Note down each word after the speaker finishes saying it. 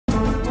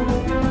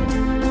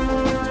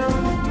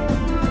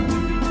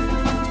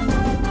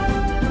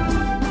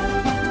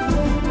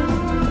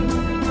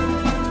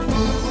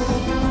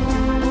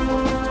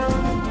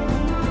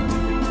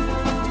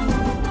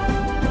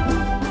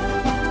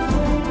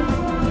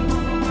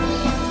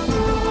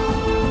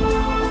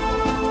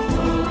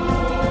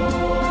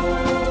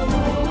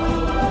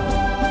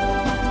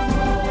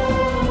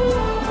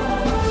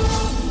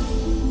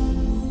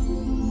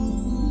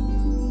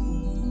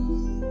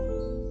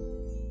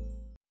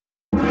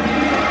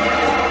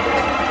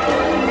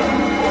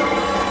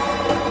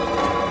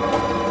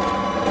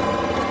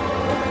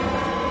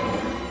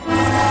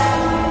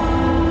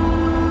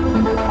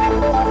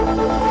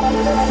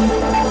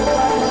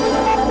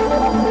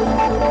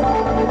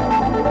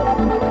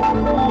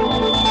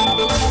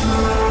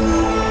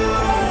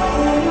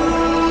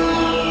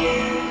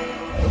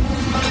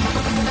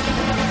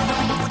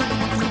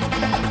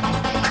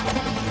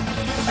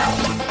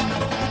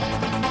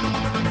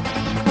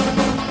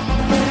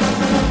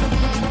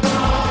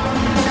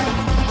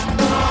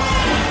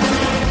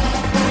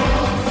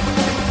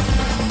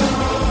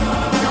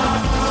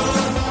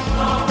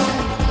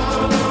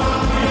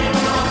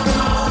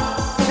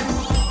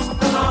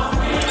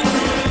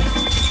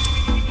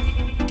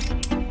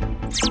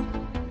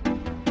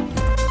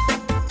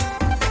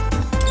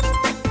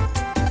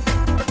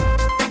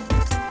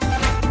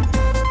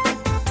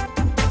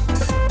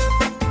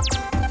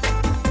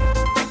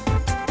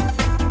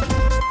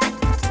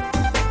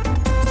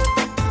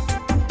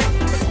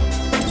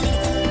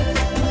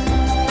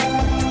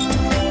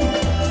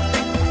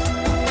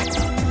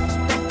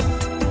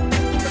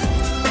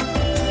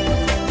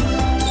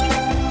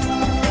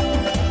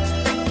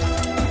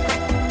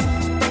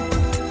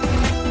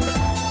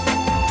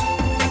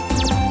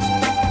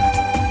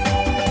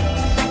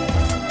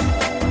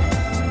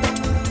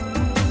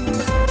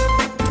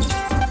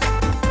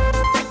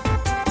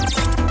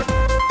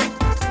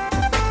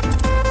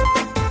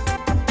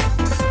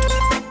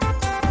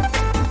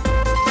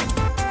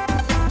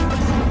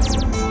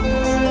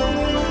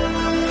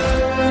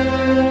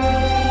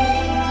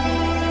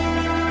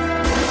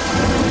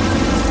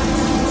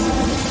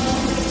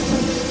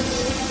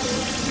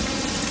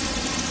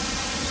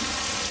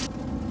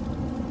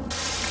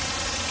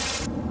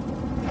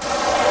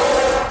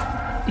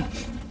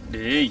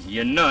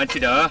என்ன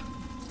ஆச்சுடா?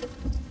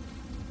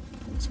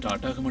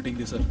 ஸ்டார்ட் ஆக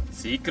மாட்டேங்குது சார்.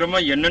 சீக்கிரமா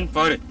என்னன்னு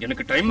பாரு,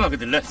 எனக்கு டைம்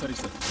ஆகுது இல்ல. சரி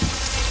சார்.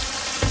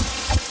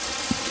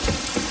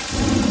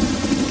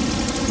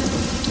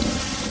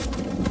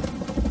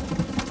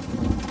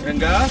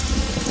 ரங்கா,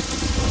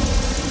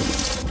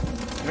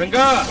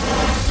 ரங்கா,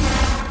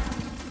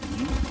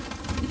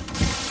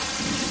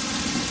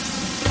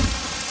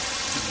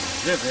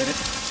 வேற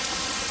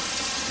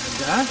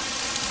ரங்கா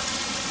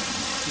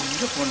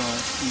எங்க போனா?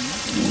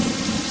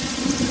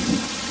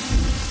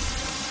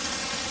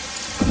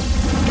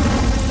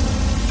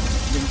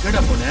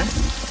 எங்கடா போன?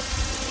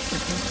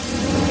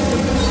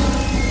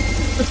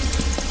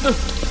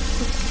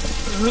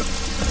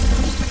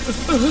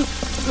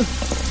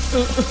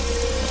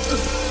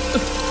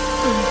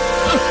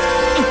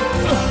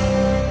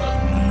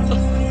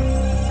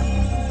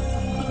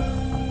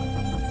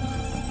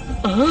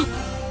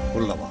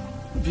 உள்ளவா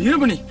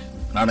வீரமணி,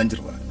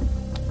 நனைஞ்சிருவ.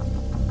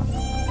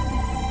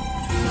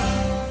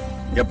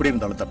 எப்படி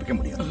இருந்தாலும் தப்பிக்க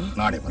முடியாது.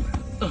 நானே வரேன்.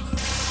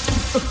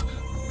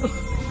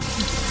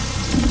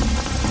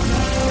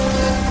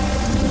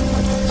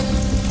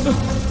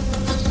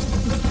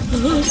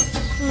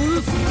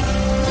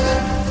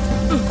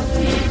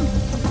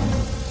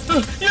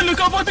 என்ன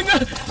காப்பாத்துங்க,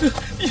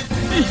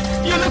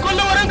 என்ன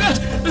கொல்ல வராங்க,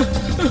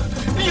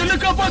 என்ன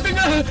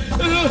காப்பாத்துங்க,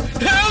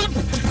 ஹெல்ப்,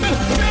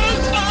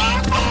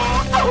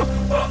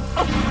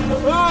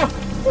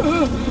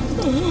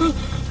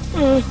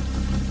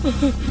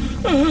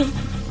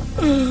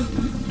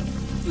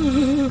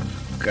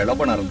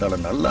 கிளம்பன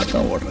இருந்தாலும் நல்லா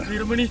தான் ஓடுறேன்.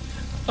 வீரமணி,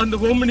 அந்த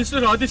ஹோம்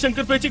மினிஸ்டர்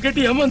ஆதிசங்கர் பேச்சு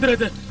கேட்டு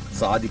ஏமாந்துறாத.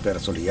 சாதி பேரை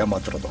சொல்லி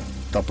ஏமாத்துறதும்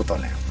தப்பு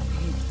தானே.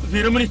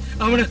 வீரமணி,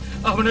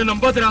 அவனை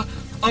நம்பாதடா.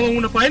 அவன்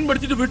உன்னை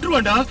பயன்படுத்திட்டு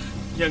விட்டுருவான்டா.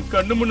 என்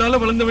கண்ணு முன்னால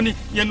வளர்ந்தவனி,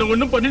 என்ன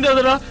ஒண்ணும்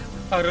பண்ணிடாதடா.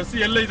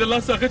 அரசியல்ல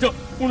இதெல்லாம் சகஜம்.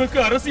 உனக்கு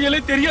அரசியலே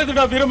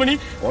தெரியாதுடா வீரமணி.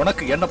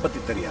 உனக்கு என்ன பத்தி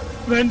தெரியாது.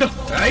 வேண்டாம்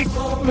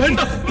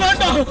வேண்டாம்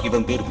வேண்டாம்.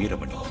 இவன் பேர்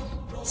வீரமணி.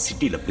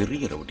 சிட்டில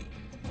பெரிய ரவுடி.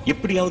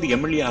 எப்படியாவது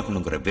எம்எல்ஏ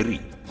ஆகணுங்கிற வெறி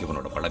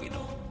இவனோட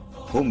பலவீனம்.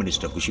 ஹோம்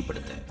மினிஸ்டர்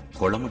குஷிப்படுத்த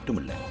கொலை மட்டும்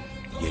இல்ல,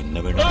 என்ன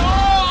வேணும்.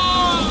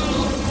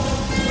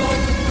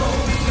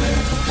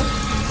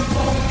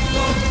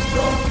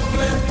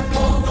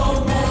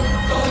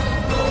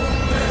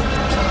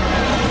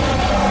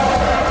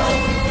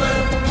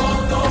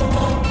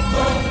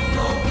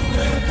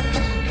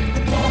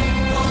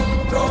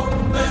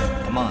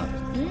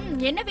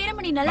 என்ன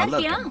வீரமணி, நல்லா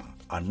இருக்கியா?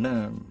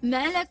 அண்ணன்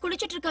மேல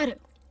குளிச்சிட்டு இருக்காரு.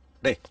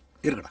 டேய்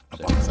இருக்கடா.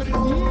 சரி.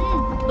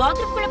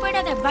 பாத்ரூம் குள்ள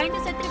போய்டாத, பயந்து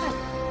செத்துருவ.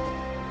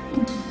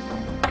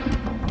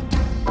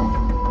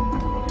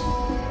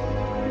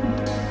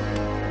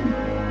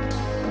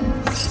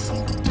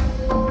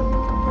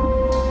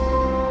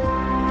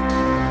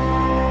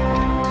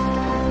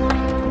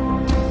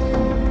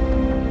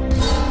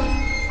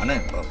 அண்ணே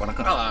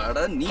வணக்கம்.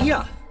 அட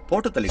நீயா?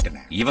 போட்டு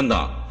தள்ளிட்டேனே. இவன்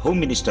தான்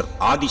ஹோம் மினிஸ்டர்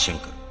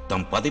ஆதிசங்கர்.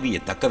 தம் பதவியை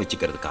தக்க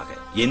வச்சுக்கிறதுக்காக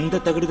எந்த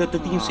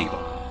தகுதிதத்தையும்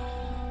செய்வான்.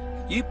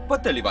 இப்ப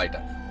தெளிவாயிட்ட.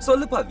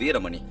 சொல்லுப்பா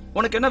வீரமணி,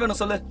 உனக்கு என்ன வேணும்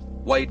சொல்லு.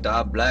 ஒயிட்டா,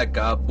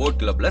 பிளாக்கா, போட்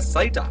கிளப்ல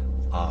சைட்டா?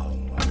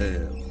 அது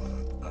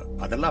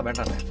அதெல்லாம்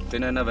வேண்டாம்.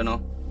 பின்ன என்ன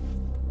வேணும்?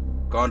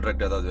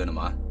 கான்ட்ராக்ட் ஏதாவது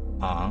வேணுமா?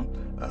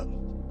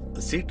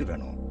 சீட்டு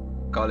வேணும்.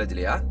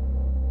 காலேஜ்லயா?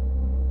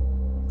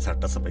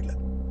 சட்டசபையில.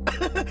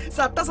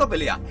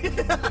 சட்டசபையிலயா?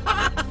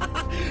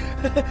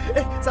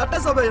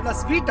 சட்டசபை என்ன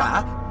ஸ்வீட்டா?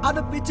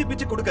 அத பிச்சு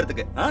பிச்சு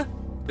கொடுக்கறதுக்கு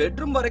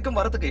பெட்ரூம் வரைக்கும்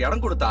வரதுக்கு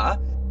இடம் கொடுத்தா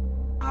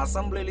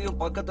அசம்பிளிலையும்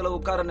பக்கத்துல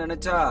உட்கார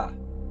நினைச்சா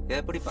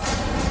எப்படிப்பா?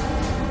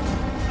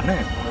 அண்ணே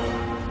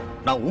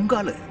நான்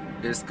உங்கால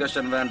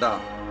டிஸ்கஷன்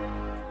வேண்டாம்.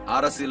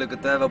 அரசியலுக்கு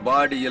தேவை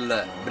பாடி இல்ல,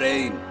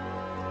 பிரெயின்.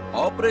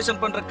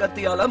 ஆபரேஷன் பண்ற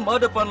கத்தியால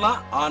மர்டர்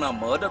பண்ணலாம், ஆனா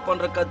மர்டர்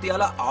பண்ற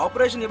கத்தியால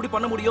ஆபரேஷன் எப்படி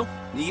பண்ண முடியும்?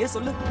 நீயே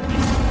சொல்லு.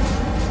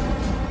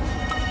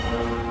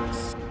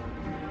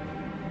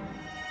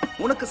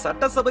 உனக்கு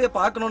சட்டசபையை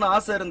பார்க்கணும்னு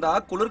ஆசை இருந்தா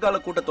குளிர்கால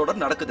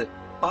கூட்டத்தொடர் நடக்குது.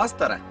 பாஸ்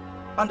தரேன்,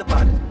 அந்த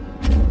பாரு.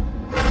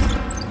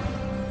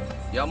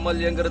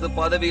 எம்எல்ஏங்கிறது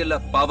பதவி இல்ல,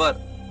 பவர்.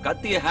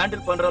 கத்தியை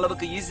ஹேண்டில் பண்ற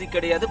அளவுக்கு ஈஸி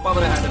கிடையாது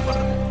பவரை ஹேண்டில்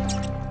பண்றது.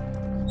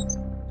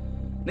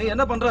 நீ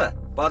என்ன பண்ற?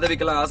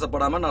 பதவிக்கெல்லாம்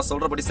ஆசைப்படாம நான்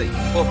சொல்றபடி செய்.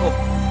 போ போ.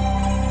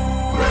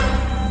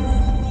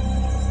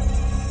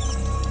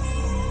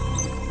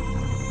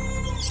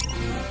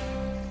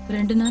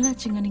 ரெண்டு நாள்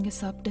ஆச்சுங்க நீங்க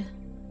சாப்பிட்டு.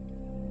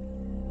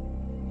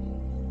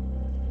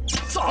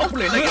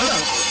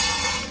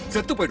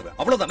 செத்து போயிடுவேன்,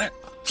 அவ்வளவுதானே.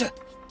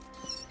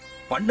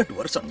 12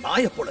 வருஷம்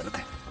நாய போல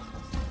இருக்கேன்.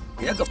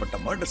 ஏகப்பட்ட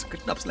மர்டர்ஸ்,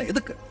 கிட்னாப்ஸ்லாம்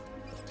எதுக்கு?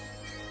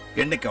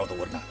 என்னைக்காவது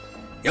ஒரு நாள்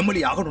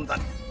எம்எல்ஏ ஆகணும்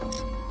தானே.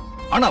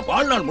 ஆனா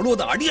வாழ்நாள்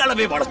முழுவதும்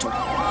அடியாளவே வாழ சொல்ல.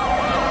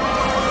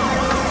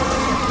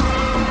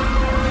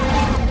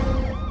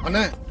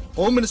 அண்ணே,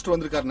 ஹோம் மினிஸ்டர்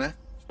வந்திருக்காருண்ணே.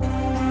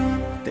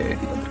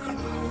 தேடி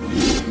வந்திருக்கானா?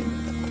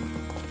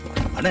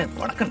 அண்ணே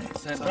வணக்கம்.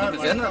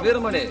 என்ன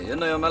வீரமணி,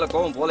 என்ன என் மேல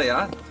கோவம் போலையா?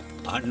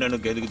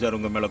 அண்ணனுக்கு எதுக்கு சார்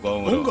உங்க மேல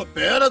கோவம்? உங்க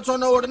பேரை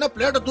சொன்ன உடனே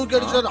பிளேட்டை தூக்கி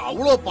அடிச்சாரு.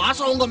 அவ்வளவு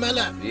பாசம் உங்க மேல.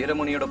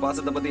 வீரமணியோட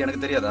பாசத்தை பத்தி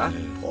எனக்கு தெரியாதா?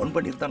 போன்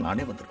பண்ணிருந்தா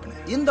நானே வந்திருப்பேன்.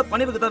 இந்த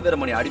பணிவுக்கு தான்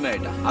வீரமணி அடிமை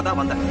ஆயிட்டா. அதான்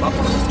வந்தேன்.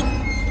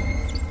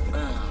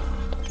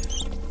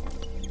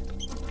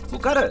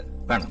 உட்காரு.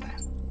 வேணாண்ணே.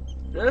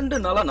 2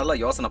 நாளா நல்லா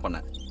யோசனை பண்ண.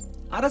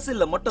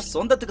 அரசியல்ல மட்டும்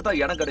சொந்தத்துக்கு தான்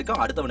இடம்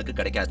கிடைக்கும், அடுத்தவனுக்கு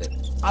கிடைக்காது.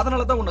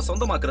 அதனாலதான் உன்னை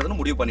சொந்தமாக்குறதுன்னு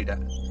முடிவு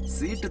பண்ணிட்டேன்.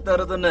 சீட்டு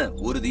தரதுன்னு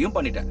உறுதியும்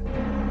பண்ணிட்டேன்.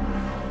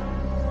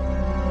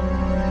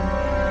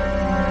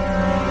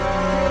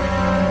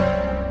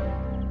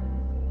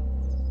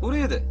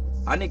 புரியுது.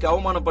 அன்னைக்கு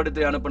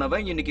அவமானப்படுத்தி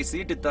அனுப்புனவன் இன்னைக்கு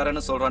சீட்டு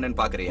தரேன்னு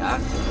சொல்றானேன்னு பாக்குறியா?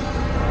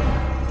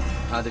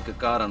 அதுக்கு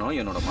காரணம்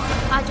என்னோட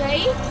மகன்.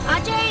 அஜய்,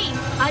 அஜய்,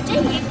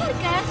 அஜய் எங்க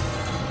இருக்க?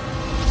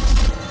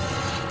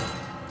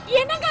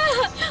 என்னங்க?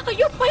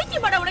 ஐயோ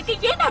பைத்தியமாடா உனக்கு,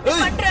 ஏன் அப்படி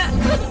பண்ற?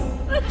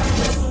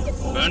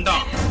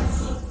 வேண்டாம்,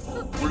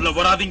 உள்ள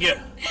வராதீங்க.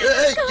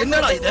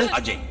 என்னடா இது?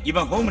 அஜய்,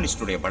 இவன் ஹோம்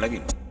மினிஸ்டருடைய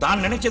பலவீனம்.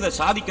 தான் நினைச்சதை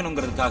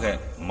சாதிக்கணுங்கிறதுக்காக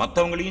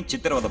மத்தவங்களையும்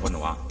சித்திரவதை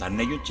பண்ணுவான்,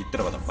 தன்னையும்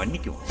சித்திரவதை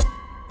பண்ணிக்குவான்.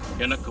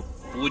 எனக்கு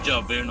பூஜா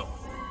வேணும்,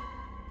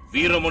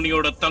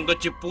 வீரமணியோட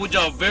தங்கச்சி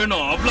பூஜா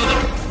வேணும்,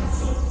 அவ்வளவுதான்.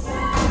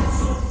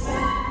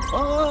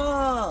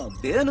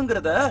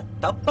 வேணுங்கிறத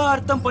தப்பா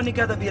அர்த்தம்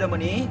பண்ணிக்காத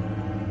வீரமணி.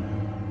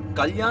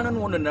 கல்யாணம்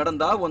ஒண்ணு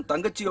நடந்தா உன்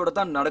தங்கச்சியோட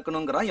தான்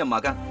நடக்கணுங்கிறான் என்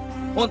மகன்.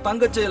 உன்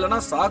தங்கச்சி இல்லைன்னா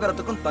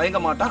சாகரத்துக்கும் தயங்க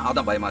மாட்டான்,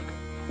 அதான் பயமா இருக்கு.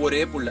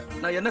 ஒரே புள்ள,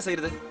 நான் என்ன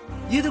செய்யறது?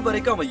 இது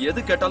வரைக்கும் அவன்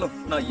எது கேட்டாலும்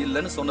நான்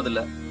இல்லைன்னு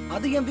சொன்னதில்ல.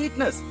 அது என்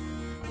வீக்னஸ்.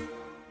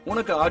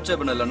 உனக்கு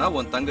ஆட்சேபம் இல்லைன்னா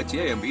உன்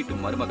தங்கச்சியை என்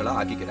வீட்டு மருமகளா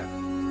ஆக்கிக்கிறேன்.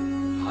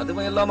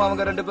 அதுவும் இல்லாம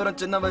அவங்க 2 பேரும்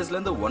சின்ன வயசுல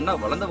இருந்து ஒன்னா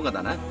வளர்ந்தவங்க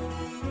தானே.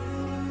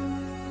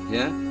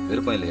 ஏன்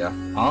விருப்பம் இல்லையா?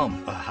 ஆம்,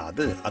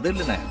 அது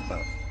இல்லைண்ணே.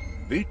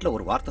 வீட்டுல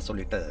ஒரு வார்த்தை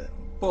சொல்லிட்டு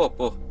போ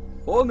போ.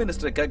 ஹோம்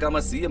மினிஸ்டர்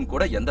கேட்காம சிஎம்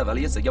கூட எந்த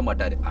வேலையும் செய்ய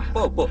மாட்டாரு.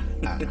 போ போ.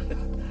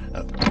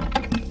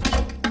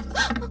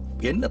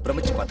 என்ன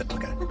பிரமிச்சு பார்த்துட்டு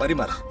இருக்க?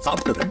 பரிமாற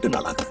சாப்பிட்டு 2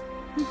 நாள் ஆகுது.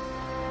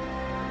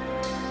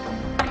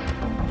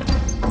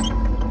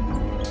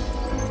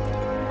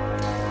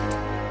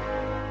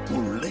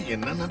 உள்ள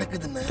என்ன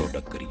நடக்குதுன்னு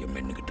தொடக்கரிய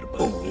மென்னுகிட்டு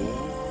இருப்போம்.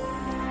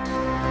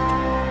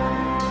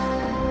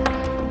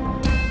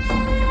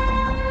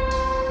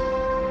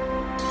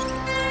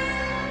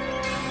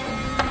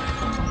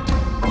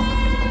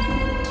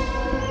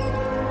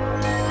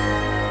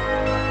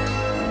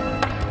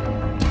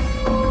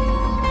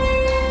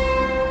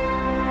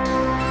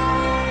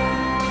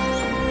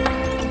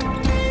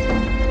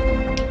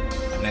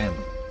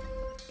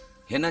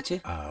 என்னாச்சு?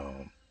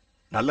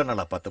 நல்ல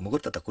நாளா பார்த்து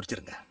முகூர்த்தத்தை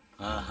குறிச்சிருங்க.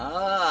 ஆஹா,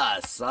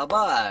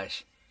 சபாஷ்.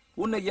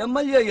 உன்னை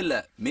எம்எல்ஏ இல்ல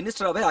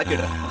மினிஸ்டராவே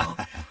ஆக்கிடுறேன்.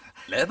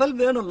 லெவல்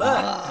வேணும்ல.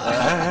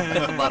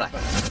 வரேன்.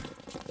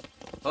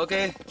 ஓகே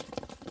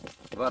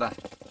வரேன்.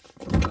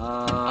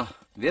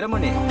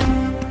 வீரமணி,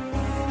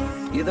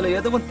 இதுல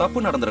எதுவும்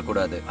தப்பு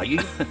நடந்துடக்கூடாது.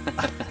 ஐயோ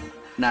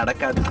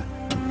நடக்காது.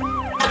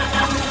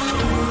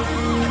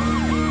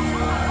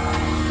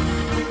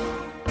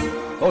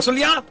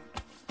 கௌசல்யா,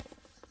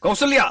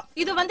 கௌசல்யா,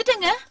 இது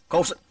வந்துட்டங்க.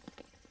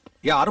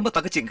 என் அருமை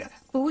தகச்சிங்க.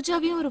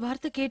 பூஜாவையும் ஒரு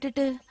வார்த்தை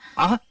கேட்டுட்டு.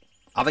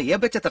 அவ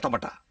ஏன் பேச்ச தட்ட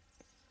மாட்டா.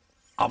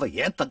 அவ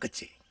ஏன்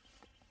தங்கச்சி.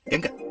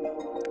 எங்க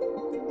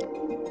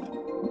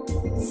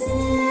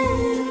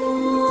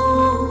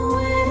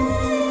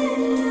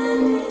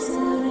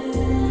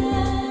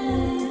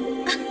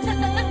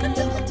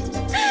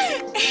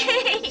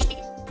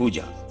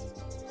பூஜா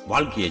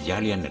வாழ்க்கையை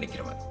ஜாலியான்னு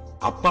நினைக்கிறவன்.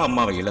 அப்பா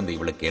அம்மாவை இழந்த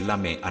இவளுக்கு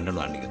எல்லாமே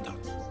அண்ணனும் அண்ணியும்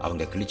தான்.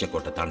 அவங்க கிழிச்ச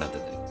கோட்டை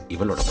தாண்டாதது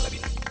இவளோட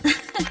பலவீனம்.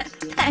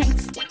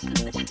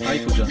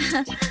 ஹாய் பூஜா.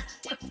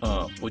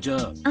 பூஜா,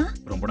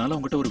 ரொம்ப நாளா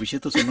உங்ககிட்ட ஒரு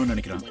விஷயத்த சொல்லணும்னு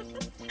நினைக்கிறேன்.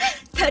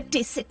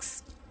 36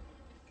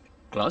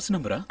 கிளாஸ்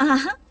நம்பரா?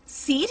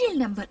 Serial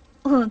number.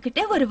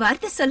 உன்கிட்ட ஒரு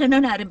வார்த்தை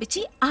சொல்லணும்னு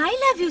ஆரம்பிச்சு ஐ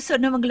லவ் யூ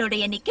சொன்னவங்களோட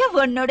எண்ணிக்கை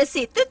உன்னோட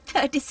சேர்த்து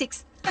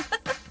 36.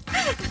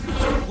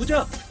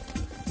 பூஜா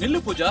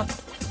நில்லு. பூஜா,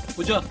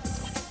 பூஜா,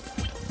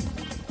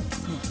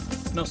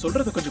 நான்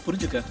சொல்றத கொஞ்சம்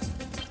புரிஞ்சுக்க.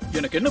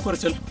 எனக்கு என்ன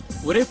குறைச்சல்?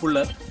 ஒரே புள்ள,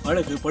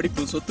 அழகு,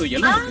 படிப்பு, சொத்து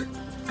எல்லாம்.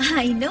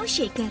 ஐ நோ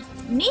சேகர்,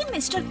 நீ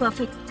மிஸ்டர்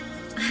பர்ஃபெக்ட்.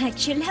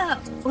 ஆக்சுவலா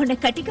உன்னை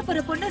கட்டிக்க போற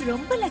பொண்ணு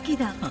ரொம்ப லக்கி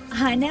தான்.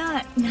 ஆனா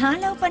நான்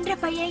லவ் பண்ற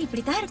பையன்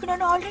இப்படிதான்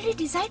இருக்கணும்னு ஆல்ரெடி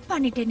டிசைட்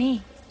பண்ணிட்டேனே.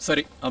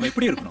 சரி, அவன்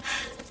எப்படி இருக்கணும்?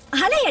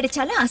 அலை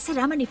அடிச்சாலும்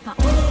அசராம நிப்பான்.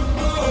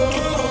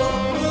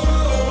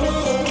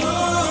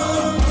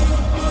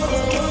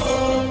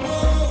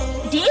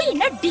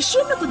 டேய்னா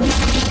டிஷ்யூன்னு குதி.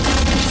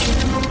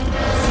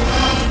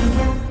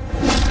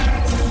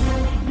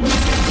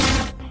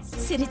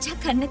 சிரிச்சா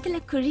கன்னத்துல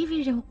குழி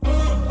விழும்.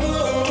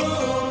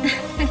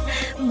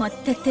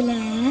 மொத்தத்துல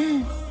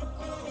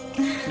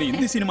நீ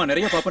இந்தி சினிமா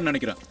நிறைய பாப்பன்னு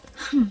நினைக்கிறேன்.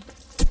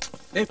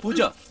 ஏய்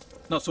பூஜா,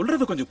 நான்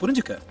சொல்றத கொஞ்சம்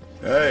புரிஞ்சுக்க.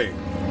 ஏய்,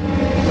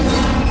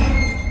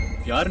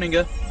 யார் நீங்க?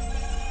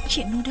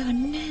 என்னோட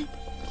அண்ணன்.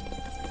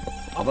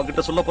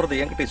 அவகிட்ட சொல்ல போறது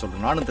என்கிட்ட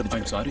சொல்லு, நானும்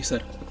தெரிஞ்சேன். சாரி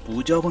சார்,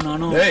 பூஜாவும்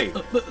நானும்.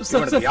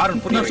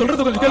 நான்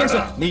சொல்றது கொஞ்சம் கேளுங்க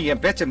சார். நீ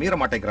என் பேச்ச மீற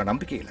மாட்டேங்கிற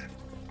நம்பிக்கையில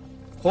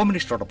ஹோம்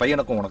மினிஸ்டரோட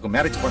பையனுக்கும் உனக்கு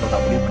மேரேஜ் பண்றதா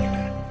முடிவு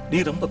பண்ணிட்டேன். நீ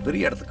ரொம்ப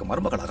பெரிய இடத்துக்கு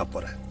மருமகளாக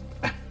போற.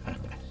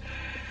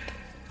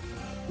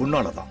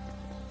 உன்னாலதான்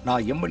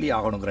நான் எம்எல்ஏ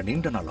ஆகணுங்கிற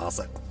நீண்ட நாள்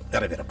ஆசை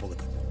நிறைவேற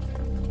போகுது.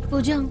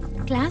 பூஜா,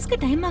 கிளாஸ்க்கு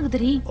டைம்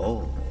ஆகுதுரி. ஓ,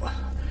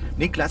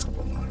 நீ கிளாஸ்க்கு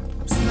போமா?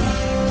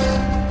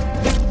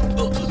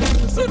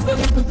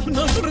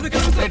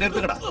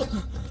 நிறுத்துக்கடா.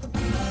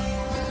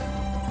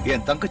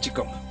 என்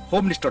தங்கச்சிக்கும்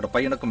ஹோம் மினிஸ்டரோட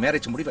பையனுக்கும்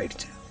மேரேஜ்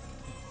முடிவாயிடுச்சு.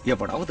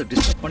 எவனாவது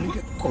டிஸ்டர்ப் பண்ணி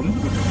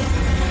கொண்டு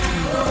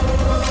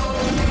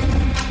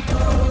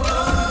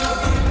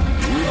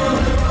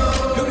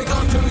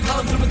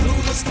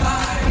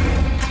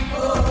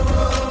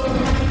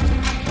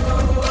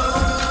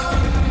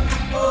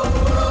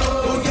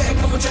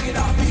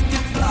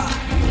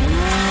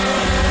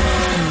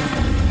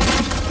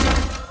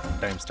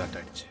ஸ்டார்ட்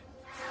ஆயிடுச்சு.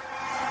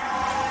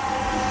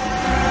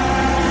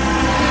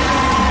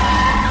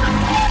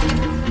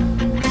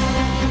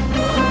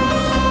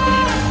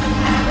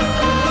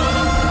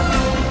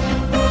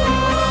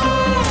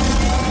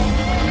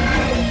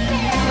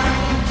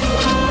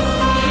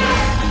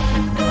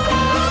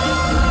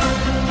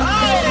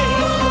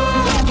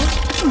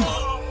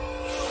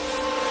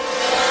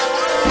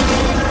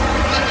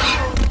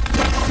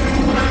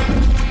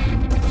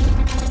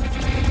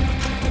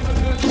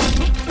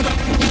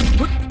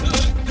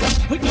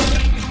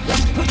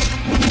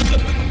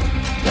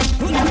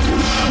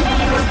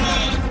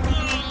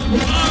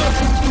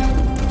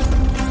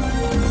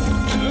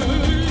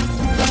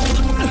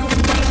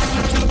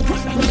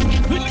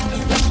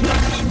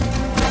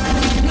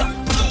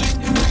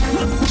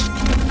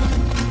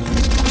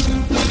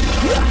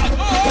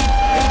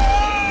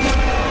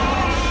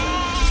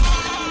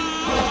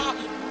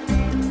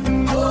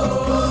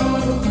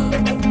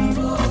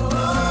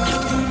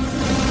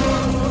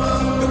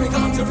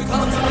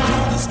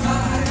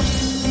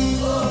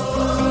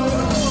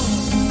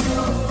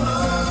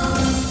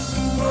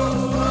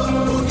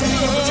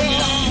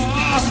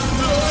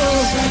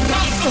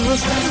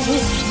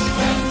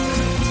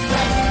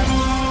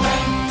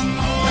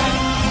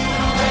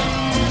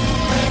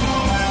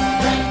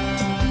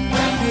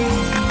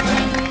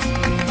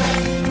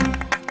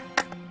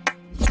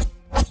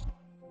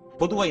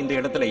 பொதுவா இந்த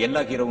இடத்துல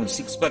எல்லா ஹீரோவும்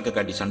 6 பேக்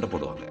காட்டி சண்டை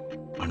போடுவாங்க.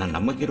 ஆனா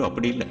நம்ம ஹீரோ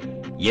அப்படி இல்ல.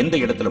 எந்த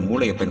இடத்துல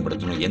மூளையை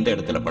பயன்படுத்தணும், எந்த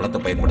இடத்துல பலத்தை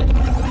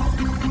பயன்படுத்தணும்,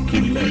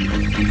 கில்லர்.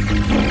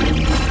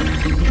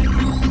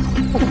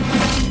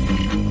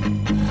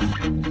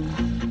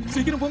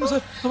 சீக்கிரம் போங்க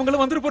சார், அவங்க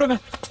எல்லாம் வந்துட்டு போறாங்க.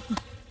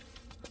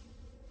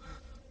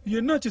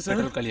 என்னாச்சு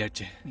சார்?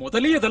 காலியாச்சு.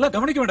 முதல்லயே இதெல்லாம்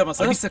கவனிக்க வேண்டாமா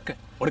சார்? சக்க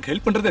உனக்கு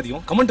ஹெல்ப் பண்றது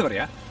அதிகம், கமெண்ட்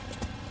வரையா?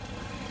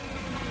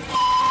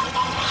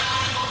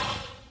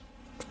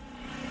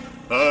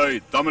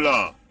 ஏய் தமிழா,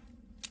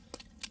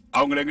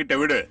 அவங்கள எங்கிட்ட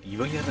விடு.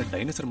 இவங்க யாரா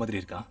டைனோசர் மாதிரி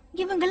இருக்கா?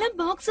 இவங்க எல்லாம்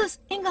பாக்ஸர்ஸ்,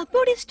 எங்க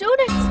அப்பாவுடைய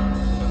ஸ்டூடண்ட்ஸ்.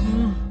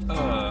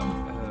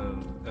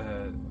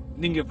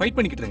 நீங்க ஃபைட்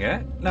பண்ணிக்கிட்டு இருங்க,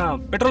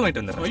 நான் பெட்ரோல்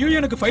வாங்கிட்டு வந்துறேன். ஐயோ,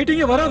 எனக்கு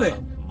ஃபைட்டிங்கே வராதே.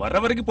 வர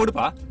வரைக்கும்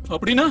போடுப்பா.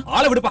 அப்படினா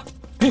ஆளை விடுப்பா.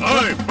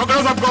 ஏய்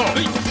பக்கடா சப்கோ.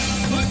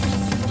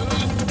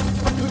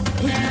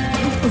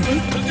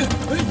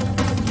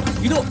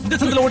 இதோ இந்த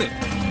சந்தில ஓடு.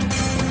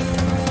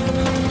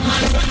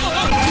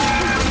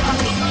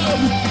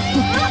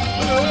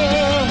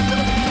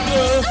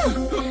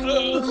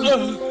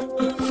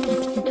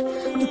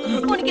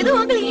 உனக்கு எதுவும்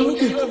ஆகலையே?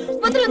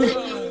 வந்துரு.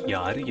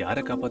 யாரு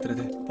யாரை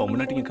காப்பாத்துறது?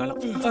 பொம்னாட்டிங்க காலம்.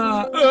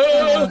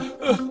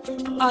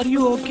 Are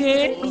you okay?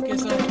 Okay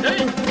sir.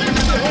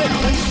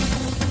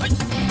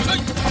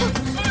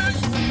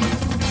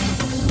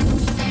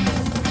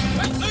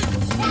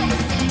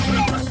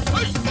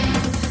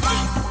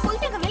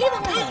 போயிட்டாங்க, வெளிய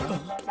வாங்க.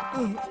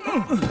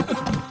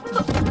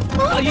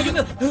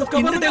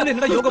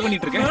 என்னடா யோகா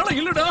பண்ணிட்டு இருக்கேன்?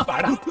 இல்லடா.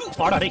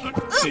 பாடா டேய்.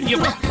 சரியா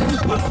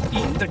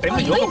இந்த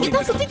டைம்ல யோகா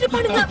பண்ணிட்டு சுத்திட்டு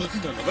இருப்பானுங்க.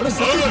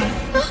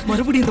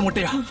 மறுபடியும் இந்த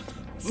மொட்டையா?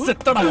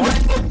 செத்தடா.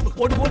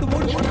 ஓடு ஓடு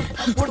ஓடு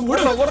ஓடு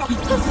ஓடு ஓடு.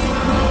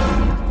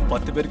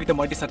 10 பேர்கிட்ட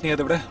மாட்டி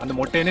சட்னியதை விட அந்த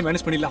மொட்டையனே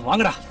மேனேஜ் பண்ணிடலாம்.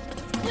 வாங்கடா.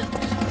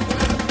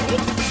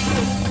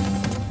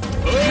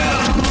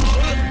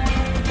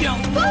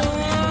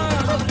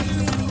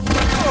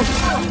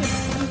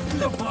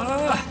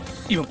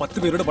 இவன் 10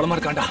 பேரோட பலமா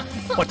இருக்காண்டா.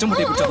 பச்சை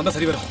முட்டையை குடிச்சா வந்தா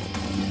சரி வரும்.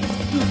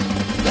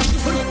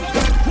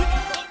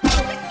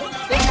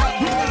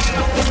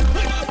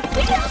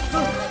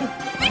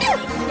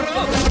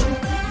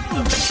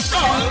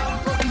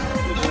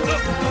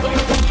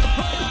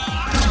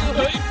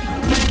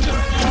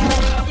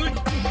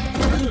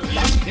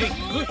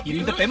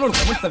 இந்த டைம்ல ஒரு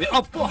கமெண்ட் தவே.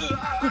 அப்பா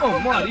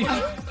மாரி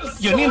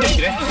என்ன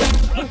நினைக்கிறேன்?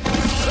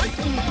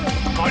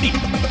 காடி.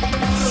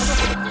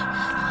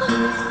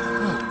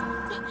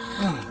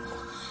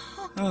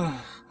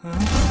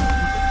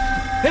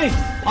 ஏய்,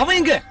 அவன்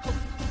எங்க?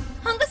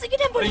 அங்க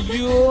சிக்கிட்டேன் போல.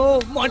 ஐயோ,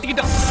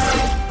 மாட்டிக்கிட்டான்.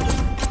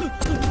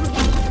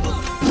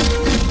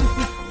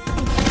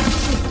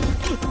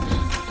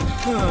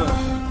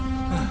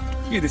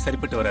 இது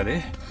சரிப்பட்டு வராது.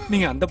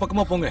 நீங்க அந்த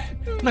பக்கமா போங்க,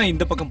 நான்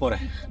இந்த பக்கம்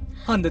போறேன்.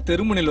 அந்த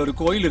தெருமுனையில ஒரு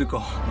கோயில்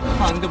இருக்கும்,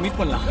 அங்க மீட்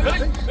பண்ணலாம்.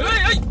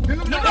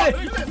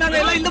 நாங்க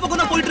எல்லாம் இந்த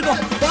பக்கம் தான் போயிட்டு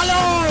இருக்கோம். ஹலோ,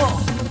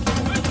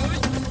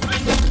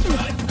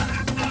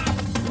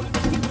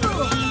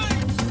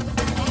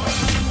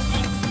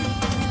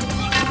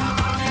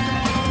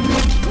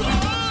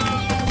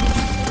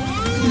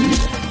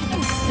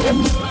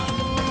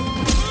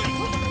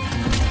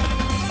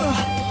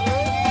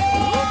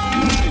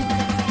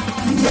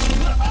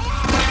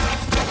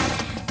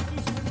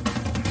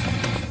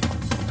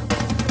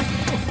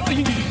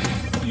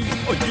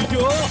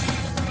 ஐயோ,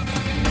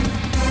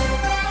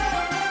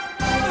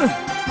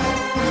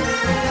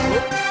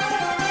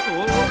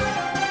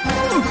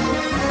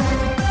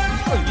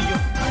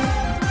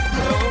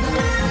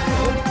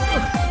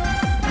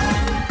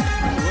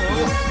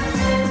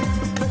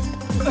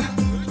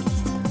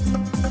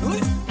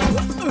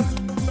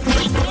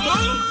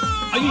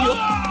 ஐயோ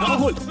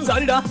ராகுல்,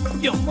 சாரிடா.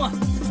 அம்மா,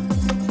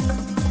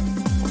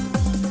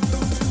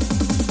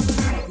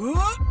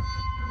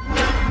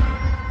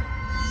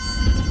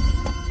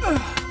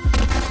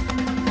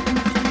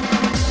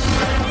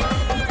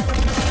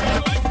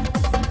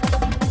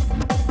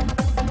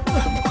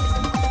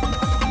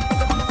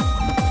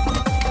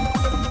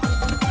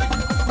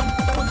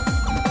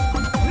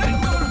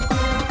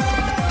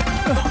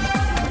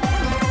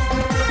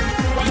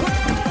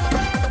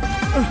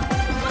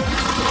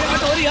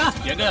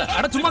 எங்க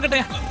அட சும்மா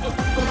கட்டையா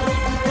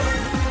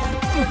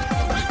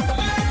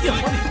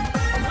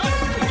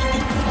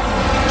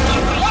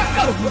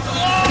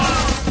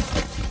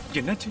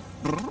என்னாச்சு?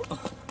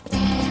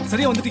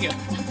 சரியா வந்துட்டீங்க,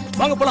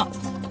 வாங்க போலாம்.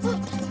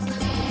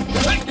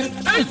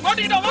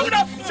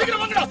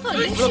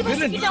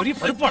 பெரிய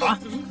பருப்பாடா.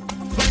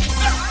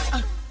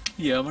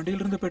 என்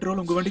வண்டியில இருந்த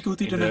பெட்ரோல் உங்க வண்டிக்கு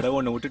ஊத்திட்டேன்.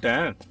 ஒண்ணு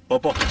விட்டுட்டேன்,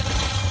 போப்போ.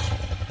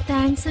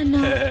 தேங்க்ஸ்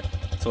அண்ணா.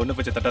 சொன்ன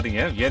பச்சை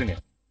தட்டாதீங்க, ஏறுங்க.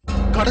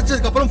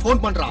 கிடைச்சதுக்கு அப்புறம்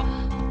போன் பண்றான்.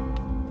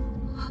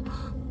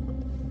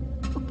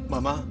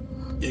 மாமா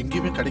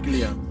எங்கேயுமே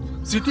கிடைக்கலையா?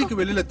 சிட்டிக்கு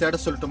வெளியில தேட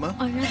சொல்லட்டுமா?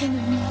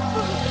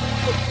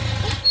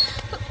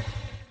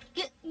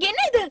 என்ன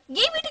இது?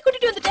 ஏன் வீட்டுக்கு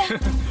கூட்டிட்டு வந்துட்ட?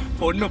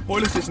 பொண்ணு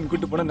போலீஸ் ஸ்டேஷன்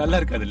கூட்டி போனா நல்லா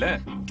இருக்காதுல்ல?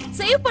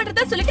 சேவ்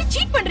பண்றதா சொல்லிட்டு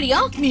சீட் பண்றியா?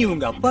 நீ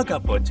உங்க அப்பாக்கு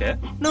அப்ப வச்ச,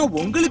 நான்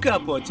உங்களுக்கு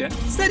அப்ப வச்சேன்.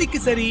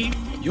 சரிக்கு சரி.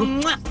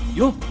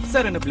 யோ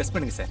சார், என்ன பிளஸ்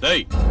பண்ணுங்க சார்.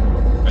 டேய்,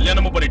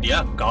 கல்யாணமும் பண்ணிட்டியா?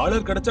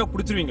 காலர் கிடைச்சா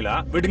புடிச்சிருவீங்களா?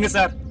 விடுங்க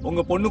சார்,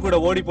 உங்க பொண்ணு கூட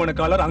ஓடி போன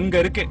காலர் அங்க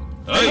இருக்கு.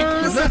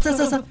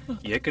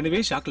 ஏற்கனவே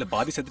ஷாக்ல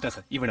பாதி செத்துட்டா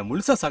சார், இவனை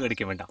முழுசா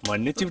சாகடிக்க வேண்டாம்,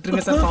 மன்னிச்சு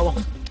விட்டுருங்க சார். பாவம்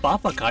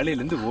பாப்பா காலையில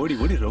இருந்து ஓடி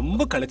ஓடி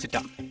ரொம்ப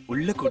களைச்சிட்டான்.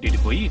 உள்ள கூட்டிட்டு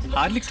போய்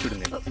ஹார்லிக்ஸ்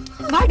கொடுங்க.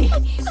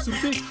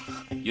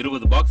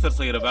 20 பாக்ஸர்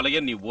செய்யற வேலையை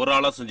நீ ஒரு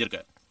ஆளா செஞ்சிருக்க.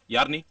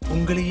 யார் நீ?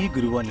 உங்களையே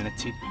குருவா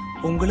நினைச்சு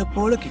உங்களை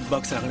போல கிக்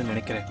பாக்ஸர் ஆகணும்னு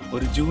நினைக்கிறேன்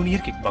ஒரு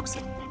ஜூனியர் கிக்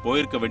பாக்ஸர்.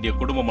 போயிருக்க வேண்டிய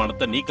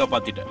குடும்பமானத்தை நீ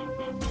காப்பாத்திட்ட.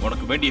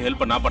 உனக்கு வேண்டிய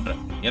ஹெல்ப் நான்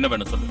பண்றேன், என்ன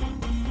வேணும் சொல்லு.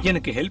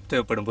 எனக்கு ஹெல்ப்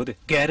தேவைப்படும் போது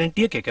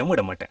கேரண்டியா கேட்காம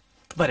விட மாட்டேன்.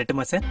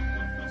 வரட்டுமா சார்?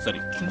 சரி.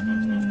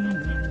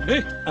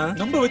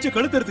 நம்ம வச்சு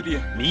கழுத்து எடுத்துட்டிய.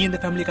 நீ இந்த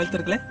ஃபேமிலி கழுத்து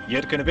இருக்கல,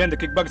 ஏற்கனவே அந்த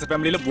கிக் பாக்ஸர்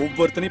ஃபேமிலில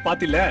ஒவ்வொருத்தனையும்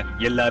பாத்தில.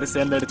 எல்லாரும்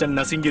சேர்ந்து அடிச்சா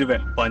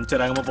நசிங்கிருவேன்.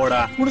 பஞ்சர் ஆகாம போடா.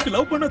 உனக்கு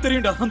லவ் பண்ண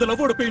தெரியும்டா, அந்த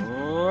லவ்வோட பெயின்.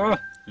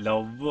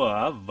 லவ்வா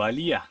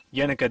வலியா?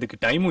 எனக்கு அதுக்கு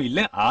டைமும் இல்ல,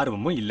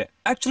 ஆர்வமும் இல்ல.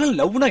 ஆக்சுவலா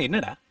லவ்னா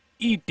என்னடா?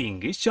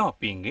 ஈட்டிங்,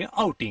 ஷாப்பிங்,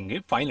 அவுட்டிங்,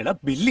 ஃபைனலா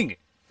பில்லிங்.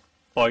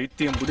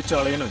 பைத்தியம் பிடிச்ச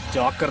அலையணும்,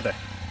 ஜாக்கிரதை.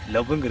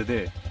 லவ்ங்கிறது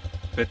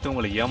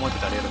பெத்தவங்களை ஏமாத்து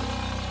தலையிறது.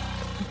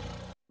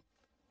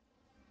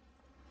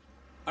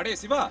 அடே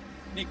சிவா,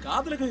 நீ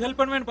காதலுக்கு ஹெல்ப்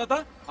பண்ணுவேன்னு பார்த்தா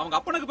அவங்க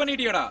அப்பனுக்கு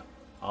பண்ணிட்டியடா.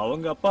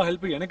 அவங்க அப்பா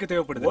ஹெல்ப் எனக்கு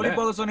தேவைப்படுது. ஓடி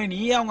போக சொன்னே,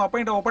 நீயே அவங்க அப்பா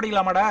கிட்ட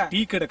ஒப்படைக்கலாமாடா?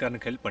 டீ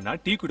கடைக்காரனுக்கு ஹெல்ப் பண்ணா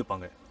டீ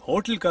குடுப்பாங்க,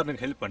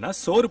 ஹோட்டல்காரனுக்கு ஹெல்ப் பண்ணா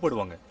சோறு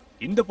போடுவாங்க.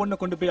 இந்த பொண்ணை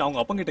கொண்டு போய் அவங்க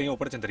அப்பா கிட்ட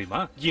ஒப்படைச்சேன் தெரியுமா?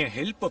 என்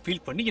ஹெல்ப்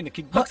ஃபீல் பண்ணி என்ன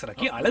கிக் பாக்ஸர்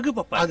ஆக்கி அழகு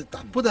பாப்பா. அது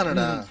தப்பு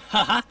தானடா.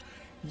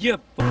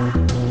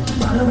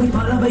 பறவை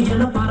பறவை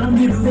என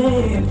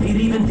பறந்திடுவேன்,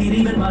 திரிவன்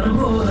திரிவன் மரம்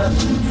போல.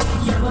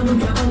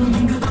 எவனும் எவனும்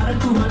இங்கு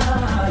வரட்டுமடா,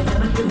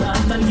 எனக்கு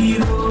நான் தான்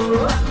ஹீரோ.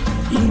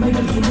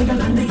 இமைகள்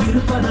இமைகள் ரெண்டு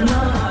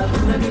இருப்பதனால்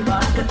உலகை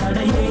பார்க்க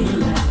தடையே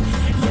இல்லை.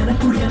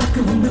 எனக்குள்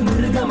எனக்கு உண்டு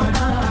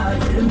மிருகமடா,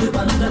 எழுந்து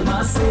வந்த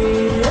மாசே.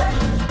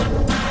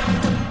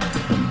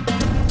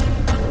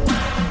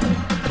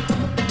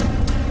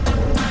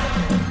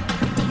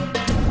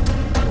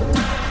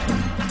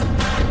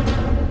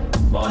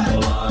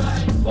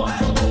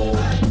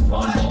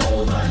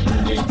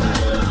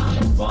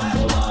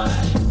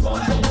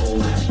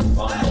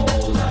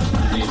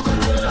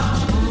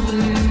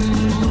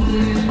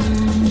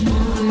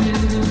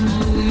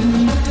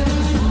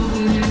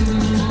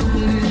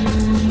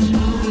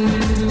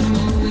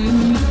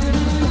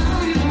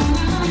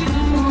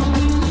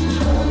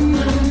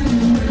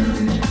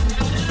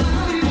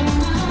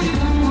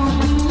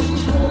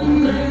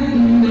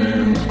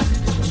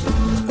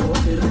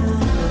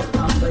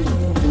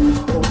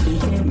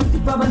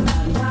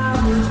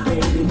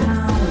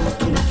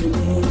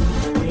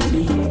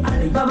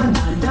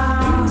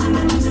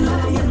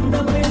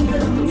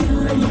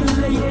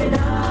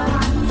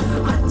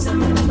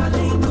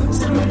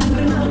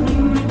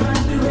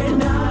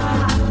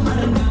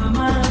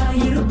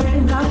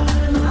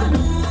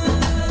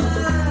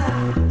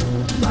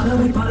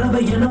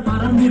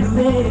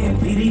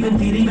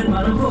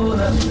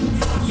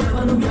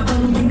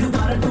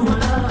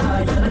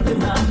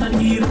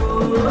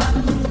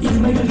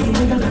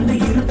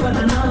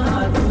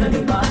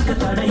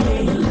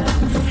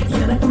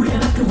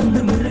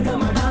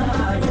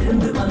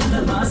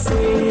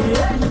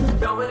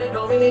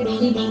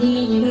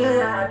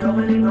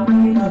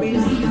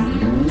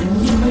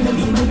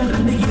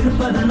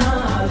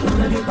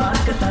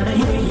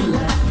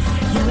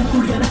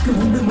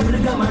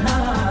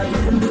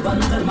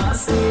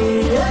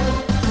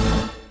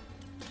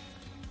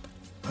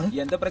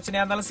 எந்த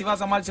பிரச்சனையா இருந்தாலும் சிவா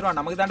சமாளிச்சிருவான்,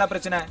 நமக்கு தாண்டா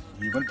பிரச்சனை.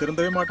 இவன்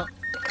திருந்தவே மாட்டான்.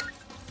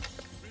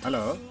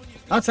 ஹலோ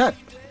சார்,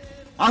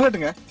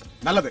 ஆகட்டுங்க,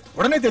 நல்லது,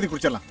 உடனே தேதி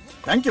குறிச்சிடலாம்.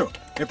 தேங்க்யூ.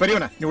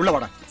 பெரியவன நீ உள்ள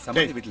வாடா.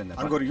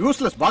 அங்க ஒரு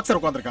யூஸ்லெஸ் பாக்ஸர்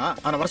உட்கார்ந்திருக்கான்,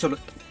 அவனை வர சொல்லு.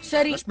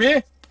 சரி. லட்சுமி,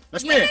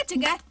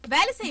 லட்சுமி,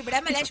 வேலை செய்ய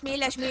விடாம லட்சுமி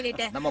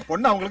லட்சுமின்னு நம்ம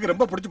பொண்ணு அவங்களுக்கு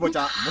ரொம்ப பிடிச்சு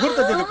போச்சா,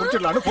 முகூர்த்த தேதி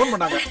குறிச்சிடலாம்னு போன்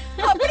பண்ணாங்க.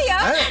 அப்படியா?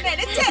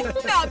 நினைச்சேன்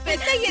நான்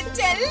பெத்த என்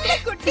செல்ல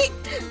குட்டி.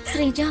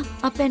 ஸ்ரீஜா,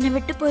 அப்ப என்ன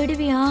விட்டு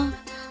போயிடுவியா?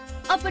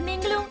 அப்ப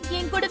நீங்களும்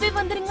என் கூடவே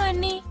வந்துருங்க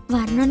அண்ணி.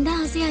 வரணும்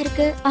தான் ஆசையா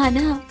இருக்கு,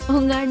 ஆனா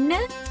உங்க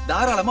அண்ணன்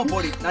தாராளமா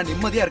போடி, நான்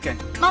நிம்மதியா இருக்கேன்.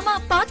 மாமா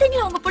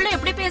பாத்தீங்களா உங்க புள்ள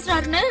எப்படி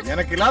பேசுறாருன்னு?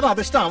 எனக்கு இல்லாத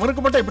அதிர்ஷ்டம்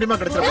அவனுக்கு மட்டும் எப்படிமா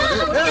கிடைச்சிருக்கு?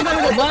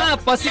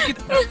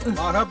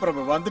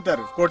 மகாபிரபு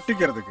வந்துட்டாரு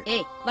கொட்டிக்கிறதுக்கு.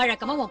 ஏய்,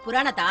 வழக்கமா உன்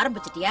புராணத்தை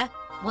ஆரம்பிச்சிட்டியா?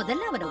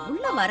 முதல்ல அவனை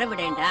உள்ள வர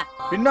விடேண்டா.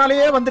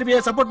 பின்னாலேயே வந்துருவியே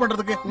சப்போர்ட்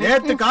பண்றதுக்கு.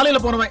 நேத்து காலையில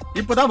போனவன்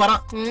இப்பதான்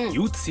வரான்.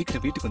 யூத்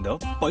சீக்கிரம் வீட்டுக்கு வந்தா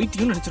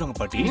பைத்தியம் நினைச்சிருவாங்க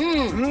பாட்டி.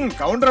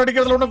 கவுண்டர்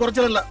அடிக்கிறதுல ஒண்ணும்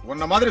குறைச்சல் இல்ல.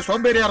 உன்ன மாதிரி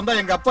சோம்பேறியா இருந்தா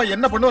எங்க அப்பா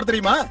என்ன பண்ணுவார்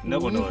தெரியுமா? என்ன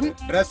பண்ணுவாரு?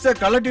 Dress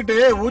கழட்டிட்டு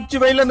உச்சி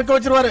வெயில நிக்க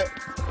வச்சிருவாரு.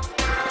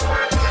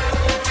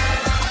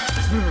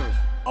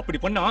 அப்படி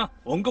பண்ணா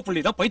உங்க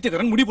புள்ளி தான்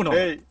பைத்தியக்காரன் முடிவு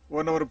பண்ணுவாங்க. ஏய்,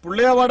 உன்ன ஒரு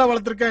புள்ளையா வாடா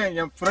வளர்த்திருக்கேன்.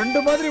 என் ஃப்ரெண்ட்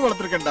மாதிரி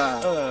வளர்த்திருக்கேன்டா.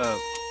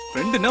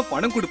 ஃப்ரெண்டுனா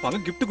பணம் கொடுப்பாங்க,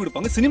 gift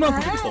கொடுப்பாங்க, சினிமா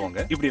கூட்டிட்டு போவாங்க.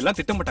 இப்படி எல்லாம்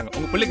திட்டம் மாட்டாங்க.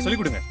 உங்க பிள்ளைக்கு சொல்லி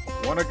கொடுங்க.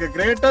 உனக்கு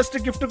கிரேட்டஸ்ட்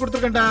gift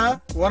கொடுத்திருக்கேன்டா.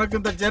 உனக்கு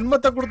இந்த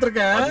ஜென்மத்தை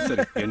கொடுத்திருக்கேன்.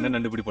 சரி, என்ன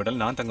நண்டு பிடி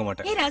போட்டாலும் நான் தங்க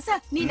மாட்டேன். ஏய் ராசா,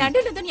 நீ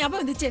நடுனது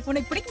ஞாபகம் வந்துச்சு.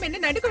 உனக்கு பிடிக்கும்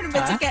என்ன நடு கொண்டு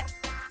வச்சிருக்க?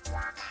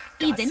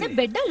 இது என்ன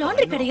பெட்டா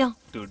லாண்டரி கடையா?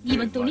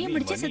 இவன் துணியை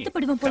முடிச்சு செத்து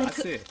படுவான் போல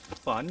இருக்கு.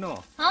 பண்ணோ.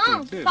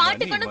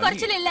 பாட்டுக்கு ஒண்ணும்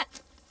குறைச்சல் இல்ல.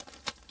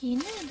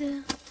 என்ன இது?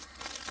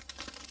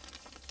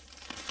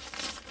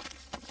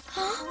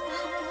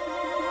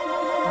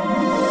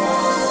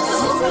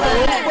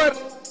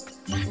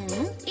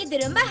 இது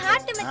ரொம்ப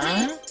ஹாட் மச்சி.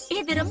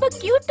 இது ரொம்ப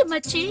கியூட்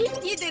மச்சி.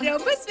 இது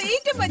ரொம்ப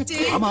ஸ்வீட் மச்சி.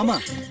 ஆமா ஆமா.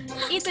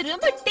 இது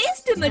ரொம்ப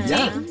டேஸ்ட் மச்சி.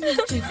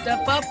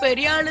 சித்தப்பா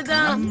பெரிய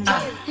ஆளுதான்.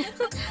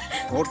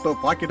 போட்டோ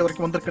பாக்கெட்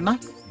வரைக்கும் வந்திருக்குன்னா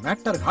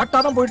மேட்டர்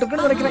ஹாட்டா தான் போயிட்டு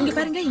இருக்குன்னு நினைக்கிறேன். இங்க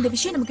பாருங்க, இந்த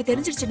விஷயம் நமக்கு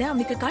தெரிஞ்சிருச்சுன்னா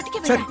அவனுக்கு காட்டிக்க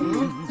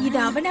வேண்டாம். இது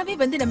அவனாவே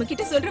வந்து நம்ம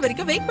கிட்ட சொல்ற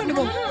வரைக்கும் வெயிட்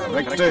பண்ணுவோம்.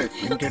 கரெக்ட்.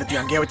 இங்க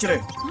எடுத்து அங்கேயே வச்சிரு.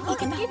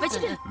 ஓகே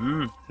வச்சிடு.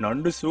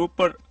 நண்டு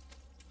சூப்பர்.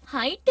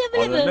 ஹைட்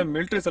எவ்வளவு? அதெல்லாம்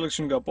மிலிட்டரி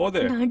செலக்ஷன்க்கு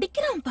போகுது.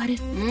 நடிக்கிறான் பாரு.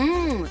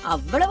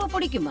 அவ்வளவு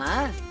பிடிக்குமா?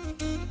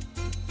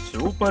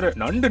 சூப்பர்.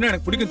 நண்டுன்னா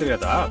எனக்கு பிடிக்கும்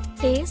தெரியாதா?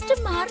 டேஸ்ட்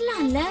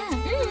மாறலாம்ல.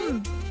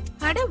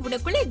 அட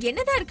உனக்குள்ள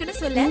என்னதான் இருக்குன்னு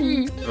சொல்ல.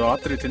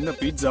 ராத்திரி தின்ன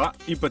பீட்சா,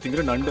 இப்ப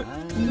திங்கிற நண்டு.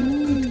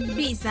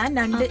 பீட்சா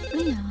நண்டு.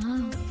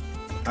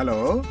 ஹலோ.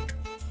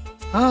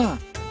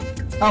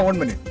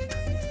 1 மினிட்.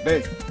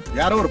 டேய்,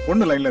 யாரோ ஒரு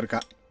பொண்ணு லைன்ல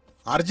இருக்கா.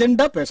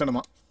 அர்ஜென்ட்டா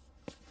பேசணுமா?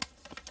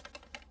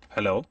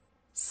 ஹலோ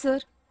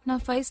சார்,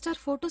 நான் 5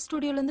 ஸ்டார் போட்டோ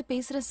ஸ்டுடியோல இருந்து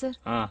பேசுறேன் சார்.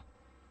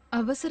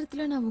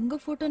 அவசரத்துல நான் உங்க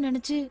போட்டோ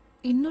நினைச்சு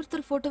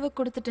இன்னொருத்தர் போட்டோவை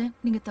கொடுத்துட்டேன்.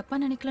 நீங்க தப்பா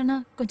நினைக்கலனா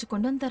கொஞ்சம்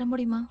கொண்டு வந்து தர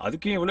முடியுமா?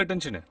 அதுக்கு எவ்வளவு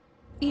டென்ஷன்?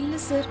 இல்ல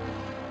சார்,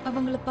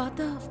 அவங்கள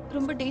பார்த்தா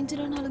ரொம்ப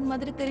டேஞ்சரான ஆளுங்க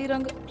மாதிரி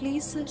தெரியுறாங்க.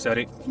 Please sir.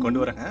 சரி,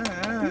 கொண்டு வரேன்.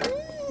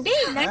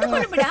 டேய் நண்டு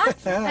கொண்டுடா.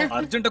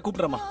 அர்ஜென்ட்டா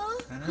கூப்பிடுறமா.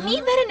 நீ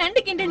வேற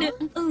நண்டு கிண்டனு.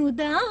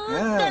 ஊதா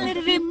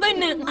கலர்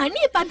ரிப்பன்.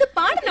 அண்ணிய பார்த்து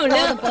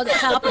பாடணும்ல.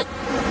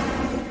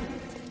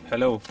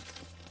 ஹலோ,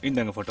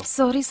 இந்தாங்க போட்டோ.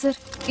 சாரி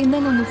சார்,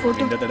 இந்தாங்க உங்க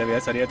போட்டோ. இந்த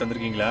தடவையா சரியா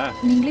தந்திருக்கீங்களா?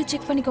 நீங்களே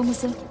செக் பண்ணிக்கோங்க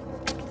சார்.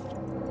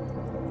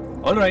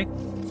 All right.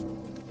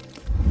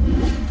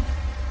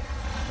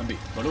 தம்பி,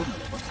 பலூன்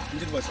இல்லப்பா.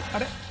 Engine pass.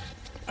 அட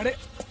அட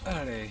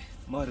அட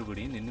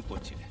மறுபடியும் நின்னு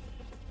போச்சு.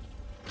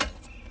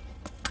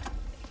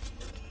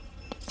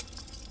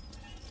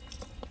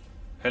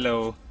 ஹலோ.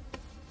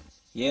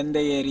 எந்த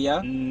ஏரியா?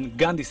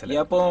 காந்தி சார்.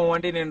 எப்போ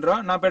வண்டி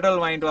நின்றோம், நான்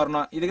பெட்ரோல் வாங்கிட்டு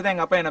வரணும். இதுக்கு தான்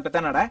எங்க அப்பா என்ன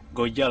பெத்தானடா.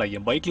 கொய்யால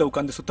என் பைக்ல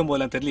உட்கார்ந்து சுத்தும்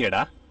போதெல்லாம்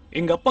தெரியலையடா.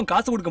 எங்க அப்பா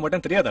காசு கொடுக்க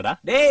மாட்டேன் தெரியாதாடா?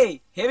 டேய்,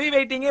 ஹெவி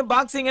வெயிட்டிங்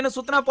பாக்ஸிங்னு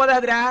சுத்தினா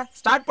போதாதுடா.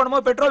 ஸ்டார்ட்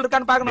பண்ணும்போது பெட்ரோல்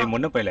இருக்கான்னு பார்க்கணும். டேய்,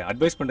 முன்ன பையல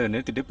அட்வைஸ் பண்றத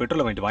நிறுத்திட்டு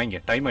பெட்ரோல் வாங்கிட்டு வாங்க.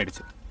 டைம்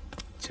ஆயிடுச்சு.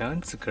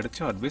 சான்ஸ்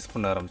கிடைச்சா அட்வைஸ்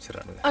பண்ண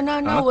ஆரம்பிச்சிரானுங்க.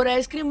 அண்ணா ஒரு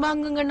ஐஸ்கிரீம்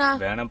வாங்குங்கண்ணா.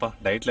 வேணாம்ப்பா,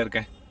 டயட்ல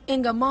இருக்கேன்.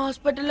 எங்க அம்மா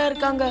ஹாஸ்பிடல்ல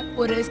இருக்காங்க.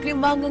 ஒரு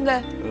ஐஸ்கிரீம் வாங்குங்க.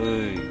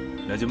 ஏய்,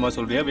 நிஜமா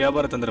சொல்றியா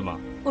வியாபார தந்திரமா?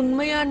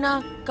 உண்மையா அண்ணா,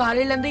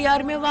 காலையில இருந்து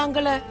யாருமே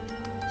வாங்கல.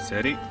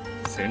 சரி,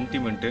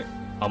 சென்டிமெண்ட்,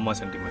 அம்மா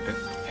சென்டிமெண்ட்.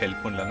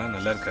 ஹெல்ப் பண்ணலன்னா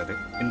நல்லா இருக்காது.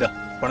 இந்த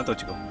பணத்தை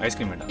வச்சுக்கோ.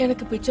 ஐஸ்கிரீம் வேண்டாம்.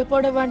 எனக்கு பிச்சை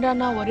போட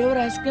வேண்டாம்ண்ணா, ஒரே ஒரு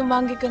ஐஸ்கிரீம்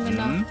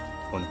வாங்கிக்கங்கண்ணா.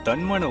 உன்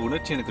தன்மான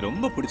உணர்ச்சி எனக்கு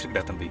ரொம்ப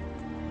பிடிச்சிருக்கா தம்பி.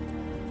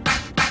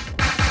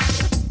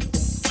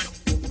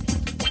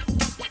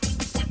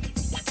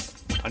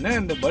 அண்ணா,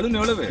 இந்த பலூன்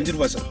எவ்வளவு? 5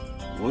 ரூபாய் சார்.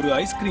 ஒரு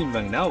ஐஸ்கிரீம்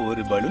வாங்கினா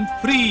ஒரு பலூன்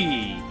ஃப்ரீ.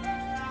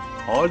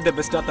 ஆல் தி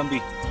பெஸ்டா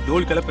தம்பி.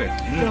 டோல் கலப்பு.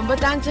 ரொம்ப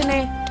தேங்க்ஸ்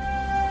அண்ணே.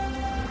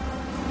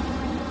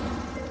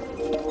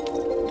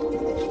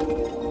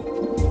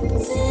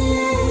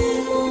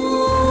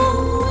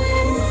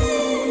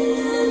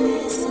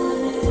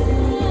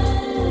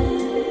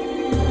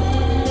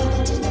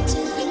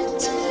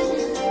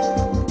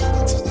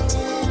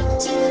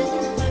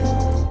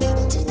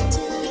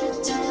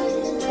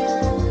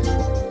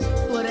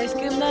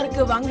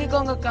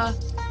 வாங்கிக்கோங்க அக்கா.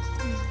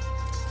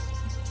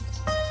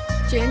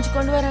 சேஞ்ச்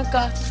கொண்டு வரேன்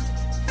அக்கா.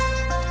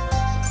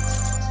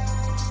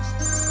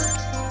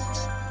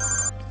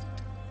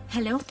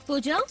 ஹலோ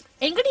பூஜா,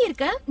 எங்கடி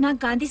இருக்க?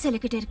 நான் காந்தி சிலை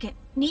கிட்ட இருக்கேன்.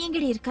 நீ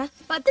எங்கடி இருக்க?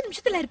 10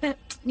 நிமிஷத்துல இருப்பேன்.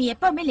 நீ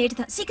எப்பவுமே லேட்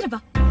தான். சீக்கிரம்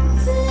வா.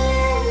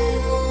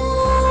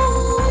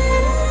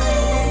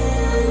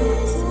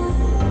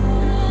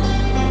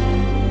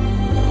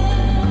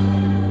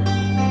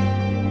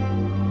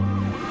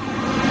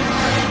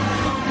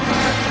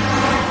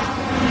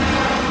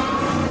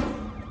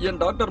 என்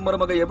டாக்டர்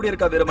மருமக எப்படி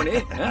இருக்கா வீரமணி?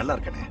 நல்லா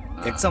இருக்கனே.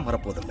 எக்ஸாம்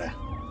வரப்போகுது இல்ல,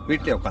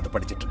 வீட்லயே உட்காந்து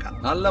படிச்சிட்டு இருக்கா.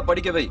 நல்லா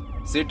படிக்க வை.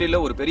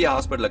 சிட்டில ஒரு பெரிய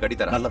ஹாஸ்பிடல்ல கட்டி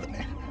தரேன்.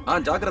 நல்லதுண்ணே.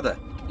 ஜாக்கிரதை.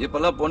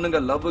 இப்பெல்லாம் பொண்ணுங்க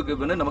லவ்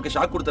கிவ்னு நமக்கு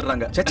ஷாக்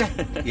கொடுத்துறாங்க.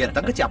 என்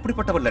தங்கச்சி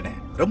அப்படிப்பட்டவல்லனே,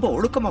 ரொம்ப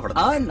ஒழுக்கமா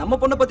வளர்ந்தா. நம்ம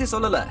பொண்ணை பத்தி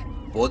சொல்லல,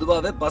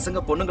 பொதுவாவே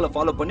பசங்க பொண்ணுங்களை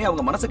ஃபாலோ பண்ணி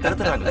அவங்க மனசை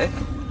கருத்துறாங்களே.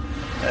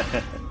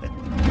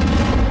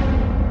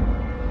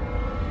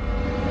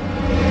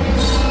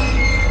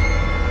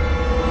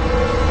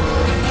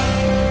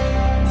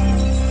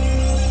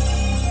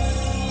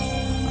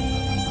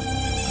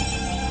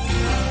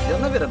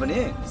 வீரமணி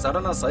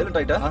சடனா சைலண்ட்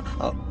ஆயிட்டா?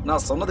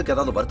 நான் சொன்னதுக்கு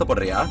ஏதாவது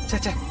வருத்தப்படுறியா?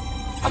 சே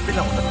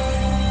அப்படிலாம் ஒண்ணு.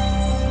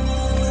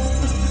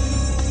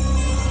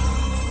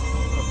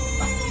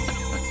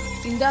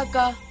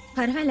 இந்தாக்கா.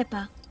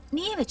 பரவாயில்லப்பா,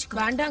 நீயே வச்சுக்கோ.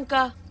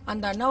 வேண்டாம்க்கா,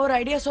 அந்த அண்ணா ஒரு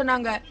ஐடியா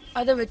சொன்னாங்க,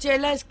 அதை வச்சு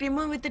எல்லா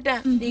ஐஸ்கிரீமும்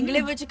வித்துட்டேன்.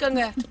 நீங்களே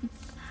வச்சுக்கோங்க.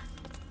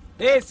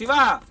 டேய்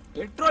சிவா,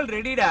 பெட்ரோல்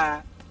ரெடிடா.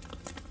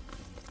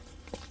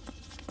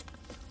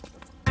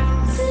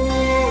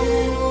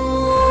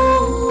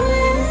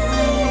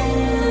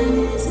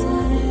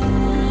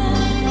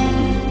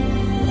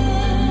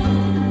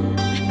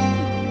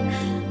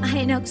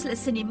 ஐநாக்ஸ்ல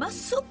சினிமா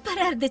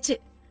சூப்பரா இருந்துச்சு.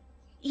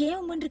 ஏன்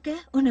உம்மன் இருக்க?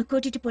 உன்னை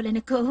கூட்டிட்டு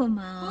போலன்னு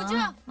கோவமா?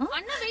 பூஜா,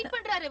 அண்ணா வெயிட்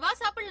பண்றாரு, வா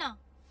சாப்பிடலாம்.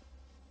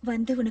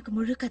 வந்து உனக்கு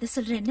முழு கதை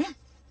சொல்றேன்னு.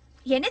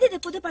 என்னது இது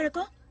புது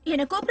பழக்கம்?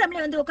 என்ன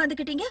கூப்பிடாமலே வந்து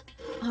உட்காந்துக்கிட்டீங்க.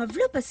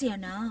 அவ்வளவு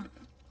பசியானா?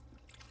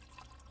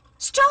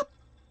 ஸ்டாப்.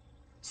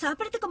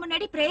 சாப்பிடறதுக்கு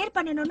முன்னாடி பிரேயர்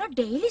பண்ணணும்னு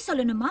டெய்லி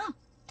சொல்லணுமா?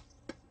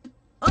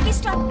 Okay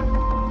stop.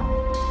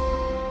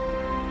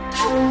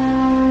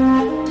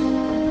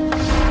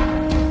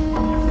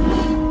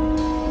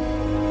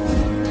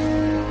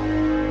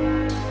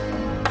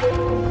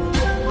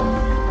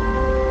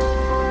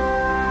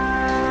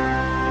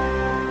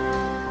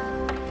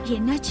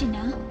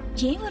 என்னாச்சுன்னா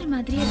ஏன் ஒரு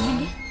மாதிரியா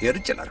இருக்கீங்க?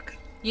 எரிச்சலா இருக்கு.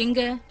 எங்க?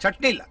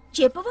 சட்னி இல்ல.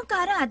 எப்பவும்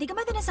காரம்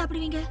அதிகமா தானே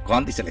சாப்பிடுவீங்க.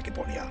 காந்தி சிலைக்கு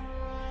போனியா?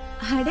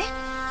 அட,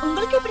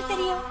 உங்களுக்கு எப்படி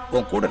தெரியும்?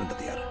 உன் கூட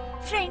இருந்தது யாரு?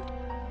 ஃப்ரெண்ட்.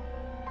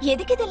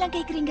 எதுக்கு இதெல்லாம்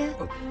கேக்குறீங்க?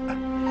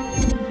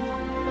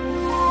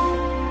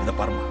 இத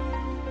பாருமா,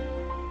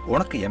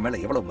 உனக்கு என் மேல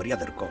எவ்வளவு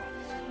மரியாதை இருக்கோ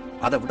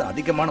அதை விட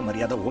அதிகமான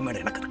மரியாதை உன்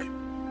மேல எனக்கு இருக்கு.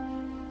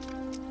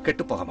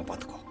 கெட்டு போகாம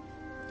பாத்துக்கோ.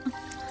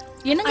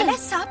 என்னங்க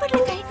சாப்பிடுற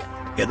கைது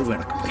எதுவும்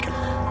எனக்கு பிடிக்கல.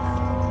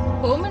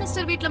 ஹோம்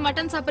மினிஸ்டர் வீட்ல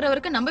மட்டன்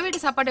சாப்பிடுறவருக்கு நம்ம வீட்டு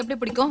சாப்பாடு எப்படி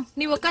பிடிக்கும்?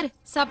 நீ உட்காரு,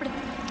 சாப்பிடு.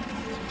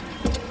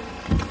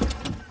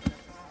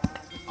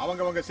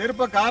 அவங்க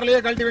செருப்ப கார்லயே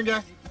கழட்டி வைங்க.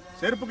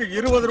 செருப்புக்கு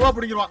 20 ரூபா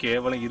பிடிக்குவான்.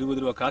 கேவலம் 20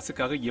 ரூபா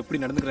காசுக்காக எப்படி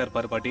நடந்துக்கிறாரு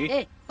பாரு பாட்டி.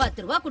 10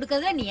 ரூபா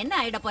குடுக்கறதுல நீ என்ன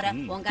ஆயிட போற?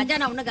 உன்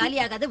கஜானா ஒண்ணு காலி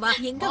ஆகாது. வா.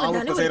 எங்க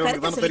வந்தாலும் ஒரு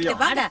கருத்து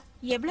சொல்லிட்டு வாடா.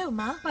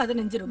 எவ்வளவுமா?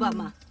 15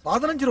 ரூபாமா.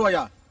 15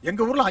 ரூபாயா?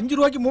 எங்க ஊர்ல 5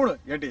 ரூபாய்க்கு 3.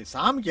 ஏண்டி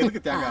சாமிக்கு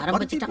எதுக்கு தேங்காய்?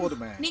 பறிச்சு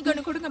போதுமே. நீங்க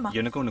ஒண்ணு கொடுங்கம்மா.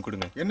 எனக்கு ஒண்ணு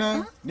கொடுங்க. என்ன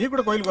நீ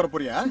கூட கோயிலுக்கு வர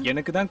போறியா?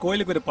 எனக்கு தான்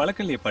கோயிலுக்கு ஒரு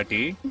பழக்கம் இல்லையே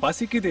பாட்டி.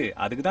 பசிக்குது,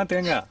 அதுக்கு தான்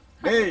தேங்காய்.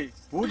 டேய்,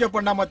 பூஜை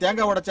பண்ணாம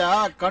தேங்காய் உடைச்சா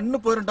கண்ணு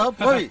போயிருண்டா.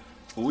 போய்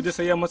பூஜை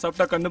செய்யாம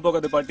சாப்பிட்டா கண்ணு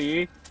போகாது பாட்டி.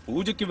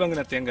 பூஜைக்கு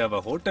வாங்கின தேங்காவை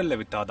ஹோட்டல்ல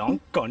வித்தாதான்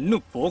கண்ணு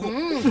போகும்.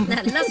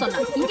 நல்லா சொன்னா.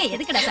 இங்க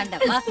எதுக்குடா சண்டை?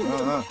 வா.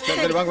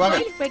 சரி வாங்க வாங்க.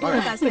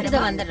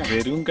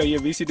 வெறும் கைய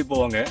வீசிட்டு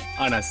போவாங்க,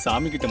 ஆனா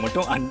சாமி கிட்ட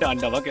மட்டும் அண்டா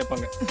அண்டாவா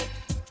கேட்பாங்க.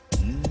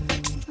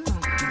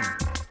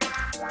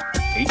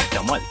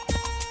 டமால்,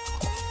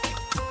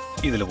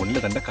 இதுல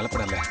ஒண்ணு தண்ட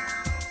கலப்படல.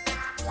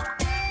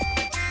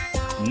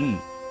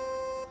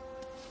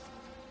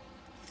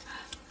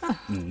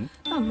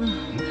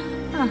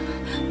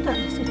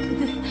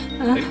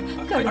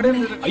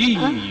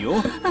 ஐயோ,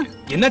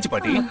 என்னாச்சு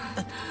பாட்டி?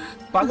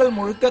 பகல்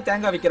முழுக்க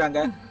தேங்காய் விக்கிறாங்க,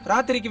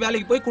 ராத்திரிக்கு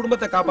வேலைக்கு போய்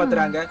குடும்பத்தை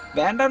காப்பாத்துறாங்க.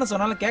 வேண்டான்னு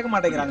சொன்னாலும் கேட்க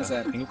மாட்டேங்கிறாங்க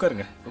சார். நீங்க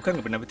உட்காருங்க,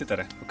 உட்காருங்க, நான் வித்து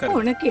தரேன். உட்காருங்க.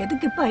 உனக்கு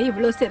எதுக்குப்பா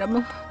இவ்வளவு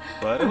சிரமம்?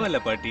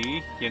 பரவாயில்ல பாட்டி,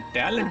 என்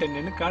டேலண்ட்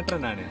என்னன்னு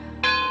காட்டுறேன் நானு.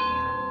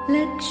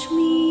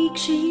 लक्ष्मी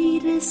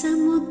क्षीर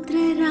समुद्र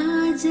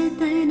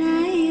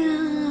राजतनया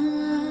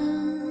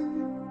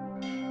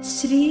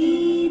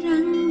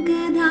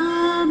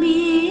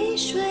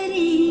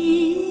श्रीरंगधामेश्वरी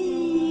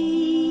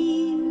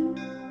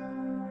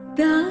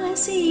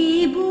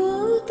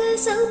दासीभूत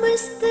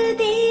समस्त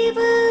देव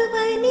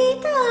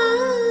वनिता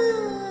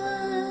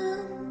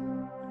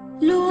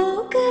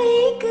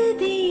लोकैक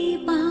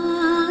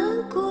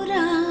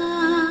दीपांकुरा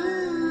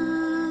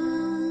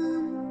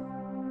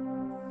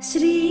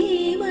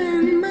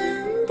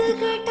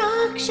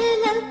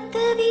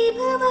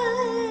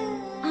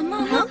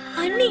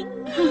அண்ணி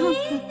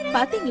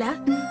பாத்தீங்களா?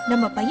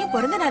 நம்ம பையன்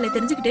பிறந்த நாளை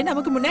தெரிஞ்சுக்கிட்டு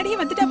நமக்கு முன்னாடியே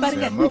வந்துட்டா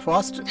பாருங்க.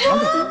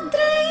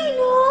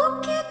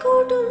 त्रैलोक्य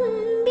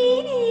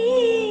कुटुंबिनी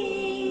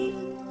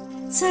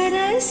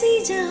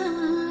सरसिजा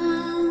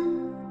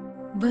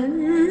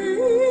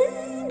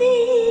वन्दे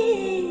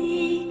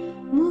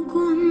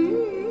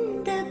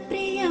मुकुन्द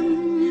प्रियं.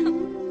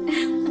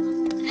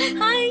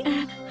 Hi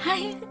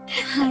hi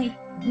hi.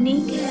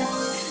 நீங்க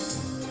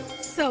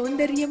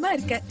சௌந்தரியமா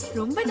இருக்க.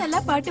 ரொம்ப நல்லா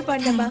பாட்டு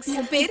பாடுனமா.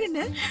 உன் பேர் என்ன?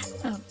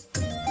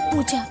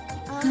 பூஜா.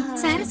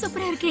 சாரி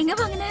சூப்பரா இருக்கு. எங்க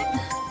வாங்குன?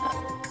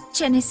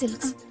 சென்னை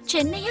சில்க்ஸ்.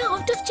 சென்னையா?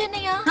 அவுட் ஆஃப்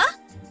சென்னையா?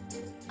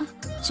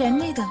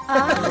 சென்னை தான்.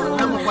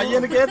 நம்ம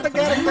பையனுக்கு ஏத்த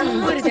கேரக்டர்.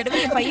 ஒரு தடவை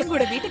என் பையன்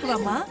கூட வீட்டுக்கு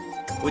வாமா.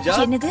 பூஜா.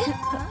 என்னது?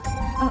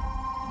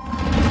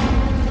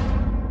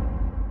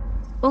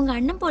 உங்க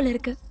அண்ணன் போல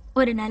இருக்கு.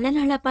 ஒரு நல்ல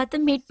நாளா பார்த்து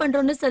மீட்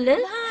பண்றோம்னு சொல்லு.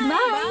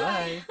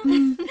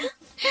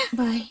 பாய்.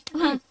 பாய்.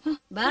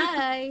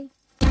 பாய்.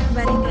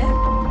 வரேங்க.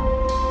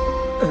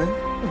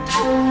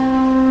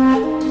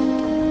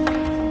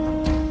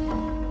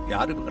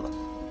 யாரு இவங்களா?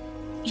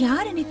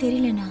 யாருன்னு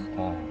தெரியலனா?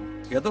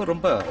 ஏதோ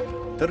ரொம்ப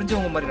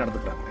தெரிஞ்சவங்க மாதிரி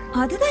நடந்துக்கிறாங்க.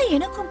 அதுதான்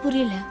எனக்கும்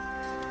புரியல.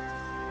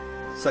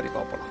 சரி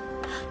பாப்பலாம்.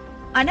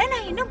 ஆனா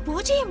நான் இன்னும்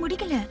பூஜையை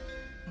முடிக்கல.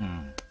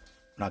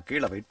 நான்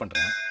கீழே வெயிட்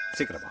பண்றேன்.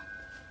 சீக்கிரமா.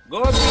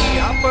 கோபி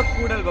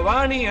ஆப்பக்கூடல்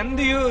பவானி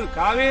அந்தியூர்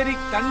காவேரி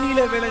தண்ணியில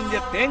விளைஞ்ச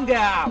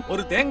தேங்காய்.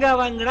 ஒரு தேங்காய்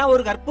வாங்கினா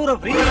ஒரு கற்பூரம்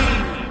ஃப்ரீ.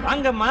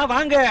 வாங்கம்மா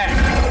வாங்க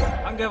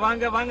வாங்க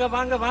வாங்க வாங்க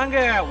வாங்க வாங்க.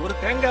 ஒரு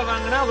தேங்காய்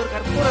வாங்கினா ஒரு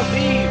கற்பூரம்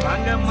ஃப்ரீ.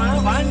 வாங்கம்மா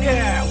வாங்க.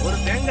 ஒரு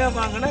தேங்காய்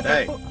வாங்கினா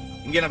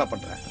இங்க என்னடா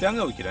பண்ற?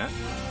 தேங்காய் விக்கிறேன்.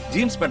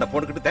 ஜீன்ஸ் பேண்ட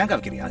போட்டுக்கிட்டு தேங்காய்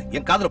விக்கிறியா?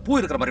 என் காதுல பூ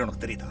இருக்கிற மாதிரி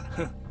உனக்கு தெரியுதா?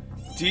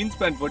 ஜீன்ஸ்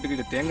பேண்ட்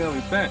போட்டுக்கிட்டு தேங்காய்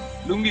விற்பேன்,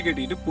 லுங்கி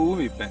கட்டிக்கிட்டு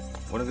பூவும் விற்பேன்.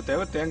 உனக்கு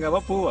தேவை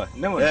தேங்காவா பூவா?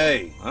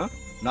 என்ன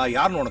நான்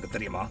யாருன்னு உனக்கு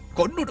தெரியுமா?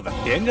 கொன்னுடுவேன்.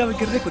 தேங்காய்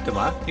வைக்கிறதே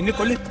குத்தமா? இங்க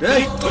கொல்லு.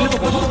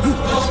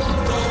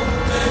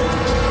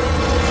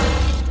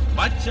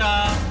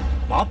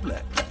 மாப்ள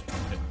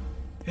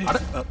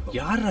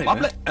யாரா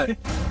மாப்ள,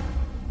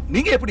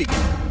 நீங்க எப்படி?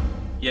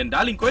 என்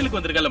டார்லிங் கோயிலுக்கு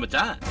வந்திருக்கல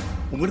மச்சான்.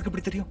 உங்களுக்கு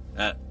எப்படி தெரியும்?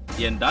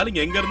 என்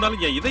டார்லிங் எங்க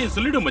இருந்தாலும் என் இதயம்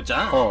சொல்லிடும்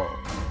மச்சான்.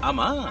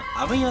 ஆமா,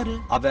 அவன் யாரு?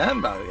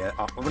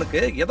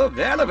 அவனுக்கு ஏதோ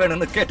வேலை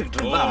வேணும்னு கேட்டுக்கிட்டு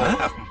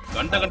இருந்தான்.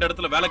 கண்ட கண்ட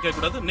இடத்துல வேலை கேட்க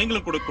கூடாது,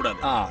 நீங்களும் கொடுக்க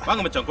கூடாது.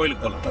 வாங்க மச்சான்,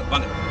 கோயிலுக்கு போலாம்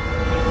வாங்க.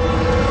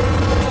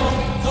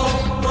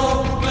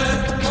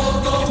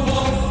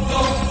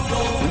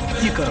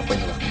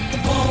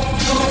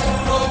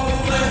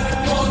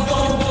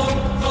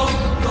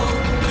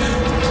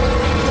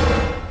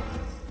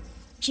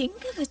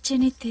 எங்க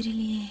வச்சேனே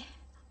தெரியலையே.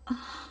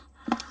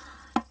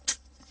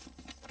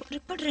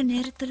 புறப்படுற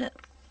நேரத்துல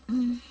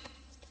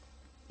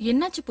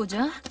என்னாச்சு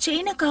பூஜா?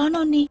 செயினை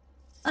காணோம். நீ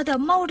அது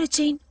அம்மாவோட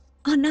செயின்.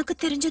 அண்ணாக்கு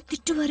தெரிஞ்ச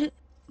திட்டுவாரு,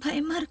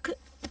 பயமா இருக்கு.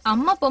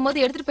 அம்மா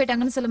போகும்போது எடுத்துட்டு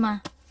போயிட்டாங்கன்னு சொல்லுமா.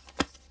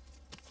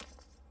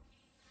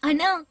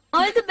 அண்ணா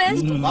ஆல் தி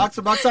பெஸ்ட்.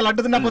 பாக்ஸா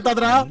லட்டு தின்னா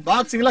பத்தாதடா.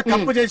 பாக்ஸிங்ல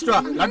கப் ஜெயிச்சிட்டு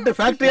வா. லட்டு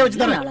ஃபேக்டரியே வச்சு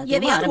தரேன்.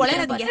 எதையாவது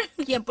உளறாதீங்க.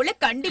 என் புள்ள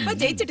கண்டிப்பா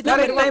ஜெயிச்சிட்டு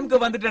தான் வருவான்.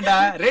 டைம்க்கு வந்துட்டேன்டா.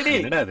 ரெடி?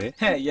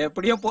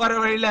 எப்படியும் போற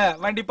வழியில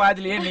வண்டி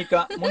பாதியிலேயே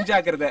நிக்கும்.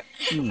 முன்ஜாக்கிரதை.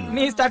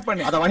 நீ ஸ்டார்ட்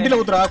பண்ணு. அத வண்டில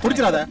ஊத்துறா,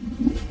 குடிச்சிராத.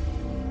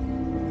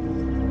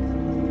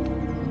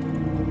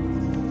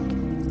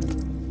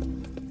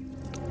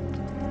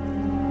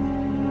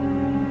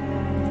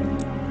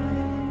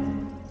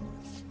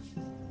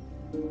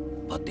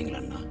 பாத்தீங்களா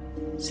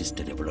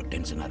சிஸ்டர் எவ்வளவு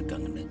டென்ஷனா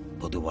இருக்காங்கன்னு.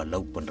 பொதுவா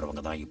லவ்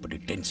பண்றவங்க தான் இப்படி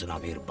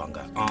டென்ஷனாவே இருப்பாங்க.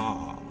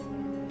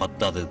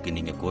 பத்தாவதுக்கு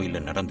நீங்க கோயில்ல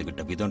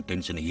நடந்துகிட்ட விதம்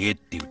டென்ஷனை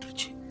ஏத்தி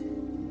விட்டுருச்சு.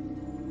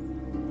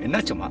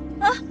 என்னாச்சுமா?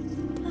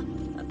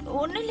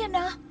 ஒண்ணு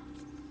இல்லையா.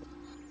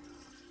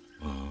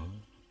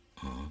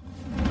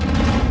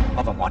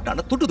 அவன்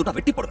மாட்டான துட்டு துட்டா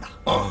வெட்டி போடுறா.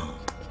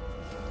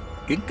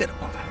 எங்க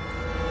இருப்பாங்க?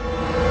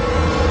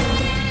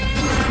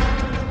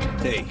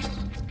 டேய்,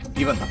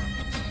 இவன் தான்.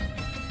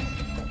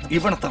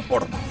 இவனைத்தான்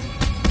போடணும்.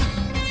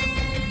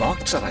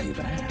 பாக்ஸரா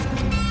இவன்.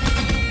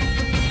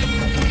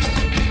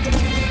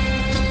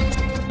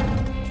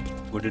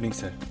 Good evening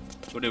sir.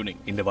 Good evening.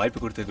 இந்த வாய்ப்பு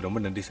கொடுத்ததுக்கு ரொம்ப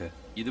நன்றி சார்.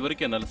 இது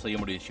வரைக்கும் என்னால செய்ய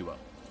முடியும் சிவா.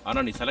 ஆனா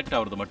நீ செலக்ட்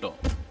ஆகுறது மட்டும்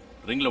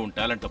ரிங்ல உன்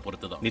டேலண்ட்டை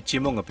பொறுத்து தான்.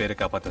 நிச்சயமா உங்க பேரை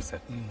காப்பாத்த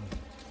சார்.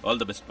 ஆல்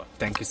தி பெஸ்ட் பா.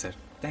 Thank you sir.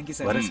 Thank you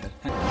sir. வரேன் சார்.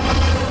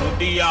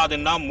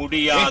 முடியாதுன்னா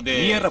முடியாது.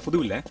 நீ யாரா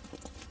புது இல்ல?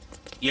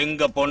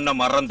 எங்க பொண்ண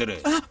மறந்துரு.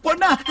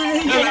 பொண்ணா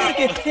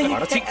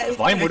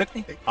வாய் மூடு.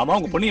 ஆமா,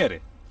 உங்க பொண்ணு யாரு?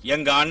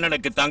 எங்க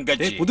அண்ணனுக்கு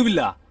தங்கச்சி.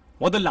 புதுவில்லா,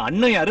 முதல்ல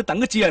அண்ணன் யாரு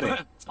தங்கச்சி யாரு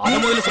அத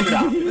முதல்ல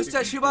சொல்லுடா.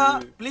 Mister Siva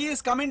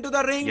please come into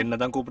the ring.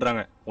 என்னதான்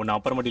கூப்பிடுறாங்க, உன்னை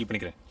அப்புறமா டீல்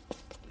பண்ணிக்கிறேன்.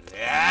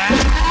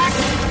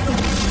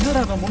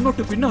 என்னடா அவன்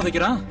முன்னோட்டு பின்ன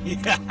உதைக்கிறான்?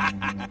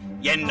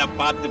 என்ன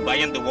பார்த்து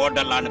பயந்து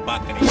ஓடலான்னு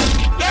பாக்குறேன்.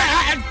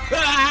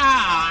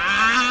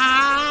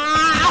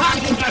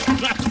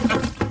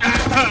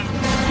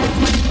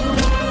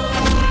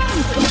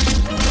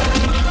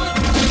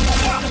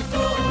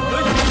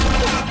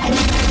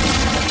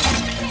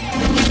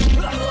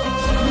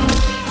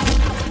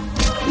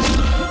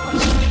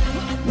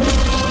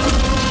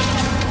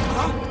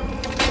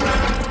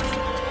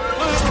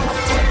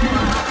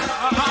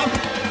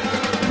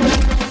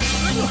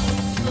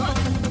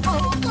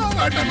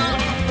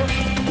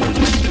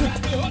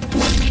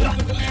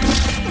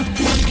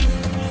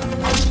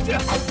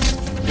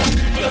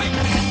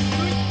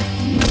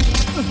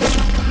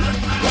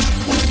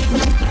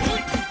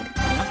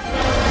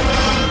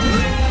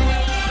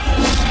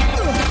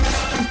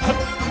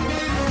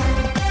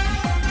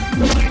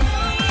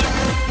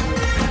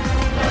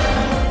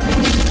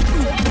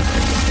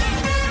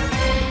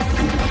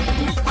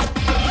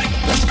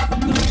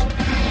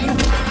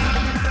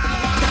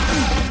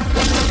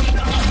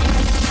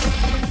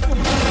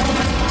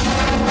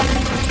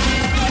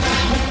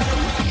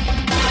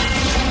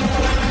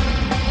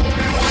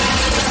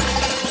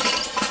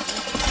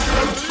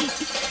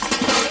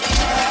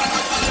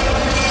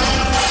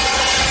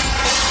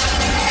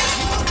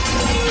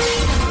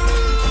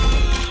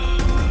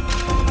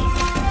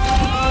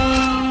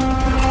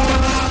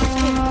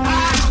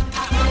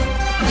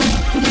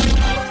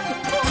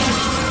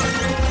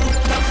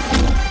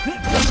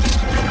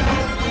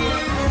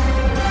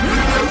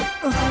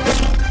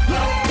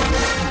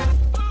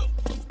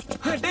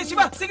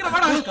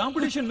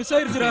 Competition miss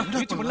ஆயிருச்சுடா.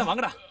 ரீச் பண்ணலாம்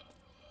வாங்கடா.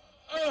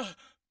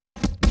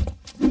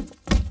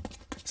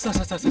 சார்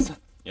சார் சார் சார்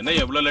என்ன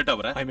எவ்வளவு லேட்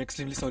ஆவற? ஐ அம்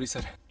எக்ஸ்ட்ரீம்லி சாரி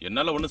சார்.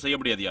 என்னால ஒண்ணும் செய்ய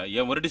முடியாதியா.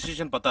 என் ஒரு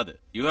டிசிஷன் பத்தாது.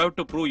 You have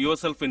to prove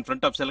yourself in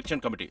front of selection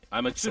committee. I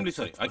am extremely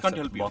sorry. I can't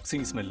help you.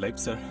 Boxing is my life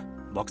sir.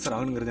 Boxer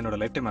ஆகணுங்கிறது என்னோட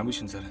life time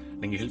ambition sir.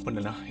 நீங்க help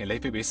பண்ணலனா என்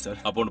லைஃபே waste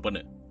sir. அப்போ ஒன்று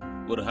பண்ணு.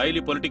 ஒரு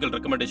highly political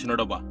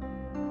ரெக்கமெண்டேஷனோட வா.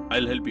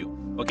 I'll help you.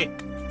 Okay?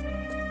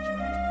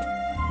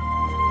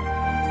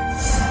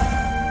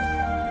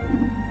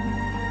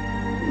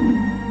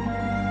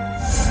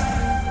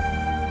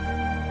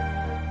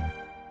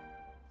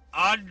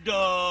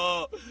 அண்டோ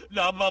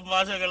நம்ம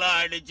பசங்களை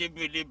அடிச்சு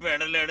பின்னி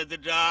பெடல்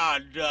எடுத்துட்டா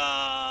அண்டா.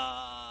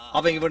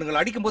 அவங்க இவனுங்களை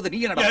அடிக்கும் போது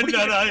நீங்க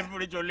என்னடா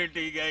இப்படி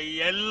சொல்லிட்டீங்க?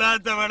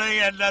 எல்லாத்த விட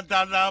என்ன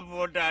தானா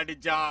போட்டு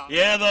அடிச்சான்.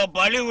 ஏதோ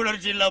பழி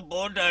உணர்ச்சியில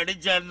போட்டு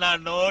அடிச்சான்னா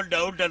நோ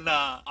டவுட் அண்ணா.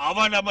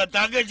 அவன் நம்ம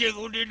தங்கச்சியை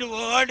கூட்டிட்டு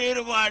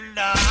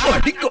ஓடிடுவான்டா.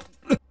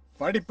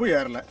 படிப்பு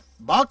ஏறல,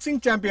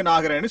 பாக்ஸிங் சாம்பியன்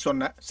ஆகிறேன்னு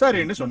சொன்ன,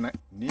 சரின்னு சொன்னேன்.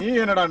 நீ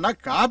என்னடான்னா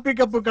காப்பி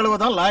கப்பு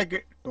கழுவதான்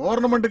லாய்க்கு,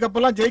 டோர்னமெண்ட்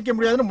கப்பெல்லாம் ஜெயிக்க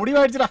முடியாதுன்னு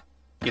முடிவாயிடுச்சுடா.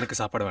 எனக்கு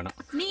சாப்பாடு வேணாம்.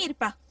 நீ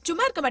இருப்பா,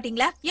 சும்மா இருக்க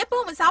மாட்டீங்களா? எப்போ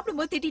அவன்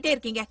சாப்பிடும்போது திட்டிட்டே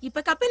இருக்கீங்க.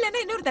 இப்ப கப் இல்லன்னா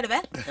இன்னொரு தடவை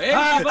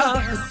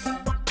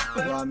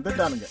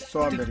வந்துட்டானுங்க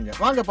சோம்பேறிங்க.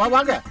 வாங்கப்பா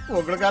வாங்க,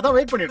 உங்களுக்காக தான்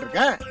வெயிட் பண்ணிட்டு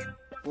இருக்கேன்.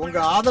 உங்க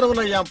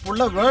ஆதரவுல என்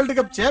புள்ள வேர்ல்டு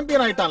கப்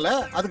சாம்பியன் ஆயிட்டான்ல,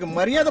 அதுக்கு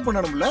மரியாதை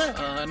பண்ணணும்ல.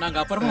 நாங்க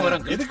அப்புறமா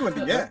வரோம். எதுக்கு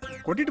வந்தீங்க?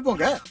 கொட்டிட்டு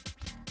போங்க.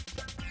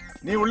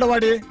 நீ உள்ள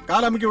வாடி,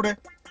 கால் அமுக்கி விடு.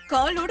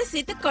 காலோட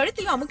சேர்த்து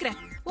கழுத்தையும் அமுக்குறேன்.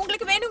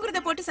 உங்களுக்கு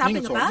வேணுங்கிறத போட்டு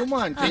சாப்பிடுங்கப்பா.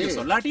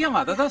 சொல்லாட்டியும்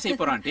அததான் செய்ய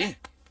போறான் ஆண்டி.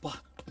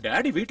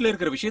 டாடி வீட்ல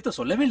இருக்கிற விஷயத்த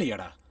சொல்லவே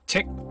இல்லையாடா?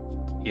 செக்.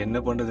 என்ன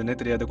பண்றதுன்னே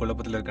தெரியாத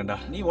குழப்பத்துல இருக்கேன்டா.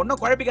 நீ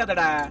ஒன்னும்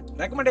குழப்பிக்காதடா.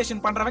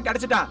 ரெக்கமெண்டேஷன் பண்றவன்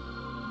கிடைச்சிட்டான்.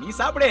 நீ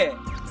சாப்பிடு.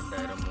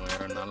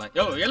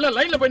 யோ எல்லாம்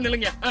லைன்ல போய்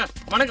நில்லுங்க.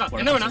 வணக்கம்,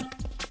 என்ன வேணும்?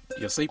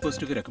 எஸ்ஐ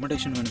போஸ்டுக்கு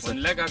ரெக்கமெண்டேஷன் வேணும் சார். 1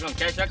 lakh ஆகும்.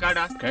 கேஷா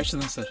கார்டா? கேஷ்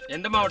தான் சார்.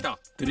 எந்த மாவட்டம்?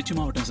 திருச்சி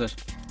மாவட்டம் சார்.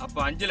 அப்ப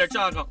 5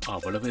 லட்சம் ஆகும்.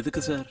 அவ்வளவு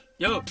எதுக்கு சார்?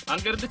 யோ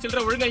அங்க இருந்து சில்லற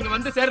ஒழுங்கா இங்க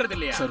வந்து சேர்றது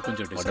இல்லையா? சார்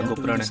கொஞ்சம்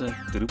டிஸ்கவுண்ட் சார்.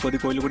 திருப்பதி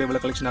கோயில் கூட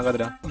இவ்வளவு கலெக்ஷன்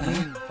ஆகாதுடா.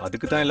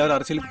 அதுக்கு தான் எல்லாரும்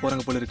அரசியலுக்கு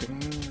போறாங்க போல இருக்கு.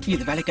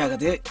 இது வேலைக்கு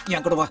ஆகாது.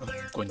 என் கூட வா.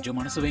 கொஞ்சம்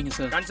மனசு வைங்க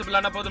சார். கான்ஸ்டபிள்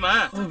ஆனா போதுமா?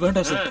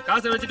 வேண்டாம் சார்.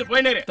 காசை வச்சிட்டு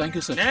போயினேரு. Thank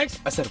you sir. Next.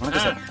 Sir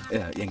வணக்கம் சார்.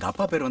 எங்க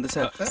அப்பா பேர் வந்து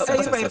சார்.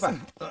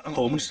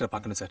 ஹோம் மினிஸ்டர்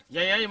பார்க்கணும் சார்.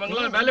 ஏன்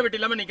இவங்கலாம் வேலை வெட்டி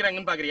இல்லாம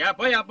நிக்கறாங்கன்னு பாக்குறியா?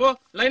 போய் அப்போ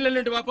லைன்ல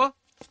நின்னு வா போ.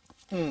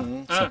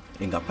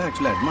 எங்க அப்பா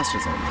ஆக்சுவலா ஹெட்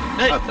மாஸ்டர் சார்.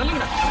 டேய்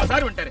சொல்லுங்கடா.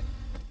 சார் வந்துட்டாரு.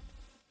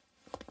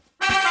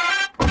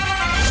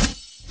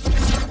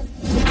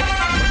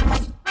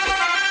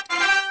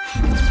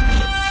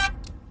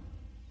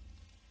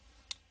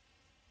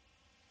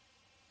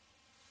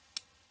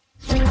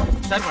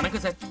 சார்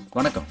வணக்கம் சார்.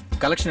 வணக்கம்.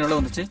 கலெக்ஷன் எவ்வளவு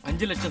வந்துச்சு?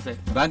 5 லட்சம் சார்.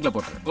 பேங்க்ல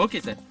போட்டு.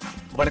 Okay sir.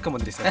 வணக்கம்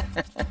மந்திரி சார்.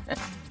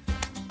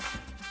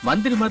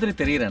 மந்திரி மாதிரி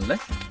தெரியறேன்ல,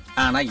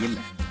 ஆனா இல்ல,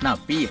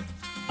 நான் பிஏ.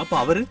 அப்ப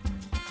அவரு?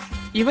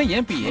 இவன்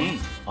ஏன் பிஏ?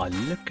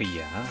 அல்ல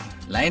கையா.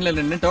 லைன்ல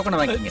நின்னு டோக்கன்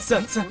வாங்கிங்க.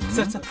 சார் சார்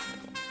சார்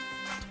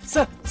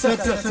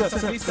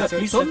சார்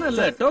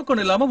சொன்னல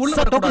டோக்கன் இல்லாம உள்ள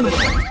வரக்கூடாது.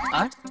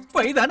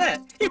 போய் தானே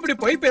இப்படி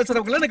போய்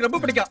பேசுறவங்கள எனக்கு ரொம்ப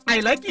பிடிக்கும். I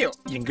like you.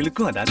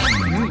 எங்களுக்கும் அதான்.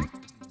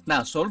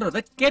 நான் சொல்றத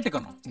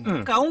கேட்டுக்கணும்.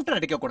 கவுண்டர்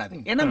அடிக்க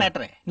கூடாது. என்ன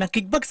மேட்டர்? நான்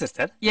கிக் பாக்ஸர்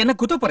சார். என்ன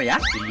குத்த போறியா?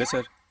 இல்ல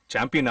சார்,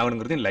 சாம்பியன்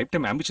ஆகணுங்கிறது என் லைஃப்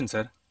டைம் ஆம்பிஷன்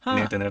சார்.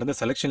 நேத்து நடந்த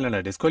செலக்ஷன்ல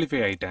நான்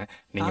டிஸ்குவாலிஃபை ஆயிட்டேன்.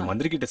 நீங்க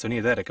மந்திரி கிட்ட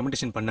சொன்னி ஏதாவது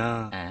ரெக்கமெண்டேஷன் பண்ணா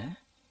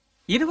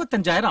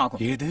 25,000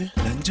 ஆகும். ஏது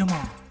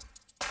லஞ்சமா?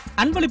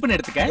 அன்பளிப்புன்னு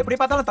எடுத்துக்க. எப்படி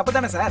பார்த்தாலும் தப்பு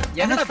தானே சார்.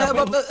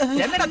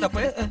 என்னடா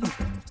தப்பு?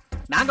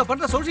 நாங்க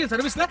பண்ற சோஷியல்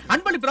சர்வீஸ்ல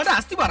அன்பளிப்புறாத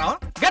அஸ்திவாரம்.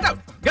 Get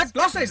out. கெட்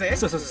லாஸ்ட் ஐ சே.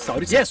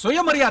 சாரி ஏ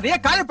சுயமரியாதையை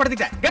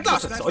காயப்படுத்திட்ட. Get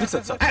lost. Sorry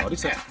sir. Sorry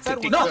sir.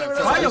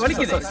 வாய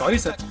வலிக்குது. Sorry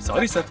sir.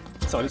 Sorry sir.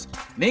 Sorry.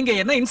 நீங்க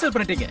என்ன இன்சல்ட்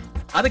பண்ணிட்டீங்க?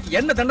 அதுக்கு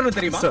என்ன தண்டனை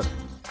தெரியுமா? சார்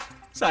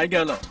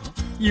சாயங்காலம்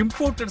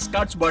இம்போர்ட்டட்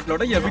ஸ்காட்ச்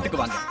பாட்டிலோட என்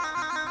வீட்டுக்கு வாங்க.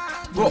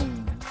 கோ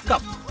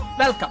come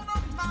welcome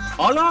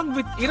along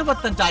with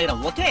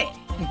 25,000. Okay?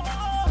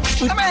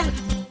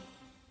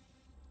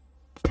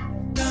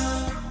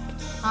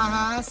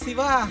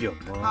 Siva,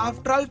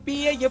 after all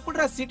BA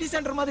எப்படிடா சிட்டி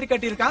சென்டர் மாதிரி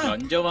கட்டியிருக்கான்?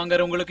 லஞ்சம்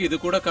வாங்குறவங்களுக்கு இது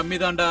கூட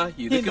கம்மிதான்டா.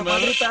 இதுக்கு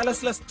மேல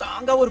பேலஸ்ல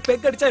ஸ்ட்ராங்கா ஒரு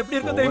பெக் அடிச்சா எப்படி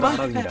இருக்கும் தெரியுமா?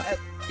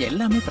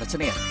 எல்லாமே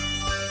பிரச்சனையா?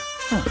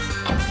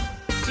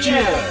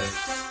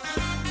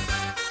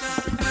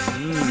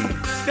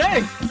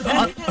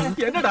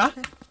 என்னடா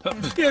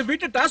என்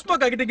வீட்டு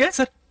டாஸ்மாக் ஆகிட்டீங்க?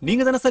 சார்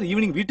நீங்க தானே சார்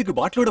ஈவினிங் வீட்டுக்கு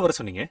பாட்டிலோட வர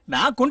சொன்னீங்க.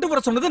 நான் கொண்டு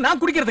வர சொன்னது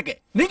நான் குடிக்கிறதுக்கு,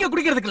 நீங்க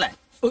குடிக்கிறதுக்கு இல்ல.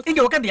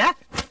 இங்க உட்காந்தியா?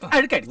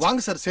 அழுக்காயிடுச்சு.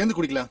 வாங்க சார் சேர்ந்து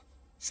குடிக்கலாம்.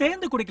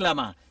 சேர்ந்து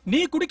குடிக்கலாமா? நீ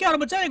குடிக்க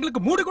ஆரம்பிச்சா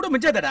எங்களுக்கு மூடு கூட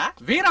மிஞ்சாதடா.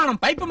 வீராணம்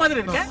பைப் மாதிரி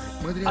இருக்க.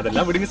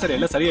 அதெல்லாம் விடுங்க சார்,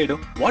 எல்லாம்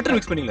சரியாயிடும். வாட்டர்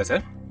மிக்ஸ் பண்ணீங்களா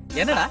சார்?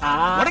 என்னடா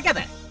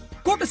உடைக்காத.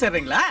 கூட்டு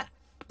சேர்றீங்களா?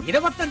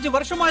 25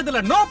 வருஷமா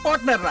இதுல நோ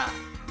பார்ட்னர்ரா.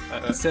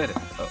 சார்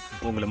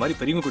உங்கள மாதிரி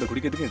பெரியவங்க கூட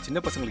குடிக்கிறதுக்கு சின்ன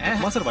பசங்களுக்கு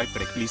சும்மா சார் வாய்ப்பு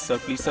கிடைக்கும். Please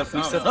sir, please sir,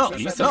 please sir,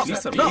 please sir,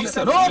 please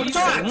sir,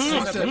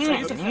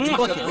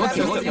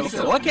 please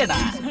sir. ஓகேடா,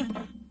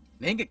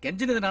 நீங்க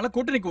கெஞ்சினதுனால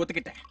கூட்டணிக்கு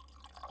ஒத்துக்கிட்டேன்.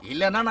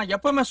 இல்லன்னா நான்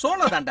எப்பவுமே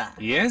சோலோ தான்டா.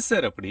 ஏன்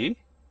சார் அப்படி?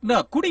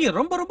 நான் குடிய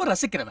ரொம்ப ரொம்ப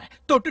ரசிக்கிறவன்.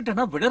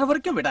 தொட்டுட்டேன்னா விடற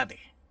வரைக்கும் விடாது.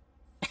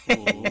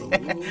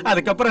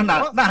 அதுக்கப்புறம்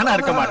நானா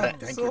இருக்க மாட்டேன்.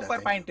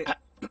 Super point.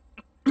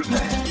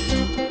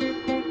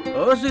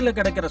 ஓசில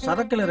கிடைக்கிற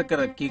சரக்குல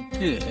இருக்கிற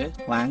கிக்கு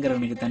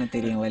வாங்குறவனுக்கு தானே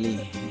தெரியும் வலி.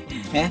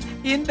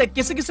 இந்த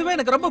கிசு கிசுவே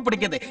எனக்கு ரொம்ப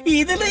பிடிக்குது.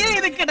 இதுலயே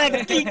இருக்கிற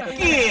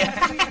கிக்கு.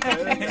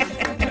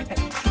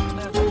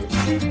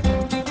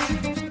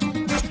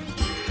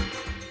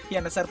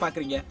 என்ன சார்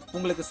பாக்குறீங்க?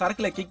 உங்களுக்கு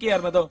சரக்குல கிக்கி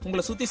ஏறினதும்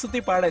உங்களை சுத்தி சுத்தி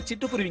பாட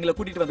சிட்டுக்குருவிங்களை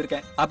கூட்டிட்டு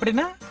வந்திருக்கேன்.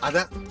 அப்படின்னா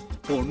அதான்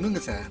பொண்ணுங்க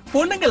சார்.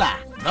 பொண்ணுங்களா?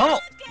 நோ.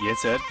 ஏன்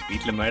சார்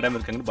வீட்ல மேடம்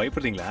இருக்காங்கன்னு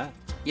பயப்படுறீங்களா?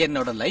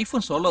 என்னோட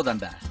லைஃபும் சோலோ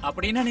தான்டா.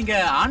 அப்படின்னா நீங்க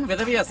ஆண்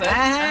விதவையா சார்?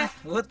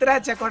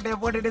 உத்தராட்ச கோட்டையை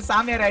போட்டுட்டு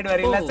சாமியார்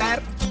ஆயிடுவாரு இல்ல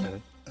சார்?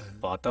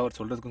 பார்த்தா அவர்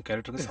சொல்றதுக்கும்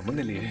கேரக்டருக்கும்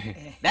சம்பந்தம் இல்லையே.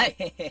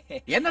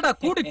 என்னடா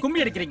கூடி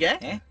கும்மி அடிக்கிறீங்க?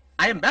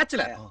 I am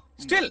bachelor,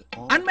 still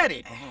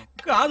unmarried.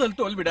 காதல்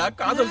தோல்விடா,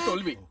 காதல்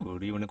தோல்வி.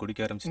 குடி ஒண்ணு குடிக்க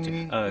ஆரம்பிச்சிச்சு.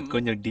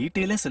 கொஞ்சம்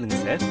டீடைலா சொல்லுங்க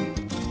சார்.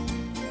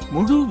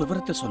 முழு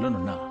விவரத்தை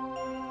சொல்லணும்னா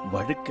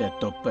வழுக்க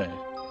தொப்ப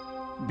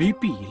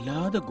பிபி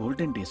இல்லாத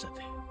கோல்டன் டேஸ்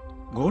அது.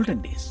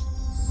 Golden days.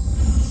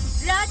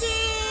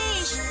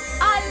 Rajesh,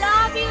 I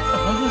love you.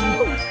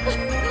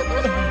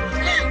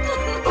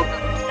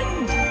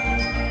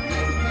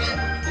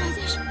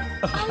 Rajesh,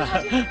 I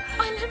love you.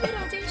 I love you,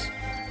 Rajesh.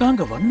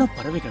 நாங்க வண்ண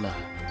பறவைகளா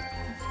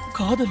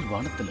காதல்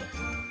வானத்துல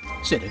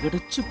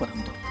சிறகடிச்சு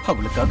பறந்தோம்.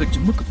 அவளுக்காக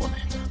ஜிம்முக்கு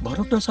போனேன்.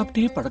 பரோட்டா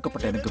சாப்பிட்டே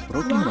பழக்கப்பட்ட எனக்கு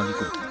புரோட்டீன் வாங்கி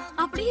கொடுத்தேன்.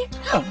 அப்படியே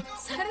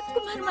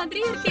சரத்குமார்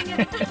மாதிரியே இருக்கீங்க.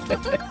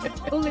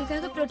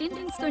 உங்களுக்காக புரோட்டீன்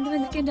ட்ரிங்க்ஸ் கொண்டு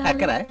வந்திருக்கேன்.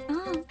 அக்கறை.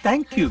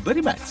 Thank you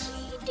very much.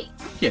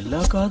 எல்லா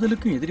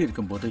காதலுக்கும் எதிரி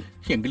இருக்கும்போது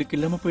எங்களுக்கு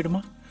இல்லாம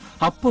போயிடுமா?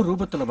 அப்போ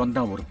ரூபத்துல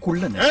வந்தா ஒரு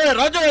குள்ளன். ஏய்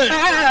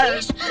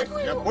ராஜேஷ்,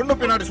 என் பொண்ணு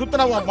பின்னாடி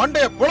சுத்தனா உன்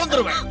மண்டைய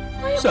பொளந்துருவேன்.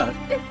 சார்,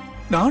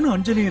 நானும்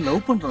அஞ்சலியை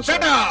லவ் பண்றோம்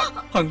சார்.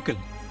 அங்கிள்,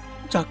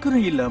 சக்கரை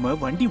இல்லாம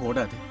வண்டி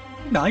ஓடாது.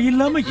 நான்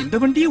இல்லாம இந்த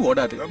வண்டியே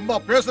ஓடாது. ரொம்ப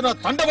பேசினா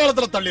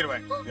தண்டவாளத்துல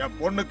தள்ளிடுவேன். என்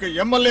பொண்ணுக்கு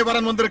எம்எல்ஏ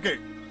வரன் வந்திருக்கு.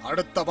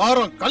 அடுத்த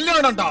வாரம்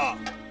கல்யாணம்டா.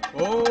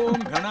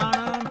 ஓம்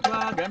கணானாம்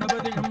த்வா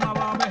கணபதிம்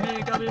நமாமஹே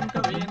கவிம்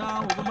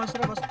கவீனாம்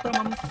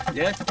உபமஸ்ரவஸ்தமம்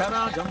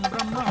ஜேஷ்டராஜம்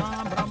பிரம்மா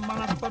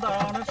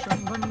பிரம்மணஸ்பதான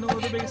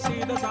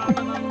ஷண்வன்னூதிபிசீத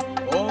சாதனம்.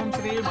 ஓம்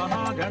ஸ்ரீ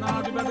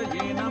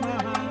மகாகணாதிபதயே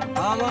நமः.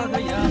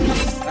 ஆவாகயாமி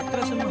சக்ர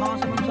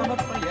சிம்ஹாசனம்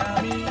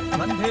சமர்ப்பயாமி.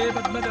 வந்தே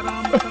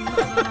பத்மஜராம்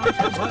பிரசன்னவதனாம்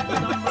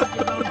சௌபாக்யதாம்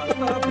வாக்யதாம்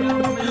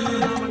அஸ்தாபியாம்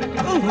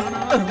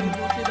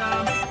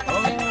அமிர்தநாமனிகதாம்.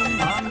 ஓம்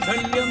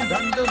மாங்கல்யம்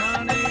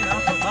தந்துநானேன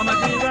மம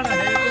ஜீவன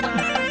ஹேதுனா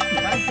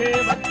கண்டே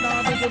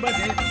பத்மாபி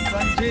சுபகே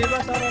ஸ்வஞ்சீவ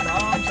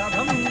சரதாம்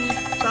சதம்.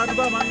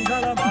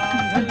 சர்வமங்கல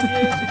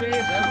மாங்கல்யே சிவே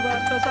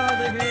சர்வார்த்த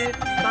சாதகே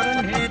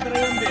சரண்யே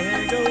த்ரயம்பே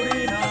கௌரி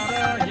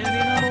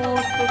நாராயணி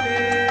நமோஸ்துதே.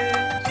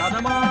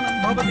 சதமானம்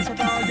பவதி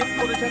சதாயி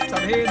புருஷ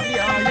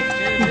சதேந்தியாயி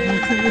சேவே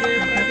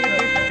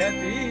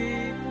பிரதிஷ்டதி.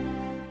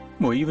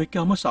 மொய்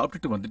வைக்காம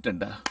சாப்பிட்டுட்டு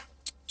வந்துட்டேன்டா.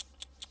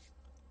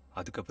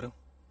 அதுக்கப்புறம்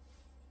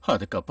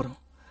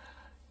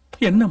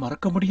என்ன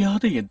மறக்க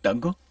முடியாத என்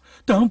தங்கம்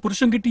தான்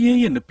புருஷன்கிட்டயே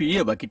என்ன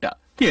பிய வக்கிட்டா.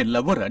 என்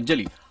லவ்வர்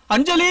அஞ்சலி.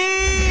 அஞ்சலி,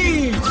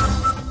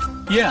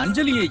 ஏன்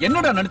அஞ்சலியை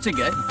என்னடா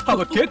நினைச்சீங்க? அவ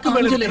கேக்கு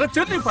மேல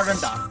செர்ரி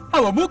பழண்டா.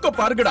 அவ மூக்க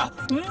பாருங்கடா.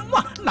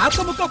 நாக்க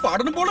முக்க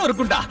பாடணும் போல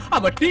இருக்கும்டா.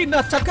 அவ டீனா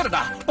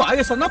சக்கரடா,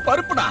 பாயசம்னா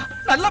பருப்புடா.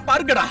 நல்லா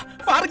பாருங்கடா,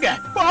 பாருங்க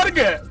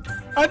பாருங்க.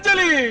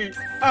 அஞ்சலி,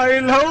 I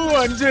love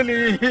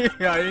Anjali,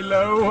 I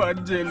love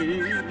அஞ்சலி,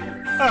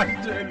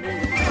 அஞ்சலி.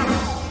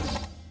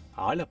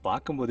 ஆளை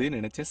பார்க்கும்போதே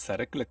நினைச்சேன்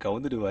சரக்குல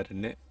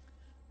கவுந்துடுவாருன்னு.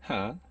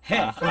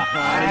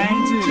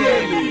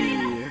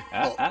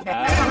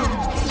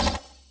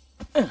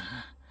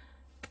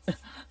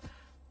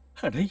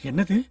 அடே,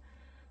 என்னது?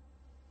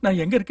 நான்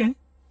எங்க இருக்கேன்?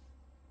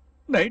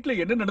 நைட்ல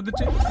என்ன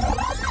நடந்துச்சு?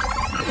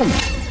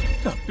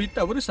 தப்பி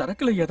தவறு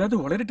சரக்குல ஏதாவது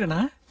உளறிட்டனா?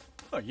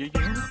 ஐயோ,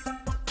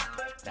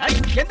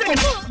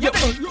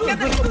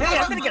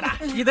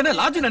 இதென்ன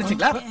லாட்ஜ்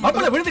நினைச்சீங்களா?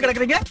 மப்பல விழுந்து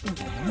கிடக்குறீங்க.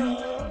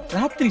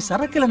 ராத்திரி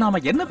சரக்குல நாம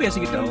என்ன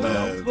பேசிக்கிட்டோம்?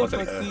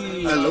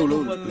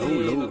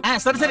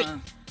 சரி சரி,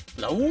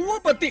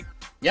 லவ் பத்தி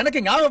எனக்கு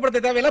ஞாபகப்படுத்த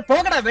தேவையில்ல.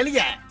 போகடா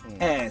வெளியே.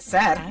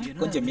 சார்,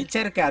 கொஞ்சம்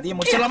மிச்சம் இருக்கு, அதையும்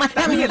முடிச்சலாமா?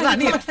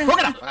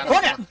 போகடா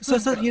போக.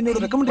 சார், என்னோட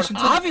ரெக்கமெண்டேஷன்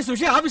ஆபீஸ்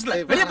விஷயம் ஆபீஸ்ல.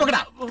 வெளியே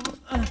போகடா,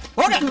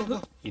 போக.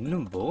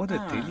 இன்னும் போத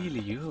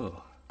தெரியலையோ.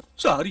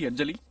 சாரி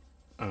அஞ்சலி,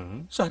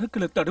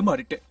 சரக்குல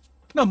தடுமாறிட்டேன்.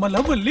 நம்ம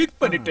லவ்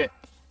லீக் பண்ணிட்டேன்.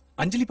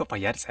 அஞ்சலி பாப்பா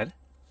யார் சார்?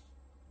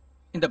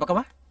 இந்த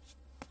பக்கமா?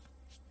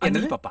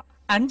 அஞ்சலி பாப்பா.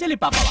 அஞ்சலி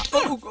பாப்பாவா?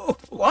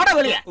 ஓட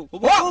வெளியே.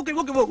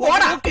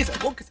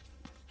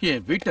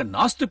 என் வீட்டை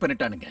நாஸ்தி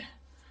பண்ணிட்டானுங்க.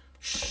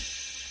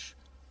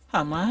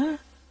 ஆமா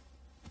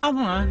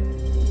ஆமா.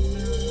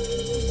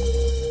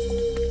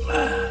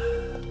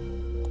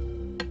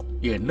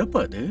 என்னப்பா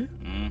அது?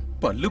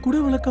 பல்லு கூட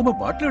விளக்காம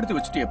பாட்டில் எடுத்து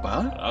வச்சிட்டியப்பா.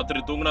 ராத்திரி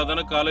தூங்கினா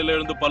தானே காலையில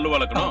எழுந்து பல்லு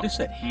வளக்கணும்.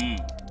 சரி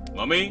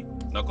மம்மி,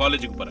 நான்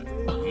காலேஜுக்கு போறேன்.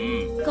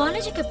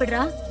 காலேஜுக்கு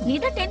எப்படிடா? நீ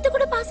தான் 10th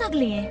கூட பாஸ்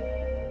ஆகலையே.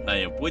 நான்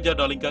என் பூஜா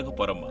டாலிங்காக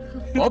போறேம்மா.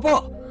 போப்போ,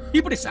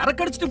 இப்படி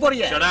சரக்கு அடிச்சிட்டு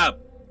போறியே. Shut up.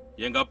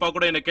 எங்க அப்பா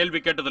கூட என்ன கேள்வி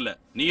கேட்டதில்ல.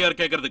 நீ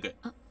யார் கேக்குறதுக்கு?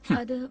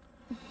 அது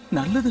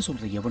நல்லது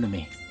சொல்ற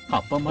எவனுமே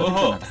அப்பா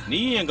ஓஹோ, மாதிரி. நீ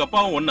எங்க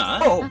அப்பாவும் ஒண்ணா?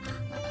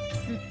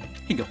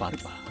 இங்க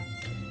பாருப்பா,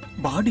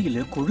 பாடியில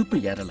கொழுப்பு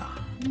ஏறலாம்,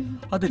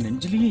 அது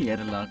நெஞ்சிலேயே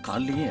ஏறலாம்,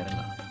 கால்லயே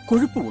ஏறலாம்.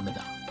 கொழுப்பு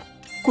ஒண்ணுதான்.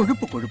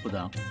 கொழுப்பு கொழுப்பு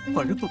தான்,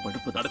 பழுப்பு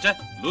பழுப்பு தான். அடச்சே,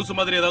 லூசு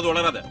மாதிரி ஏதாவது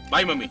உளறாத.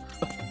 By mummy.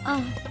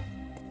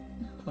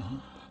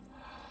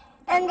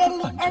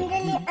 அஞ்சலி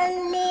அஞ்சலி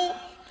அஞ்சலி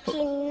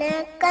சின்ன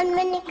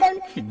கண்மணி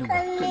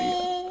கண்ணே.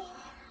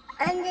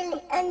 அஞ்சலி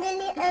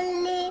அஞ்சலி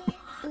அஞ்சலி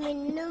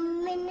மின்னும்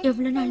மின்னும்.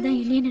 எவ்வளவு நாள் தான்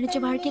என்னைய நினைச்சு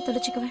வாழ்க்கையை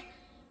தொலைச்சுக்குவேன்.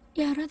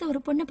 யாராவது ஒரு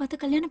பொண்ணை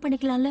பார்த்து கல்யாணம்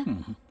பண்ணிக்கலாம்ல?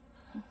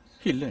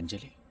 இல்ல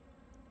அஞ்சலி,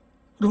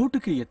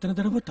 ரோட்டுக்கு எத்தனை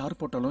தடவை தார்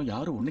போட்டாலும்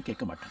யாரும் ஒண்ணு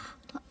கேட்க மாட்டாங்க.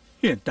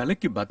 என்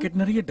தலைக்கு பக்கெட்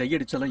நிறைய டை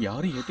அடிச்சாலும்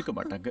யாரும் ஏத்துக்க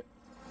மாட்டாங்க.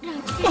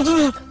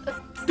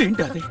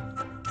 தீண்டாதே,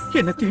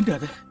 என்ன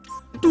தீண்டாத,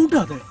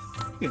 தூண்டாத,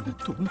 என்ன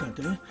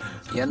தூண்டாத.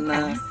 என்ன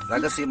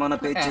ரகசியமான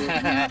பேச்சு?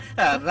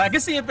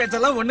 ரகசிய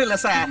பேச்செல்லாம் ஒண்ணு இல்ல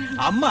சார்.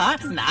 அம்மா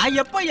நான்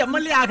எப்ப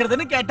எம்எல்ஏ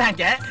ஆகுறதுன்னு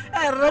கேட்டாங்க.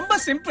 ரொம்ப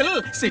சிம்பிள்,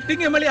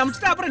 சிட்டிங் எம்எல்ஏ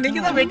அமிச்சிட்டு அப்புறம்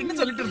நீங்க தான் வெயிட்டிங்னு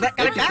சொல்லிட்டு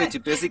இருந்தேன்.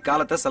 பேச்சு பேசி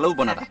காலத்தை செலவு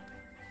பண்ணாத.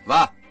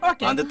 வா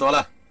வந்து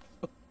தோல.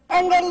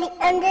 அஞ்சலி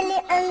அஞ்சலி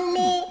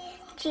அஞ்சலி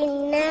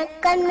சின்ன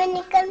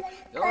கண்மணி கண்.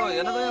 யோ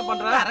என்னதான்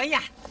பண்ற?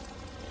 அரையா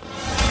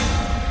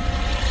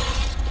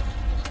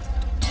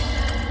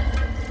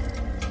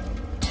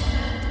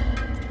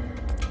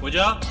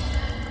பூஜா,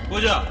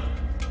 பூஜா,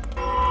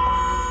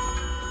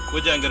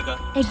 பூஜா எங்க இருக்கா?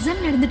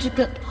 எக்ஸாம் நடந்துட்டு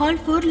இருக்கு. ஹால்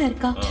 4ல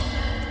இருக்கா.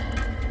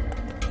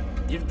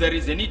 If there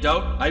is any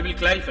doubt, I will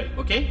clarify.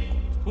 Okay?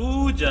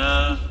 Pooja.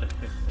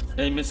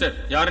 ஏய் மிஸ்டர்,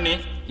 யாரு நீ?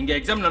 இங்க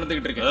எக்ஸாம்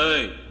நடந்துகிட்டு இருக்கு.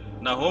 ஏய்,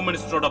 நான் ஹோம்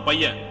மினிஸ்டரோட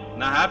பையன்.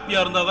 நான் ஹாப்பியா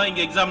இருந்தா தான்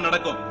இங்க எக்ஸாம்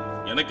நடக்கும்.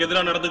 எனக்கு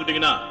எதிரா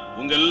நடந்துக்கிட்டீங்கன்னா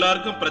உங்க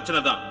எல்லாருக்கும்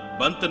பிரச்சனை தான்.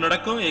 பந்த்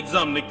நடக்கும்,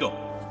 எக்ஸாம் நிக்கும்.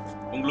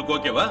 உங்களுக்கு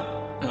ஓகேவா?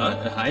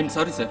 I am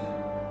sorry sir.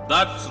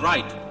 That's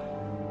right.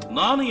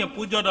 நானும் என்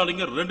பூஜா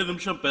டாலிங்க 2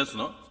 நிமிஷம்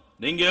பேசணும்.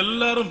 நீங்க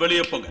எல்லாரும்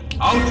வெளியே போங்க.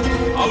 Out,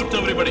 out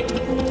everybody.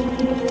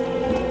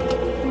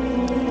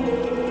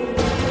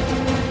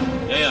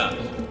 ஏயா,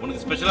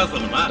 உனக்கு ஸ்பெஷலா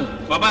சொல்லுமா?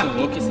 பாபா.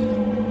 Okay sir.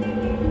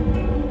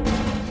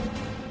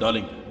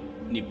 டார்லிங்,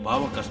 நீ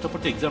பாவம்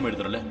கஷ்டப்பட்டு எக்ஸாம்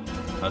எழுதுறல,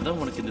 அதான்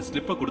உனக்கு இந்த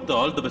ஸ்லிப்பை கொடுத்து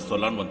ஆல் தி பெஸ்ட்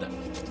சொல்லலாம்னு வந்தேன்.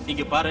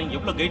 இங்க பாரு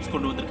எவ்வளவு கைட்ஸ்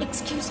கொண்டு வந்திருக்கேன்.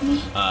 Excuse me.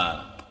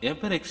 என்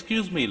பேர்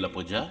எக்ஸ்கியூஸ் மீ இல்ல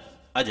பூஜா,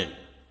 அஜய்.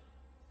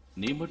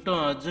 நீ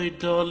மட்டும் அஜய்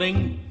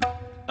டார்லிங்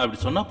அப்படி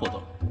சொன்னா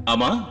போதும்.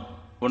 ஆமா,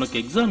 உனக்கு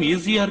எக்ஸாம்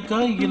ஈஸியா இருக்கா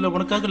இல்ல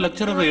உனக்காக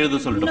லெக்சரரை எழுத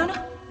சொல்லணும்?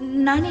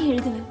 நானே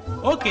எழுதுவேன்.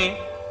 ஓகே,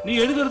 நீ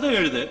எழுதுறத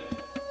எழுது.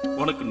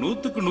 உனக்கு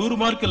 100க்கு 100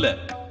 மார்க் இல்ல,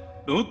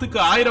 100க்கு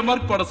 1000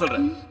 மார்க் போட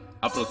சொல்றேன்.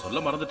 அப்புறம்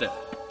சொல்ல மறந்துட்டேன்.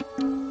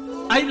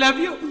 I love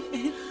you.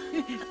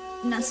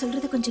 நான்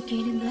சொல்றது கொஞ்சம்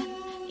கேளுங்க.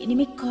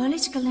 இனிமே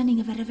காலேஜ்க்கெல்லாம்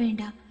நீங்க வர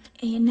வேண்டாம்.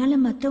 என்னால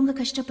மத்தவங்க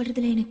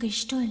கஷ்டப்படுறதுல எனக்கு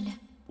இஷ்டம் இல்ல.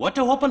 What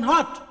a open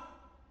heart.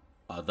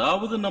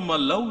 அதாவது நம்ம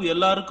லவ்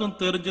எல்லாருக்கும்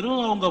தெரிஞ்சிரும்,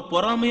 அவங்க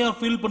பொறாமையா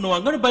ஃபீல்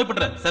பண்ணுவாங்கன்னு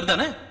பயப்படுற,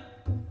 சரிதானே?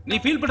 நீ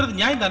ஃபீல் பண்றது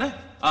நியாயம் தானே?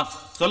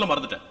 சொல்ல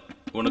மறந்துட்டேன்.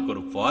 உனக்கு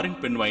ஒரு ஃபாரின்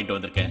பென் வாங்கிட்டு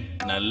வந்திருக்கேன்.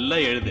 நல்லா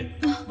எழுது,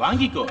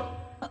 வாங்கிக்கோ.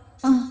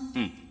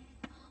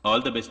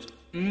 All the best.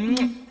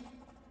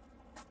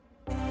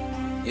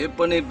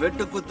 இப்ப நீ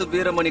வெட்டுக்குத்து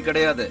வீரமணி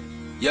கிடையாது,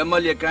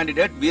 எம்எல்ஏ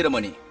கேண்டிடேட்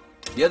வீரமணி.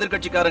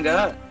 எதிர்கட்சிக்காரங்க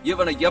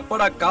இவனை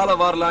எப்படா கால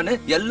வாரலான்னு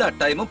எல்லா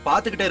டைமும்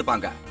பாத்துக்கிட்டே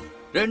இருப்பாங்க.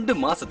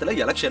 2 மாசத்துல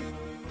எலெக்ஷன்.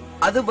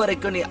 அது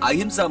வரைக்கும் நீ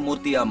அஹிம்சா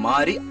மூர்த்தியா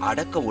மாறி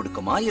அடக்க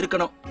ஒடுக்கமா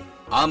இருக்கணும்,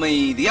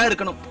 அமைதியா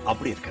இருக்கணும்.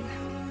 அப்படி இருக்கணும்.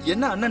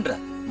 என்ன அண்ணன்ற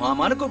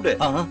மாமான்னு கூப்பிடு.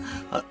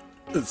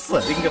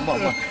 சரிங்க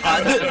மாமா.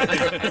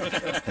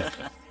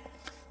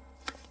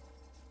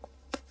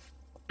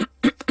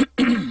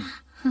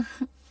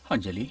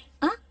 அஞ்சலி,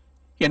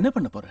 என்ன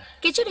பண்ண போற?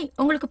 கிச்சடி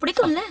உங்களுக்கு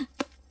பிடிக்கும்ல?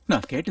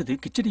 நான் கேட்டது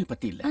கிச்சடியை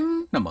பத்தி இல்ல,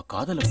 நம்ம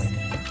காதலை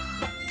பத்தி.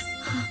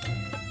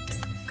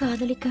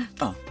 காதலிக்க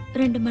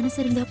 2 மனசு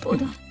இருந்தா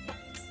போதும்.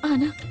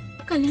 ஆனா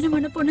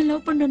கல்யாணமான பொண்ணு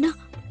லவ் பண்ணனும்னா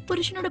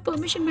புருஷனோட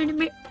பெர்மிஷன்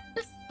வேணுமே.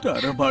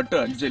 தர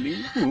மாட்டேன் அஞ்சலி,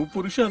 உன்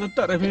புருஷன் அதை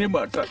தரவே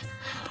மாட்டான்.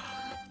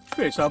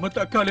 பேசாம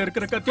தக்காளி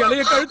இருக்கிற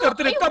கத்தியாலேயே கழுத்து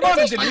அறுத்துறேன்.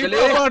 கமான் அஞ்சலி,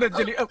 கமான்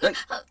அஞ்சலி.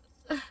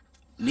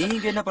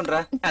 நீங்க என்ன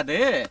பண்ற? அது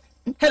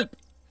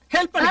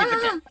ஹெல்ப் பண்ணிட்டு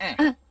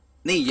இருக்கேன்.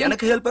 நீ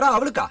எனக்கு ஹெல்ப்பரா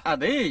அவளுக்கா?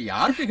 அது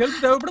யாருக்கு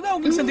ஹெல்ப் தேவைப்படுதோ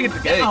அவங்களுக்கு செஞ்சுக்கிட்டு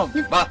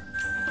இருக்கேன். வா.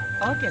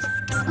 Okay sir.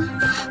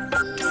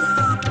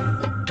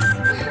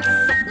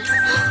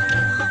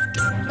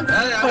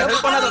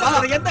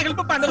 எந்த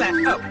ஹெல்ப் பண்ணல.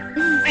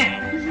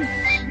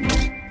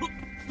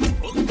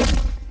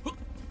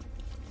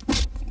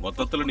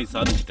 மொத்தத்துல நீ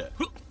சாதிச்சிட்ட.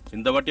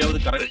 இந்த வாட்டியாவது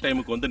கரெக்ட்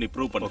டைமுக்கு வந்து நீ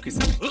ப்ரூவ் பண்ணு. Okay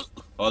sir.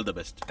 All the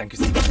best. Thank you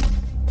sir.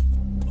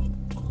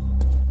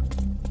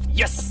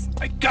 S,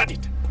 I got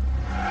it.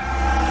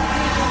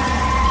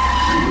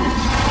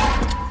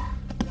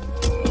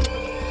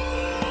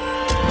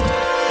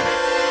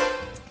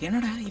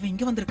 என்னடா இவன்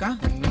இங்க வந்திருக்கான்?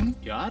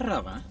 யாரா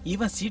அவன்?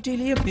 இவன்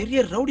சிட்டிலேயே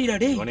பெரிய ரவுடிடா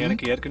டேய். இவனை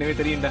எனக்கு ஏற்கனவே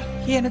தெரியும்டா.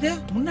 என்னது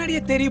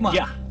முன்னாடியே தெரியுமா?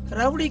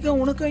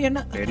 ரவுடிக்கும் உனக்கும்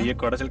என்ன? பெரிய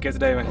கொடசல்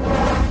கேஸ்டா இவன்.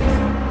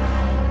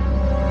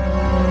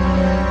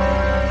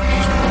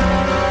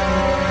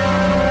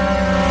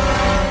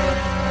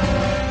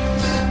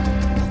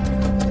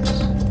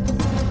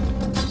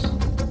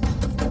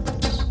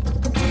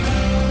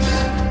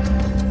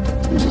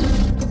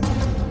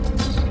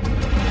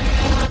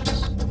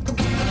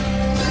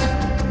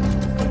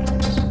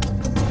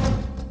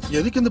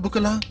 எதுக்கு இந்த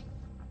புக்கெல்லாம்?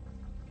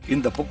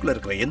 இந்த புக்ல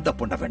இருக்கிற எந்த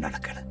பொண்ணை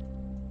வேணாலும் கேளு,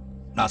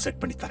 நான் செட்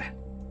பண்ணி தரேன்.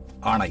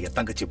 ஆனா என்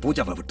தங்கச்சி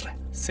பூஜாவை விட்டுறேன்.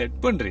 செட்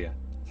பண்றியா?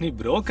 நீ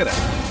புரோக்கரா?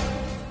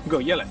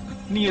 கொய்யல,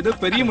 நீ ஏதோ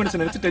பெரிய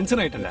மனுஷன் நினைச்சு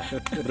டென்ஷன் ஆயிட்டல.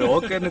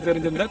 புரோக்கர்னு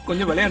தெரிஞ்சிருந்தா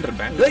கொஞ்சம்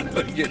விளையாண்டுருப்பேன்.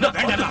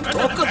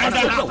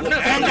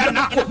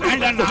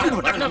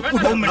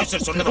 ஹோம்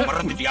மினிஸ்டர் சொன்னதை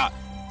மறந்துட்டியா?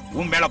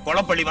 உன் மேல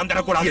கொலப்பள்ளி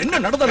வந்துடக்கூடாது.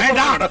 என்ன நடந்தது?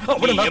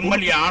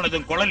 எம்எல்ஏ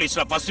ஆனதும் கொலை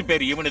லிஸ்ட்ல ஃபர்ஸ்ட்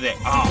பேர் இவனுதே.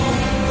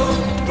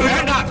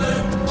 வேண்டாம்.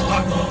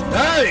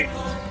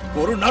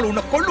 ஒரு நாள்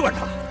உன்னை கொள்ளு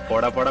வேண்டாம்.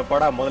 போடா போடா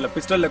போடா, முதல்ல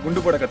பிஸ்டல்ல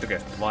குண்டு போட கத்துக்க.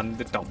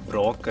 வந்துட்டான்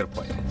புரோக்கர்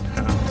பையன்.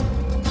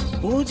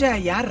 பூஜா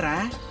யாரா?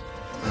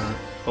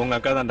 உங்க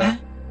அக்கா தான்டா.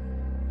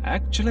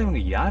 ஆக்சுவலா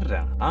இவங்க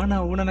யாரா? ஆனா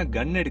உன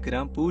கன்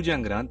எடுக்கிறான்,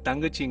 பூஜாங்கிறான்,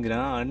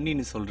 தங்கச்சிங்கிறான்,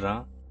 அண்ணின்னு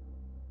சொல்றான்.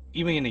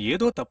 இவன் என்ன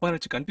ஏதோ தப்பா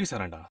நினைச்சு கன்ஃபியூஸ்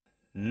ஆறான்டா.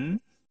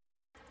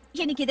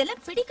 எனக்கு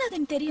இதெல்லாம்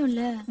பிடிக்காதுன்னு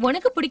தெரியும்ல.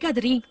 உனக்கு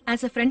பிடிக்காது ரீ,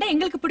 ஆஸ் a friend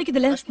எங்களுக்கு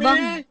பிடிக்குதுல.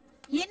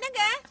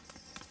 என்னங்க?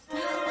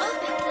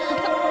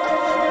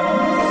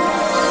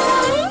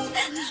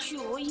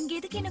 இங்க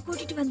எதுக்கு என்ன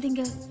கூட்டிட்டு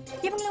வந்தீங்க?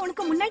 இவங்கள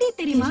உனக்கு முன்னாடியே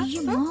தெரியுமா?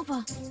 தெரியுமாவா?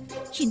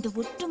 இந்த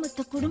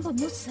ஒட்டுமொத்த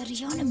குடும்பமும்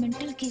சரியான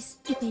மென்டல் கேஸ்.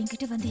 இப்ப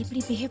என்கிட்ட வந்து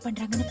எப்படி பிஹேவ்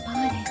பண்றாங்கன்னு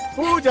பாரு.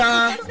 பூஜா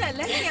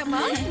நல்லா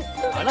இருக்கியாமா?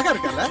 அழகா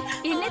இருக்கல.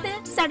 என்னது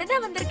சடனா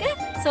வந்திருக்க?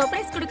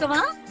 சர்ப்ரைஸ்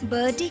கொடுக்கவா?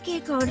 பர்த்டே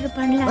கேக் ஆர்டர்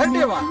பண்ணலாம்.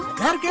 பர்த்டே வா.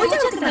 யாருக்கு?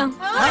 பூஜாக்கு தான்.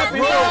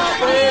 Happy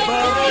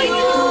birthday.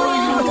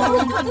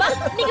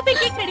 நீங்க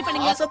போய் கேக் ரெடி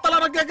பண்ணுங்க.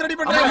 அசத்தலான கேக் ரெடி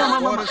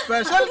பண்றேன். ஒரு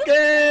ஸ்பெஷல்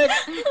கேக்.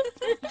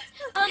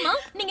 ஆமா,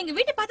 நீங்க எங்க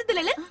வீட்டை பார்த்தது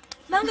இல்லல?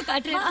 வாங்க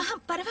காட்டுறேன்.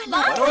 பரவாயில்ல.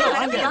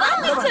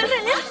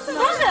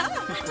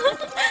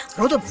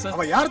 கௌதம்,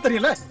 அவ யார்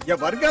தெரியல?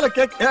 என் வருங்கால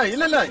கேக்.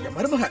 இல்ல என்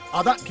மருமக.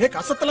 அதான் கேக்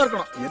அசத்தலா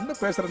இருக்கணும். என்ன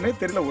பேசுறதுனே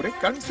தெரியல, ஒரே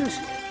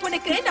கன்ஃபியூஷன்.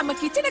 உனக்கு நம்ம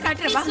கிச்சனை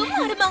காட்டுறேன் வா.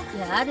 சும்மா இருமா.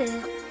 யாரு?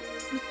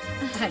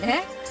 அட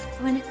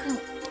வணக்கம்.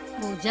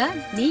 பூஜா,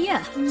 நீயா?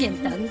 என்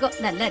தங்கம்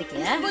நல்லா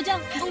இருக்கியா? பூஜா,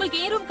 உங்களுக்கு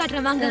ஏ ரூம்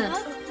காட்டுறேன் வாங்க.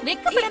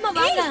 வெக்கப்படாம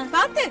வாங்க.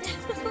 பாத்து.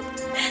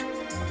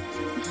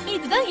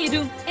 இதுதான் ஏ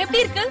ரூம்.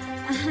 எப்படி இருக்கு?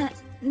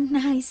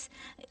 நைஸ்.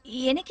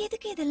 எனக்கு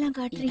எதுக்கு இதெல்லாம்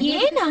காட்டுறீங்க?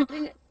 ஏனா?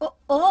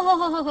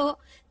 ஓஹோ,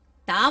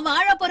 தான்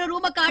வாழ போற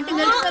ரூம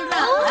காட்டுங்கன்னு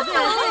சொல்றா.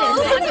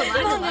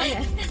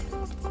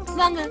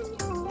 வாங்க.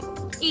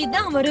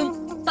 இதான் வரும்.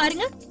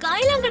 பாருங்க,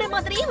 காயலாங்கடை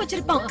மாதிரியே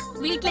வச்சிருப்பான்.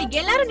 வீட்ல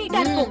எல்லாரும்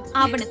நீட்டா இருக்கும்,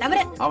 அவனை தவிர.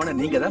 அவனை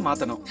நீங்க தான்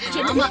மாத்தணும்.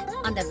 ஆமா,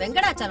 அந்த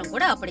வெங்கடாச்சலம்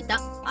கூட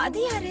அப்படித்தான்.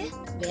 அது யாரு?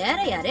 வேற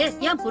யாரு?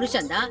 என்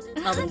புருஷன் தான்.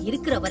 அவர்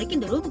இருக்கிற வரைக்கும்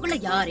இந்த ரூமுக்குள்ள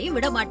யாரையும்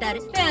விட மாட்டாரு.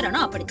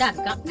 பேரனும் அப்படித்தான்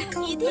இருக்கான்.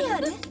 இது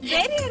யாரு?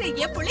 வேற யாரு?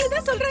 என்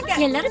புள்ளையதான் சொல்றாங்க.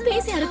 எல்லாரும்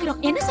பேசி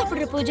அறுக்குறோம். என்ன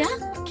சாப்பிடுற பூஜா?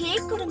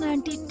 கேக் கொடுங்க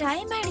ஆண்டி,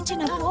 டைம் ஆயிடுச்சு,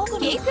 நான்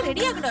போகணும். கேக்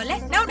ரெடி ஆகணும்ல,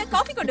 நான் உனக்கு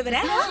காஃபி கொண்டு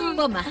வரேன்.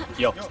 போமா.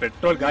 யோ,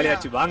 பெட்ரோல்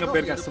காலியாச்சு, வாங்க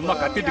போயிருக்கேன். சும்மா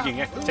கத்திட்டு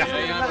இருக்கீங்க.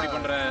 எப்படி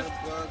பண்ற?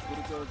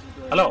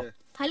 ஹலோ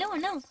ஹலோ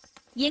அண்ணா,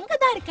 எங்க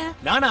தான் இருக்க?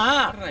 நானா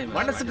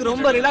மனசுக்கு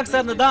ரொம்ப ரிலாக்ஸா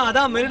இருந்ததா,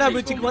 அதான் மெரினா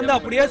பீச்சுக்கு வந்து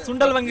அப்படியே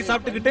சுண்டல் வாங்கி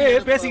சாப்பிட்டுக்கிட்டு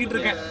பேசிக்கிட்டு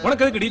இருக்கேன்.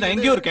 உனக்கு எதுக்குடி? நான்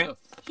எங்கேயோ இருக்கேன்.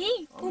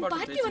 ஏய், உன்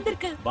பார்ட்டி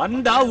வந்திருக்கு.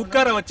 வந்தா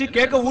உட்கார வச்சு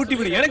கேக்க ஊட்டி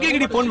விடு. எனக்கு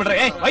எங்கடி போன் பண்ற?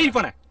 ஏய், வை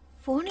போன.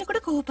 போன்ல கூட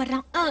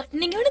கோவப்படுறான்.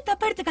 நீங்க ஒண்ணு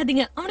தப்பா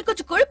எடுத்துக்காதீங்க, அவனுக்கு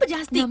கொஞ்சம் கொழுப்பு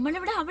ஜாஸ்தி. நம்மள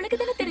விட அவனுக்கு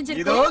தானே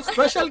தெரிஞ்சிருக்கு. இதோ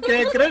special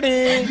cake ready.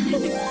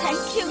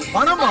 Thank you.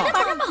 பணமா?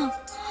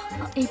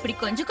 இப்படி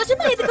கொஞ்சம்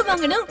கொஞ்சமா எதுக்கு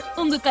வாங்கணும்?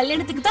 உங்க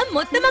கல்யாணத்துக்கு தான்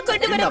மொத்தமா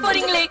கொண்டு வர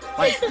போறீங்களே.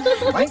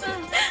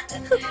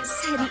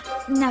 சரி,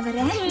 நான்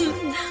வரேன்.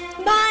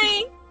 பை.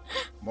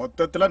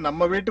 மொத்தத்துல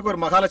நம்ம வீட்டுக்கு ஒரு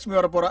மகாலட்சுமி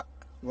வர போறா.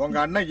 உங்க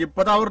அண்ணன்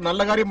இப்பதான் ஒரு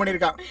நல்ல காரியம்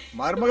பண்ணிருக்கான்.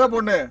 மருமக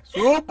பொண்ணு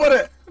சூப்பர்.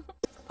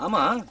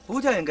 ஆமா,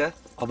 பூஜா எங்க?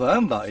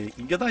 அவ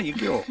இங்கதான்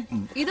எங்கயோ.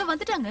 இதோ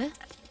வந்துட்டாங்க.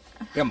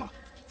 ஏமா,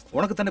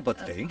 உனக்கு தானே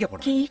பர்த்டே, எங்க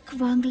போன? கேக்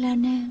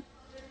வாங்கலான்னு.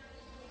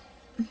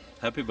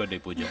 Happy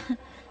birthday Pooja.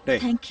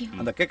 டேய், Thank you.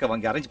 அந்த கேக்க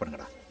வாங்கி அரேஞ்ச்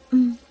பண்ணுங்கடா.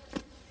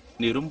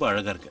 நீ ரொம்ப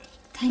அழகா இருக்க.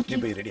 நீ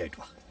போய் ரெடி ஆயிட்டு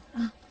வா.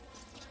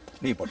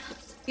 நீ போடு.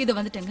 இதோ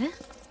வந்துட்டங்க.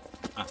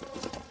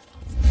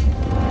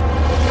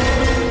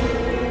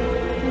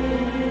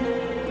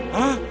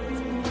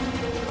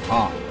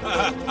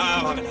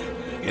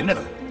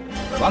 என்னடா?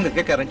 வாங்க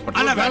கேக் அரேஞ்ச்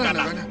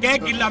பண்ணு.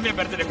 கேக் இல்லாம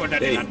பர்த்டே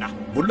கொண்டாடுறேன்.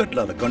 புல்லட்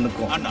இல்லாத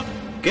கண்ணுக்கும் அண்ணா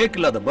கேக்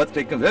இல்லாத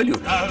பர்த்டேக்கும் வேல்யூ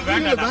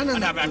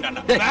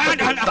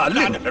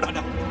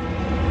வேண்டாம்.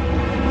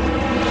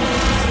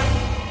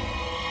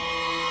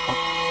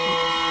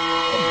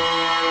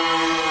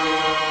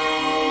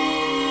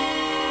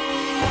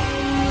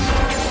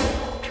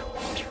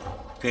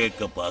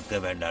 கேக்க பார்க்க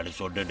வேண்டாம்னு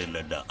சொன்னது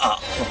இல்லடா.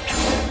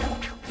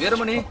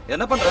 வீரமணி,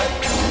 என்ன பண்ற?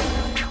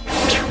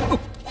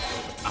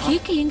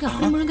 கேக் எங்க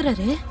அப்படி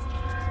முழுங்குறாரு?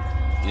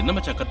 என்ன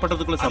மச்சான் கட்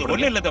பண்றதுக்குள்ள சாப்பிடுறீங்க?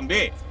 ஒண்ணு இல்ல தம்பி,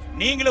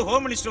 நீங்களும்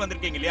ஹோம் மினிஸ்டர்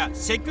வந்திருக்கீங்க இல்லையா?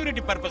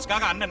 செக்யூரிட்டி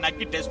பர்பஸ்க்காக அண்ணன்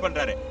நக்கி டெஸ்ட்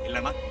பண்றாரு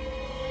இல்லனா?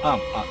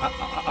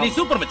 நீ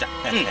சூப்பர் மச்சான்.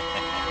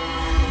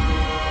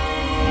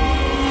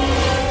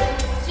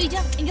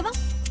 ஸ்ரீஜா, இங்க வா.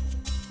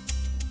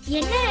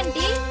 என்ன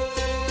ஆண்டி?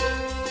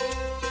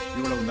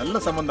 இவ்வளவு நல்ல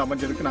சம்பந்தம்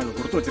அமைஞ்சதுக்கு நாங்க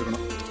கொடுத்து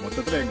வச்சிருக்கணும்.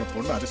 மொத்தத்துல எங்க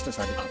பொண்ணு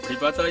அதிர்ஷ்டசாலி. அப்படி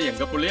பார்த்தா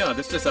எங்க புள்ளையும்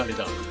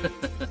அதிர்ஷ்டசாலிதான்.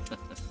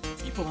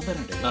 இப்ப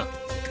வந்துடுறேன்.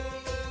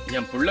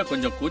 என் புள்ள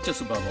கொஞ்சம் கூச்ச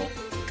சுபாவம்,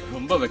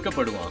 ரொம்ப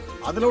வெக்கப்படுவான்.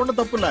 அதுல ஒண்ணும்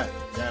தப்பு இல்ல.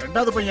 என்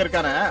ரெண்டாவது பையன்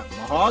இருக்கானே,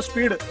 மகா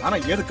ஸ்பீடு. ஆனா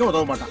எதுக்கும்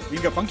உதவ மாட்டான்.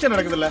 இங்க ஃபங்க்ஷன்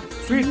நடக்குது இல்ல,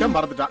 ஸ்வீட்டை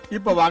மறந்துட்டான்.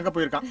 இப்ப வாங்க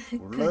போயிருக்கான்.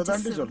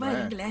 உள்ளதாண்டி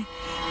சொல்றேன்.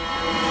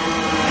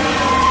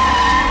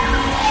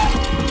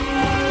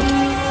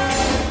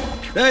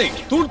 டேய்,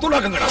 தூள்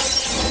தூளாக்குங்கடா.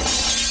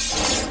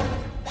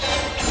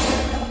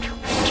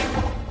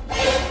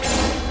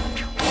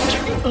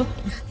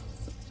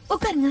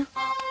 உட்காருங்க.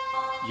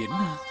 என்ன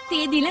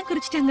தேதியெல்லாம்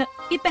குறிச்சிட்டாங்க.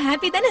 இப்ப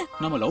ஹாப்பி தானே?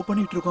 நம்ம லவ்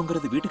பண்ணிட்டு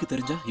இருக்கோங்கிறது வீட்டுக்கு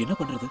தெரிஞ்சா என்ன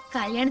பண்றது?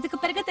 கல்யாணத்துக்கு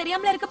பிறகு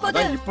தெரியாமல இருக்க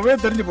போகுது. இப்பவே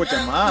தெரிஞ்சு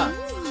போச்சேம்மா.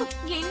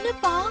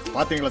 என்னப்பா?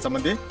 பாத்தீங்களா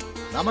சம்பந்தி,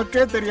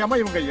 நமக்கே தெரியாம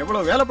இவங்க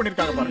எவ்வளவு வேலை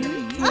பண்ணிருக்காங்க பாருங்க.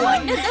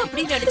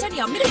 அப்படி நடிச்சா நீ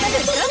அப்படி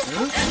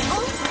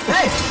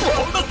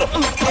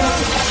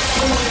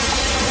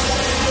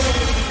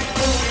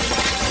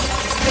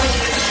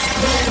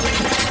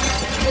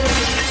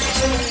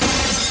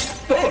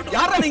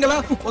யாரா நீங்களா?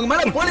 உங்க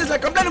மேல போலீஸ்ல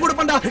கம்ப்ளைண்ட்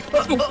கொடுப்பேன்டா.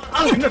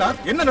 என்னடா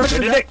என்ன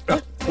நடக்குது?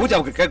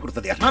 பூஜாவுக்கு கேக்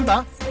கொடுத்தது யார்? நான்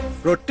தான்.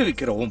 ரொட்டி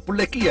விக்கிற உன்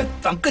பிள்ளைக்கு என்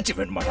தங்கச்சி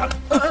வேணுமாடா?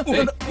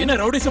 என்ன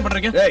ரவுடிசம்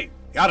பண்றீங்க? ஏய்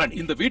யாரா நீ?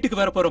 இந்த வீட்டுக்கு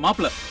வேற போற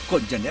மாப்பிள்ள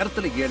கொஞ்ச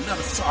நேரத்துல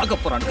எல்லாரும் சாக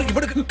போறாங்க.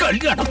 இவனுக்கு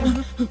கல்யாணம்.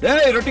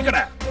 ஏய் ரொட்டி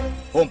கடை,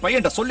 உன்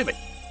பையன்ட்ட சொல்லி வை.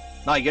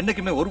 நான்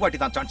என்னைக்குமே ஒரு வாட்டி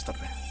தான் சான்ஸ்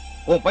தருவேன்.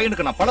 உன்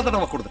பையனுக்கு நான் பல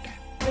தடவை கொடுத்துட்டேன்.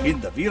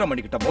 இந்த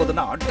வீரமணி கிட்ட போது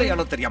நான்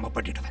அடையாளம் தெரியாம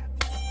பண்ணிடுவேன்.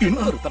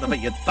 இன்னொரு தடவை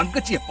என்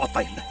தங்கச்சிய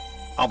பார்த்தா இல்ல,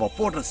 அவ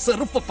போடுற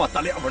செருப்ப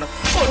பார்த்தாலே அவனை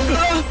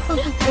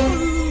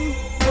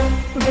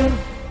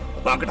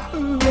வாங்கடா.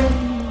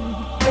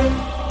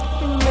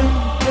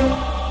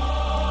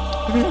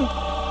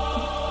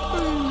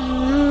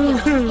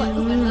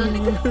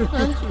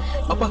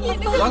 அப்பா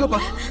வாங்கப்பா,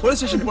 போலீஸ்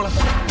ஸ்டேஷன் போலாம்.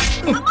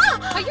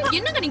 ஐயோ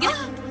என்னங்க நீங்க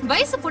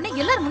வயசு பொண்ணு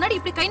எல்லாரும் முன்னாடி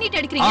இப்படி கை நீட்டி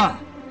அடிக்கிறீங்க?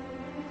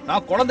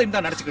 நான் குழந்தைன்னு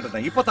தான் நினைச்சுக்கிட்டு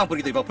இருந்தேன். இப்பதான்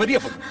புரியுது இவ பெரிய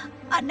பொண்ணு.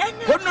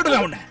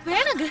 கொன்னுடுவேன் உன்னை.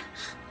 வேணாங்க.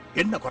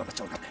 என்ன குறை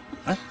வச்ச உனக்கு?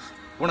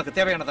 உனக்கு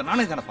தேவையானதை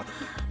நானே தானே பார்த்தேன்.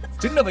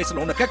 சின்ன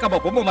வயசுல உன்னை கேட்காம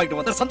பொம்மை வாங்கிட்டு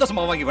வந்தா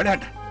சந்தோஷமா வாங்கி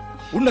விளையாண்டேன்.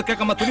 உன்னை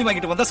கேட்காம துணி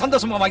வாங்கிட்டு வந்தா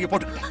சந்தோஷமா வாங்கி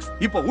போட்டுக்கிட்டேன்.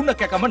 இப்போ உன்னை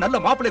கேட்காம நல்ல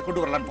மாப்பிள்ளை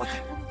கொண்டு வரலான்னு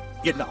பார்த்தேன்.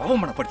 என்ன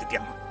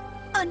அவமானப்படுத்திட்டியாமா?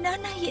 அண்ணா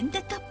நான் எந்த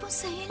தப்பும்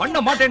செய்யல. பண்ண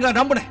மாட்டேன்னு தான்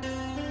நம்பினேன்.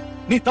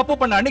 நீ தப்பு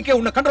பண்ண அன்னைக்கே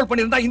உன்னை கண்ட்ரோல்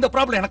பண்ணியிருந்தா இந்த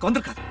ப்ராப்ளம் எனக்கு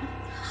வந்திருக்காது.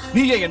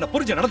 நீயே என்ன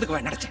புரிஞ்சு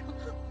நடந்துக்குவேன் நினைச்சேன்.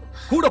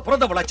 கூட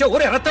பிறந்தவளாச்சே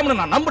ஒரே ரத்தம்னு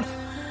நான் நம்பினேன்.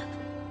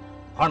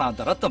 ஆனா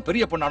அந்த ரத்தம்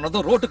பெரிய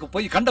பொண்ணானதும் ரோட்டுக்கு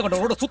போய்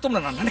கண்டவனோட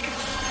சுத்தம்னு நான்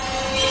நினைக்கிறேன்.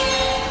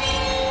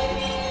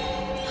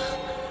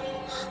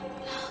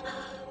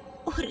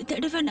 ஒரு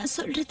தடவை நான்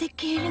சொல்றதை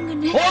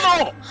கேளுங்கன்னு.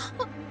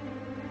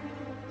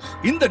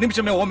 இந்த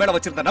நிமிஷமே உன் மேல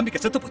வச்சிருந்த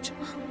நம்பிக்கை செத்து போச்சு.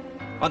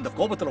 அந்த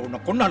கோபத்துல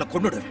உன்னை கொன்னால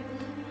கொன்னுடுவேன்.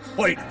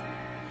 போயிடு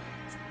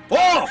போ.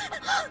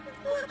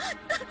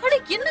 அட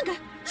என்னங்க?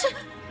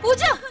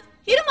 பூஜா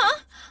இருமா.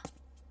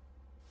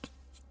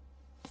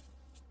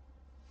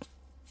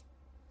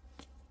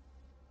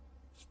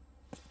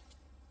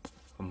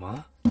 அம்மா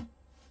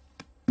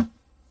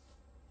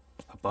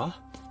அப்பா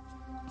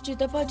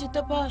சித்தப்பா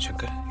சித்தப்பா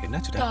சங்கர்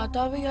என்னாச்சுடா?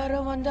 தாத்தாவை யாரோ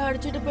வந்து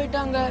அடிச்சிட்டு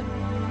போயிட்டாங்க.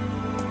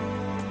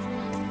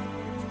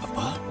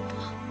 அப்பா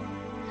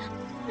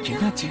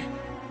என்னாச்சு?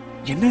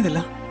 என்ன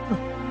இதெல்லாம்?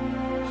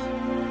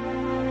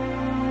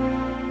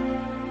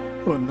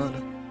 ஒன்னால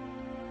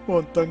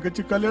உன்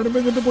தங்கச்சி கல்யாணமே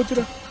நின்று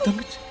போச்சுடா.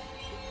 தங்கச்சி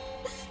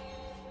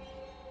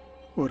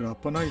ஒரு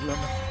அப்பனா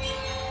இல்லாம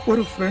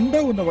ஒரு ஃப்ரெண்டா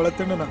உன்னை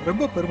வளர்த்தேன்னு நான்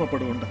ரொம்ப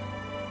பெருமைப்படுவேன்டா.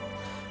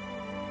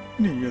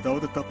 நீ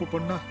ஏதாவது தப்பு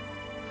பண்ணா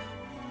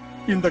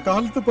இந்த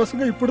காலத்து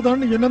பசங்க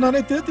இப்படிதான் என்ன நானே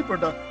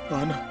தேத்திப்பட்டா.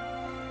 ஆனா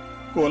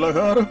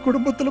கொலகார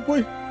குடும்பத்துல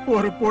போய்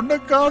ஒரு பொண்ணை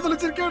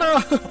காதலிச்சிருக்கேடா.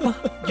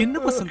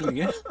 என்னப்பா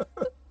சொல்றீங்க?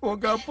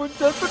 உங்க அப்பன்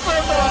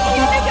செத்துட்டாடா.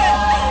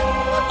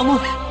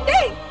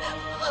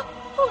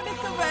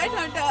 உனக்கு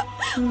வேணாண்டா.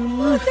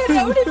 அந்த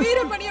ரவுடி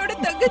வீரமணியோட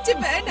தங்கச்சி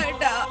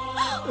வேணாண்டா.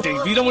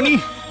 டேய் வீரமணி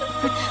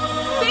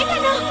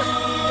வேணாடா.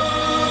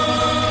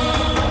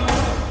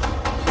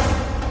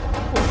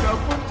 உங்க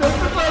அப்பன்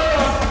செத்துட்டாடா.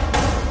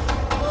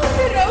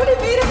 அந்த ரவுடி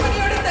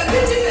வீரமணியோட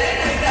தங்கச்சி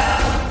வேணாண்டா.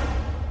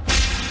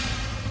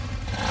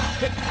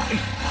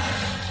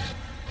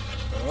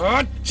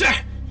 அச்சே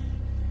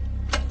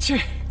சே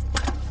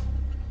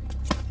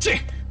சே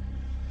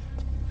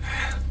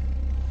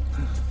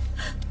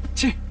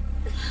சே.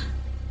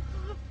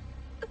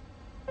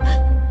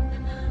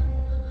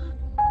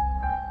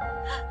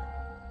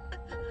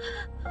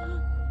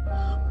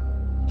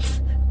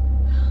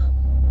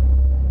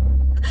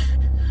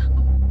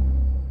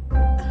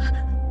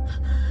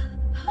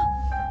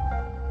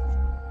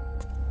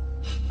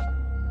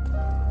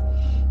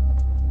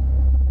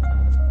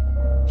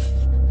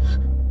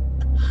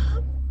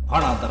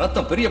 ஆனா அந்த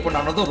ரத்தம் பெரிய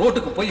பொண்ணானதும்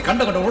ரோட்டுக்கு போய்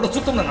கண்டவனோட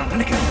சுத்தம்னு நான்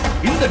நினைக்கிறேன்.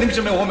 இந்த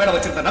நிமிஷமே உன் மேல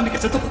வச்சிருந்த நம்பிக்கை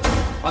செத்து போச்சு.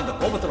 அந்த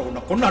கோபத்துல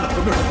உன்னை கொன்னான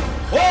கொன்னுடு.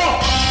 ஓ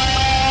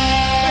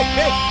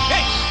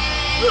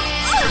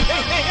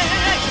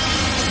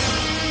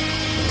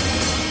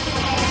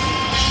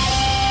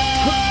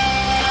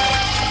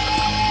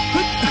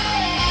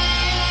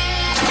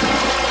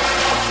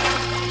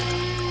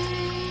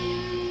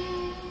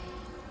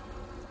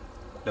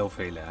லவ்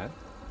ஃபெயிலா?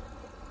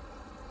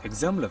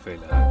 எக்ஸாம்ல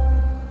ஃபெயிலா?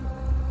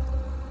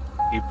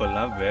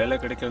 இப்பெல்லாம் வேலை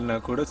கிடைக்கலன்னா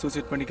கூட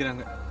சூசைட்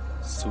பண்ணிக்கிறாங்க.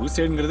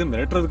 சூசைட்ங்கிறது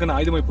மிரட்டுறதுக்கான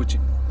ஆயுதமாய் போச்சு.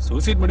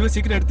 சூசைட் முடிவை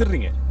சீக்கிரம்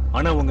எடுத்துடுறீங்க.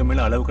 ஆனா உங்க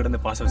மேல அளவு கடந்த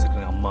பாசம்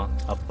வச்சிருக்காங்க அம்மா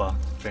அப்பா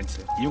ஃப்ரெண்ட்ஸ்.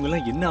 இவங்க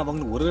எல்லாம் என்ன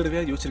ஆவாங்கன்னு ஒரு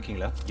தடவையா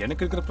யோசிச்சிருக்கீங்களா?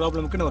 எனக்கு இருக்கிற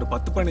ப்ராப்ளமுக்கு நான் ஒரு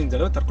 10-15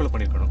 தடவை தற்கொலை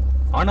பண்ணிருக்கணும்.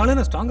 ஆனாலும்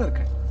நான் ஸ்ட்ராங்கா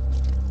இருக்கேன்.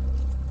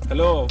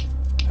 ஹலோ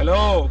ஹலோ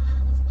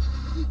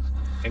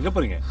எங்க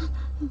போறீங்க?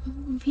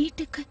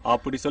 வீட்டுக்கு.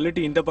 அப்படி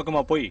சொல்லிட்டு இந்த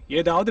பக்கமா போய்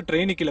ஏதாவது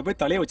ட்ரெயினுக்குள்ள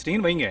போய் தலைய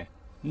வச்சிட்டீங்கன்னு வைங்க,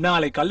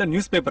 நாளை காலைல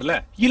நியூஸ் பேப்பர்ல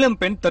இளம்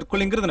பெண்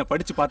தற்கொலைங்கிறத நான்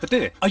படிச்சு பார்த்துட்டு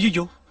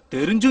ஐயோ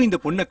தெரிஞ்சும் இந்த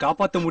பொண்ணை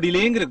காப்பாத்த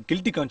முடியலேங்கிற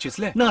கில்ட்டி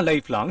கான்சியஸ்ல நான்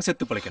லைஃப் லாங்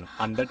செத்து பிழைக்கணும்.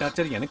 அந்த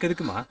டார்ச்சர் எனக்கு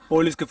எதுக்குமா?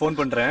 போலீஸ்க்கு போன்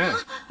பண்றேன்,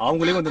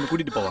 அவங்களே வந்து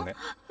கூட்டிட்டு போவாங்க.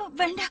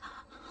 வேண்டாம்.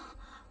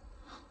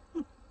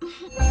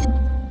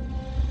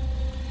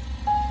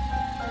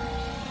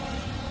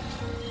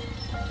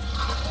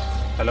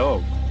 ஹலோ.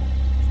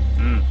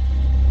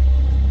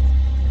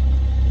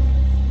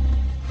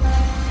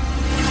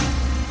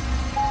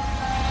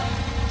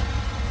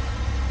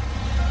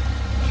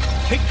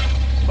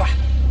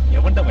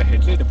 எவன்டா அவன்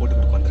ஹெட்லைட்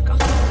போட்டுக்கிட்டு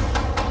வந்திருக்கான்?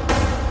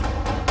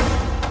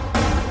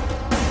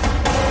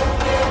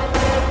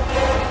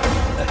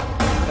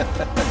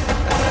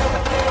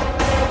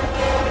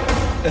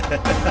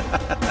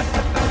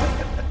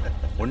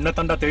 உன்னை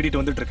தாண்டா தேடிட்டு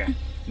வந்துட்டு இருக்கேன்.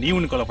 நீ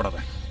ஒண்ணு கொல்லப்படாத.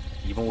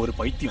 இவன் ஒரு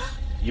பைத்தியம்.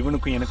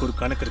 இவனுக்கும் எனக்கு ஒரு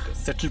கணக்கு இருக்கு.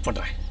 செட்டில்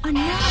பண்றேன்.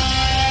 அண்ணா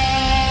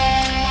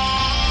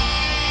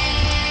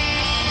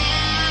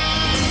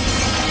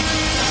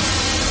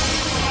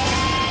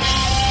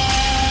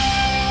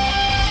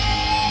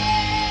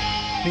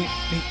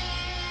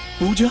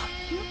பூஜா,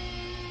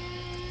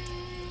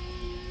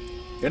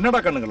 என்னடா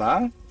கண்ணுங்களா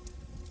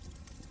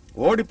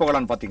ஓடி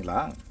போகலான்னு பாத்தீங்களா?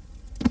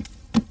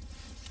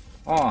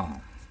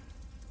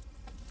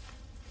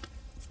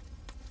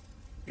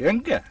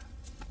 எங்க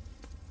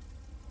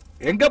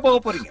எங்க போக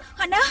போறீங்க?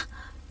 அண்ணா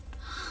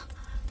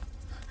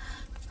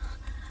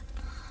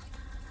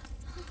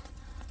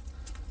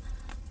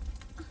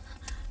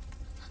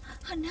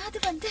அண்ணா அது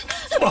வந்து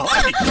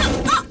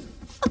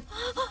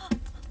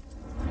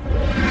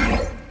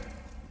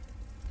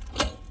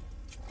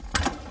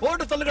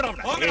போட்டு சொல்லுங்கடா.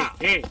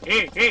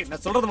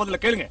 நான் சொல்றது முதல்ல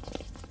கேளுங்க.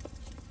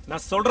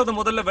 நான் சொல்றது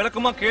முதல்ல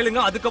விளக்கமா கேளுங்க.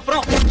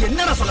 அதுக்கப்புறம்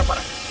என்னடா சொல்ல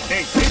போறேன்?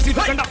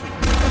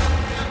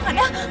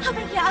 அண்ணா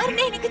அவன்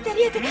யாருன்னு எனக்கு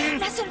தெரியாது.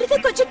 நான் சொல்றத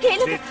கொஞ்சம்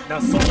கேளுங்க.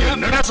 நான் சொல்றேன்.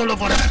 என்னடா சொல்ல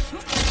போறேன்?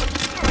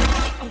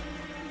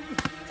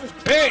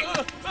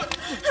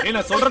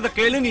 நான் சொல்றத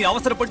கேளு. நீ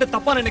அவசரப்பட்டு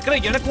தப்பா நினைக்கிற.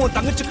 எனக்கும் உன்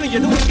தங்கச்சிக்கும்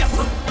எதுவும்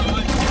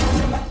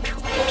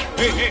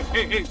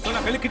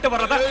சொன்ன வெளி கிட்ட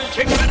வர்றதா?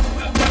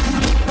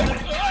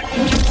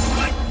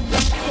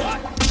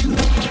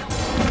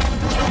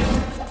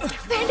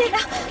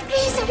 வேண்டா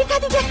ப்ளீஸ்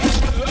அடிக்காதீங்க.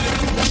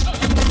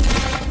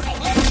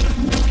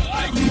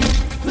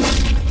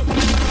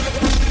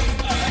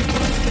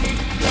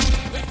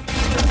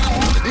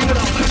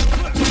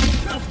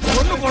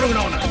 ஒண்ணு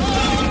போடுங்கடா அவனை.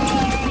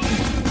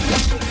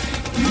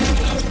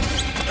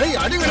 ஏய்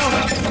அடிங்கடா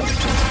அவனை.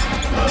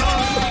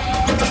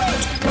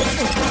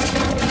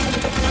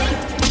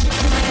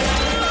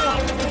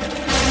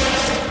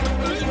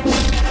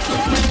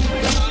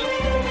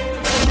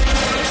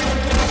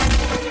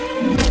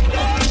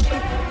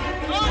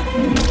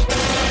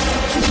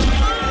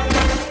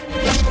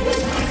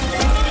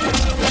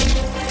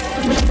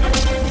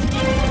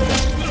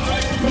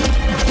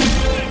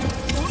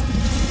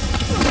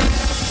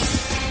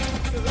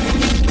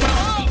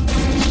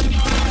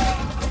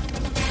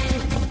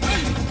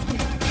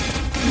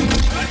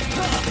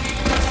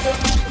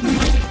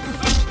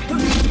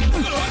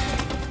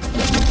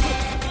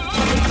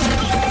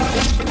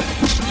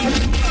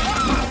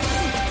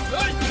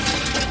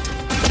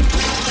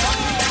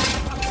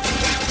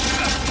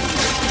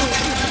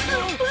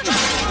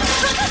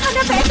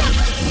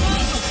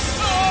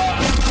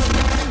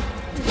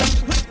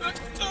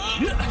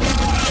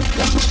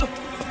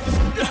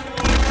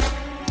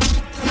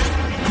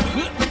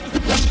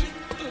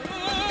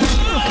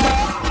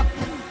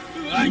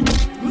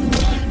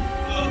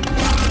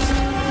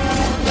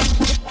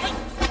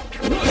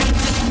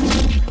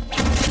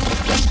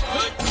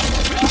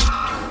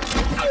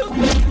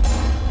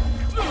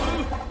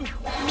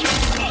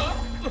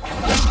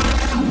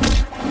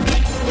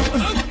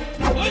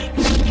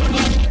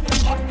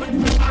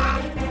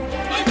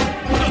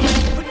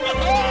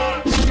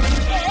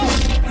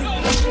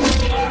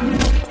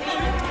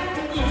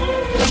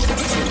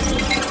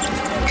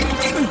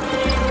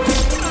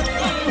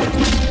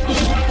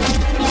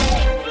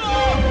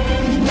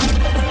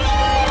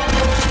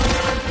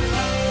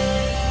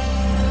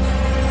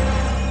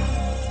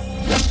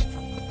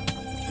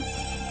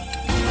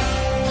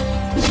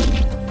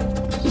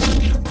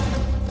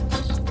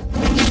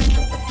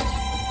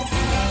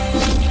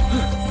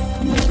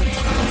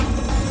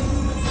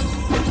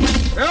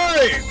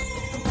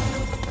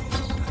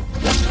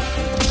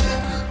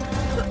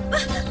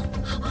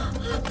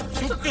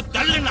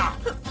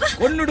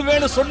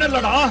 கொன்னுடுவேன்னு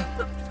சொன்னலடா.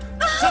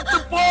 செத்து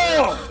போ.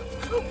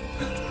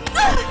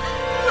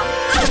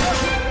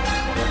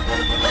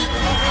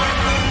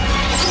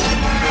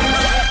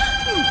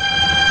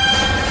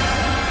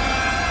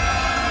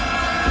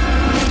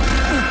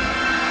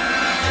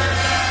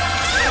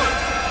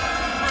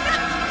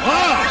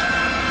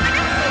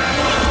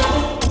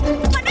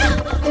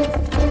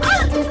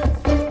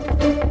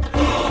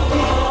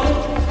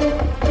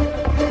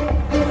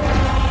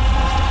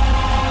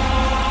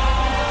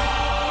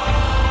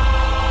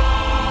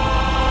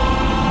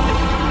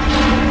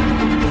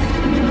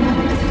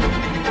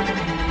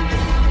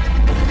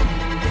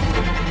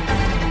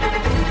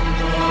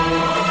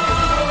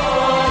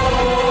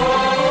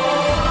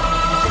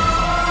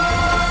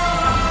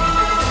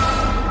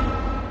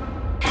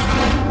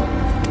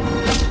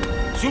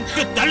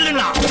 சுட்டு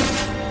தள்ளுனா.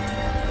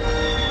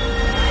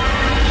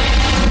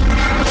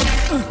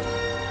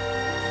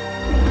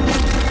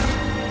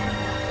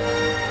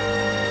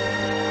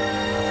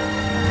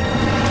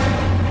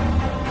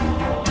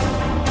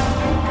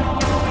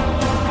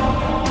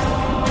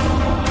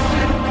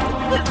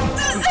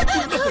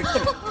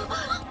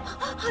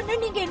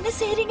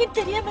 செய்றீங்கன்னு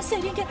தெரியாம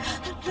செய்றீங்க.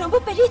 ரொம்ப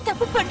பெரிய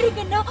தப்பு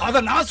பண்றீங்கன்னா.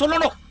 அத நான்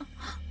சொல்லணும்.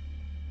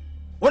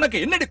 உனக்கு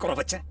என்னடி குறை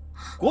வச்ச?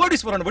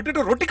 கோடீஸ்வரன்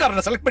விட்டுட்டு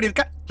ரொட்டிக்காரனை செலக்ட்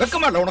பண்ணிருக்க.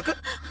 வெக்கமா இல்ல உனக்கு?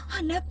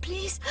 அண்ணா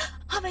ப்ளீஸ்.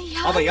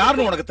 அவன்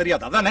யாருன்னு உனக்கு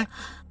தெரியாது அதானே?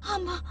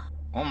 ஆமா.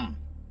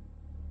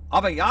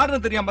 அவன்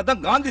யாருன்னு தெரியாம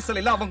தான் காந்தி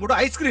சிலையில அவன் கூட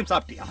ஐஸ்கிரீம்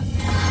சாப்பிட்டியா?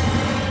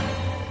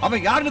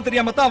 அவன் யாருன்னு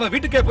தெரியாம தான் அவன்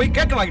வீட்டுக்கே போய்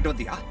கேக் வாங்கிட்டு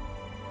வந்தியா?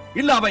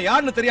 இல்ல அவன்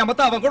யாருன்னு தெரியாம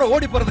தான் அவன் கூட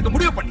ஓடி போறதுக்கு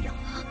முடிவு பண்ணியா?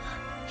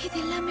 இது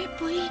எல்லாமே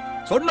போய்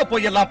சொன்ன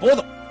போய் எல்லாம்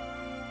போதும்.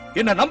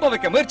 என்ன நம்ப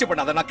வைக்க முயற்சி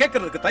பண்ணாத. நான்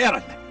கேட்கறதுக்கு தயாரா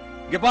இல்ல.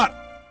 இங்க பார்,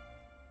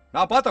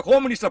 நான் பார்த்த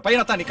ஹோம் மினிஸ்டர்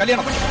பையனை தான் நீ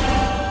கல்யாணம் பண்ண.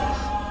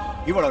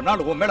 இவ்வளவு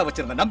நாள் உன் மேல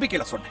வச்சிருந்த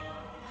நம்பிக்கையில சொன்னேன்.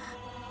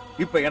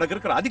 இப்ப எனக்கு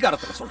இருக்கிற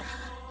அதிகாரத்துல சொல்றேன்.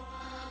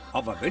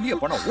 அவன் வெளியே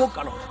போன ஓ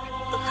காலம்.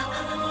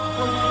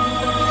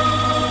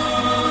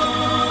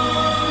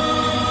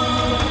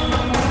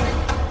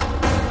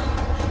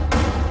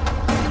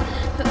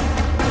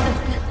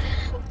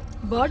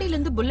 பாடியில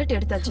இருந்து புல்லட்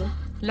எடுத்தாச்சு.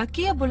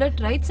 லக்கியா புல்லட்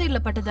ரைட் சைடுல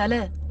பட்டதால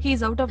he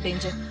is out of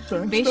danger.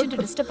 Patient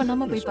disturb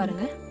பண்ணாம போய்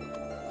பாருங்க.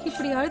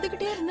 இப்படி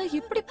அழுதுகிட்டே இருந்தா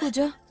எப்படி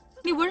பூஜா?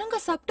 நீ ஒழுங்கா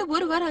சாப்பிட்டு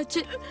ஒரு வாரம்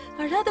ஆச்சு.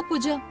 அழாத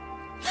பூஜா.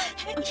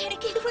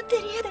 எனக்கு எதுவும்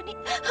தெரியாது அண்ணி.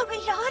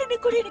 அவன் யாருன்னு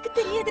கூட எனக்கு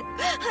தெரியாது.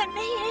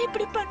 அண்ணா ஏன்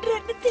இப்படி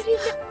பண்றான்னு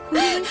தெரியல.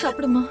 கொஞ்சம்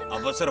சாப்பிடுமா.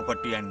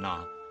 அவசரப்பட்டி அண்ணா.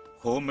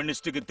 ஹோம்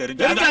மினிஸ்டருக்கு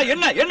தெரிஞ்சா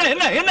என்ன என்ன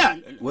என்ன என்ன?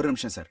 ஒரு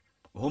நிமிஷம் சார்.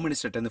 ஹோம்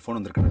மினிஸ்டர்ட்ட இருந்து போன்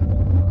வந்திருக்கு.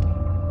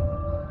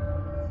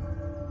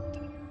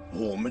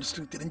 ஹோம்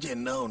மினிஸ்டருக்கு தெரிஞ்ச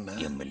என்ன ஒண்ணு?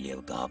 எம்எல்ஏ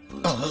காப்பு.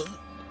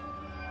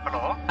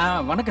 ஹலோ.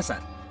 வணக்கம்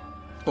சார்.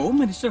 ஹோம்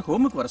மினிஸ்டர்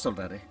ஹோமுக்கு வர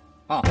சொல்றாரு.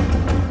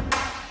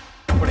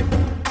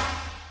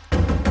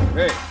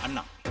 ஏய்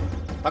அண்ணா,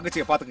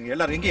 தங்கச்சியை பாத்துக்கங்க.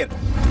 எல்லாரும் எங்கே இருக்க?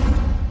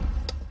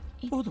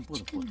 போதும்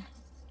போதும் போதும்.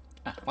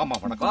 ஆமா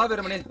வணக்கம். வா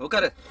வீரமணி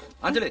உட்காரு.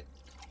 அஞ்சலி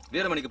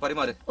வீரமணிக்கு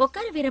பரிமாறு.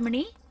 உட்காரு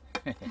வீரமணி.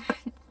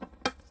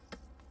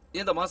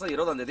 இந்த மாசம்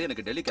 20ஆம் தேதி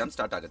எனக்கு டெல்லி கேம்ப்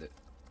ஸ்டார்ட் ஆகுது.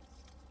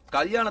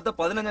 கல்யாணத்தை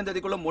 15ஆம்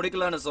தேதிக்குள்ள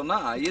முடிக்கலாம்னு சொன்னா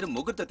ஐயர்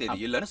முகூர்த்த தேதி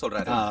இல்லன்னு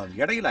சொல்றாரு.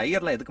 இடையில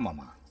ஐயர்லாம் எதுக்கு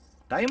மாமா?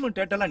 டைம்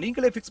டேட் எல்லாம்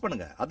நீங்களே ஃபிக்ஸ்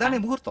பண்ணுங்க. அதானே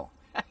முகூர்த்தம்.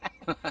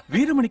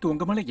 வீரமணிக்கு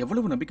உங்க மேல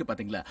எவ்வளவு நம்பிக்கை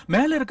பாத்தீங்களா?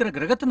 மேல இருக்கிற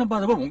கிரகத்தை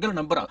நம்பாதவ உங்களை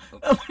நம்புறான்.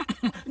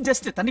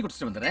 ஜஸ்ட் தண்ணி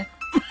குடிச்சிட்டு வந்துறேன்.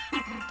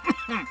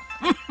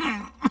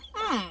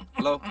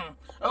 ஹலோ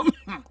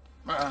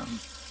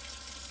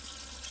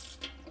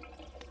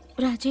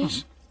ராஜேஷ்,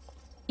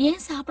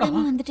 ஏன்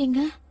சாப்பிடாம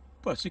வந்துட்டீங்க?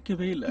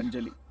 பசிக்கவே இல்ல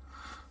அஞ்சலி.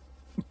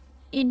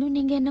 இன்னும்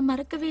நீங்க என்ன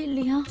மறக்கவே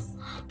இல்லையா?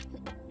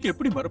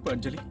 எப்படி மறப்ப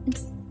அஞ்சலி?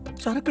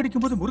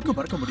 சரக்கடிக்கும் போது முறுக்க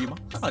மறக்க முடியுமா?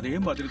 அதே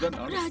மாதிரிதான்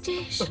நான்.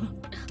 ராஜேஷ்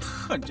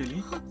அஞ்சலி,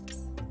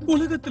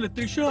 உலகத்துல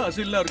த்ரிஷா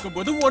அசில்லா இருக்கும்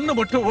போது ஒன்ன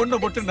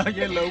மட்டும் நான்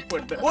ஏன் லவ்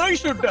பண்ணேன்? Why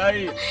should I?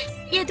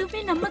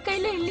 எதுவுமே நம்ம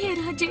கையில இல்லையே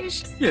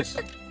ராஜேஷ். எஸ்,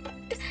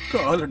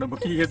 காலம்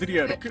நமக்கு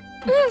எதிரியா இருக்கு.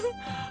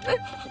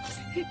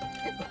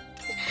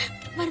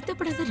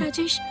 வருத்தப்படாத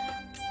ராஜேஷ்.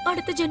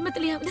 அடுத்த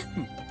ஜென்மத்திலேயாவது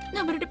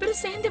நம்ம 2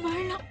 பேரும் சேர்ந்து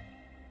வாழலாம்.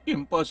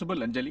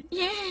 இம்பாசிபிள் அஞ்சலி.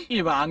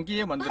 இவ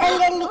அங்கேயே வந்துட்டா.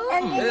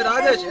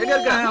 ராஜேஷ் எங்க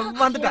இருக்க?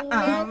 வந்துட்டா.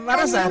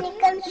 வர சார்.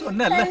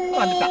 சொன்னேன்ல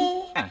வந்துட்டா.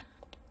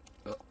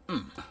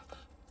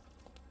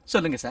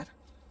 சொல்லுங்க சார்.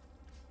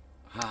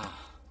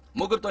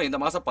 முகூர்த்தம் இந்த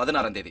மாசம்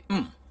 16ஆம் தேதி.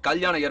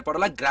 கல்யாண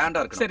ஏற்பாடெல்லாம் கிராண்டா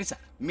இருக்கு. சரி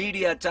சார்.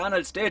 மீடியா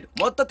சேனல் ஸ்டேட்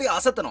மொத்தத்தையும்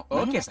அசத்தணும்.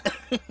 Okay sir.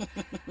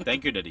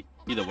 Thank you daddy.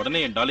 இத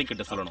உடனே என் டார்லிங்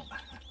கிட்ட சொல்லணும்.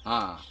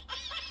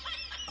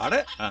 அட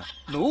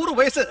 100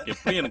 வயசு.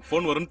 எப்படி எனக்கு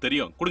போன் வரும்னு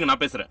தெரியும். கொடுங்க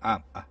நான் பேசுறேன்.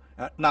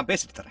 நான்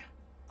பேசிட்டு தரேன்.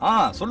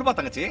 சொல்லுமா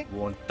தங்கச்சி.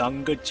 உன்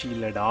தங்கச்சி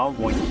இல்லடா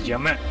உன்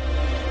யமன்.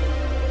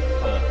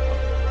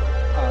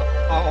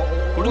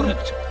 கொடுங்க.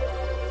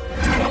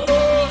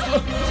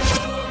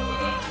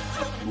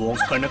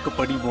 உன்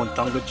கணக்குப்படி உன்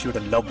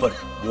தங்கச்சியோட லவ்வர்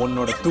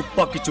உன்னோட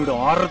துப்பாக்கி சூடு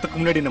ஆறதுக்கு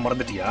முன்னாடி என்ன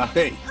மறந்துட்டியா?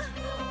 டேய்,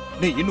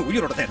 நீ இன்னும்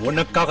உயிரோட தான்.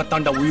 உனக்காக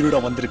தாண்டா உயிரோட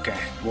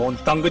வந்திருக்கேன்.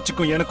 உன்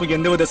தங்கச்சிக்கும் எனக்கும்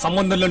எந்தவித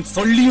சம்பந்தம் இல்லைன்னு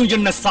சொல்லியும்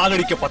என்ன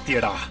சாகடிக்க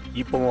பத்தியடா.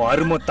 இப்போ உன்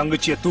அருமை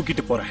தங்கச்சிய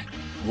தூக்கிட்டு போறேன்.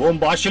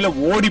 உன் பாஷையில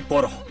ஓடி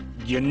போறோம்.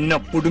 என்ன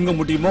புடுங்க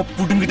முடியுமோ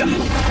புடுங்குடா.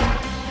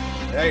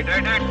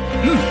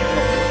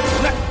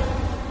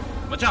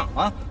 மச்சான்,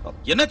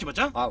 என்னாச்சு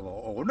மச்சான்?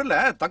 ஒண்ணு இல்ல,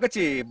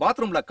 தங்கச்சி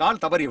பாத்ரூம்ல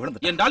கால் தவறி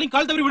விழுந்து. என் டார்லிங்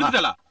கால் தவறி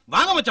விழுந்துட்டாளா?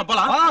 வாங்க மச்சான்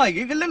போலாம்.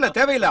 இல்ல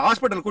தேவையில்லை.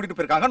 ஹாஸ்பிடல் கூட்டிட்டு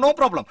போயிருக்காங்க. No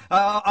problem.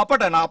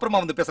 அப்பாட்ட நான்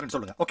அப்புறமா வந்து பேசுறேன்னு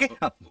சொல்லுங்க. ஓகே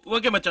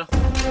ஓகே மச்சான்.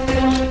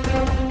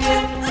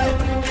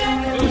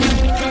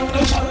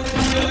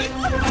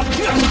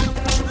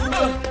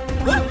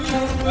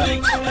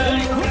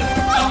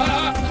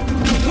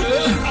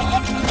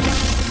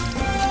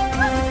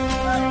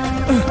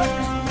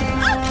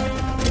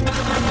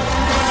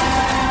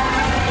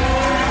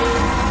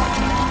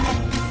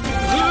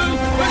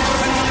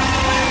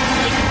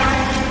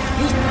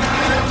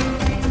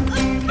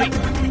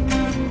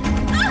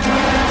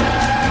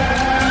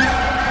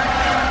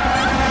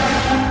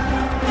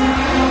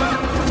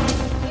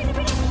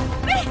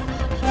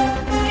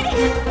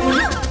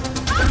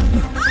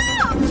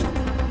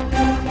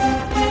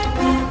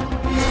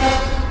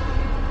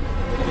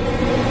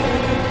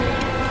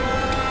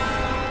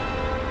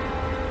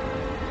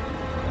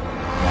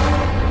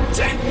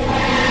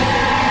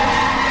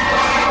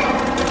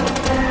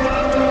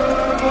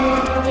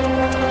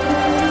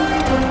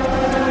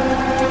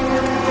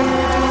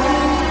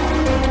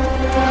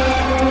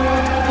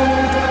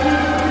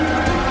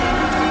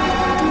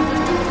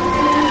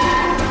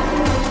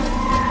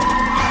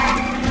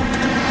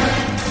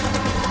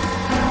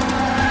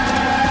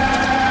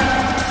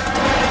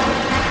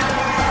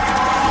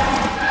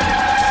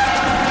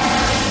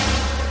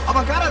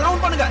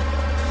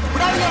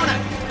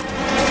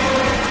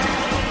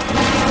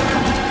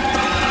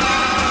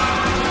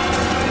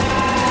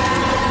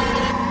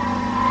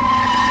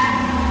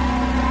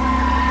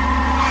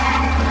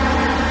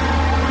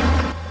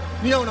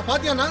 நீ அவனை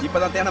பாத்தியானா?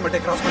 இப்பதான்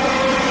தேனமட்டை கிராஸ் பண்ண.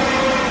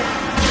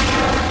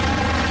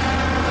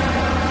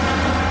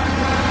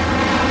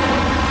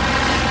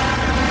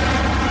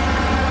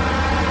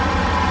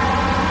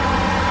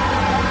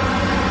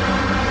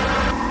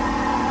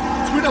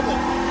 ஸ்பீடா போ.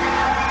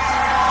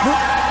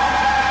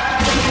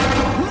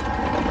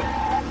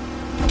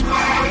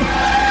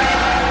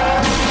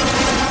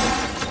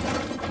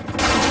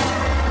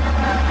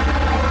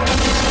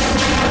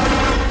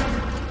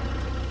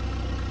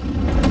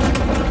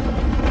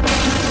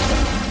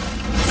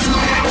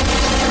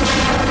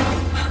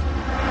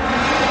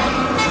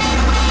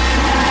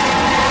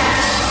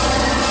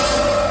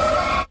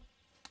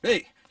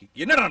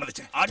 என்னடா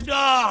நடந்துச்சு? அண்ணா,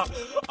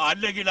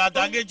 அன்னைக்கு நான்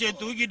தங்கச்சியை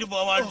தூக்கிட்டு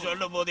போவான்னு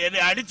சொல்லும் போது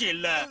என்னை அடிச்சு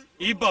இல்ல.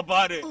 இப்ப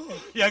பாரு,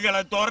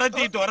 எங்களை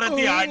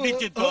துரத்தி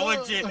அடிச்சு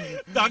துவைச்சு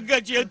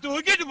தங்கச்சியை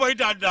தூக்கிட்டு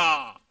போயிட்டான்டா.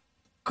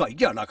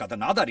 கையாளா கதை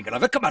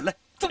நாதாரிங்களா? வெக்கமா இல்ல?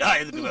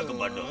 எதுக்கு வெக்க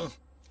மாட்டோம்?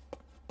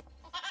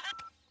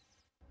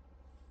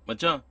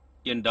 மச்சான்,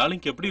 என்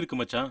டார்லிங் எப்படி இருக்கு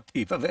மச்சான்?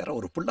 இவ வேற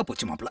ஒரு புள்ள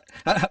போச்சு மாப்ள.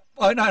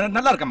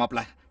 நல்லா இருக்க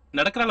மாப்ள.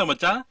 நடக்கறாளா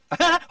மச்சான்?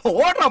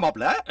 ஓடுறா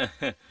மாப்ள.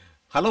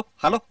 ஹலோ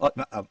ஹலோ,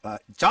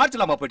 சார்ஜ்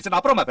இல்லாம போயிடுச்சு, நான்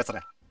அப்புறமா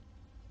பேசுறேன்.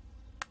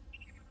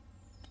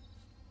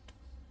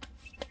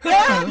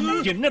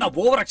 என்னடா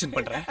ஓவர் ஆக்ஷன்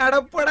பண்ற?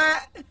 அடப்பட,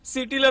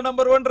 சிட்டில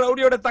நம்பர் 1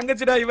 ரவுடியோட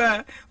தங்கச்சிடா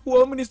இவன்.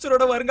 ஹோம்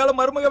மினிஸ்டரோட வருங்கால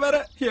மருமக வேற.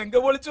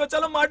 எங்க ஒளிச்சு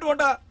வச்சாலும்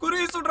மாட்டுவோண்டா.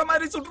 குருவி சுடுற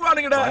மாதிரி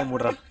சுட்டுவானுங்கடா.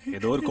 பயமுடுறா,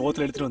 ஏதோ ஒரு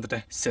கோவத்துல எடுத்துட்டு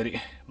வந்துட்டேன். சரி,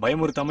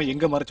 பயமுறுத்தாம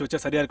எங்க மறைச்சு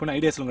வச்சா சரியா இருக்கும்னு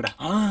ஐடியா சொல்லுங்கடா.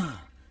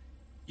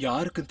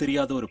 யாருக்கும்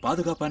தெரியாத ஒரு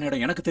பாதுகாப்பான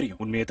இடம் எனக்கு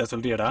தெரியும். உண்மையை தான்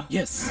சொல்றியாடா?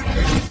 எஸ்.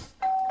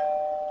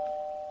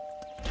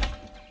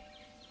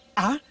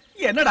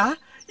 என்னடா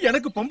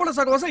எனக்கு பொம்பளை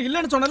சகவாசம்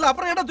இல்லன்னு சொன்னல,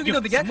 அப்புறம் ஏடா தூக்கிட்டு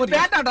வந்தீங்க?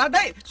 வேண்டாடா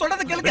டேய்,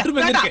 சொல்றது கேளுங்க.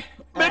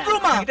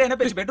 பெட்ரூமா? என்ன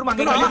பேச்சு பெட்ரூமா?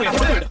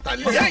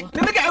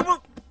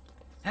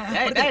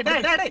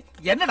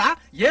 என்னடா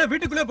ஏன்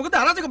வீட்டுக்குள்ளே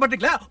புகுந்து அராஜகம்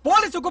பண்றீங்களா?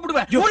 போலீஸ்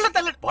கூப்பிடுவேன். உள்ள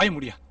தள்ளு. வாய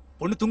முடியா,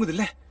 பொண்ணு தூங்குது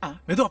இல்ல,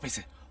 மெதுவா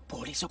பேசு.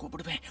 போலீஸ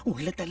கூப்பிடுவேன்,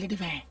 உள்ள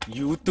தள்ளிடுவேன்.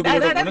 யூத்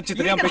கூட உணர்ச்சி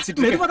தெரியாம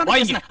பேசிட்டு இருக்க.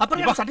 வாங்க.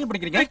 அப்புறம் சட்டை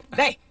பிடிக்கிறீங்க.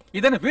 டேய்,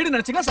 இதென்ன வீடு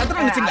நினைச்சீங்களா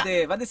சத்திரம் நினைச்சீங்களா? அது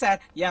வந்து சார்,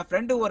 என்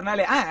ஃப்ரெண்டு ஒரு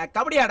நாள்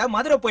கபடி ஆட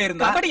மதுரை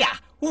போயிருந்தா. கபடியா?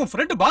 உன்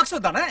ஃப்ரெண்ட்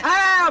பாக்ஸர் தானே?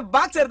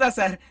 பாக்ஸர் தான்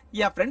சார்.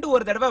 என் ஃப்ரெண்டு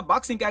ஒரு தடவை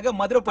பாக்ஸிங்காக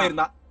மதுரை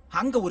போயிருந்தான்.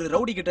 அங்க ஒரு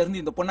ரவுடி கிட்ட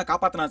இருந்து இந்த பொண்ணை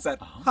காப்பாத்தினான் சார்.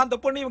 அந்த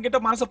பொண்ணு இவன் கிட்ட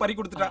மனச பறி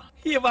கொடுத்துட்டா.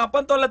 இவன்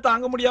அப்பன் தொல்லை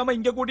தாங்க முடியாம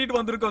இங்க கூட்டிட்டு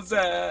வந்திருக்கோம்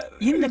சார்.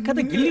 இந்த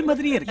கதை கில்லி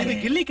மாதிரியே இருக்கு. இது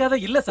கில்லி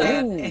கதை இல்ல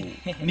சார்.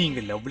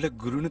 நீங்க லவ்ல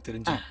குருன்னு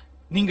தெரிஞ்சு,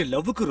 நீங்க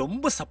லவ்வுக்கு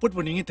ரொம்ப சப்போர்ட்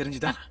பண்ணுவீங்க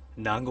தெரிஞ்சுதான்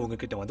நாங்க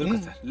உங்ககிட்ட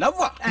வந்திருக்கோம் சார்.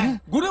 லவ்வா?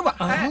 குருவா?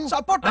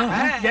 சப்போர்ட்?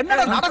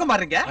 என்னடா நாடகம்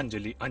பாருங்க.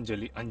 அஞ்சலி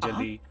அஞ்சலி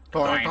அஞ்சலி.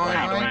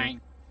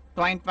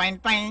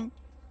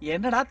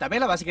 என்னடா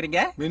தபேல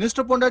வாசிக்கிறீங்க?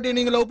 மினிஸ்டர் பொண்டாட்டி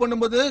நீங்க லவ்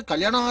பண்ணும்போது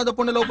கல்யாணம் ஆகாத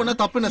பொண்ணு லவ் பண்ண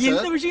தப்புன்னு சார்.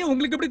 இந்த விஷயம்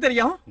உங்களுக்கு எப்படி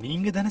தெரியும்?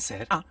 நீங்க தானே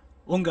சார்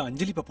உங்க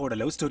அஞ்சலி பாப்பாவோட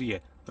லவ் ஸ்டோரிய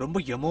ரொம்ப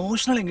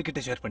எமோஷனல் எங்க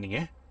கிட்ட ஷேர் பண்ணீங்க.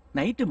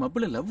 Night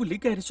மப்புல love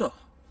league ஆயிருச்சோ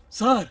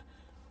sir?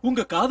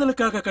 உங்க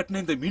காதலுக்காக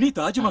கட்டின இந்த மினி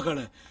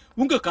தாஜ்மஹாலை,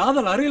 உங்க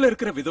காதல் அறையில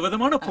இருக்கிற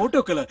விதவிதமான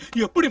போட்டோக்களை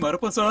எப்படி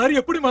மறப்போம் சார்?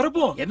 எப்படி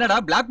மறப்போம்? என்னடா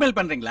பிளாக்மெயில்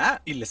பண்றீங்களா?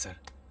 இல்ல சார்,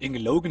 எங்க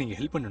லவ்க்கு நீங்க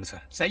ஹெல்ப் பண்ணணும்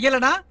சார்.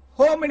 செய்யலனா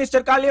ஹோம்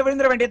மினிஸ்டர் காலையே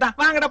விழுந்துற வேண்டியதான்.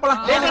 வாங்கடா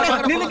போலாம்.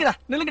 நில்லுங்கடா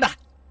நில்லுங்கடா.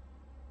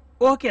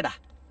 ஓகேடா,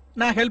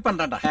 நான் ஹெல்ப்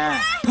பண்றேன்டா.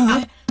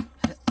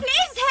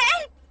 Please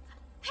help.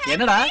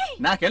 என்னடா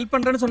நான் ஹெல்ப்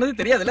பண்றேன்னு சொன்னது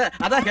தெரியாதுல,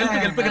 அதான்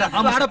ஹெல்ப்ங்கடா.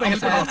 ஆமாடா போய்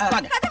ஹெல்ப் பண்ணுங்க.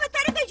 வாங்க. கதவை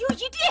தரங்க யூ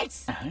இடியட்ஸ்.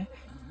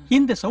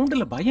 இந்த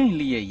சவுண்ட்ல பயம்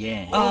இல்லையே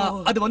ஏன்?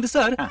 அது வந்து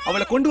சார்,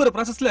 அவளை கொண்டு வர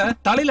ப்ராசஸ்ல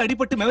தலையில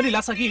அடிபட்டு மெமரி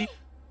லாஸ் ஆகி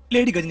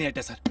லேடி கஜினி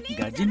ஆயிட்டா சார்.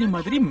 கஜினி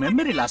மாதிரி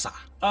மெமரி லாஸா?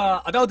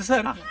 அதாவது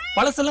சார்,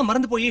 பழசெல்லாம்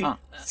மறந்து போய்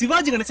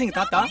சிவாஜி கணேசன் எங்க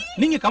தாத்தா,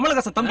 நீங்க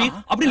கமலஹாசன் தம்பி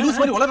அப்படி லூஸ்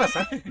மாதிரி வளர்றா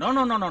sir. No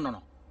no no no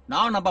no,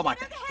 நான் நம்ப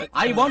மாட்டேன்.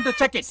 I want to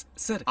check it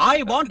sir. I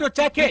want to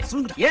check it.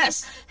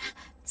 Yes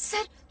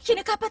sir,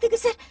 என்ன காப்பாத்துங்க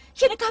சார்,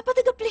 என்ன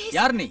காப்பாத்துங்க ப்ளீஸ்.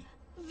 யார் நீ?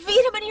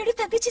 வீரமணியோட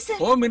தங்கச்சி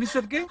சார். ஹோம்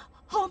மினிஸ்டருக்கு?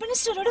 ஹோம்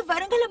மினிஸ்டரோட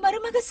வருங்கால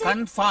மருமக சார்.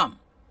 கன்ஃபார்ம்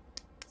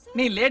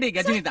நீ லேடி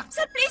கஜினி தான்.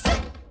 Sir please sir.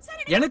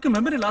 எனக்கு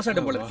மெமரி லாஸ்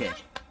ஆயிடும் போல இருக்கே.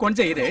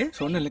 கொஞ்சம் இரு.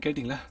 சொன்னல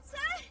கேட்டிங்களா?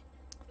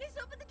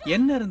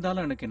 என்ன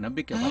இருந்தாலும் எனக்கு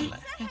நம்பிக்கை வரல,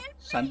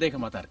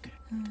 சந்தேகமா தான் இருக்கு.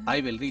 I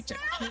will reach.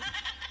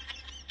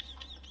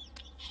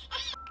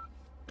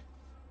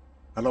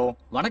 ஹலோ,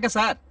 வணக்கம்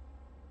சார்.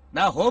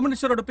 நான் ஹோம்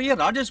மினிஸ்டரோட பிஏ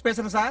ராஜேஷ்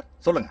பேசுறேன் சார்.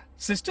 சொல்லுங்க.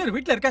 சிஸ்டர்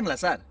வீட்ல இருக்காங்களா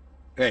சார்?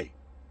 ஏய்,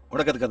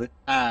 உனக்கு அதுக்கு அது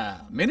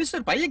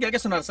மினிஸ்டர் பையன் கேட்க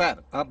சொன்னார் சார்.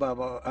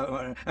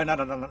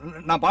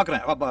 நான்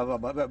பாக்குறேன்.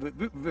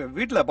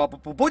 வீட்டுல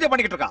பூஜை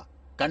பண்ணிக்கிட்டு இருக்கா.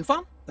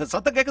 கன்ஃபார்ம்?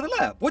 சத்தம்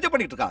கேக்குதுல்ல, பூஜை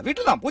பண்ணிட்டு இருக்கா.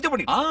 வீட்டுல தான் பூஜை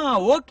பண்ணி.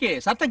 ஓகே,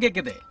 சத்தம்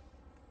கேக்குது.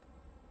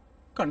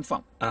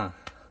 Confirm.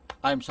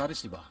 I am sorry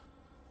Siva,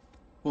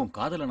 உன்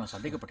காதல நான்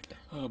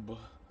சந்தேகப்பட்டுட்டேன்.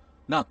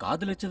 நான்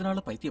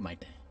காதலிச்சதுனால பைத்தியம்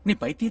ஆயிட்டேன். நீ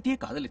பைத்தியத்தையே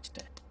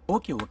காதலிச்சிட்ட.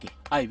 Okay okay,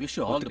 I wish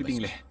you all the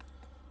best.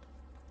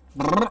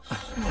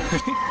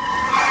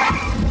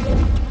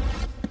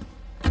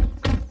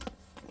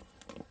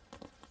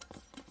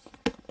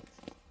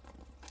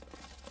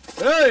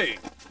 ஏய்,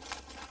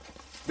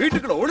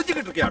 வீட்டுக்குள்ள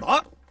ஒளிஞ்சுக்கிட்டு இருக்கியாடா?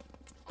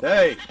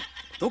 ஏய்,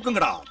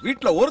 தூக்குங்கடா.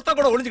 வீட்டுல ஒருத்த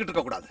கூட ஒளிஞ்சுக்கிட்டு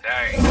இருக்க கூடாது.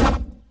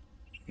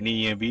 நீ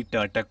என் வீட்டை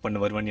அட்டாக் பண்ண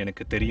வருவான்னு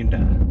எனக்கு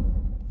தெரியும்டா.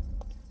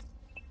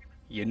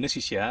 என்ன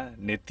சிஷ்யா,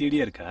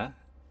 நெத்தியடியா இருக்கா?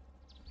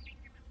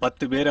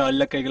 10 பேரை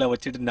அல்ல கைகளை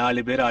வச்சுட்டு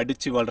 4 பேரை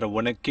அடிச்சு வாழ்ற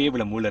உனக்கே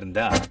இவ்வளவு மூளை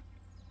இருந்தா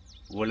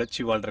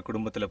உழைச்சி வாழ்ற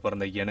குடும்பத்துல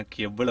பிறந்த எனக்கு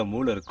எவ்வளவு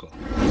மூளை இருக்கும்?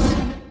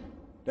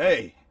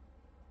 டேய்,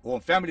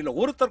 உன் ஃபேமிலில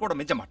ஒருத்தர் கூட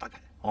மிஞ்ச மாட்டாங்க.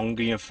 அங்க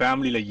என்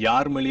ஃபேமிலில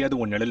யார் மேலேயாவது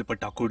உன் நிழல்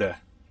பட்டா கூட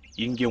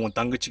இங்கே உன்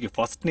தங்கச்சிக்கு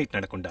ஃபர்ஸ்ட் நைட்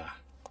நடக்கும்டா.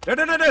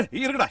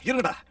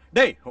 இருங்கடா.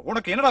 டேய்,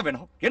 உனக்கு என்னடா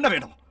வேணும்? என்ன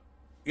வேணும்?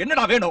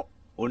 என்னடா வேணும்?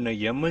 உன்னை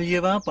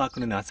எம்எல்ஏவா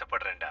பார்க்கணும்னு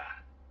ஆசைப்படுறேன்டா.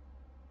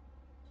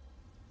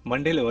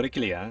 மண்டையில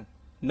உரைக்கலையா?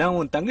 நான்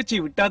உன்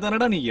தங்கச்சியை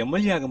விட்டாதானடா நீ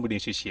எம்எல்ஏ ஆக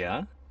முடியும் சிஷ்யா.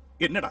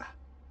 என்னடா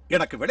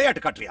எனக்கு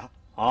விளையாட்டு காட்டுறியா?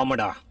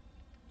 ஆமாடா,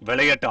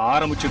 விளையாட்டு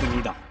ஆரம்பிச்சது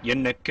நீதான்.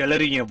 என்ன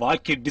கிளறி என்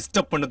வாழ்க்கையை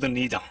டிஸ்டர்ப் பண்ணது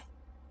நீதான்.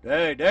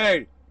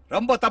 டேய்,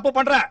 ரொம்ப தப்பு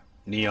பண்ற.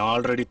 நீ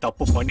ஆல்ரெடி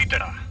தப்பு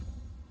பண்ணிட்டடா.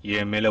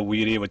 என் மேல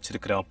உயிரே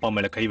வச்சிருக்கிற அப்பா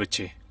மேல கை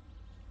வச்சு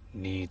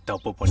நீ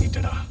தப்பு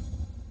பண்ணிட்டடா.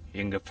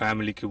 எங்க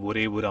ஃபேமிலிக்கு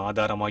ஒரே ஒரு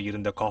ஆதாரமா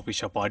இருந்த காஃபி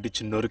ஷாப்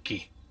அடிச்சு நொறுக்கி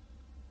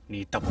நீ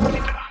தப்பு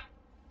பண்ணிட்டடா.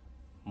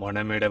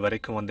 மனமேட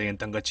வரைக்கும் வந்த என்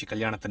தங்கச்சி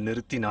கல்யாணத்தை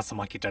நிறுத்தி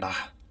நாசமாக்கிட்டடா.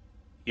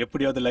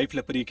 எப்படியாவது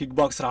லைஃப்ல பெரிய கிக்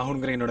பாக்ஸர்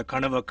ஆகணுங்கிற என்னோட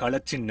கனவை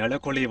களைச்சு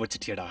நிலக்கொலைய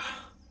வச்சுட்டியடா.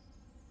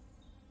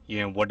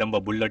 என்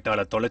உடம்ப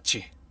புல்லட்டால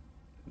தொலைச்சி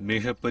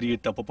மிகப்பெரிய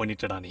தப்பு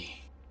பண்ணிட்டடா. நீ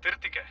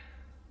திருத்திக்க,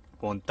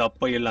 உன்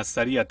தப்பை எல்லாம்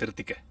சரியா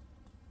திருத்திக்க.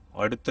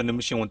 அடுத்த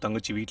நிமிஷம் உன்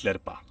தங்கச்சி வீட்டுல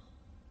இருப்பா.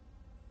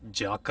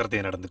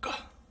 ஜாக்கிரதையா நடந்துக்கா.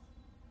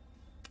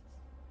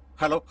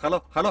 ஹலோ.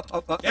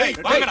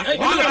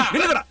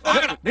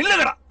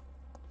 நில்லுங்கடா.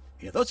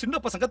 ஏதோ சின்ன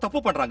பசங்க தப்பு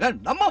பண்றாங்க,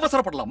 நம்ம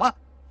அவசரப்படலாமா?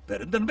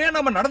 பெருந்தன்மையா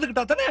நம்ம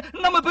நடந்துக்கிட்டா தானே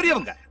நம்ம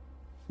பெரியவங்க.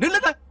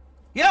 நில்லுங்க,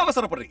 ஏன்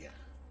அவசரப்படுறீங்க?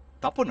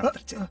 தப்பு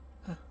நடந்துருச்சு,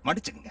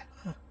 மன்னிச்சுங்க.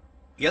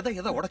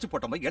 எதை உடைச்சு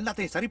போட்டோமோ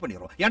எல்லாத்தையும் சரி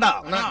பண்ணிடுறோம். ஏண்டா,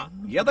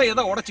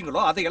 எதை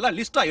உடைச்சிங்களோ அதையெல்லாம்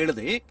லிஸ்டா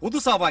எழுதி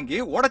புதுசா வாங்கி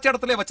உடைச்ச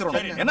இடத்துல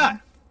வச்சிடணும். என்ன?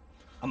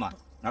 ஆமா,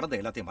 நடந்த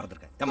எல்லாத்தையும்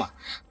மறந்துருக்க. ஏமா,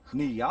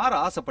 நீ யார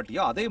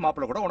ஆசைப்பட்டியோ அதே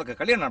மாப்பிள்ள கூட உனக்கு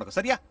கல்யாணம் நடக்கும்.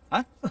 சரியா?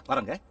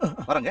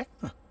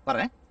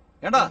 வரேன்.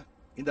 ஏண்டா,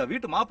 இந்த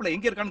வீட்டு மாப்பிள்ள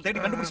எங்க இருக்கான்னு தேடி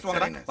கண்டுபிடிச்சிட்டு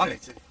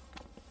வாங்க.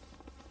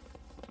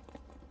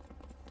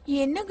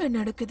 என்னங்க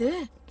நடக்குது?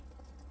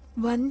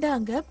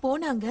 வந்தாங்க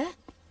போனாங்க,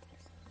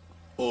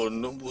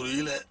 ஒன்னும்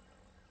புரியல.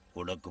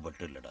 உனக்கு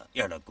மட்டும் இல்லடா,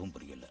 எனக்கும்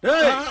புரியல.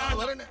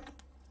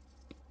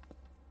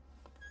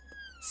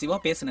 சிவா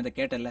பேசுனதை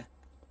கேட்டல.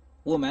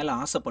 உன் மேல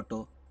ஆசைப்பட்டோ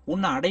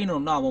உன்னை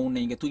அடையணும்னு அவன்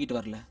உன்னை இங்க தூக்கிட்டு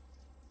வரல.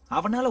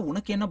 அவனால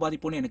உனக்கு என்ன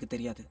பாதிப்புன்னு எனக்கு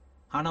தெரியாது.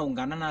 ஆனா உங்க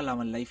அண்ணனால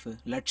அவன் லைஃப்,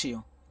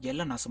 லட்சியம்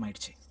எல்லாம்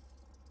நாசமாயிடுச்சு.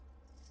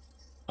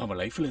 அவன்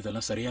லைஃப்ல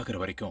இதெல்லாம் சரியாகிற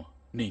வரைக்கும்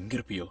நீ இங்க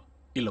இருப்பியோ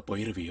இல்ல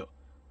போயிருவியோ,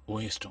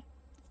 உன் இஷ்டம்.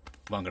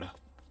 வாங்கடா.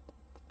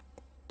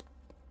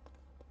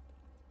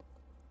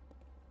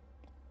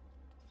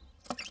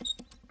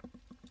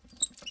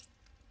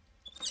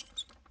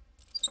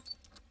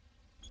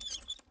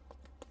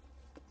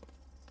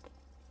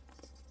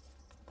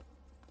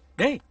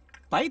 டேய்,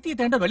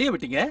 பைத்தியத்தாண்ட வெளியே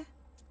விட்டீங்க?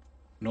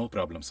 No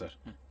problem sir.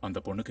 அந்த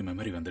பொண்ணுக்கு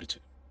மெமரி வந்துருச்சு.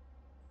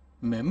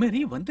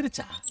 மெமரி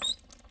வந்துருச்சா?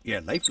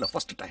 என் லைஃப்ல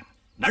ஃபர்ஸ்ட் டைம்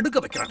நடுக்க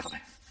வைக்கிறான்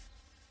அவன்.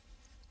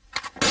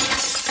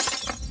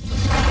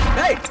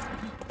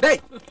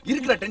 டேய்,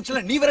 இருக்கிற டென்ஷன்ல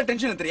நீ வேற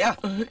டென்ஷன் எடுத்துறியா?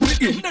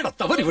 என்னடா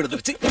தவறி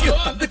விழுந்துருச்சு?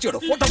 என் தங்கச்சியோட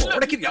போட்டோவை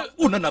உடைக்கிறியா?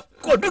 உன்னை நான்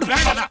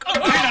கொன்னுடுவேன்.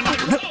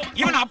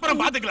 இவனை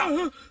அப்புறம் பாத்துக்கலாம்.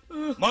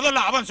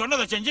 முதல்ல அவன்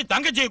சொன்னதை செஞ்சு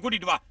தங்கச்சியை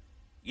கூட்டிட்டு வா,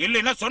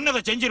 இல்லைன்னா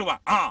சொன்னதை செஞ்சிருவா.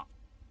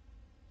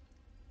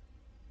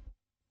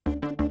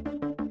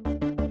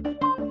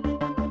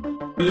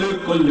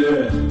 கொல்லு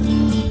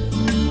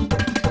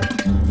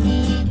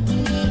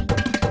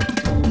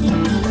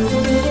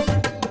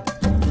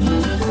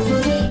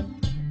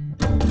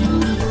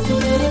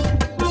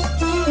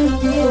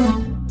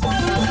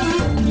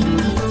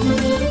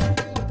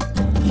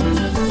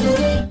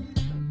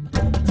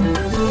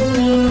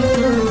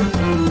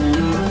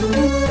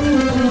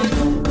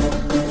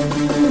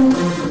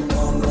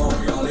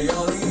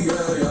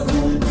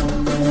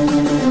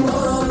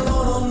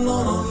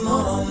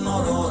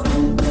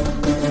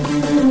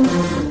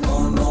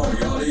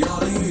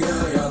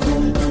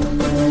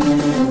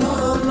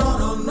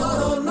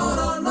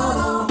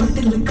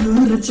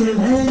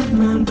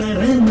நான்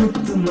தரேன்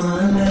முத்து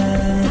மாலை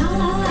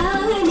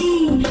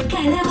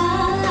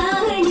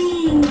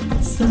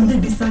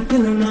சந்தடி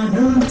சாக்கல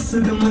நானும்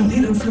சுக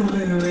மந்திரம்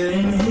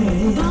சொல்லுவேனே.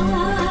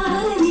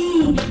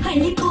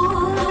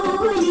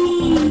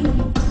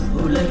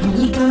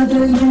 உலகில்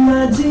காதல் இல்லா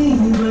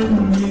ஜீவன்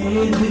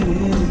ஏது,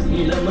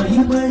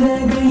 இளமையும்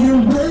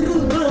அழகையும்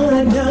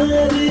மறுப்பார்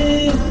யாரு?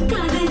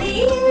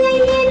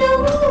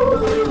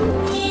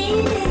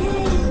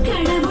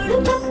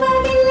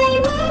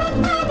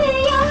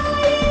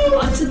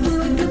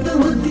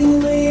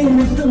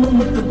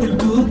 மொத்தத்தில்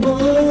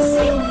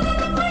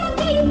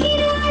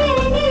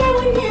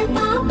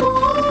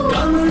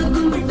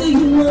காமலுக்கும் விட்டு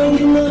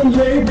இன்னும்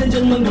 7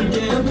 ஜென்மங்கள்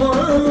கேட்பான்.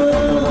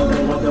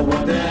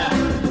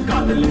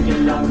 காதலுக்கு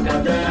எல்லாம்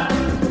கதை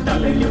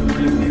தலையும்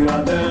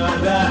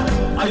விழுங்காத.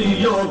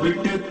 ஐயோ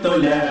விட்டு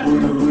தொலை,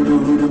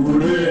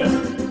 உடு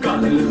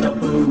காதல்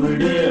தப்பு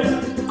விடு,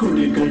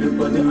 குடி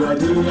கெடுப்பது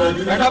அது.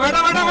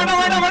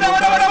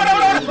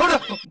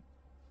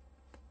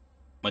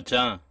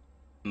 மச்சான்,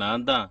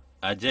 நான் தான்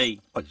அஜய்.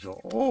 ஐயோ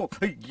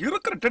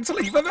இருக்கிற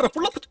டென்ஷன்ல இவன் வேற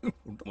புள்ள.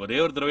 ஒரே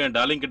ஒரு தடவை என்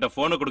டார்லிங் கிட்ட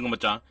போனை கொடுங்க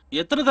மச்சான்.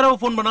 எத்தனை தடவை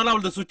போன் பண்ணாலும்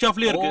அவளது சுவிட்ச்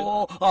ஆஃப்லயே இருக்கு.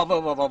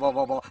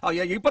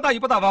 இப்பதான்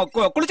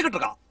குளிச்சுக்கிட்டு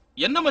இருக்கான்.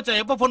 என்ன மச்சான்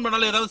எப்ப போன்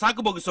பண்ணாலும் ஏதாவது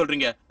சாக்கு போக்கு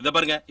சொல்றீங்க. இத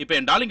பாருங்க இப்ப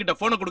என் டார்லிங் கிட்ட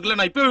போனை கொடுக்கல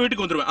நான் இப்பவே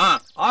வீட்டுக்கு வந்துருவேன்.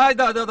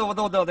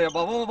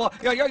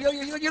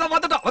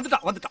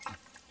 வந்துட்டான்.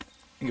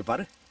 இங்க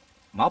பாரு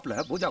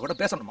மாப்பிள்ள பூஜா கூட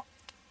பேசணுமா?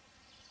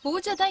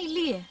 பூஜா தான்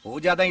இல்லையே.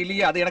 பூஜா தான்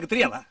இல்லையே அது எனக்கு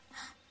தெரியாதா?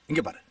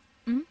 இங்க பாரு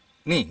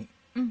நீ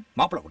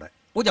மாப்பிள்ள கூட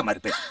பூஜா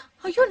மாதிரி பேசு.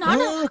 ஐயோ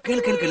நானா?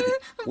 கேளு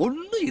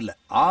ஒண்ணும் இல்ல.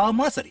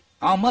 ஆமா சரி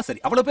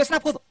அவ்வளவு பேசினா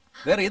போதும்,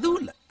 வேற எதுவும்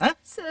இல்ல.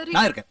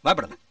 நான் இருக்கேன்,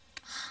 பயப்படாத.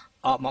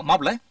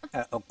 மாப்பிள்ள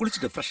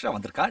குளிச்சுட்டு ஃப்ரெஷ்ஷா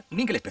வந்திருக்கா,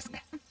 நீங்களே பேசுங்க.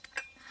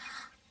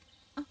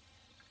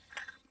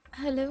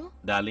 ஹலோ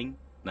டார்லிங்,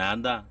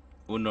 நான் தான்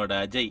உன்னோட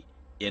அஜய்.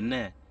 என்ன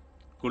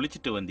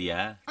குளிச்சுட்டு வந்தியா?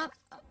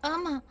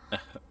 ஆமா.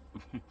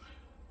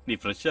 நீ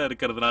ஃப்ரெஷ்ஷா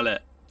இருக்கிறதுனால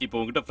இப்போ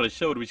உன்கிட்ட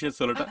ஃப்ரெஷ்ஷா ஒரு விஷயம்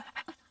சொல்லட்டா?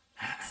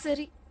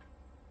 சரி.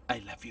 I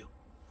love you.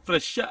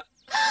 ஃப்ரெஷ்ஷா.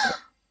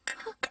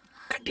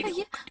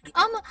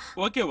 ஆமா.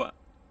 ஓகேவா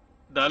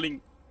டார்லிங்?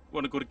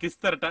 உனக்கு ஒரு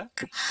கிஸ் தரட்டா?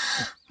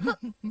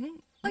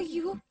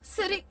 ஐயோ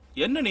சரி.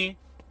 என்ன நீ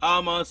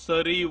ஆமா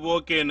சரி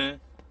ஓகேன்னு?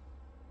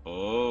 ஓ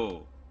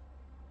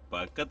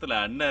பக்கத்துல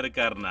அண்ணன்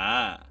இருக்காருனா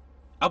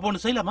அப்போ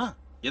ஒண்ணு செய்யலாமா?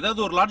 ஏதாவது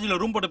ஒரு லாட்ஜில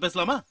ரூம் போட்டு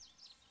பேசலாமா?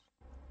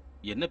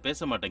 என்ன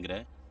பேச மாட்டேங்கிற?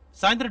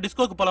 சாயந்தரம்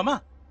டிஸ்கோக்கு போலாமா?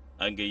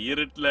 அங்க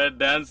இருட்டுல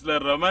டான்ஸ்ல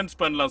ரொமான்ஸ்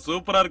பண்ணலாம்,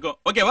 சூப்பரா இருக்கும்.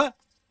 ஓகேவா?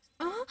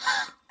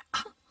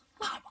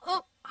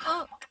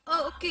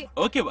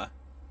 ஓகேவா?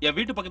 என்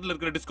வீட்டு பக்கத்துல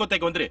இருக்கிற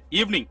டிஸ்கோதேக்கு வந்துரு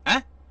ஈவினிங்.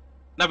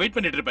 நான் வெயிட்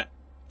பண்ணிட்டு இருப்பேன்.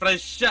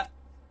 ஃப்ரெஷ்ஷா.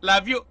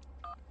 Love you.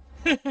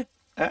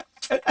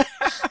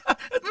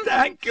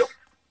 Thank you.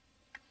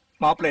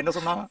 மாப்பிள்ள என்ன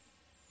சொன்னா?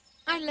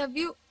 I love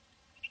you.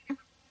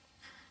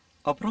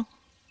 அப்புறம்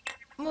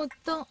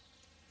மொத்தம்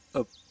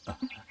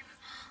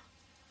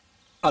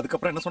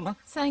அதுக்கப்புறம் என்ன சொன்னா?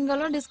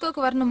 சாயங்காலம்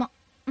டிஸ்கோக்கு வரணுமா?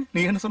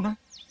 நீ என்ன சொன்ன?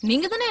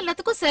 நீங்க தானே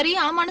எல்லாத்துக்கும் சரி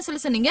ஆமான்னு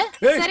சொல்லி சொன்னீங்க.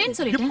 சரின்னு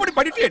சொல்லிட்டேன். இப்படி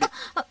பண்ணிட்டேடி.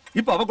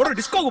 இப்ப அவ கூட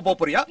டிஸ்கோக்கு போப்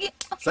போறியா?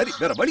 சரி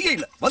வேற வழியே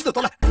இல்ல, வந்து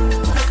தொலை.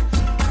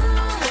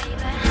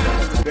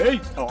 ஏய்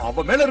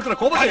அவ மேல இருக்கிற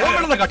கோபத்தை அவ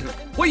மேல தான் காட்டு.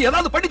 போய்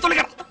ஏதாவது பண்ணி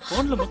தொலைங்கடா.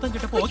 போன்ல மொத்தம்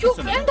கிட்டப்ப ஓகே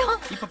சொன்னேன்.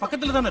 இப்ப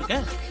பக்கத்துல தான இருக்க.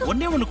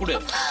 ஒண்ணே ஒண்ணு கொடு.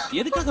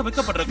 எதுக்காக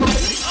வெக்கப்படுற?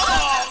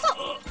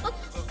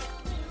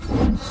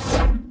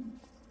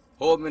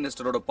 ஹோம்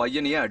மினிஸ்டரோட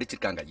பையனையே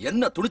அடிச்சிருக்காங்க.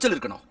 என்ன துணிச்சல்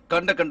இருக்கணும்?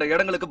 கண்ட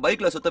இடங்களுக்கு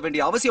பைக்ல சுத்த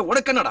வேண்டிய அவசியம்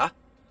உனக்கு என்னடா?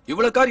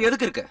 இவ்வளவு கார்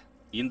எதுக்கு இருக்கு?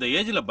 இந்த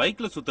ஏஜ்ல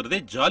பைக்ல சுத்துறதே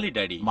ஜாலி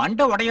டாடி.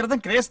 மண்டை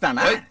உடையறதும் கிரேஸ்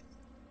தானே.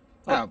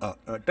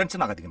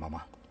 டென்ஷன் ஆகாதீங்க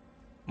மாமா.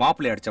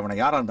 மாப்பிள்ளை அடிச்சவனை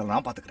யாரா இருந்தாலும்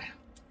நான் பாத்துக்கிறேன்.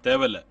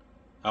 தேவையில்ல,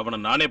 அவனை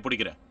நானே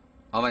பிடிக்கிறேன்.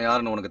 அவன்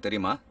யாருன்னு உனக்கு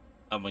தெரியுமா?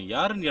 அவன்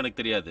யாருன்னு எனக்கு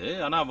தெரியாது.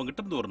 ஆனா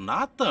அவன்கிட்ட இருந்து ஒரு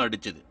நாத்தம்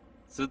அடிச்சது.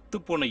 செத்து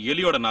போன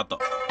எலியோட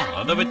நாத்தம்.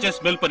 அதை வச்சே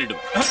ஸ்மெல்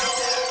பண்ணிடும்.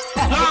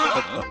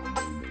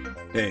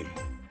 டேய்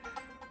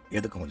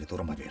எதுக்கு கொஞ்சம்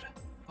தூரமா வேறு.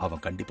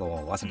 அவன் கண்டிப்பா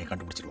வாசனையை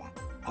கண்டுபிடிச்சிருவான்.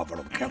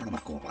 அவ்வளவு கேவலமா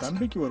இருக்கும்.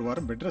 தம்பிக்கு ஒரு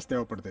வாரம் பெட் ரெஸ்ட்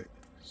தேவைப்படுது.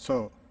 சோ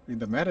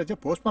இந்த மேரேஜை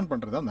போஸ்ட்போன்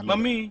பண்றதா நல்லது.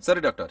 மம்மி.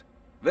 சரி டாக்டர்.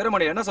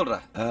 வேறமணி என்ன சொல்ற?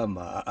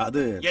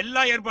 அது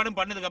எல்லா ஏற்பாடும்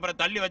பண்ணதுக்கு அப்புறம்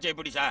தள்ளி வச்சா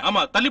எப்படி சார்?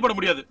 ஆமா தள்ளி போட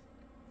முடியாது.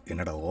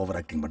 என்னடா ஓவர்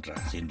ஆக்டிங் பண்ற?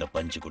 இந்த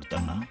பஞ்சு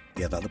கொடுத்தானா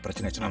ஏதாவது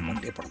பிரச்சனை ஆச்சுன்னா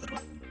மண்டே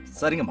படுத்துருவேன்.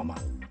 சரிங்க மாமா,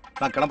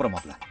 நான் கிளம்புறேன்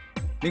மாப்ள.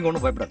 நீங்க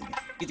ஒண்ணும் பயப்படாதீங்க.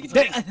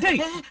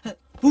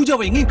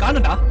 பூஜாவை எங்கேயும்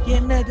காணடா.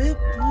 என்னது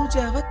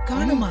பூஜாவை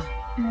காணுமா?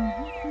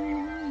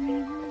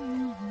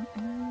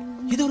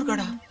 இது ஒரு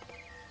கடா.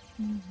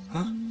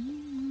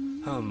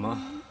 ஆமா.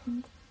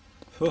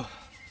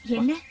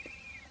 என்ன?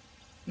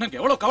 நான்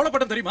எவ்வளவு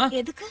கவலைப்பட்டேன் தெரியுமா?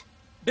 எதுக்கு?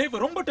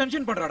 டேய் ரொம்ப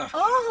டென்ஷன் பண்றாடா.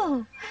 ஓ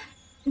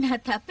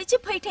நான் தப்பிச்சு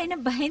போயிட்டேன்னு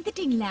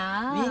பயந்துட்டீங்களா?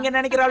 நீங்க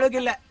நினைக்கிற அளவுக்கு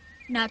இல்ல.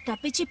 நான்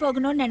தப்பிச்சு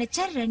போகணும்னு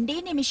நினைச்சா 2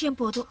 நிமிஷம்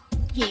போதும்.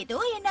 ஏதோ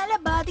என்னால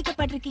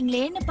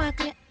பாதிக்கப்பட்டிருக்கீங்களேன்னு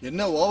பாக்குறேன்.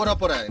 என்ன ஓவரா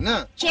போற?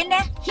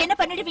 என்ன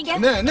பண்ணிடுவீங்க?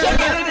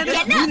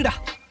 என்னடா?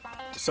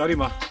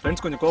 சாரிமா,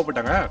 ஃப்ரெண்ட்ஸ் கொஞ்சம்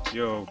கோவப்பட்டாங்க.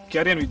 You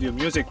carry on with your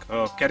music.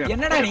 Carry on.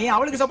 என்னடா நீ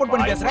அவளுக்கு சப்போர்ட்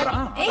பண்ணி பேசுற?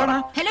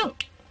 ஹலோ.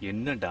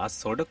 என்னடா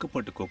சொடக்கு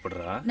போட்டு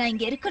கூப்பிடுறா? நான்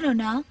இங்க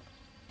இருக்கணும்னா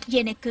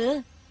எனக்கு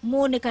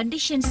 3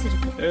 கண்டிஷன்ஸ்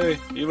இருக்கு. ஏய்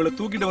இவள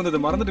தூக்கிட்டு வந்தது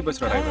மறந்துட்டு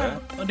பேசுறடா இவ.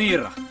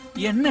 நீரா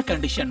என்ன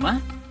கண்டிஷன்மா?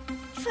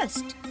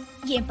 ஃபர்ஸ்ட்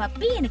என்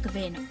பப்பி எனக்கு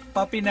வேணும்.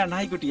 பப்பினா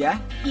நாய்க்குட்டியா?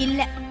 இல்ல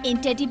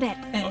என் டெடி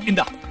பேர்.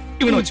 இந்தா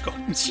இவனை வச்சுக்கோ.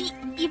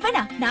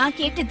 இவனா? நான்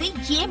கேட்டது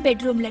என்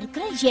பெட்ரூம்ல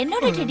இருக்கிற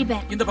என்னோட டெடி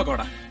பேர். இந்த பக்கம்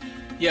வாடா.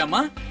 ஏமா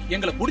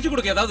எங்களை புடிச்சு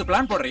கொடுக்க ஏதாவது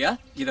பிளான் போடுறியா?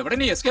 இதை விட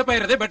நீ escape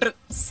ஆயிரதே better.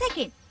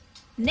 Second,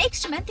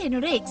 next month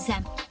என்னோட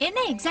எக்ஸாம். என்ன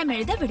எக்ஸாம்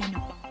எழுத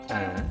விடணும்.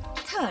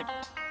 தேர்ட்,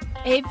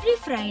 எவ்ரி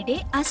ஃப்ரைடே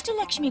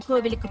அஷ்டலட்சுமி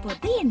கோவிலுக்கு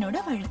போறது என்னோட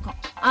வழக்கம்.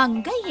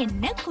 அங்க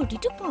என்ன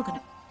கூட்டிட்டு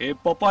போகணும். ஏ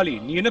பப்பாளி,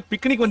 நீ என்ன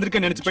பிக்னிக்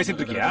வந்திருக்க நினைச்சு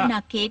பேசிட்டு இருக்கியா?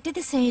 நான்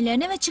கேட்டது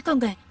செய்யலன்னு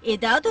வச்சுக்கோங்க,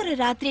 ஏதாவது ஒரு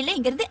ராத்திரியில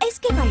இங்க இருந்து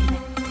எஸ்கேப்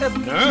ஆயிடுவேன்.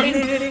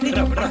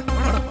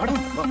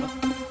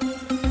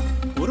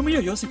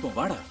 பொறுமையா யோசிப்போம்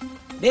வாடா.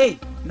 டேய்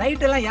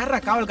நைட் எல்லாம் யாரா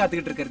காவல்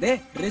காத்துக்கிட்டு இருக்கிறது?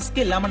 ரிஸ்க்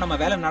இல்லாம நம்ம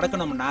வேலை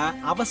நடக்கணும்னா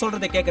அவ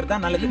சொல்றதை கேக்குறதா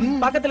நல்லது.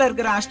 பக்கத்துல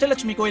இருக்கிற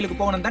அஷ்டலட்சுமி கோயிலுக்கு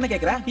போகணும் தானே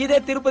கேக்குற? இதே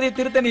திருப்பதி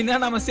திருத்தணினா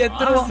நம்ம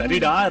செத்துருவோம்.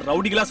 சரிடா,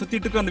 ரவுடிகளா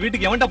சுத்திட்டு இருக்க அந்த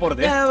வீட்டுக்கு எவன்டா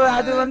போறது?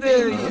 அது வந்து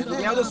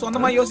எதையாவது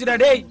சொந்தமா யோசிடா.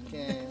 டேய்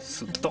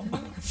சுத்தம்.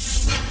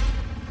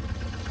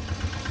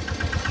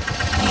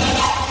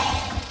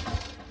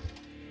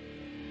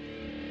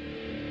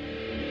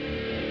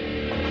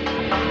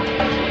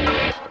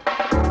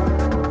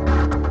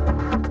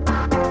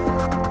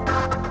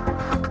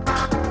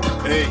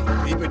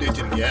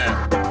 வச்சிருக்கிய?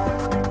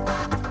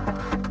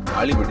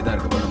 காலி பெட்டி தான்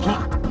இருக்கு பாருமா.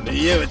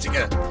 நீயே வச்சுக்க.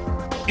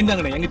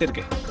 இந்தாங்கண்ணே என்கிட்ட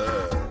இருக்கு.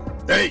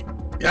 டேய்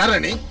யாரா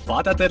நீ?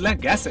 பார்த்தா தெரியல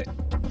கேஸ்.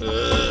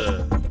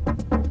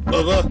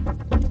 பாபா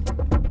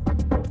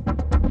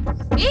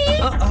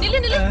நில்லு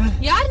நில்லு.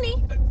 யார் நீ?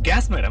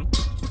 Case madam.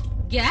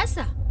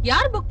 கேஸா?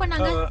 யார் புக்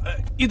பண்ணாங்க?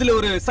 இதுல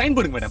ஒரு சைன்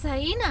போடுங்க மேடம்.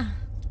 சைனா?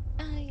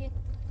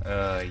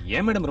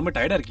 ஏன் மேடம் ரொம்ப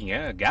டயர்டா இருக்கீங்க?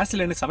 கேஸ்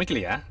இல்லன்னு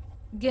சமைக்கலையா?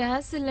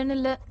 கேஸ் இல்லன்னு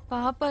இல்ல,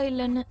 பாப்பா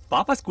இல்லன்னு.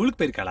 பாப்பா ஸ்கூலுக்கு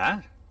போயிருக்காளா?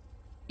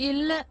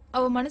 இல்ல,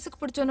 அவ மனசுக்கு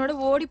பிடிச்சவனோட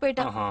ஓடி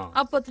போயிட்டான். ஆஹா.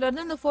 அப்பத்துல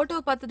இருந்து அந்த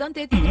போட்டோவை பார்த்து தான்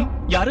தேத்திக்கிறோம்.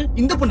 யாரு?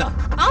 இந்த பொண்ணா?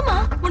 ஆமா,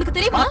 உனக்கு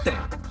தெரியுமா?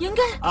 பார்த்தேன்.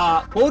 எங்க?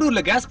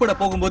 போரூர்ல கேஸ் போட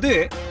போகும்போது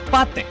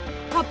பார்த்தேன்.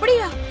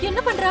 அப்படியா? என்ன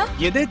பண்றா?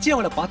 எதேச்சியா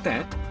அவளை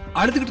பார்த்தேன்.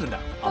 அழுதுகிட்டு இருந்தா.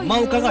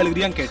 அம்மாவுக்காக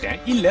அழுகுறியான்னு கேட்டேன்.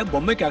 இல்ல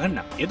பொம்மைக்காக.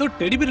 ஏதோ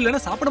டெடிபியர்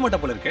இல்லன்னா சாப்பிட மாட்டா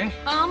போல இருக்கே.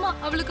 ஆமா,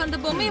 அவளுக்கு அந்த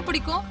பொம்மையை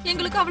பிடிக்கும்,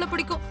 எங்களுக்கு அவளை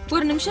பிடிக்கும்.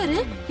 ஒரு நிமிஷம்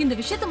இரு, இந்த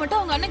விஷயத்தை மட்டும்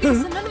அவங்க அண்ணன் கிட்ட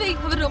சொன்னேன்னு வை,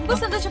 அவர் ரொம்ப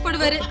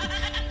சந்தோஷப்படுவாரு.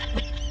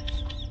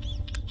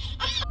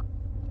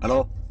 ஹலோ,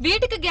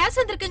 வீட்டுக்கு கேஸ்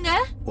வந்திருக்குங்க.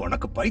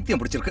 உனக்கு பைத்தியம்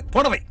பிடிச்சிருக்கு.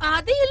 போடவை.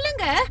 அது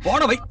இல்லங்க.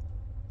 போடவை.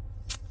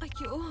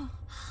 ஐயோ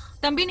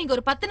தம்பி, நீங்க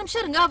ஒரு 10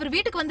 நிமிஷம் இருங்க, அவர்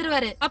வீட்டுக்கு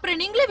வந்துருவாரு. அப்புறம்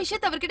நீங்களே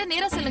விஷயத்தை அவர்கிட்ட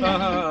நேரா சொல்லுங்க.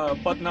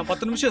 நான்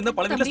 10 நிமிஷம் இருந்தா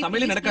பல வீட்ல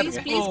சமையலே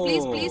நடக்காதுங்க. Please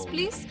please please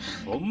please.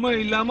 பொம்மை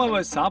இல்லாம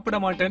அவ சாப்பிட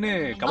மாட்டேன்னு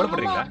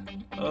கவலைப்படுறீங்களா?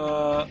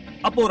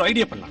 அப்போ ஒரு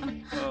ஐடியா பண்ணலாம்.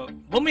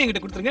 பொம்மை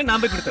என்கிட்ட கொடுத்துருங்க,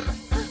 நான் போய் கொடுத்துறேன்.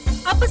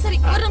 அப்ப சரி,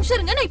 ஒரு நிமிஷம்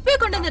இருங்க, நான் இப்பவே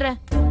கொண்டு வந்துடுறேன்.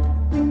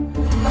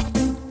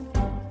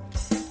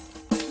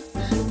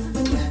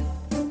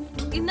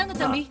 இந்தாங்க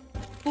தம்பி,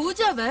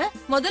 பூஜாவை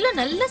முதல்ல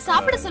நல்லா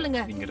சாப்பிட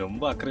சொல்லுங்க. நீங்க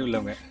ரொம்ப அக்கறை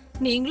உள்ளவங்க.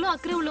 நீங்களும்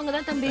அக்கறை உள்ளவங்க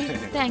தான் தம்பி.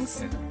 தேங்க்ஸ்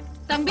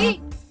தம்பி.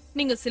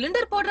 நீங்க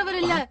சிலிண்டர் போடுறவர்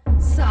இல்ல,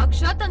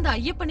 சாக்ஷாத் அந்த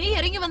ஐயப்பனே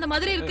இறங்கி வந்த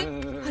மாதிரி இருக்கு.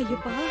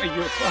 ஐயப்பா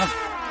ஐயோப்பா.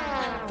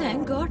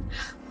 Thank God.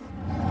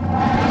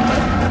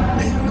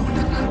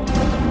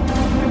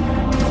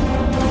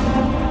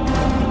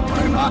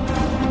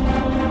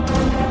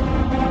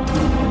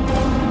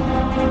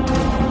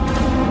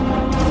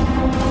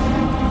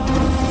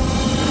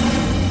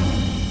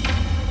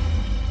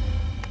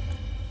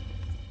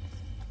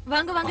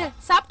 வாங்க வாங்க,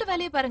 சாப்பிட்டு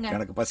வேலையை பாருங்க.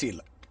 எனக்கு பசி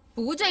இல்ல.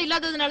 பூஜா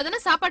இல்லாததுனால தானே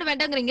சாப்பாடு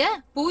வேண்டாங்கறீங்க.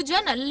 பூஜா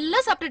நல்லா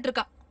சாப்பிட்டுட்டு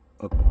இருக்கா.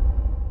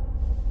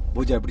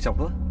 பூஜா எப்படி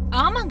சாப்பிடுவா?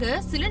 ஆமாங்க,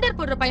 சிலிண்டர்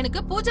போடுற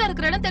பையனுக்கு பூஜா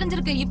இருக்கிற இடம்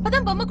தெரிஞ்சிருக்கு.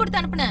 இப்பதான் பொம்மை கொடுத்து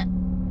அனுப்புனேன்.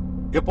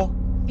 எப்போ?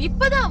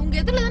 இப்பதான் உங்க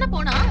எதிரில தானே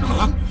போனா.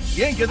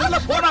 ஏன் எதிரில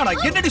போனாடா?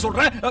 என்னடி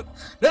சொல்ற?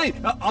 ஏய்,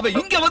 அவ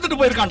இங்க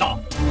வந்துட்டு போயிருக்கான்டா.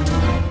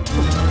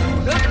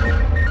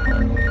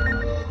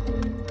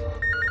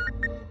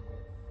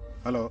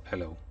 Hello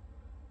hello.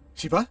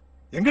 சிவா,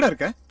 எங்கடா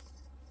இருக்க?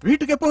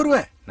 வீட்டுக்கு எப்போ வருவ?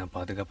 நான்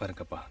பாதுகாப்பா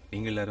இருக்கப்பா.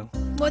 நீங்க எல்லாரும்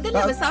முதல்ல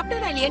அவ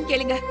சாப்பிட்டானா இல்லையான்னு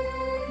கேளுங்க.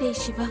 டேய்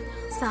சிவா,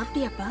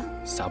 சாப்பிட்டியாப்பா?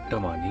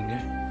 சாப்பிட்டோமா? நீங்க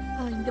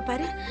இங்க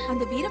பாரு,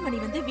 அந்த வீரமணி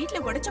வந்து வீட்ல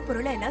உடைச்ச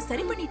பொருளை எல்லாம்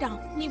சரி பண்ணிட்டான்.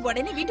 நீ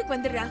உடனே வீட்டுக்கு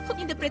வந்துடுறா.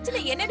 இந்த பிரச்சனை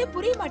என்னன்னு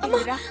புரிய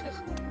மாட்டேங்குதுடா.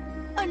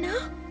 அண்ணா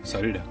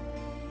சரிடா.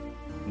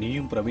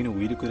 நீயும் பிரவீன்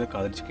உயிருக்குற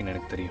காதலிச்சிக்கின்னு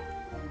எனக்கு தெரியும்.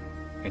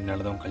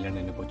 என்னாலதான் உன் கல்யாணம்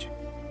நின்று போச்சு.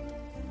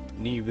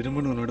 நீ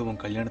விரும்பணுன்னோட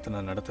உன் கல்யாணத்தை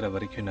நான் நடத்துற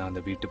வரைக்கும் நான்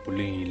அந்த வீட்டு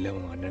புள்ளையும் இல்லை,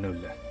 உன் அண்ணனும்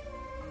இல்லை.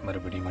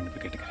 மறுபடியும்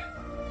மன்னிப்பு கேட்டுக்கிறேன்.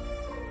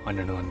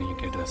 அண்ணனும் அண்ணியும்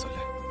கேட்டதா சொல்ல.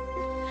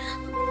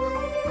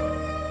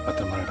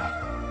 பத்திரமாடா.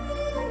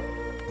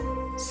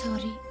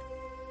 சாரி.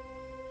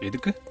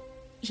 எதுக்கு?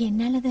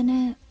 என்னால தானே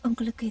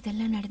உங்களுக்கு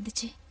இதெல்லாம்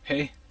நடந்துச்சு. ஹே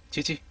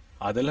சீச்சி,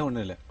 அதெல்லாம்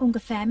ஒண்ணும் இல்ல. உங்க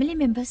ஃபேமிலி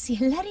மெம்பர்ஸ்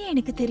எல்லாரையும்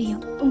எனக்கு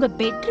தெரியும். உங்க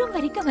பெட்ரூம்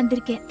வரைக்கும்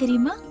வந்திருக்கேன்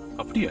தெரியுமா?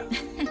 அப்படியா?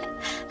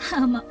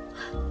 ஆமா,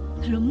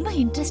 ரொம்ப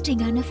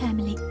இன்ட்ரெஸ்டிங்கான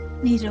ஃபேமிலி.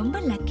 நீ ரொம்ப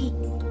லக்கி.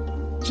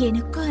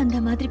 எனக்கும் அந்த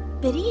மாதிரி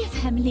பெரிய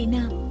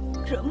ஃபேமிலினா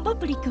ரொம்ப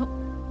பிடிக்கும்.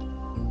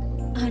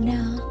 ஆனா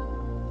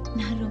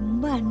நான்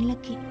ரொம்ப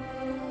அன்லக்கி.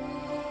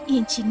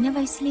 என் சின்ன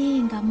வயசுலயே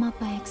எங்க அம்மா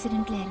அப்பா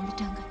ஆக்சிடென்ட்ல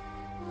இறந்துட்டாங்க.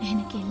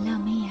 எனக்கு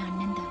எல்லாமே என்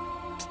அண்ணன் தான்.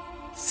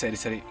 சரி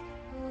சரி,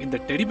 இந்த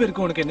டெடி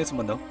பேருக்கு உனக்கு என்ன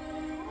சம்பந்தம்?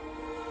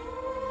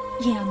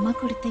 என் அம்மா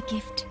கொடுத்த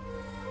கிஃப்ட்.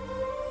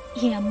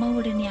 என்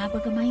அம்மாவோட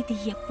ஞாபகமா இது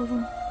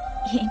எப்பவும்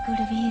என்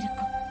கூடவே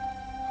இருக்கும்.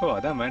 ஓ,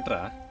 அதான்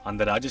மேட்ரா.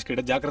 அந்த ராஜேஷ்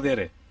கிட்ட ஜாக்கிரதையா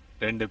இரு.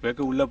 2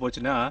 பேருக்கு உள்ள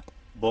போச்சுன்னா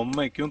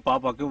பொம்மைக்கும்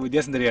பாப்பாக்கும்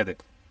வித்தியாசம் தெரியாது.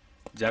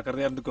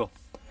 ஜாக்கிரதையா இருந்துக்கோ.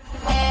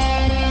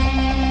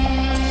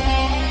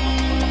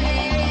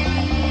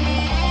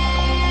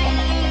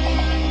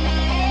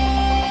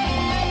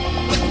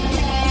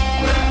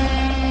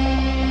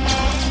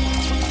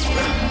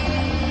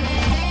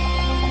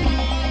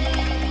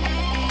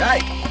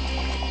 டேய்,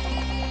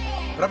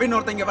 பிரவீன்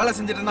ஒருத்தன் இங்க வேலை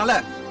செஞ்சிட்டு இருந்தால,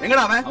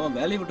 எங்கடா அவன்? அவன்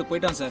வேலையை விட்டு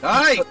போயிட்டான் சார்.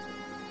 டேய்,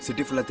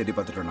 சிட்டி ஃபுல்லா தேடி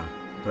பார்த்துட்டோம்னா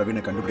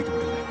பிரவீனை கண்டுபிடிக்க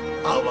முடியல.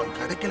 அவன்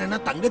கிடைக்கலன்னா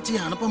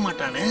தங்கச்சியை அனுப்ப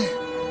மாட்டானே.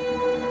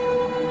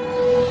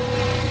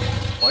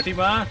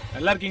 பாட்டிமா,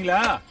 நல்லா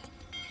இருக்கீங்களா?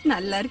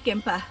 நல்லா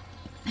இருக்கேன்பா.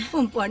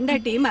 உன்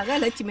பொண்டாட்டி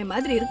மகாலட்சுமி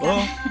மாதிரி இருக்கா.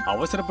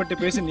 அவசரப்பட்டு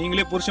பேசி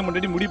நீங்களே புருஷன்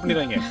முன்னாடி முடிவு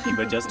பண்ணிடுறாங்க.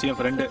 இப்ப ஜஸ்ட் என்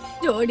ஃப்ரெண்ட்.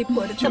 ஜோடி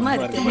பொருத்தமா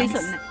இருக்குன்னு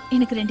சொன்னேன்.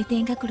 எனக்கு 2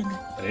 தேங்காய் கொடுங்க.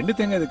 2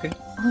 தேங்காய் எதுக்கு?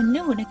 ஒன்னு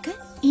உனக்கு,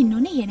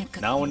 இன்னொன்னு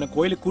எனக்கு. நான் உன்னை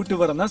கோயிலுக்கு கூட்டு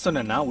வரேன் தான்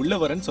சொன்னேன். நான் உள்ள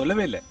வரேன்னு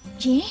சொல்லவே இல்லை.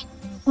 ஏன்,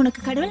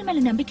 உனக்கு கடவுள்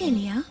மேல நம்பிக்கை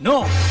இல்லையா? நோ,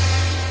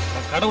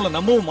 நான் கடவுளை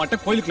நம்பவும்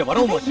மாட்டேன், கோயிலுக்குள்ள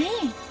வரவும்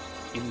மாட்டேன்.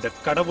 இந்த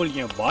கடவுள்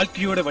என்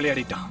வாழ்க்கையோட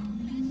விளையாடிட்டான்.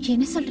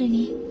 என்ன சொல்ற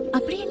நீ?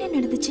 அப்படி என்ன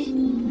நடந்துச்சு?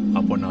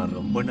 அப்போ நான்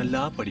ரொம்ப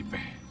நல்லா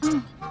படிப்பேன்.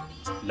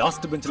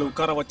 லாஸ்ட் பெஞ்ச்ல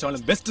உட்கார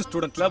வச்சாலும் பெஸ்ட்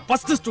ஸ்டூடண்ட்ல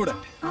ஃபர்ஸ்ட்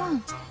ஸ்டூடண்ட்.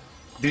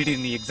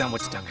 திடீர்னு எக்ஸாம்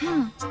வச்சுட்டாங்க.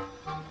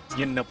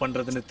 என்ன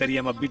பண்றதுன்னு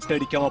தெரியாம பிட்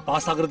அடிக்காம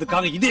பாஸ்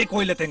ஆகுறதுக்காக இதே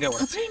கோயில்ல தேங்காய்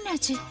உடைச்சு.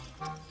 என்னாச்சு?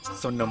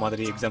 சொன்ன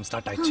மாதிரி எக்ஸாம்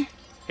ஸ்டார்ட் ஆயிடுச்சு.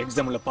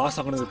 எக்ஸாம்ல பாஸ்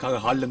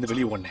ஆகுறதுக்காக ஹால்ல இருந்து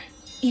வெளிய ஓடுனேன்.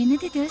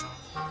 என்னது இது?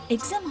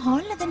 எக்ஸாம்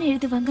ஹால்ல தானே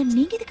எழுதுவாங்க,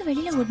 நீங்க எதுக்கு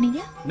வெளியில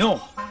ஓடுனீங்க? நோ,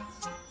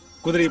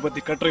 குதிரையை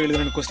பத்தி கட்டுரை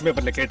எழுதுன்னு கொஸ்டின்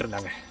பேப்பர்ல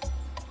கேட்டிருந்தாங்க.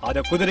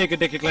 அத குதிரை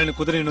கிட்ட கேட்கலான்னு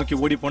குதிரையை நோக்கி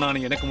ஓடி போனா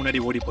எனக்கு முன்னாடி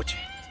ஓடி போச்சு.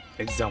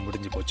 எக்ஸாம்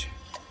முடிஞ்சு போச்சு.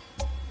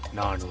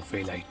 நானும்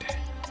ஃபெயில் ஆயிட்டேன்.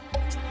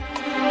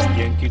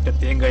 என்கிட்ட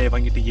தேங்காயை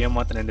வாங்கிட்டு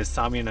ஏமாத்தின இந்த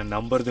சாமியை நான்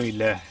நம்புறதும்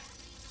இல்ல,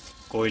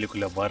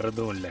 கோயிலுக்குள்ள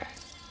வர்றதும் இல்ல.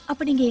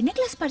 அப்ப நீங்க என்ன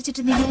கிளாஸ் படிச்சிட்டு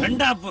இருந்தீங்க?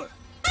 ரெண்டாப்பு.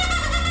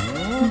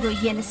 உங்க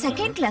என்ன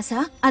செகண்ட்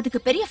கிளாஸா? அதுக்கு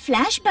பெரிய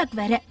ஃபிளாஷ்பேக்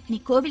வேற. நீ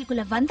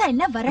கோவிலுக்குள்ள வந்தா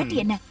என்ன, வராட்டி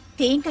என்ன?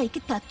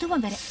 தேங்காய்க்கு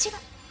தத்துவம் வேற.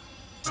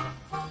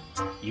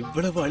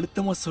 இவ்வளவு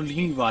அழுத்தமா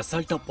சொல்லியும் இவ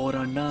அசால்ட்டா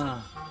போறான்னா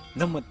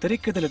நம்ம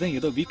திரைக்கதையில தான்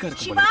ஏதோ வீக்கா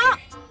இருக்கு.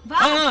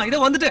 இத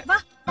வந்துட்டேன்.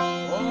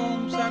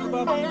 ஓம் சர்வ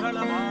மங்கள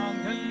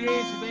மாங்கல்யே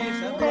சிவே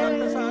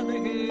சர்வார்த்த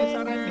சாதகே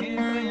சரண்யே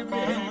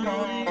த்ரயம்பே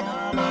கௌரி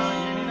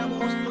நாராயணி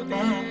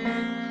நமோஸ்துதே.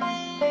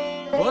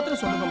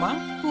 கோத்திரம் சொல்லுங்கம்மா.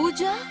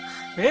 பூஜா.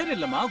 பேர்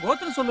இல்லம்மா,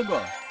 கோத்திரம் சொல்லுங்க.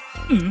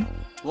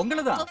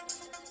 உங்களதான்.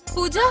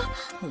 பூஜா.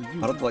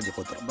 பரத்வாஜ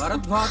கோத்திரம்.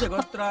 பரத்வாஜ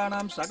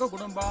கோத்ராணாம் சக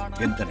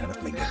குடும்பாணாம். எந்த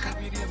நேரத்துல இங்க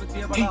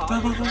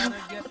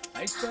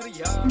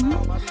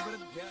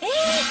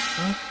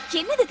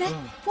என்னது இது?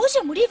 பூஜை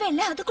முடியவே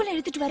இல்ல, அதுக்குள்ள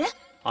எடுத்துட்டு வர?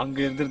 அங்க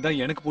இருந்திருந்தா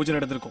எனக்கு பூஜை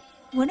நடந்திருக்கும்.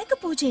 உனக்கு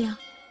பூஜையா?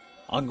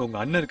 அங்க உங்க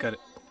அண்ணன் இருக்காரு.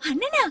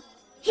 அண்ணனா?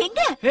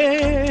 எங்க?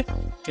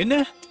 என்ன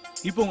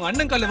இப்போ உங்க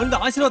அண்ணன் கால்ல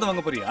வந்து ஆசீர்வாதம்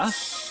வாங்க போறியா?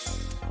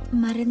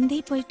 மறந்தே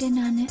போயிட்டேன்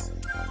நானு.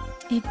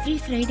 எவ்ரி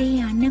ஃப்ரைடே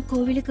அண்ணன்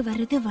கோவிலுக்கு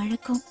வர்றது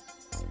வழக்கம்.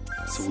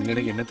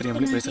 சூழ்நிலை என்ன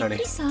தெரியாமலே பேசுறாளே.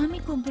 சாமி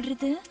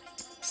கும்பிடுறது.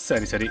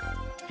 சரி சரி,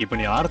 இப்போ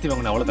நீ ஆரத்தி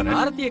வாங்கணும் அவ்வளவுதானே?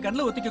 ஆரத்தியை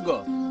கண்ணுல ஒத்திக்கோ.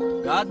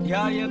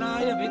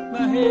 காத்யாயனாய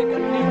வித்மஹே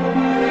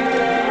கன்னிகுமாரே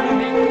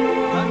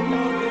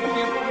தன்னோ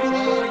திவ்ய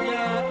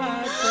பிரச்சோதயாத்.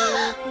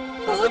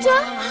 பூஜா.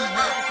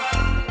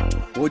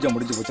 பூஜை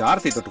முடிஞ்சு போச்சு.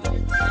 ஆரத்தி தொட்டுக்கோ.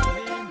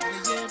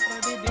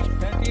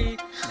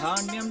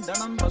 தானியம்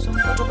தனம்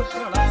வசம்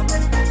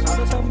பகவத்ரலாமம்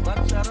சதசம்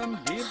வத்சரம்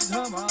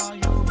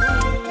தீர்க்கமாயு.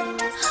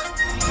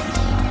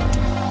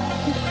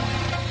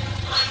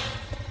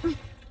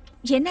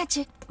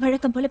 என்னாச்சு?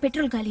 வழக்கம் போல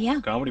பெட்ரோல் காலியா?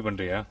 காமெடி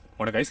பண்றியா?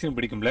 உனக்கு ஐஸ்கிரீம்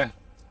பிடிக்கும்ல,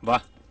 வா.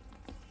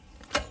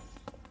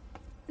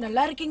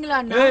 நல்லா இருக்கீங்களா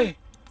அண்ணா? ஏய்,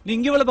 நீ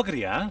இங்க வேலை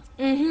பாக்குறியா?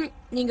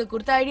 நீங்க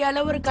கொடுத்த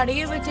ஐடியால ஒரு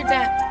கடையை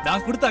வச்சிட்டேன்.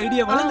 நான் கொடுத்த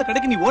ஐடியாவால இந்த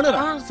கடைக்கு நீ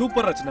ஓனரா?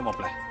 சூப்பரா சின்ன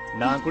மாப்ள.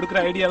 நான் கொடுக்கிற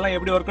ஐடியா எல்லாம்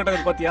எப்படி வொர்க் அவுட்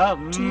ஆகுது பாத்தியா?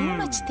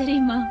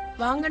 தெரியுமா?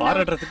 வாங்க.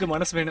 பாராட்டுறதுக்கு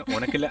மனசு வேணும்,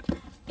 உனக்கு இல்ல.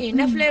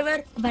 என்ன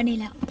ஃப்ளேவர்?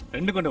 வனிலா.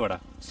 ரெண்டு கொண்டு வாடா.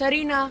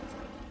 சரிண்ணா.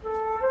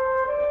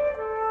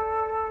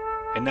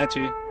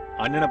 என்னாச்சு?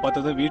 அண்ணனை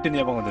பார்த்ததும் வீட்டு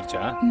ஞாபகம்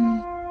வந்துருச்சா?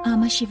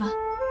 ஆமா சிவா,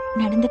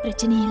 நடந்த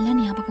பிரச்சனை எல்லாம்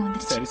ஞாபகம்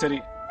வந்துருச்சு. சரி சரி,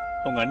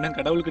 உங்க அண்ணன்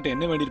கடவுள்கிட்ட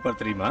என்ன வேண்டியிருப்பார்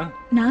தெரியுமா?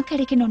 நான்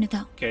கிடைக்கணும்னு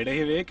தான்.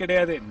 கிடையவே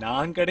கிடையாது,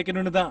 நான்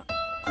கிடைக்கணும்னு தான்.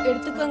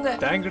 எடுத்துக்கோங்க.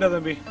 தேங்க்யூடா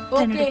தம்பி.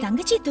 தன்னோட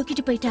தங்கச்சியை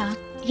தூக்கிட்டு போயிட்டா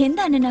எந்த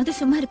அண்ணனாவது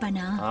சும்மா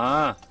இருப்பானா?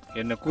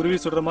 என்ன குருவி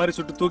சுடுற மாதிரி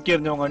சுட்டு தூக்கி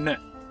எறிஞ்ச உங்க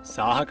அண்ணன்.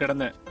 சாக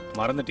கிடந்தேன்,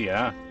 மறந்துட்டியா?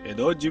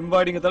 ஏதோ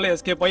ஜிம்பாடிங்கதால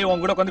எஸ்கேப் ஆகி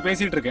உங்க கூட உட்காந்து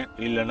பேசிட்டு இருக்கேன்.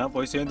 இல்லன்னா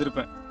போய்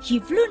சேர்ந்திருப்பேன்.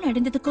 இவ்ளோ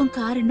நடந்ததுக்கும்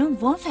காரணம்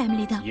உன்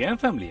ஃபேமிலி தான். ஏன்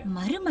ஃபேமிலியா?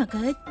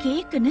 மருமக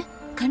கேக்குன்னு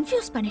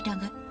கன்ஃபியூஸ்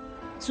பண்ணிட்டாங்க.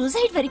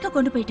 சூசைட் வரைக்கும்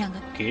கொண்டு போயிட்டாங்க.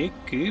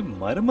 கேக்கு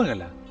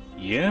மருமகளா?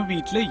 என்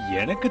வீட்ல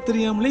எனக்கு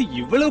தெரியாமலே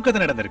இவ்வளவு கதை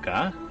நடந்திருக்கா?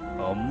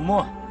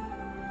 அம்மா.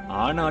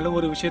 ஆனாலும்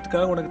ஒரு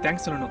விஷயத்துக்காக உனக்கு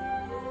தேங்க்ஸ் சொல்லணும்.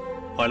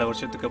 பல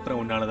வருஷத்துக்கு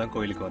அப்புறம் உன்னாலதான்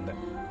கோயிலுக்கு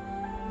வந்தேன்.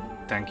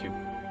 தேங்க்யூ.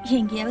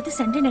 எங்கேயாவது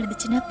சண்டை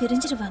நடந்துச்சுன்னா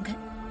பிரிஞ்சிருவாங்க.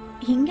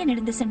 இங்க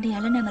நடந்த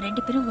சண்டையால நாம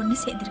ரெண்டு பேரும் ஒண்ணு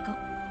சேர்ந்திருக்கோம்.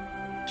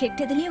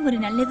 கெட்டதுலயும் ஒரு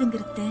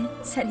நல்லதுங்கிறது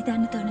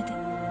சரிதான்னு தோணுது.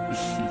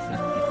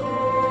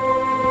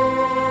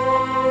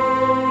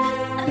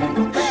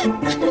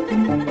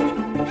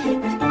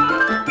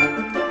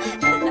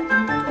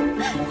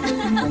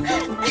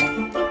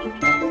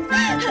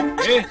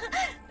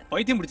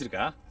 பைத்தியம்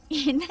பிடிச்சிருக்கா?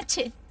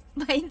 என்னாச்சு?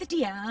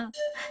 பயந்துட்டியா?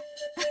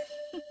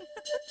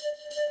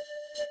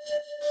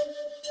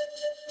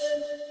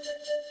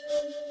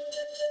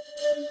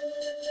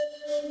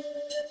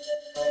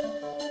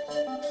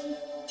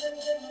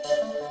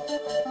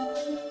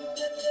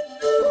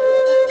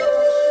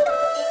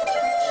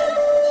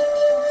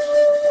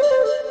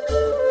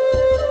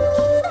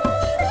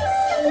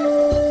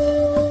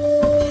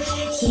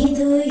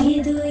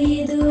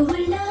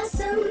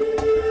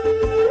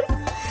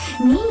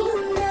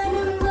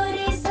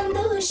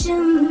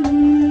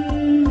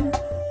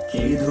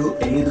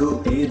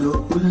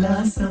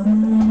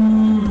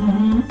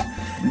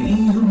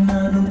 நீயும்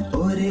நானும்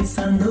ஒரே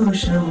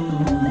சந்தோஷம்.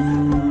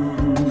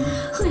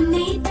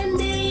 உன்னை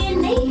தந்து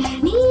என்னை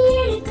நீ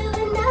எடுக்க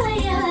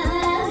வந்தாயா?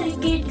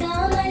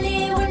 கேட்காமலே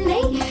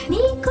உன்னை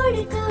நீ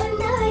கொடுக்க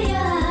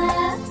வந்தாயா?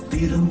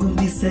 திரும்பும்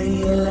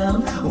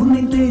திசையெல்லாம்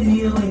உன்னை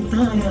தெரிய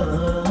வைத்தாயா?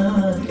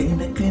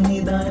 எனக்கு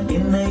நீதான்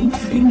என்னை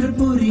இன்று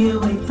புரிய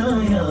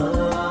வைத்தாயா?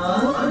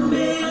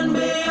 அன்பே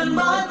அன்பே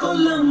அன்பா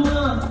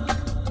கொல்லம்மா,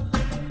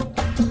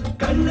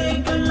 கண்ணை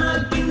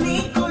கண்ணால் பின்னி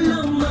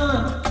கொள்ளம்மா,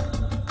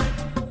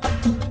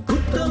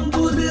 புத்தம்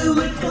புது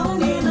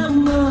வெட்கம்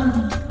ஏனம்மா?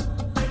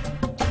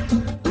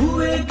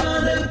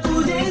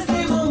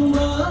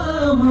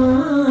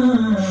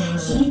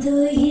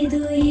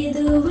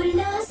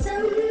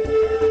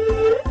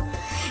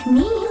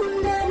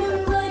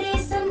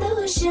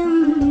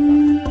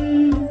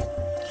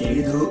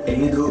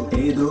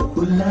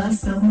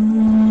 உல்லாசம்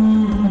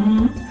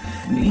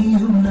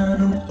நீயும்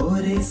நானும்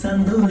ஒரே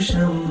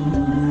சந்தோஷம்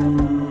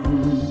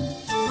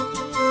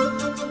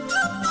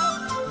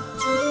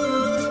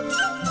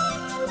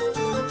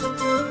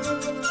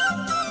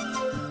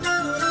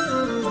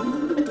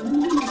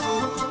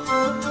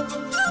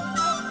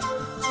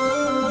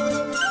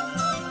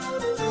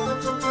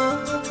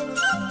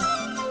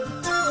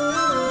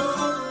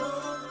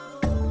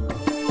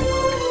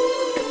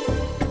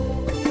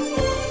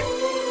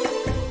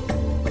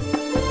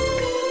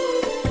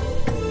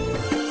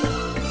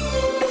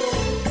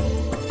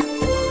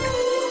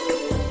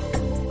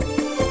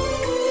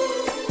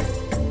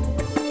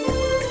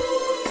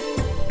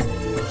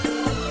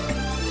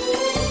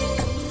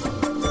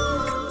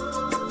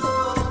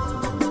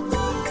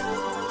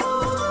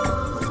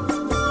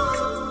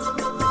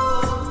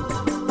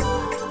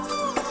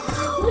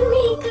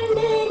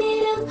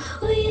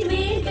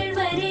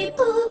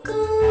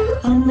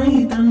அன்னை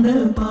தந்த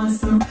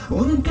பாசம்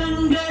உன்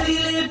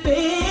கண்களிலே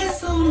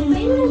பேசும்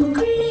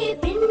பெண்ணுக்குள்ளே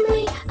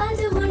பெண்மை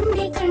அது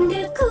உன்னை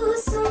கண்டு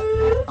கூசும்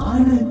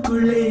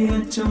ஆணுக்குள்ளே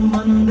அச்சம்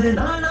வந்து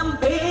நாணம்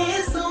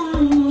பேசும்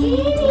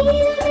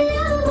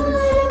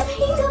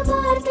இங்கு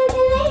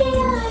பார்த்ததில்லை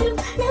யாரும்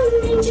நம்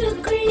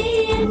நெஞ்சுக்குள்ளே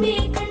அன்பே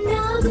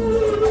கண்ணாகும்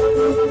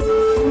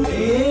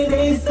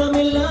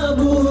தேசமில்லா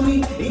பூமி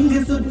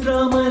இங்கு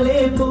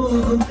சுற்றாமலே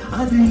போகும்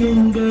அது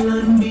எங்கள்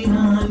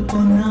அன்பினால்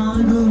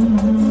பொன்னாகும்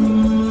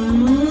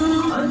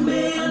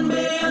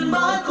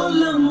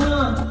கொல்லம்மா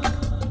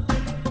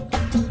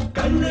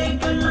கண்ணை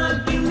கண்ணால்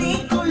பின்னி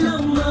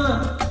கொள்ளம்மா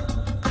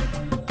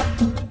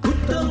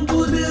புத்தம்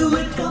புது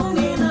வெட்கம்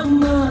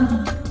ஏனம்மா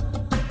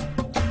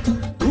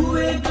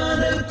பூவே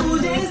காதல்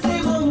பூஜை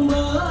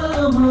செய்வோம்மா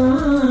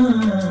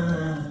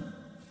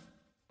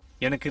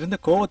எனக்கு இருந்த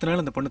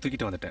கோவத்தினால அந்த பொண்ணு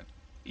தூக்கிட்டு வந்துட்டேன்.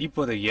 இப்போ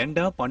அதை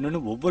ஏண்டா பண்ணுன்னு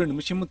ஒவ்வொரு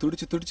நிமிஷமும்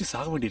துடிச்சு துடிச்சு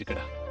சாக வேண்டி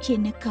இருக்கடா.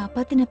 என்ன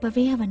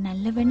காப்பாத்தினப்பவே அவன்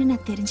நல்லவன்னு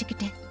நான்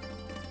தெரிஞ்சுக்கிட்டேன்.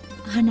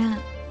 ஆனா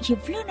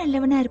எவ்வளவு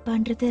நல்லவனா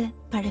இருப்பான்றது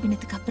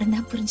பழகினதுக்கு அப்புறம்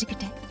தான்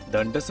புரிஞ்சுக்கிட்டேன்.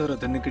 தண்டசோர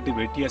தின்னுக்கிட்டு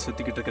வெட்டியா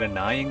சுத்திக்கிட்டு இருக்கிற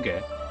நான் எங்க,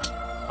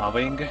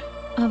 அவ எங்க?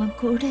 அவன்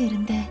கூட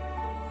இருந்த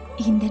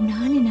இந்த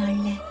 4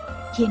 நாள்ல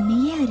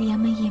என்னையே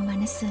அறியாம என்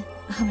மனசு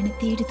அவனை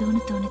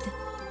தேடுதோன்னு தோணுது.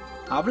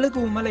 அவளுக்கு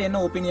உன் மேல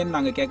என்ன ஒப்பீனியன்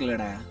நாங்க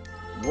கேட்கலடா.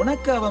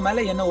 உனக்கு அவ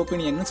மேல என்ன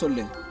ஒப்பீனியன்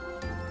சொல்லு.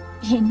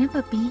 என்ன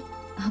பப்பி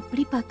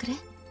அப்படி பாக்குற?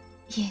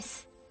 எஸ்,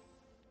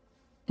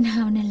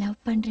 நான் அவனை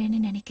லவ் பண்றேன்னு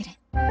நினைக்கிறேன்.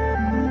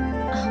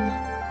 ஆமா,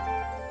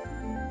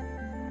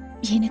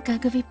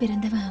 எனக்காகவே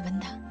பிறந்தவன்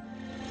அவன்தான்.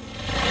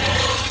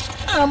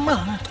 அம்மா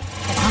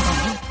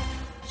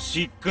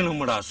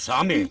சிக்கணும்டா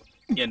சாமி.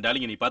 என்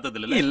டாலிங்க நீ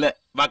பார்த்தது இல்ல.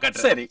 வா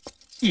காட்டு. சரி,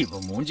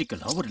 இவன்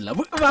மூஞ்சிக்கலாம் ஒரு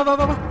லவ். வா வா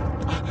வா.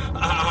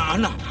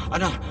 அண்ணா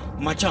அண்ணா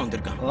மச்சான்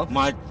வந்திருக்கான்.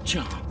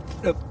 மச்சான்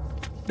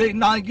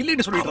நான்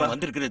இல்லைன்னு சொல்லிடுறேன்.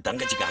 வந்திருக்கிறது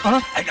தங்கச்சிக்கா.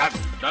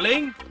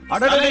 டாலிங்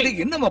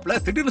என்ன மாப்ள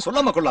திடீர்னு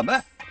சொல்லாம கொள்ளாம?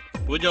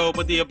 பூஜாவை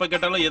பத்தி எப்ப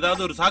கேட்டாலும்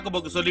ஏதாவது ஒரு சாக்கு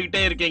போக்கு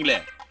சொல்லிக்கிட்டே இருக்கீங்களே,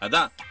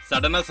 அதான்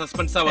சடனா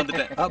சஸ்பென்ஸா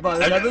வந்துட்டேன்.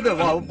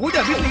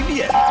 பூஜா வீட்டுல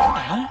இல்லையே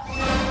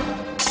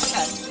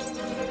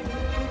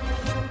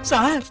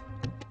சார்.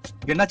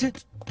 என்னாச்சு?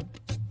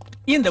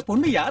 இந்த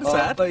பொண்ணு யார்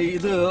சார்?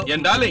 இது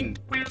என் டார்லிங்,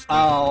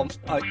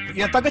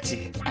 என் தங்கச்சி.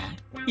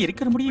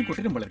 இருக்கிற முடியும்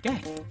கூட்டிட்டு போல இருக்க.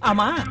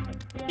 ஆமா,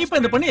 இப்ப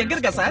இந்த பொண்ணு எங்க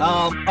இருக்கா சார்?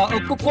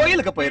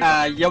 கோயிலுக்கு போயிருக்கா.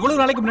 எவ்வளவு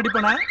நாளைக்கு முன்னாடி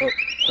போனா?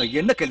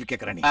 என்ன கேள்வி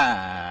கேக்குற நீ?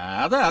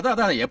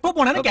 அதான் எப்ப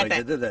போனான்னு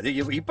கேட்டேன்.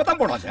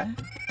 இப்பதான் போனாங்க.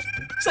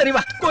 சரி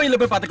வா, கோயில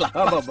போய்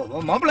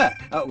பாத்துக்கலாம். மாப்பிள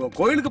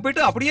கோயிலுக்கு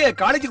போயிட்டு அப்படியே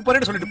காலேஜுக்கு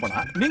போறேன்னு சொல்லிட்டு போனா,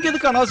 நீங்க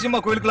எதுக்கு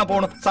அனாவசியமா கோயிலுக்கு எல்லாம்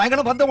போகணும்?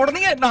 சாயங்காலம் வந்த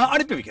உடனே நான்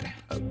அனுப்பி வைக்கிறேன்.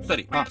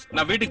 சரி,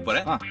 நான் வீட்டுக்கு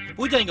போறேன்.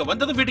 பூஜா இங்க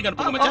வந்ததும் வீட்டுக்கு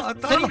அனுப்புங்க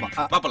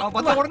மச்சான். பாப்பலாம்.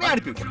 வந்த உடனே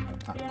அனுப்பி வைக்கிறேன்.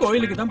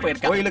 கோயிலுக்கு தான்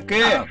போயிருக்கேன்.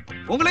 கோயிலுக்கு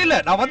உங்களே இல்ல,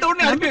 நான் வந்த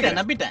உடனே அனுப்பி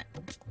வைக்கிறேன். நம்பிட்டேன்.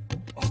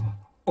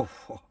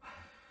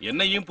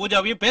 என்னையும்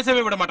பூஜாவையும்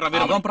பேசவே விட மாட்டான்.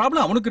 அவன்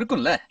ப்ராப்ளம் அவனுக்கு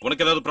இருக்கும்ல.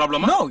 உனக்கு ஏதாவது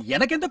ப்ராப்ளமா? நோ,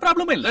 எனக்கு எந்த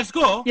ப்ராப்ளமும் இல்ல. Let's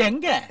go.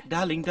 எங்க?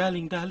 Darling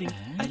darling darling,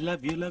 I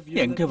love you love you.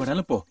 எங்க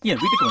வேணாலும் போ,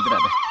 என் வீட்டுக்கு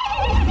வந்துடாத.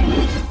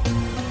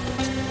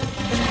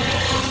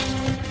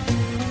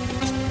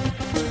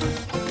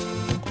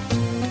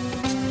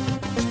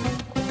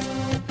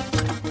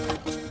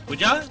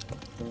 பூஜா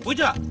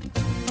பூஜா,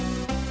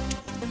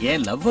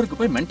 என் லவ்வருக்கு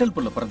போய் மென்டல்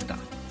புள்ள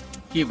பிறந்துட்டான்.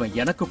 இவன்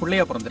எனக்கு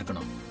பிள்ளையா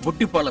பிறந்திருக்கணும்.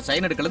 புட்டி பால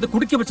சைன் எடுக்கலது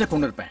குடிக்க வச்ச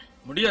கொண்டு இருப்பேன்.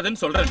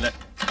 முடியாதுன்னு சொல்றேன்ல.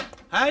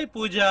 ஹாய்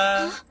பூஜா.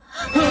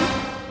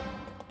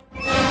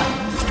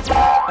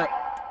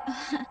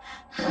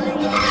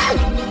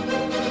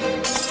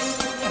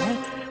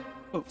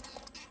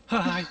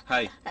 Hi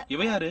hi.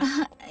 இவன் யாரு?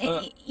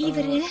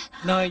 இவரு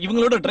நான்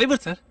இவங்களோட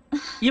டிரைவர் சார்.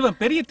 இவன்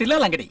பெரிய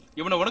தில்லாலங்கடி.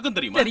 இவனை உனக்கும்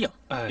தெரியுமா? தெரியும்.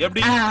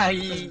 எப்படி?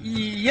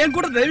 என்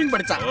கூட டிரைவிங்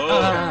படிச்சான்.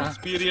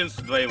 எக்ஸ்பீரியன்ஸ்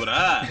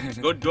டிரைவரா?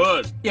 Good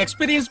good.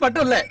 எக்ஸ்பீரியன்ஸ்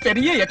மட்டும் இல்ல,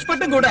 பெரிய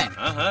எக்ஸ்பர்ட்டும் கூட.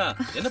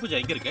 என்ன பூஜா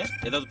இங்க இருக்க?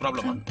 ஏதாவது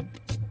ப்ராப்ளமா?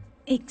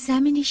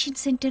 எக்ஸாமினேஷன்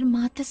சென்டர்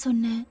மாத்த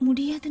சொன்ன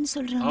முடியாதுன்னு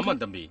சொல்றாங்க. ஆமா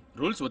தம்பி,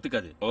 ரூல்ஸ்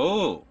ஒத்துக்காது. ஓ,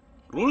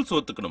 ரூல்ஸ்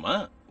ஒத்துக்கணுமா?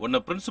 உன்னை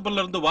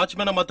பிரின்சிபல்ல இருந்து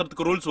வாட்ச்மேனா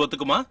மாத்துறதுக்கு ரூல்ஸ்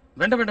ஒத்துக்குமா?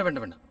 வேண்டாம் வேண்டாம்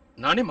வேண்டாம் வேண்டாம்,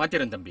 நானே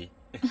மாத்திரேன் தம்பி.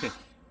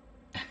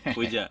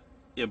 பூஜா,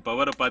 என்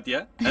பவரை பாத்தியா?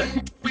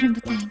 ரொம்ப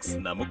தேங்க்ஸ்.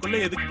 நமக்குள்ள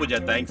எதுக்கு பூஜா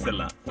தேங்க்ஸ்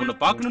எல்லாம்? உன்னை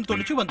பார்க்கணும்னு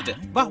தோணுச்சு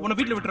வந்துட்டேன். வா உன்னை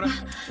வீட்ல விட்டுறேன்.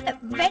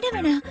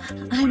 வேணாம்.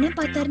 அண்ணன்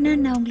பார்த்தாருன்னா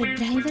நான் உங்களை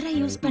டிரைவரா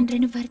யூஸ்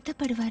பண்றேன்னு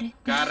வருத்தப்படுவாரு.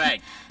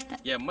 கரெக்ட்.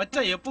 என்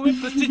மச்சான் எப்பவுமே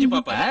பிரஸ்டீஜ்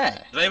பாப்பா.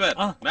 டிரைவர்,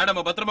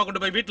 மேடம் பத்திரமா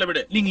கொண்டு போய் வீட்ல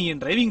விடு. நீங்க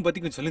என் டிரைவிங்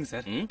பத்தி கொஞ்சம் சொல்லுங்க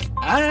சார்.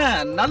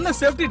 நல்ல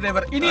சேஃப்டி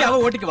டிரைவர். இனி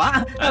அவ ஓட்டிக்குவா.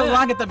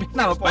 வாங்க தம்பி.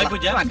 நான் பை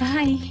பூஜா.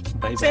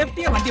 பை.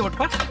 சேஃப்டியா வண்டி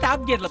ஓட்டுப்பா.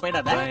 டாப் கியர்ல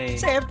போயிடாத.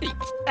 சேஃப்டி.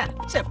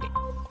 சேஃப்டி.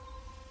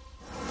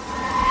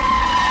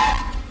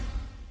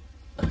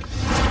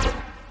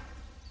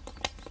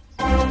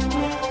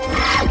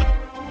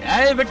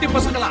 டேய் வெட்டி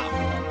பசங்களா.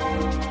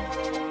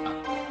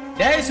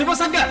 டேய்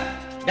சிவசங்கர்.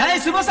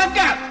 டேய்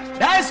சிவசங்கர்.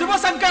 டேய்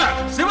சிவசங்கர்.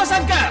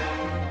 சிவசங்கர்.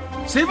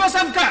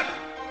 சிவசங்கர்.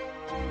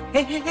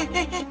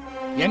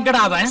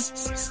 எங்கடா அவன்?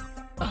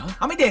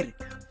 அமைதியாரு.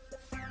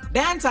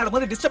 டான்ஸ்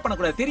ஆடும்போது டிஸ்டர்ப் பண்ண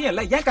கூடாது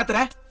தெரியும்ல, ஏன்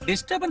கத்துற?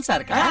 டிஸ்டர்பன்ஸா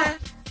இருக்கா?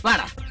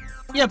 வாடா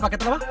என்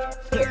பக்கத்துல வா.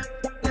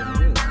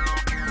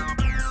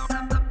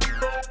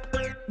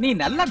 நீ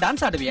நல்லா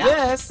டான்ஸ் ஆடுவியா?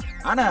 எஸ்,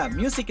 ஆனா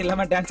மியூசிக்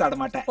இல்லாம டான்ஸ் ஆட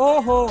மாட்டேன்.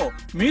 ஓஹோ,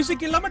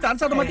 மியூசிக் இல்லாம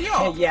டான்ஸ் ஆட மாட்டியோ?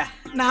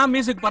 நான்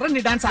மியூசிக் போறேன்,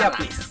 நீ டான்ஸ்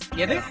ஆடு.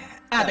 எது?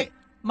 அது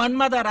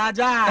மன்மத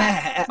ராஜா.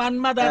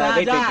 மன்மத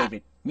ராஜா.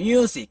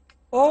 மியூசிக்.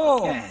 ஓ,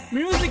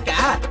 மியூசிக்கா?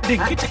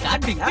 டிங்கு சக்கா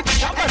டிங்கு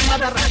சக்கா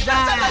மன்மத ராஜா.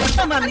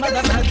 மன்மத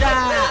ராஜா.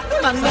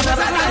 மன்மத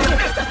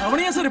ராஜா.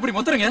 அவனையே சார் இப்படி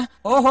மொத்தறீங்க?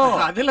 ஓஹோ,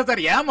 அது இல்ல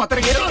சார். ஏன்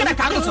மொத்தறீங்க? எதுக்கு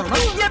காரணம்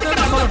சொல்லணும்?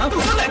 எதுக்கு சொல்லணும்?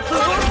 சொல்லு.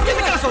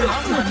 எதுக்கு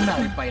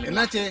சொல்லணும்?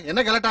 என்னாச்சு?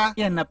 என்ன கலட்டா?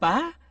 என்னப்பா?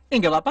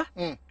 இங்க வாப்பா.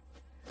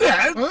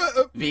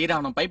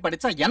 வீராவனம் பை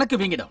படிச்சா எனக்கு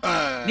வீங்கிடும்.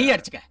 நீ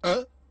அடிச்சுக்க.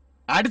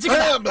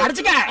 அடிச்சுக்கடா.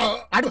 அடிச்சுக்க.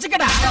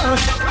 அடிச்சுக்கடா.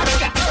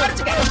 அடிச்சுக்க.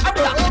 அடிச்சுக்க.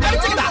 அப்படிதான்.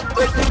 அடிச்சுக்கடா.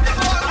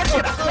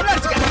 அடிச்சுக்கடா.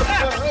 அடிச்சுக்க.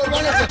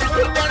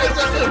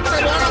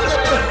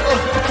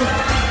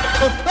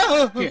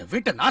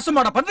 வீட்டை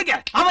நாசமாட பண்றீங்க.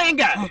 அவன்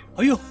எங்க?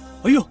 ஐயோ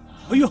ஐயோ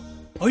ஐயோ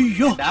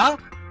ஐயோ.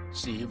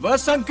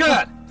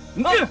 சிவசங்கர்,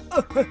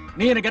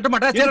 நீ என்ன கெட்ட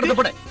மாட்டா? சரி எடுத்து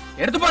போடு.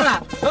 எடுத்து போடா.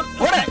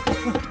 போடு.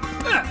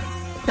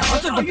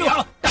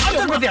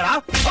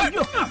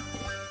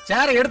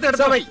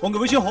 உங்க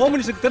விஷயம் ஹோம்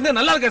மினிஸ்டருக்கு தெரிஞ்சா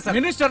நல்லா இருக்கா சார்?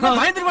 மினிஸ்டர்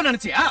பயந்துருவா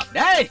நினைச்சியா?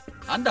 டேய்,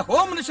 அந்த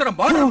ஹோம் மினிஸ்டரை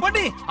மர்டர்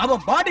பண்ணி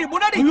அவன் பாடி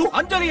முன்னாடி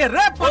அஞ்சலியை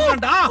ரேப்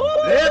பண்றான்டா.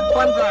 ரேப்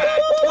பண்றான்.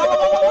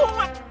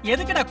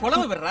 எதுக்குடா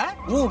குளவு விடுற?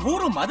 உன்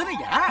ஊரு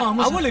மதுரையா?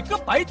 அவளுக்கு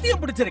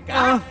பைத்தியம்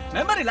பிடிச்சிருக்கா?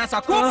 மெமரி லாஸா?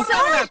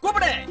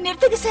 கூப்பிடு.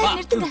 நிறுத்துங்க சார்,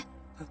 நிறுத்துங்க.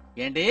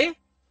 ஏண்டி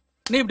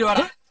நீ இப்படி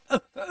வர?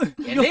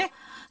 ஏண்டி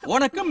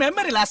உனக்கு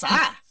மெமரி லாஸா?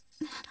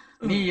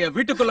 நீ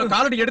வீட்டுக்குள்ள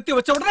காலடி எடுத்து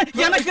வச்ச உடனே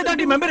எனக்கு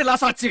தாண்டி மெமரி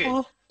லாஸ் ஆச்சு.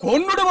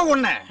 கொன்னுடுவ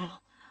உன்னை.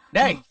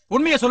 டேய்,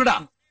 உண்மையை சொல்லுடா.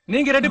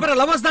 நீங்க ரெண்டு பேரும்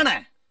லவர்ஸ் தானே?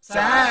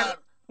 சார்,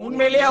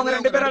 உண்மையிலேயே அவங்க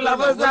ரெண்டு பேரும்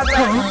லவர்ஸ் தான்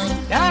சார்.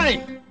 டேய்,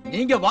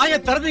 நீங்க வாயை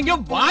திறந்தீங்க,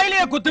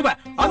 வாயிலேயே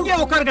குத்துவேன். அங்கேயே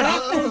உட்காருங்கடா.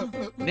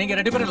 நீங்க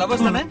ரெண்டு பேரும்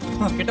லவர்ஸ் தானே?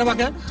 கிட்ட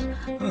வாங்க.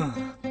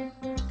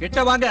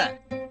 கிட்ட வாங்க.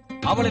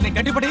 அவளை நீ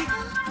கட்டிப்படி.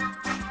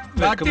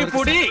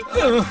 கட்டிப்புடி.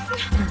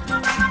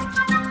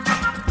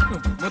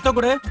 முத்தம்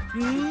கொடு.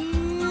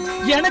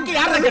 எனக்கு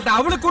யார கேட்ட?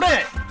 அவளுக்கு கூட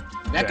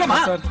வெக்கமா?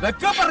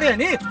 வெக்கப்படுறியா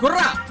நீ?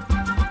 குர்ரா.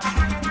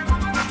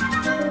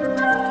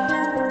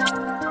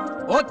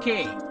 ஓகே,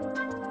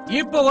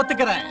 இப்போ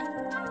ஒத்துக்கிறேன்.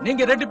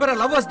 நீங்க ரெண்டு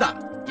பேரும் லவர்ஸ் தான்.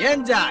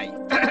 என்ஜாய்.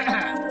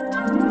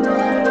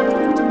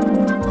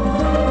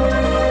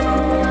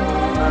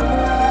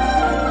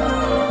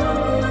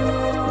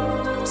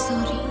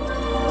 சாரி.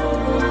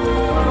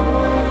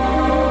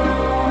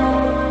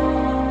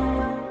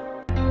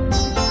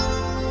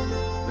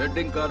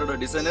 வெட்டிங் கார்டோட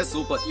டிசைனே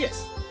சூப்பர்.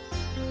 எஸ்.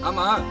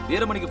 ஆமா,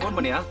 வீரமணிக்கு போன்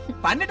பண்ணியா?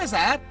 பண்ணிட்டேன்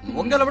சார்.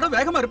 உங்களை விட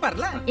வேகமா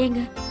இருப்பார்ல.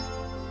 ஏங்க,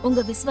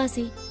 உங்க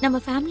விசுவாசி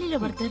நம்ம ஃபேமிலில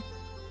ஒருத்தர்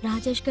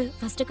ராஜேஷ்க்கு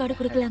ஃபர்ஸ்ட் கார்டு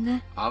கொடுக்கலாங்க.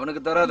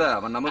 அவனுக்கு தராத,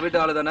 அவன் நம்ம வீட்டு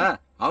ஆளு தானே.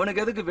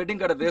 அவனுக்கு எதுக்கு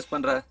வெட்டிங் கார்டை வேஸ்ட்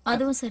பண்ற?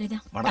 அதுவும்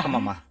சரிதான். வணக்கம்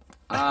அம்மா.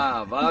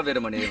 வா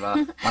வீரமணி வா.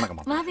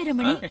 வணக்கம். வா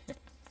வீரமணி.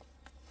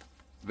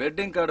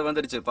 வெட்டிங் கார்டு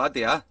வந்துடுச்சு,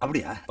 பாத்தியா?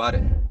 அப்படியா?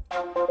 பாரு.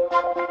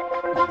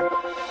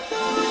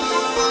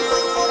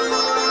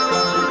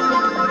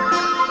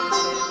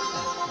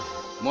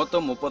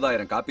 மொத்தம்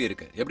 30,000 காப்பி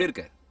இருக்கு. எப்படி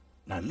இருக்கு?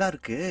 நல்லா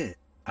இருக்கு.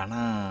 ஆனா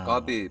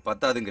காப்பி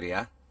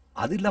பத்தாதுங்கறியா?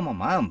 அது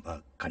இல்லாமமா,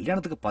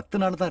 கல்யாணத்துக்கு 10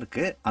 நாள் தான்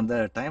இருக்கு. அந்த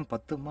டைம்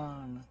 10மா?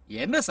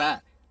 என்ன சார்,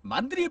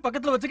 மந்திரிய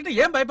பக்கத்துல வச்சுக்கிட்டு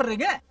ஏன்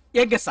பயப்படுறீங்க?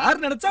 எங்க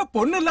சார் நினைச்சா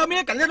பொண்ணு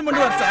இல்லாமயே கல்யாணம்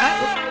பண்ணுவார் சார்.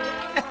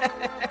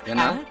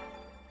 என்ன?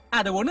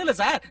 அது ஒண்ணு இல்ல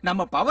சார்,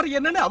 நம்ம பவர்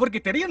என்னன்னு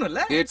அவருக்கு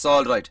தெரியணும்ல. It's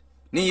all right.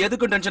 நீ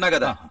எதுக்கும் டென்ஷன்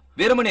ஆகாத.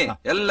 வீரமணி,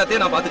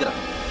 எல்லாத்தையும் நான்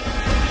பாத்துக்கிறேன்.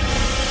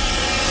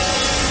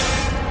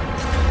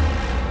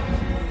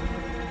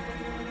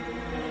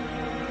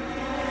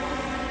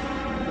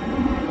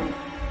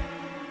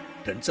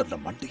 டென்ஷன்ல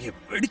மண்டையை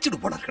வெடிச்சிட்டு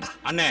போனாருடா.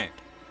 அண்ணே,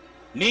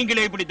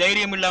 நீங்களே இப்படி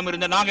தைரியம் இல்லாம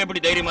இருந்தா நாங்க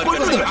எப்படி தைரியமா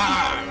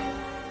இருக்கோம்?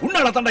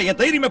 உன்னால தாண்டா என்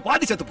தைரியமே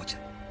பாதி செத்து போச்சு.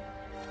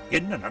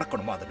 என்ன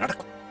நடக்கணுமோ அது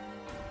நடக்கும்.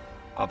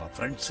 அவன்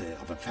ஃப்ரெண்ட்ஸ்,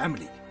 அவன்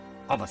ஃபேமிலி,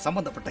 அவன்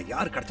சம்பந்தப்பட்ட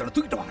யாரு கிடைச்சாலும்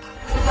தூக்கிட்டு வாங்கடா.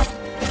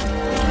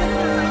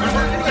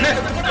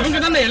 இவங்க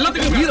தான்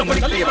எல்லாத்துக்கும்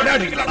வீரமணிக்கு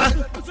விளையாடுறீங்களா?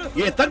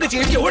 என்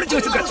தங்கச்சி எங்க ஒளிச்சு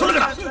வச்சிருக்க?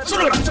 சொல்லுங்கடா.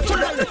 சொல்லுங்கடா.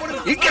 சொல்லு.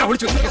 எங்க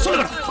ஒளிச்சு வச்சிருக்க?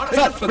 சொல்லுங்கடா.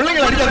 சார்,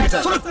 பிள்ளைங்களை அடிக்காதீங்க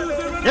சார்.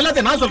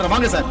 எல்லாத்தையும் நான் சொல்றேன்,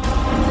 வாங்க sir.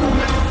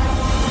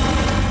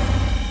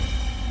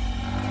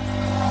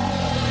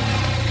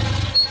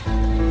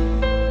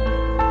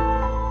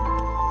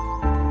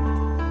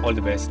 All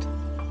the best.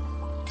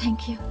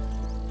 Thank you.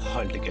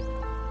 Hall ticket.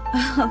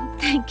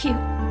 Thank you.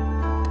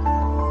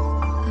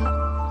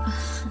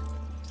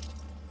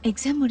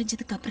 Exam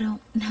முடிஞ்சதுக்கு அப்புறம்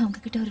நான்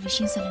உங்ககிட்ட ஒரு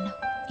விஷயம் சொல்லணும்.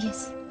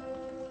 எஸ்.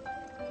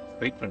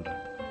 வெயிட் பண்றேன்.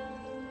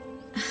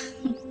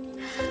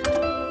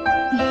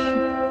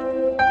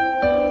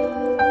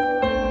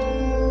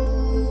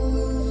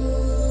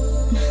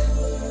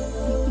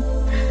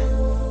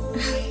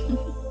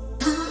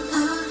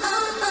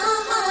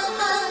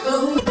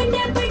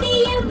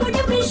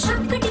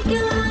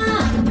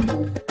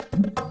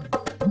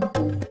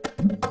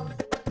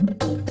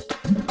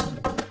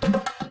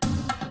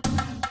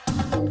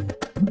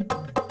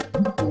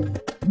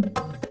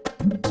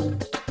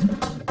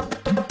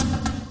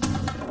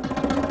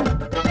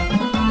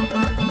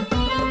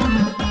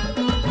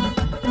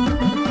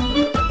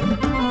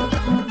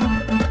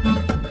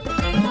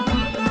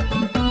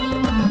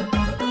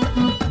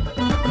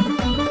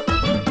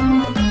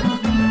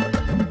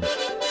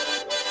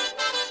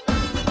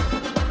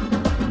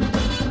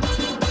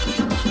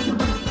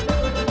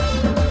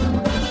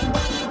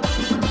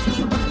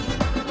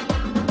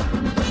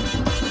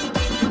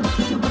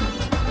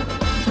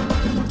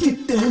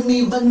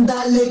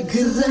 வந்தாலே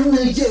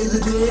கிரன்னு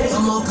ஏறுதே.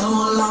 Come on, come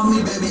on, love me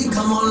baby,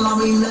 come on, love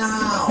me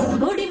now.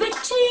 ஓடி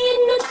வெச்சு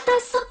என்னத்த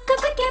சொக்க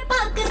வைக்க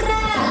பாக்குற.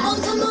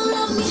 Come on,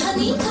 love me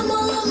honey, come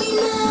on, love me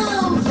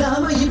now.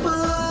 நாம இப்போ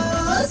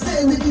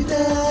சேர்ந்துக்கிட்ட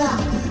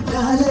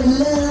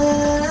காலல்ல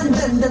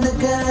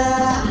தண்டனக்க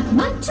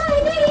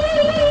மச்சானே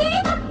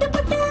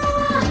தட்டுப்பட்ட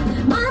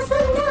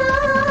மாசந்தா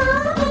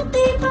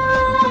பத்திப்பா.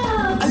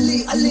 அள்ளி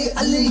அள்ளி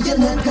அள்ளி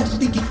என்ன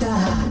கட்டிக்கிட்டா.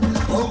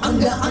 ஓ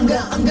அங்க அங்க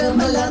அங்க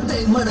மலாத்தை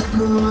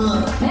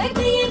மடக்கும்.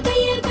 கைய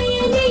கைய கைய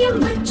நீயும்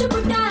வச்சு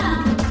புட்டா.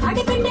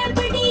 அடக்கண்ட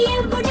படிய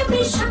உடம்பு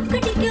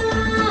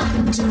ஷக்கடிக்கலாம்.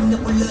 சின்ன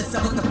புள்ள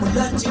சவத்த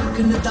புள்ள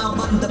சிக்குன்னு தான்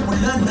வந்த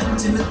புள்ள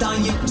நச்சுன்னு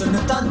தான்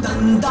எச்சுன்னு தான்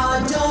தந்தா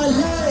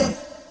ஜாலே.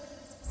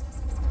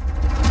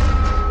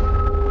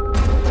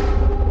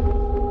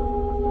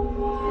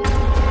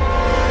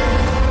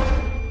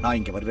 நான்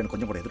இங்க வருவேன்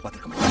கொஞ்சம் கூட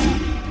எதிர்பார்த்திருக்க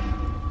மாட்டேன்.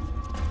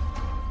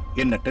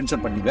 என்ன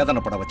டென்ஷன் பண்ணி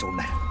வேதனைப்பட வச்ச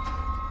உன்னை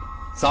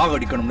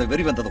சாகடிக்கணும்னு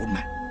வெறி வந்தது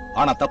உண்மை.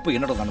 ஆனா தப்பு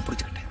என்னோட நான்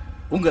புரிஞ்சுக்கிட்டேன்.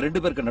 உங்க 2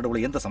 பேருக்கு நடுவுல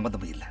எந்த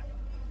சம்பந்தமும் இல்லை.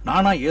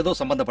 நானா ஏதோ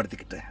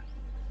சம்பந்தப்படுத்திக்கிட்டேன்.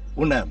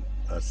 உன்னை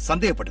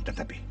சந்தேகப்பட்டுட்டேன்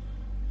தம்பி.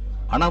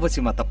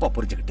 அனாவசியமா தப்பா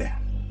புரிஞ்சுக்கிட்டேன்.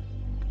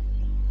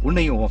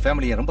 உன்னையும் உன்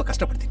ஃபேமிலியை ரொம்ப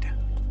கஷ்டப்படுத்திட்டேன்.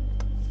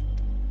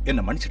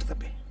 என்ன மன்னிச்சிட்டு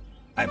தம்பி.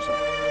 I am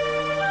sorry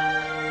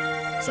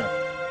sir.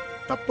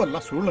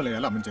 தப்பெல்லாம்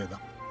சூழ்நிலையால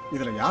அமைஞ்சதுதான்.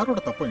 இதுல யாரோட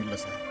தப்பும் இல்லை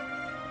சார்.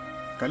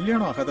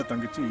 கல்யாணம் ஆகாத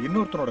தங்கச்சி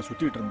இன்னொருத்தனோட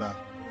சுத்திட்டு இருந்தா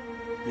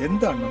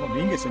எந்த அண்ணனும்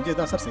நீங்க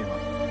செஞ்சதுதான் சார்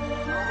செய்வாங்க.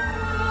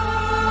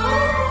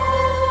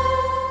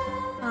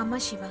 ஆமா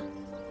சிவா,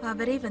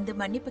 அவரே வந்து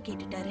மன்னிப்பு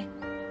கேட்டுட்டாரு.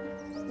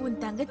 உன்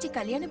தங்கச்சி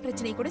கல்யாண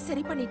பிரச்சனை கூட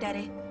சரி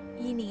பண்ணிட்டாரு.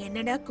 இனி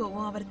என்னடா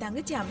கோவம், அவர்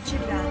தங்கச்சி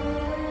அமிச்சிடுறா.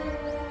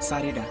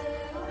 சாரிடா,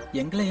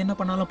 எங்களை என்ன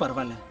பண்ணாலும்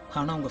பரவாயில்ல.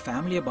 ஆனா உங்க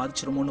ஃபேமிலியை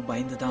பாதிச்சிருமோன்னு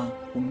பயந்துதான்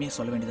உண்மையை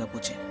சொல்ல வேண்டியதா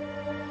போச்சு.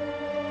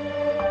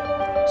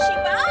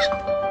 சிவா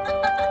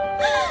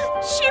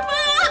சிவா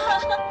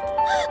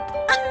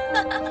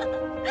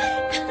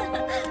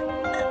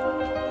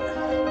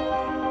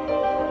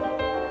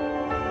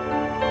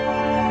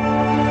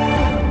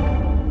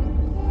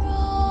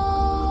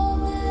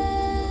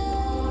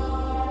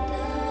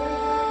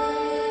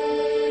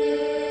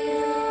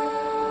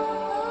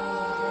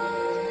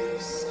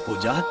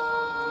பூஜா,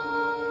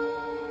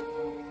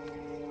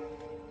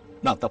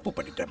 நான் தப்பு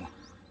பண்ணிட்டேமா.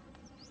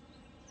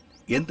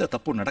 எந்த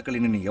தப்பு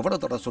நடக்கலைன்னு நீ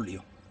எவ்வளவு தடவை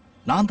சொல்லியும்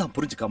நான் தான்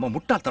புரிஞ்சுக்காம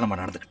முட்டாள்தனமா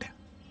நடந்துக்கிட்டேன்.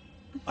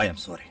 I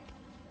am sorry.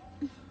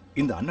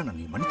 இந்த அண்ணனை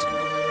நீ மன்னிச்சிடு.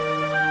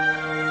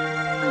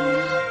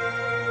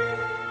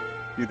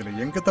 இதுல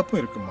எங்க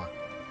தப்பும் இருக்குமா?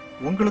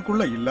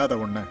 உங்களுக்குள்ள இல்லாத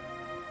ஒண்ண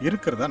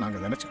இருக்கிறதா நாங்க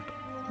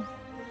நினைச்சுக்கிட்டோம்.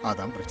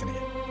 அதான்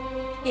பிரச்சனையே.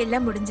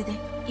 எல்லாம் முடிஞ்சது.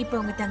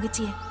 இப்ப உங்க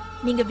தங்கச்சிய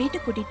நீங்க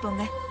வீட்டுக்கு கூட்டிட்டு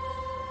போங்க.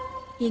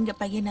 எங்க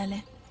பையனால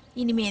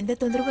இனிமே எந்த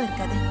தொந்தரவும்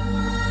இருக்காது.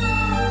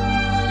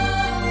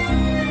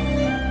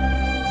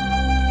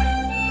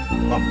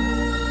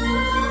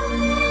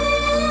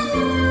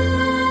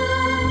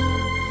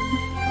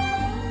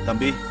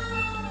 தம்பி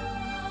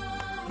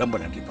ரொம்ப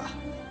நன்றிப்பா.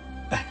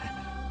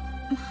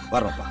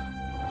 வர்றப்பா.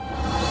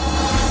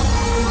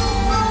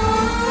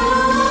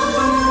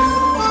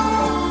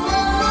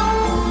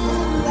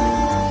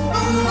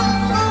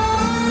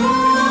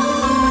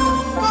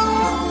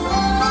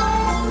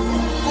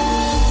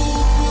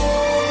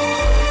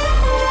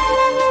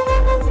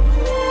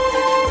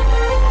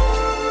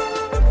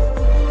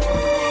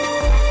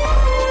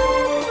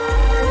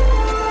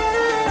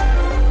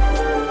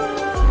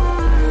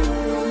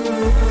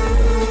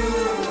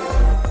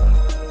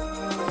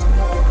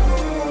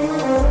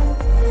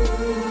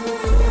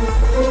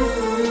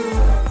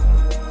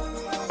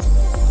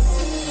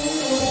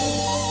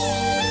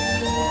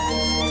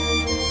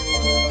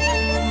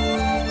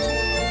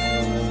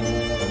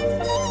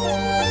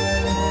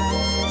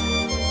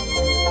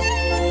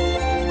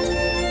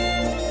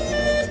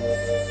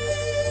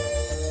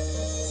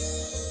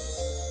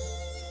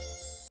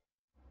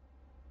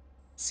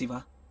 சிவா,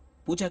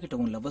 பூஜா கிட்ட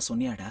உன் லவ்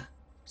சொன்னியாடா?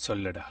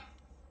 சொல்லடா.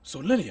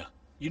 சொல்லலையா?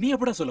 இனி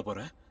எப்படா சொல்ல போற?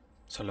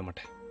 சொல்ல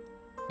மாட்டேன்.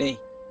 டேய்,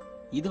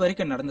 இது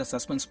வரைக்கும் நடந்த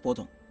சஸ்பென்ஸ்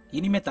போதும்,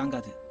 இனிமே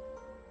தாங்காது.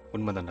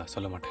 உண்மைதான்டா,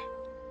 சொல்ல மாட்டேன்.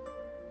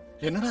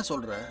 என்னடா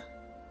சொல்ற?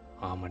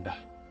 ஆமாண்டா,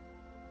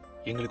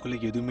 எங்களுக்குள்ள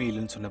எதுவுமே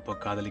இல்லைன்னு சொன்னப்போ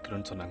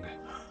காதலிக்கிறோன்னு சொன்னாங்க.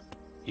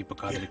 இப்ப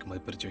காதலிக்கும்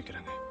போது பிரிச்சு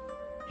வைக்கிறாங்க.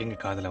 எங்க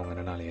காதலை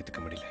அவங்க என்னால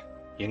ஏத்துக்க முடியல.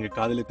 எங்க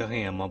காதலுக்காக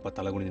என் அம்மா அப்பா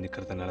தலை குனிஞ்சு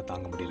நிக்கிறதுனால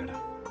தாங்க முடியலடா.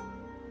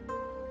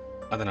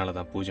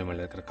 அதனாலதான் பூஜை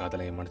மேல இருக்கிற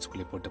காதலை என்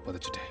மனசுக்குள்ளே போட்டு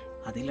புதைச்சிட்டேன்.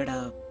 அது இல்லடா,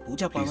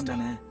 பூஜா பாவம்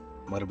தானே.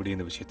 மறுபடியும்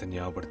இந்த விஷயத்தை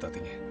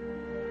ஞாபகப்படுத்தாதீங்க.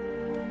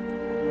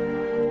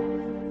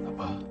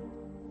 அப்பா,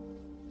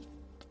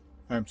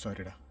 ஐ எம்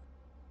சாரிடா.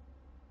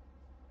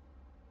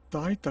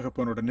 தாய்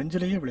தகப்பனோட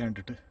நெஞ்சிலேயே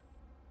விளையாண்டுட்டு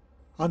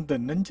அந்த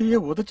நெஞ்சையே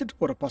உதைச்சிட்டு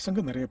போற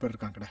பசங்க நிறைய பேர்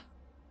இருக்காங்கடா.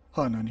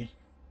 ஆனா நீ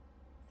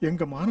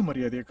எங்க மான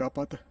மரியாதையை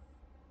காப்பாத்த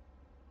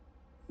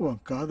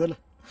உன் காதல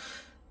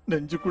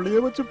நெஞ்சுக்குள்ளேயே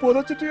வச்சு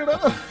புதைச்சிட்டியடா.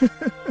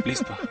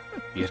 ப்ளீஸ் பா,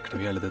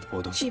 ஏற்கனவே அழுதது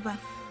போதும். சிவா,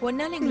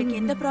 உன்னால எங்களுக்கு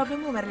எந்த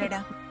ப்ராப்ளமும் வரலடா.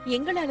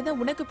 எங்களாலதான்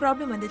உனக்கு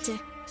ப்ராப்ளம் வந்துச்சு.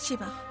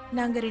 சிவா,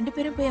 நாங்க 2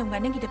 பேரும் போய் அவங்க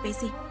அண்ணன் கிட்ட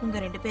பேசி உங்க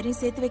 2 பேரையும்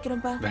சேர்த்து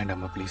வைக்கிறோம்பா.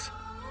 வேண்டாமா ப்ளீஸ்.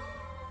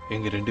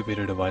 எங்க 2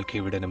 பேரோட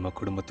வாழ்க்கையை விட நம்ம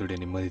குடும்பத்தோட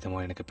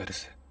நிம்மதிதமா எனக்கு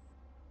பெருசு.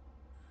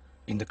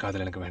 இந்த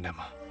காதல் எனக்கு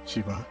வேண்டாமா.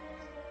 சிவா,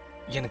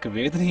 எனக்கு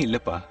வேதனை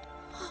இல்லப்பா.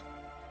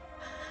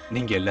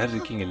 நீங்க எல்லாரும்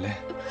இருக்கீங்கல்ல.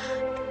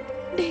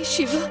 டேய்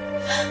சிவா,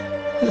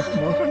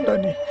 மகன்டா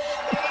நீ.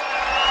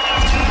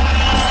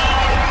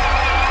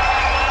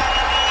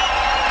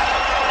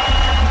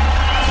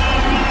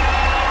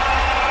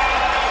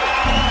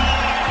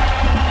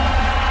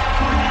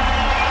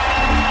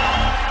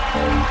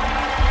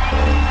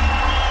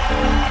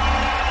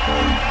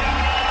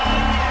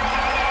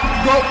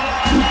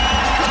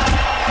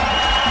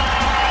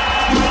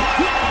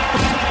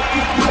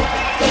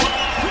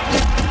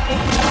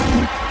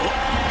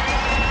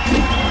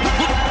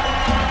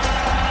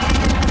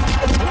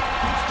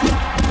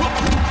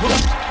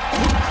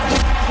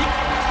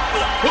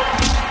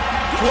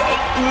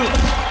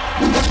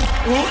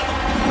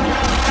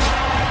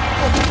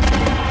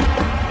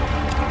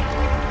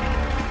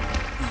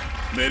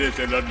 मेरे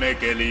से लड़ने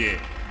के लिए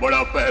बड़ा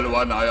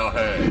पहलवान आया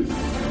है.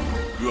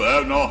 You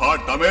have no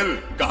heart, Tamil.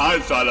 कहाँ है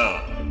साला?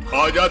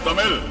 आजा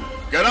Tamil.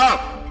 Get up.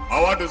 I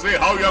want to see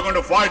how you are going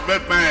to fight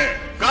with me.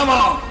 Come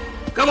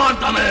on,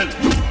 Tamil.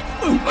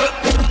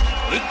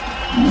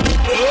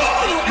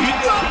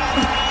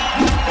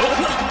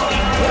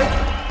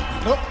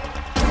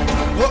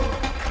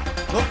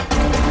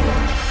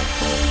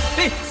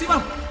 டேய் சிவா,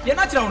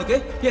 என்னாச்சுடா உனக்கு?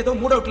 ஏதோ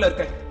மூட் அவுட்ல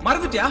இருக்க.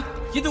 மறந்துட்டியா?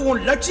 இது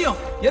உன் லட்சியம்.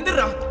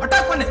 எந்திரா,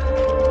 அட்டாக் பண்ணு.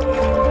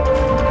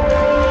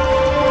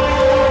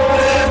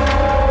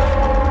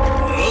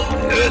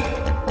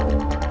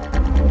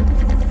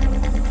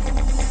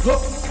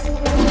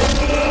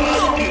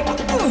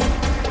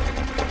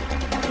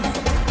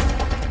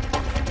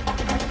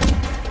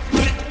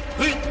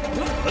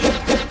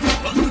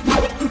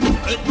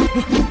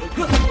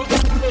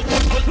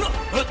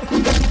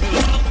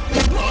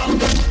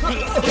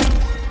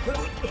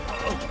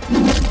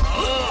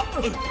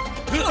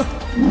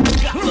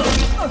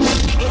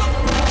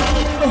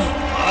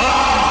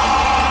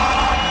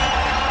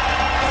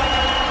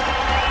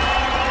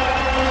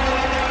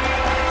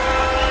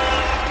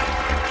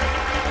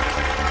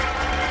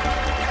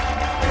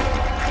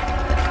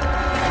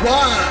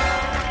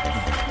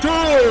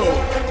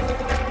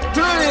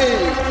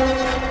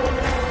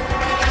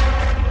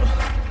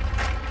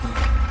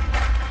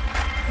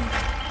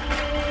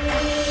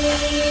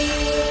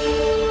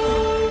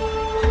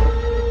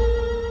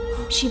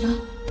 சிவா,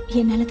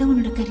 என்னாலதான்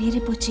உன்னோட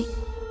கரியரே போச்சு.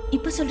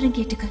 இப்ப சொல்றேன்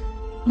கேட்டுக்க.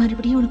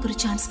 மறுபடியும் உனக்கு ஒரு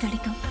சான்ஸ்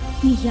கிடைக்கும்.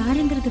 நீ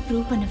யாருங்கிறத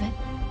ப்ரூவ் பண்ணுவ.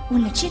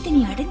 உன் லட்சியத்தை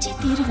நீ அடைஞ்சே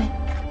தீருவ.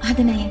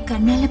 அதை நான் என்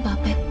கண்ணால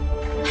பாப்பேன்.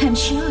 I'm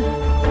sure.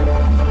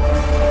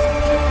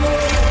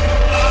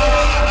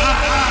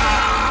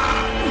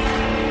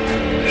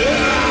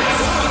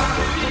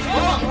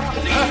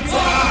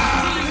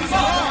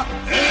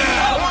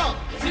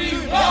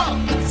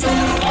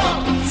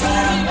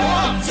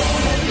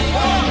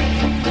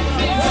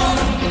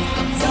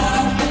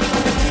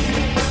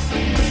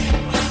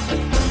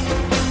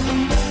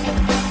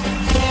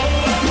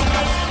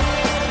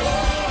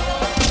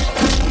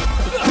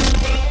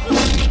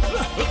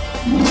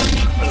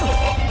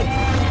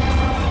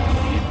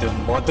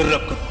 மதுரை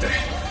குத்து.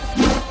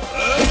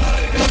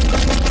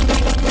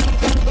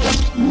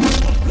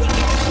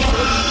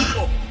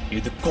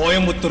 இது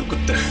கோயம்புத்தூர்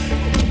குத்து.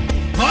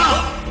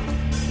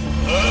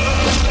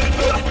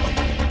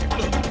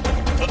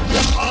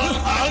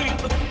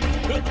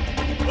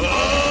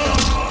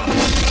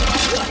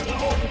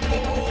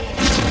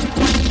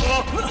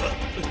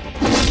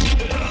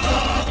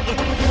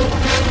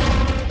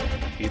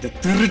 இது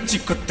திருச்சி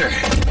குத்து.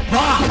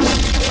 வா,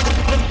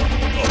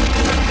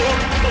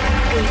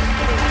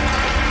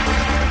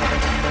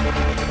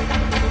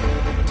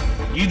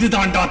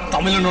 இதுதான்டா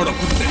தமிழனோட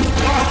குத்து.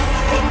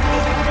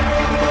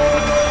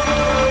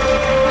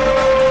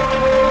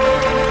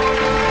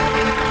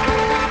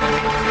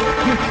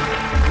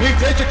 நீ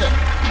ஜெயிச்சிட்ட.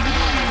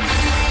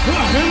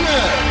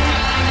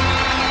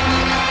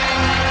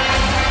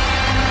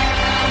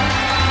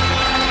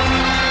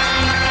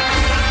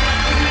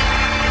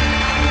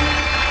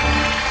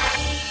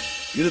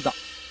 இதுதான்.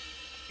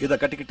 இத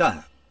கட்டிக்கிட்டா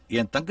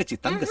என் தங்கச்சி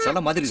தங்க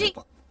சிலை மாதிரி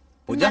இருப்பா.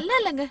 பூஜா நல்லா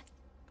இல்லங்க.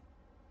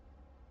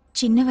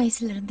 சின்ன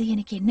வயசுல இருந்து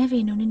எனக்கு என்ன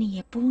வேணும்னு நீ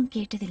எப்பவும்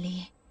கேட்டது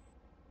இல்லையே,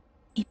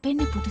 இப்ப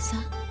என்ன புதுசா?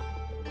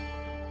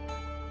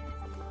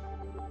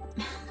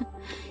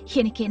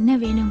 எனக்கு என்ன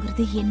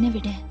வேணுங்கிறது என்ன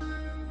விட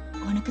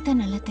உனக்கு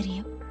தான் நல்லா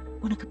தெரியும்.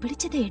 உனக்கு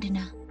பிடிச்சதை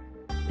எடுனா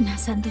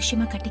நான்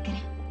சந்தோஷமா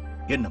கட்டிக்கிறேன்.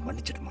 என்ன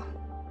மன்னிச்சிடுமா,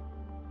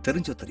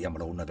 தெரிஞ்சோ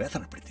தெரியாமல உன்னை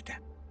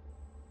வேதனைப்படுத்திட்டேன்.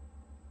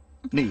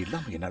 நீ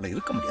இல்லாம என்னால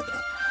இருக்க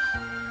முடியாதுடா.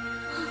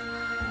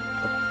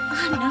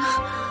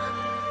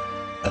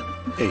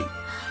 ஏய்,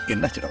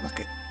 என்னாச்சுடா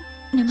உனக்கு?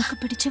 நமக்கு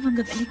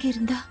பிடிச்சவங்க விலகி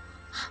இருந்தா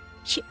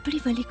எப்படி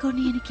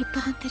வலிக்கும்னு எனக்கு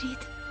இப்பதான்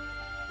தெரியுது.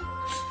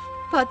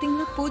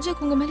 பாத்தீங்களா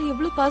பூஜைக்கு உங்க மேல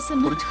எவ்வளவு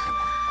பாசம்.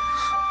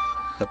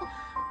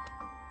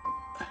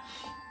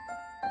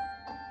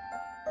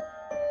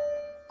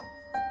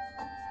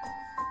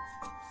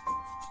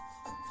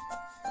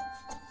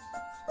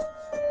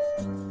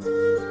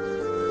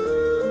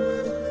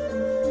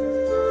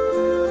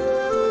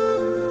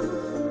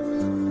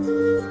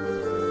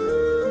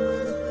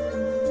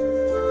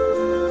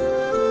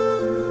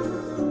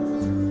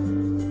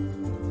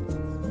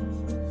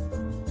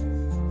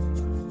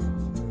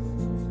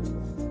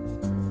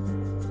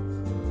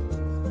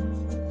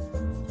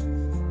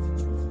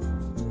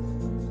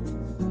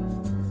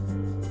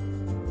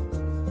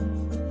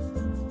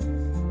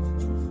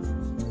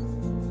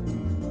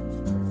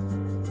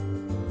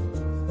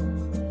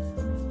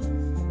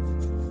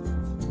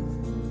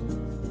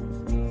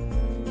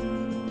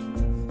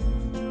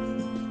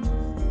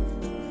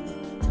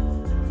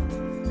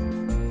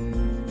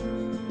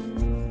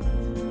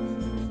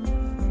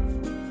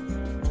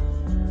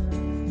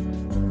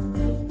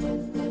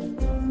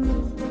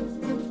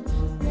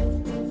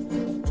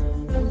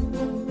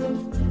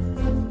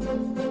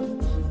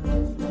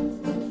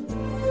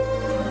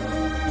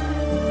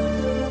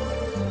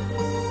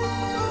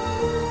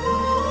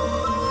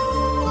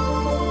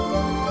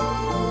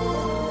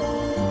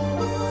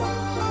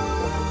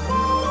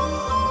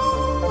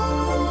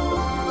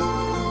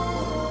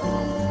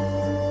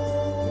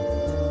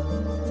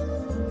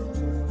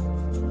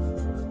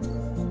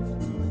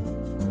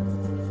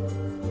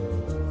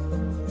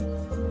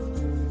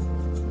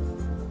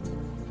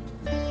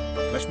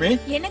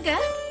 என்னங்க?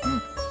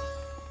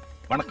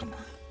 வணக்கம்.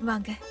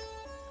 வாங்க.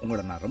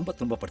 உங்களை நான் ரொம்ப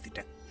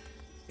துன்பப்படுத்திட்டேன்.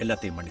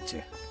 எல்லாத்தையும் மன்னிச்சு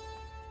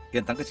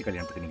என் தங்கச்சி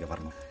கல்யாணத்துக்கு நீங்க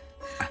வரணும்.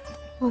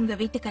 உங்க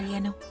வீட்டு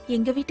கல்யாணம்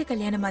எங்க வீட்டு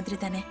கல்யாணம் மாதிரி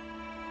தானே.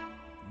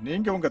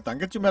 நீங்க உங்க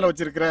தங்கச்சி மேல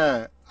வச்சிருக்கிற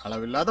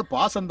அளவில்லாத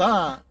பாசம்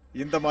தான்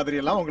இந்த மாதிரி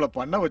எல்லாம் உங்களை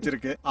பண்ண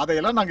வச்சிருக்கு.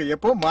 அதையெல்லாம் நாங்க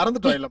எப்பவும்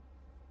மறந்துட்டோம். இல்ல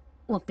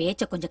உன்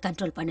பேச்ச கொஞ்சம்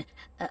கண்ட்ரோல் பண்ணு.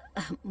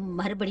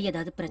 மறுபடியும்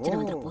ஏதாவது பிரச்சனை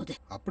வந்துற போகுது.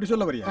 அப்படி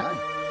சொல்ல வரியா?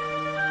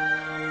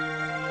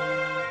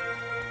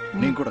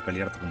 நீங்க கூட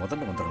கல்யாணத்துக்கு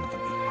முதல்ல வந்துடணும்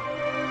தம்பி.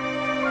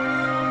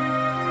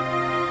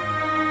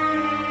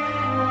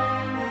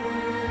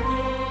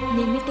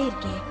 நின்னுட்டே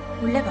இருக்கே,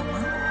 உள்ள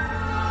வாமா.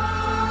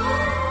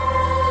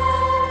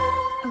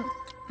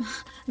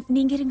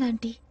 நீங்க இருங்க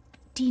ஆண்டி,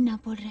 டீ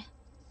நான் போடுறேன்.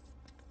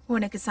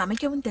 உனக்கு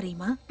சமைக்கவும்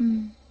தெரியுமா?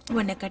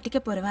 உன்னை கட்டிக்க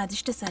போறவன்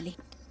அதிர்ஷ்டசாலி.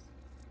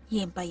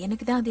 என்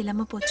பையனுக்கு தான் அது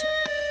இல்லாம போச்சு.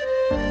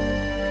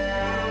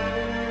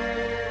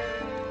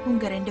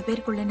 உங்க 2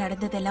 பேருக்குள்ள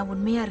நடந்ததெல்லாம்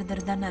உண்மையா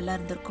இருந்திருந்தா நல்லா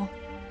இருந்திருக்கும்.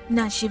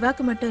 நான்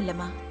சிவாக்கு மட்டும்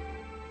இல்லம்மா,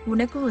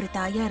 உனக்கும் ஒரு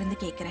தாயா இருந்து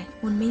கேக்குறேன்.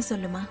 உண்மையை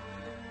சொல்லுமா,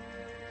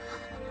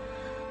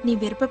 நீ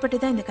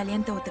விருப்பப்பட்டுதான் இந்த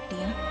கல்யாணத்தை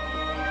ஒத்துக்கிட்டியா?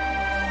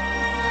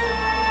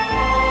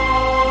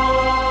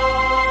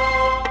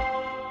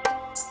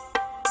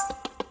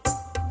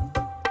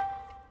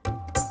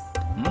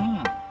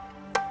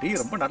 டீ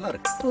ரொம்ப நல்லா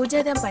இருக்கு.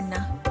 பூஜா தான் பண்ணா.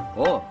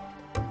 ஓ,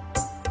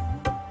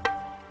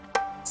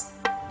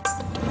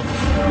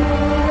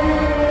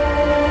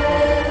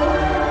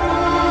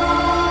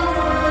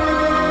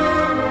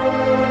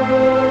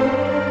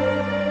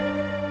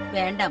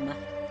 வேண்டாமா,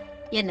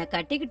 என்ன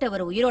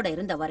கட்டிக்கிட்டவர் உயிரோட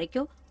இருந்த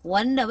வரைக்கும்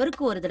 1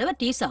 ஹவருக்கு ஒரு தடவை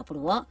டீ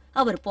சாப்பிடுவோம்.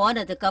 அவர்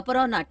போனதுக்கு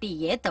அப்புறம் நான்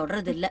டீயே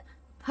தொடறது இல்ல.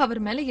 அவர்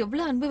மேல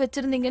எவ்வளவு அன்பு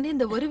வச்சிருந்தீங்கன்னு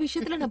இந்த ஒரு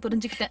விஷயத்துல நான்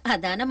புரிஞ்சுக்கிட்டேன்.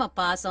 அதான் நம்ம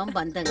பாசம்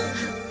பந்தங்க.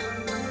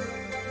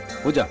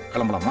 பூஜா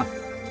கிளம்பலாமா?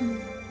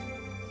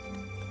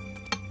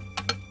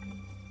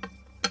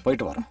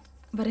 போயிட்டு வரோம்.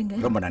 வரேங்க.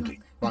 ரொம்ப நன்றி.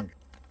 வாங்க.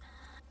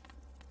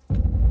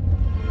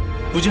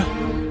 பூஜா,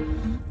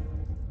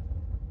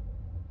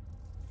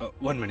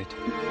 1 minute.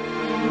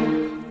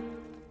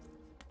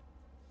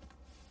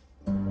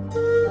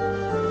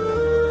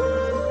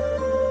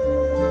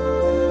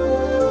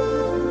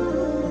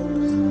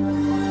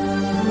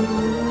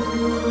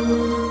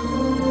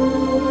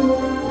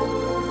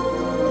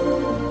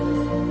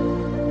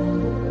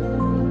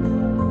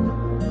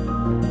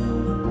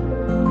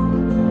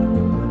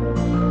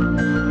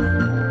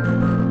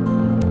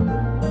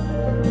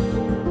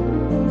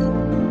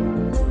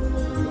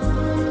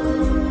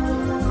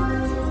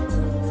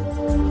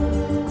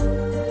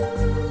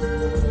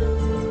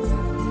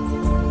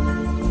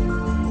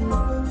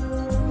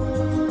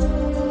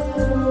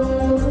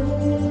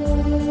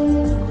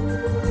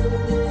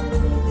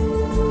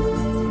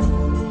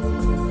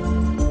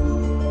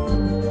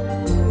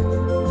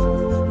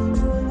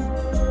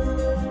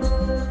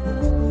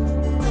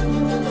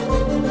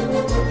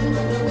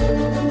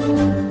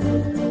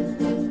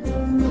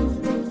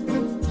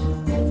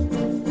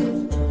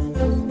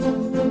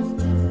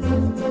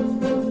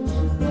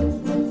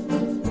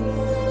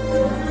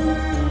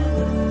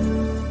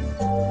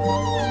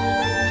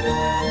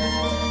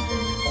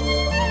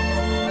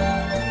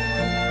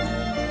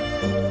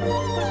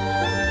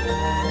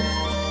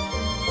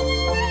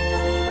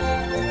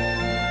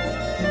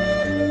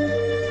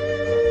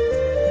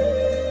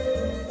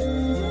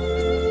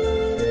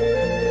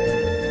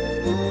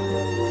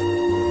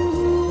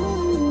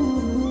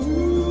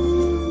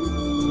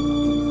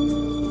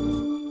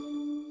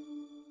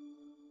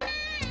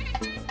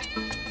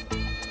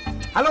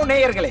 ஹலோ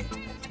நேயர்களே,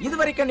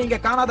 இதுவரைக்கும் நீங்க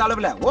காணாத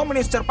அளவுல ஹோம்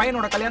மினிஸ்டர்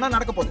பையனோட கல்யாணம்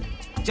நடக்க போகுது.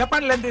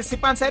 ஜப்பான்ல இருந்து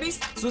சிப்பான் சாரீஸ்,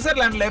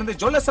 சுவிட்சர்லாந்துல இருந்து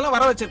ஜுவல்லர்ஸ் எல்லாம்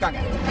வர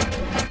வச்சிருக்காங்க.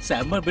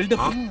 செம்ம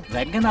பில்டப்.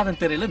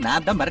 ரங்கநாதன் தெரியல,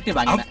 நான் தான் மிரட்டி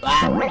வாங்கினேன்.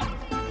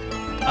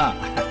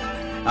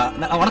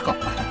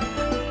 வணக்கம்.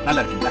 நல்லா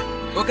இருக்கீங்களா?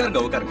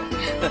 உட்காருங்க.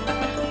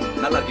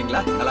 நல்லா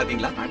இருக்கீங்களா? நல்லா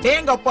இருக்கீங்களா?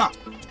 அடேங்கப்பா,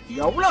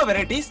 எவ்வளவு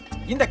வெரைட்டிஸ்!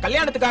 இந்த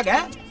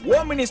கல்யாணத்துக்காக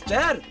ஹோம்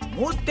மினிஸ்டர்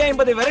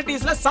 150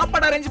 வெரைட்டிஸ்ல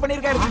சாப்பாடு அரேஞ்ச்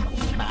பண்ணிருக்காரு.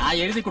 நான்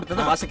எழுதி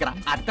கொடுத்ததை வாசிக்கிறேன்.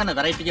 அத்தனை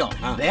வெரைட்டியும்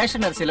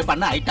ரேஷன் அரிசியில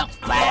பண்ண ஐட்டம்.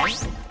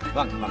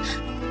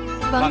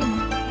 வாங்க.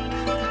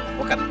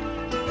 உட்காரு.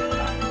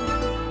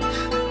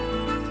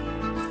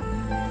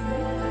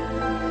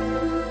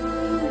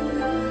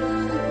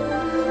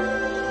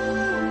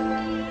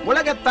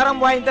 உலக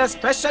தரம் வாய்ந்த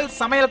ஸ்பெஷல்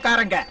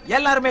சமையல்காரங்க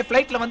எல்லாருமே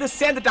பிளைட்ல வந்து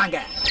சேர்ந்துட்டாங்க.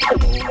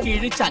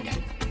 இழிச்சாங்க.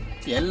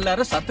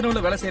 எல்லாரும்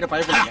சத்துணவுல வேலை செய்யற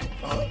பயப்படுங்க.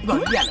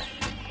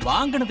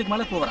 வாங்கினதுக்கு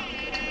மேல கூவறான்.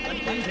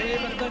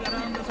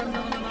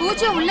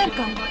 பூஜா உள்ள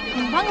இருக்கா?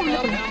 வாங்க உள்ள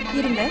போலாம்.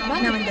 இருங்க,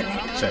 நான்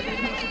வந்துடுறேன். சரி.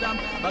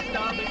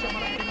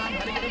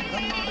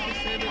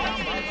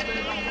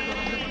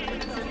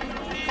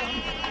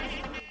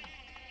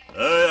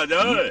 Hey,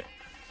 Ajay.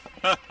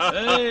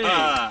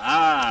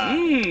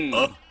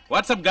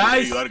 What's up,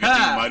 guys? You are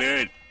getting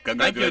married.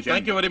 Congratulations.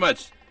 Thank you very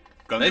much.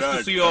 Nice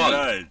to see you all.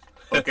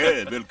 Okay,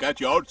 we'll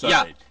catch you outside.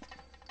 Yeah.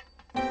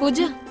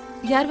 Pooja,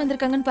 யார்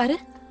வந்திருக்காங்கன்னு பாரு.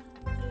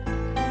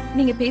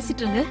 நீங்க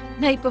பேசிட்டு இருங்க,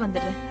 நான் இப்ப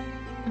வந்துடுறேன்.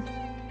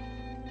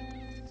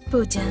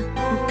 பூஜா,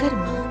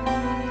 உட்காருமா.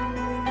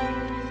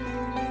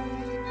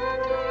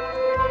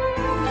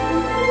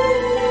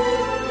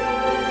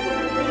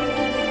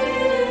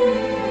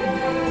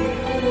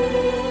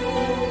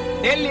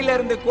 டெல்லியில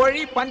இருந்து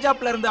கோழி,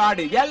 பஞ்சாப்ல இருந்து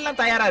ஆடு எல்லாம்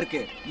தயாரா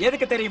இருக்கு.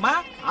 எதுக்கு தெரியுமா?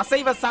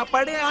 அசைவ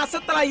சாப்பாடு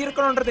அசத்தலா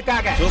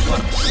இருக்கணும்ன்றதுக்காக.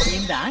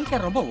 இந்த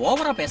ஆங்கர் ரொம்ப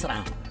ஓவரா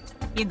பேசுறான்.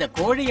 இந்த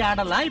கோழி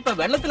ஆடெல்லாம் இப்ப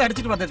வெள்ளத்துல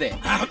அடிச்சிட்டு வந்தது.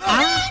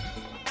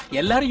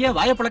 எல்லாரும் ஏன்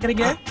வாயை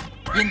பழக்கிறீங்க?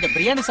 இந்த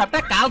பிரியாணி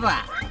சாப்பிட்டா கால்ரா,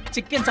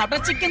 சிக்கன்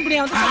சாப்பிட்டா சிக்கன்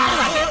பிரியாணி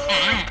சாப்பிடுவாங்க.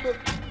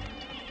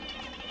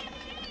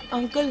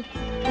 அங்கிள்,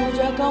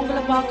 பூஜாக்கா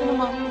உங்களை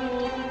பார்க்கணுமா?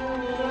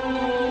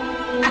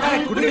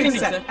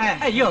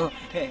 ஐயோ,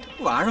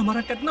 வாழை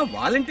மரம் கட்டினா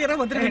வாலண்டியரா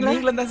வந்திருக்கீங்களா?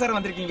 நீங்களும் தான் சார்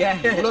வந்திருக்கீங்க.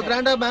 இவ்வளவு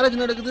கிராண்டா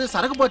மேரேஜ் நடக்குது,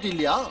 சரக்கு பாட்டி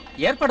இல்லையா?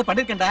 ஏற்பாடு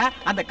பண்ணிருக்கேன்டா.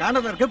 அந்த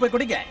கார்னருக்கு போய்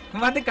குடிங்க.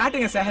 வந்து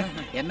காட்டுங்க சார்.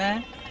 என்ன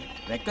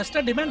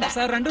ரெக்வெஸ்டா டிமாண்டா?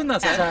 சார் ரெண்டும்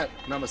தான் சார்.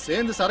 நம்ம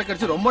சேர்ந்து சரக்கு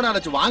அடிச்சு ரொம்ப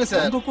நாளாச்சு. வாங்க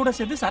சார். உங்க கூட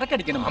சேர்ந்து சரக்கு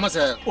அடிக்கணும். ஆமா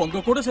சார்.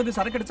 உங்க கூட சேர்ந்து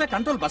சரக்கு அடிச்சா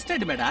கண்ட்ரோல் பஸ்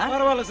ஆயிடுமேடா.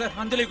 பரவாயில்ல சார்,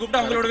 அஞ்சலி கூப்பிட்டு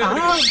அவங்களோட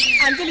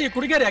அஞ்சலியை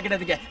குடிக்காரி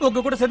ஆக்கிடாதீங்க.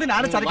 உங்க கூட சேர்ந்து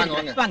நானும் சரக்கு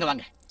அடிக்கிறேன்.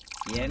 வாங்க.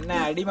 என்ன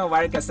அடிமை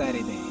வாழ்க்கை சார்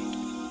இது?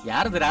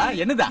 யாருதுடா?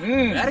 என்னதான்?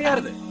 வேற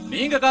யாருது?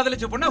 நீங்க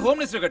காதலிச்ச பொண்ண ஹோம்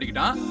மினிஸ்டர்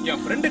கட்டிக்கிட்டான்.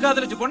 என் ஃப்ரெண்டு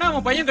காதலிச்ச பொண்ண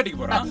அவன் பையன் கட்டிக்க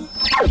போறான்.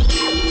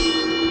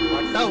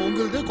 பட்டா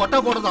உங்களுக்கு கொட்டா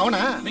போறது அவன.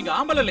 நீங்க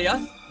ஆம்பள இல்லையா?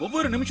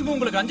 ஒவ்வொரு நிமிஷமும்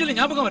உங்களுக்கு அஞ்சலி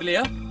ஞாபகம்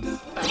வரலையா?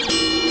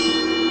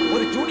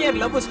 ஒரு ஜூனியர்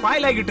லவ்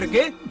ஸ்பாயில் ஆகிட்டு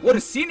இருக்கு. ஒரு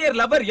சீனியர்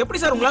லவர் எப்படி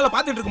சார் உங்களால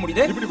பாத்துட்டு இருக்க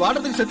முடியுது? இப்படி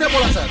வாடுறதுக்கு செத்தே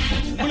போலாம் சார்.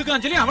 உங்களுக்கு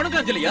அஞ்சலி, அவனுக்கு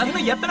அஞ்சலியா?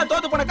 இன்னும் எத்தனை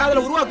தோத்து போன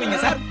காதல உருவாக்குவீங்க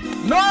சார்?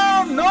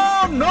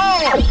 நோ.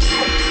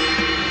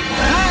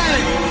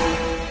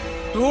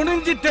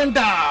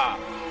 துணிஞ்சிட்டேன்டா,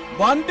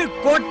 வந்து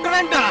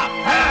கொட்டுறேன்டா.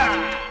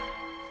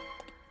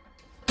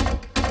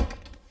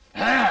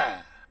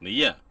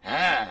 நீயா?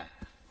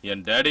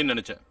 என் டாடி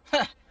நினைச்சேன்.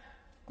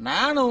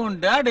 நானும்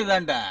உன் டாடி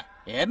தான்டா.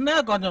 என்ன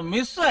கொஞ்சம்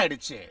மிஸ்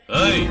ஆயிடுச்சு.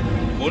 ஏய்,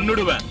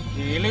 கொன்னுடுவேன்.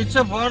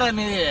 இழிச்ச போட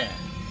நீ.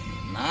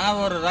 நான்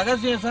ஒரு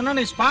ரகசியம் சொன்னா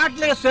நீ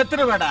ஸ்பாட்லயே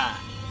செத்துருவேடா.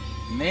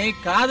 நீ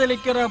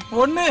காதலிக்கிற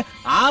பொண்ணு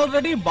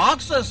ஆல்ரெடி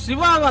பாக்ஸர்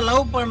சிவாவை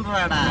லவ்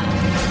பண்றாடா.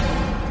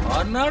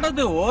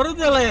 உன்னோடது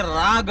ஒருதலை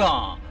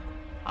ராகம்,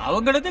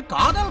 அவங்களது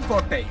காதல்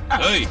கோட்டை.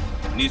 ஏய்,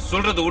 நீ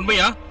சொல்றது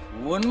உண்மையா?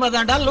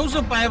 உண்மைதான்டா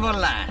லூசு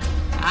பயப்படல.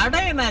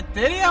 அடே, நான்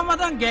தெரியாம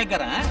தான்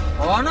கேக்குறேன்.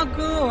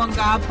 உனக்கும் உங்க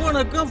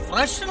அப்பனுக்கும்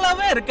ஃப்ரெஷ்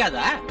லவ்வே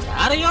இருக்காதா?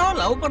 யாரையோ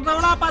லவ்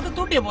பண்றவளா பார்த்து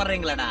தூண்டி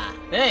போடுறீங்களடா.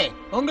 ஏய்,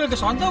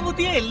 உங்களுக்கு சொந்த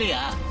புத்தியே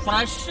இல்லையா?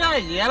 ஃப்ரெஷ்ஷா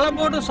இலை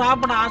போட்டு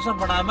சாப்பிட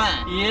ஆசைப்படாம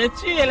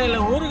எச்சி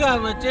இலையில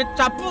ஊறுகாய் வச்சு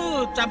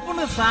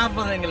சப்புன்னு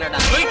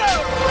சாப்பிடுறீங்களடா.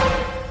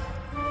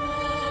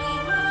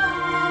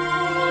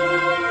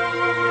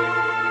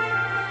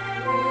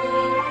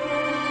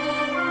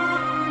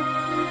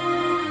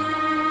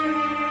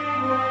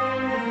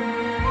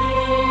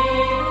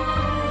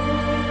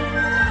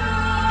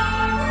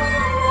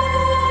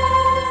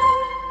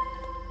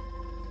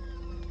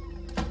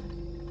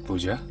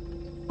 பூஜா,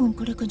 உன்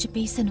கூட கொஞ்சம்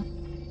பேசணும்.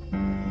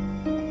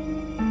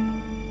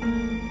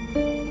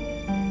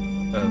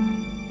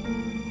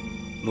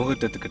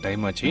 முகூர்த்தத்துக்கு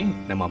டைம் ஆச்சு,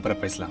 நம்ம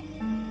அப்புறம் பேசலாம்.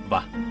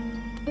 வா.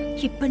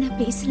 இப்ப நான்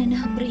பேசலன்னா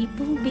அப்புறம்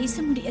இப்பவும் பேச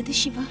முடியாது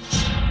சிவா.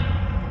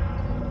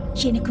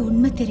 எனக்கு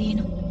உண்மை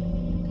தெரியணும்.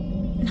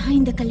 நான்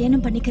இந்த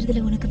கல்யாணம்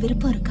பண்ணிக்கிறதுல உனக்கு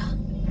விருப்பம் இருக்கா?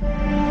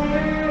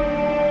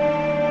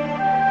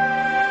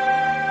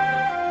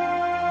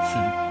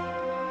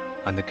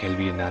 அந்த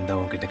கேள்வியை நான் தான்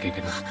உன்கிட்ட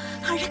கேட்கணும்.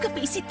 அழக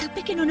பேசி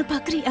தப்பிக்கணும்னு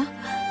பாக்குறியா?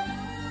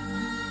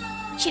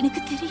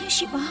 எனக்கு தெரியும்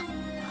சிவா,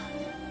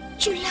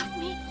 you love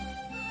me.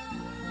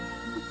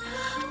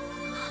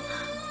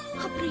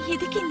 அப்புறம்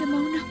எதுக்கு இந்த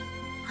மௌனம்?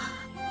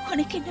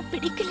 உனக்கு என்ன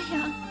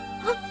பிடிக்கலையா?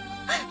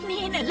 நீ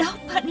என்ன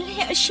லவ்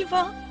பண்ணலையா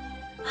சிவா?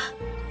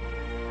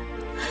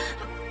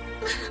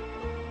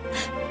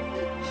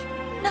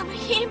 நம்ம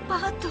ஏன்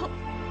பார்த்தோம்?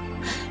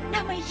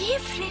 நம்ம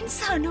ஏன்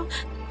ஃப்ரெண்ட்ஸ் ஆனோம்?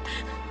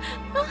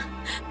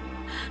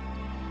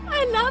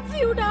 I love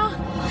you, da.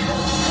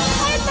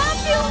 I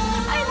love you.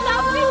 I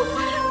love you.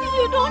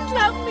 You don't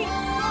love me.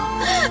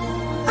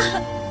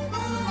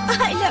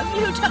 I love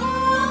you, da.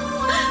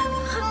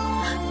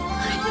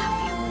 I love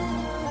you.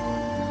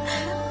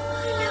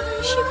 I love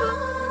you, Shiva.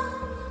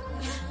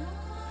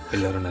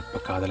 எல்லாரும்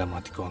நட்பை காதலா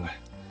மாத்திக்குவாங்க.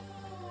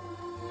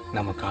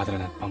 நம்ம காதலை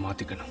நட்பா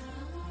மாத்திக்கணும்.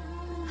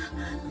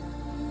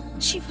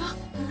 சிவா,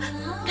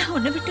 நான்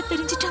உன்னை விட்டு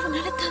பிரிஞ்சுட்டு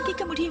அவனால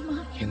தாங்கிக்க முடியுமா?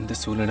 எந்த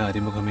சூழ்நிலை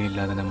அறிமுகமே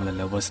இல்லாத நம்மள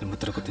லவ்வர்ஸ்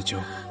முத்திர குத்துச்சோ,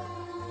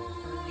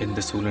 எந்த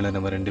சூழ்நிலை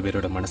நம்ம 2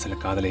 பேரோட மனசுல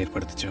காதலை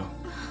ஏற்படுத்துச்சோ,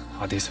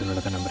 அதே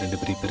சூழ்நிலை தான் நம்ம 2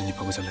 பேரையும் பிரிஞ்சு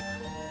போக சொல்லு.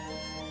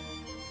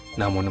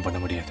 நாம ஒண்ணும் பண்ண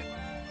முடியாது.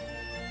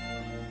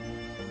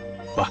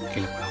 வா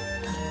கீழே போலாம்.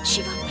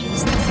 சிவா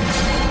ப்ளீஸ்.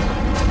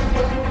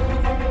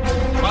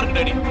 மார்க்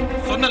டாடி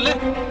சொன்னல.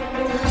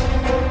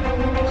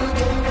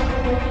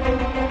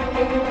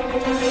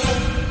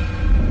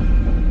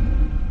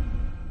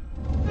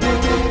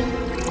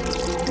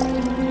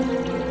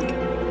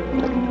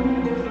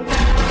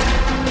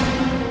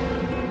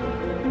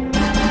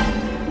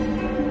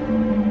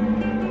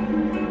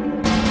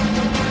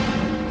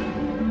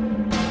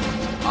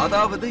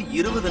 அதாவது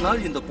 20 நாள்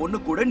இந்த பொண்ணு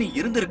கூட நீ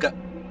இருந்திருக்க,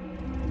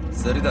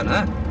 சரிதானே?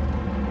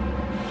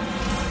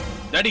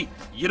 டாடி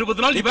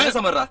 20 நாள் நீ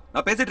பேசாம இருடா,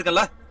 நான் பேசிட்டு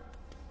இருக்கேன்ல.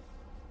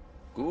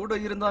 கூட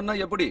இருந்தான்னா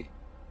எப்படி?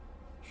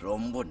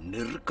 ரொம்ப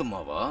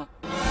நெருக்கமாவா?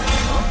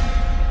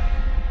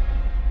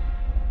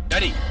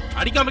 டாடி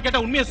அடிக்காம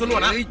கேட்டா உண்மையை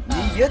சொல்லுவானா?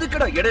 நீ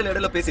எதுக்குடா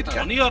இடையில பேசிட்டு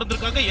இருக்க? நீயா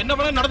இருந்திருக்காங்க, என்ன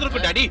வேணா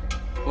நடந்திருக்கும் டாடி.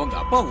 உங்க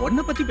அப்பா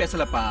ஒன்ன பத்தி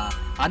பேசலப்பா,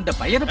 அந்த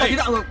பையனை பத்தி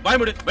தான்.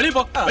 பயமுடு, வெளிய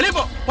போ, வெளிய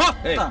போ. போ.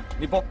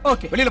 நீ போ.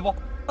 ஓகே, வெளியில போ.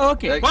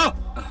 ஓகே போ.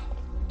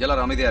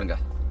 எல்லாரும் அமைதியா இருங்க.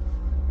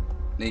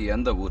 நீ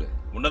எந்த ஊரு?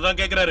 உன்னதான்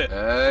கேக்குறாரு.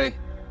 ஏய்,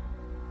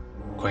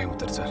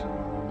 கோயம்புத்தூர் சார்.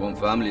 உன்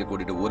ஃபேமிலியை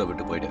கூட்டிட்டு ஊரை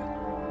விட்டு போயிடு.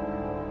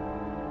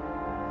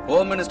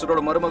 ஹோம்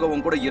மினிஸ்டரோட மருமக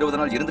உன் கூட 20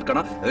 நாள்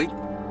இருந்திருக்கானா? ஏய்,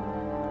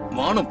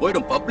 மானம்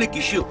போயிடும், பப்ளிக்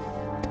இஷ்யூ.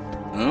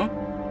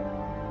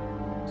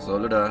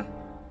 சொல்லுடா,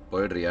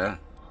 போயிடுறியா?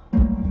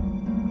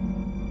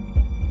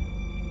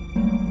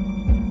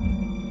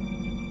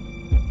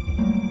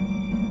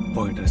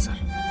 போயிடுறேன்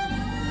சார்.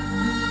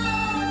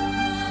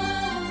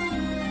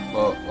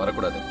 ஓ,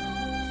 வரக்கூடாது.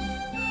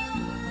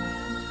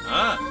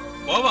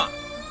 போவான்,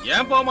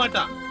 ஏன் போக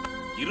மாட்டான்?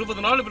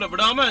 20 நாள் இவள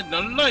விடாம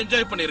நல்லா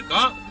என்ஜாய்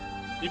பண்ணிருக்கான்.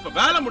 இப்ப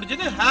வேலை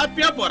முடிஞ்சது,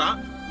 ஹாப்பியா போறான்.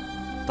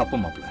 தப்பு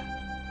மாப்ள,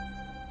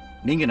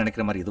 நீங்க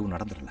நினைக்கிற மாதிரி எதுவும்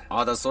நடந்துடல.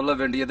 அத சொல்ல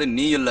வேண்டியது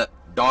நீ இல்ல,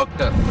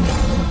 டாக்டர்.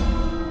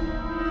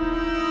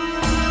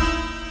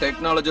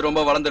 டெக்னாலஜி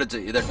ரொம்ப வளர்ந்துருச்சு.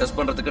 இத டெஸ்ட்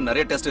பண்றதுக்கு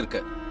நிறைய டெஸ்ட்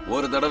இருக்கு.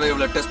 ஒரு தடவை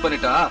இவள டெஸ்ட்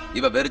பண்ணிட்டா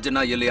இவ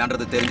வெர்ஜினா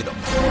இல்லையான்றது தெரிஞ்சிடும்.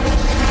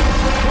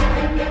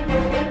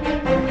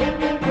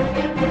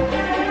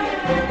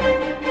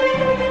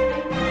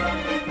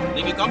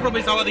 நீங்க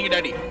காம்ப்ரமைஸ் ஆகாதீங்க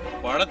டாடி.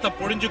 பழத்தை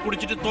புழிஞ்சு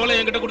குடிச்சிட்டு தோலை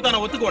என்கிட்ட கொடுத்தா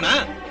நான் ஒத்துக்குவேனா?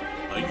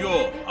 ஐயோ,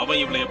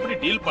 அவன் இவளை எப்படி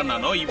டீல்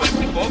பண்ணானோ, இவன்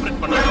எப்படி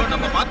கோஆபரேட் பண்ணானோ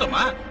நம்ம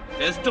பார்த்தோமா?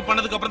 டெஸ்ட்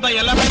பண்ணதுக்கு அப்புறம் தான்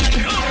எல்லாமே.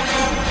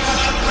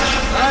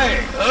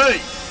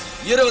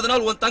 20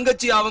 நாள் உன்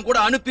தங்கச்சி அவன் கூட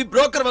அனுப்பி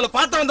புரோக்கர் வேலை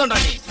பார்த்து வந்தான்டா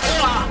நீ.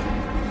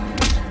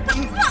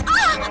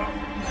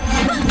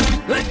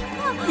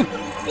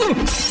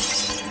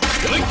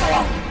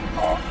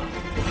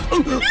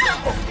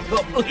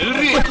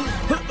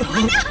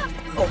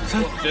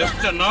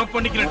 டெஸ்ட் நான்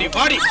பண்ணிக்கிறேன்,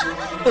 பாடி.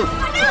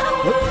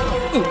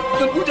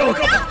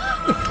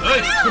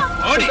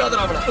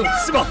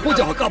 சிவா,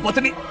 பூஜாவை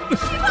காப்பாத்து நீ.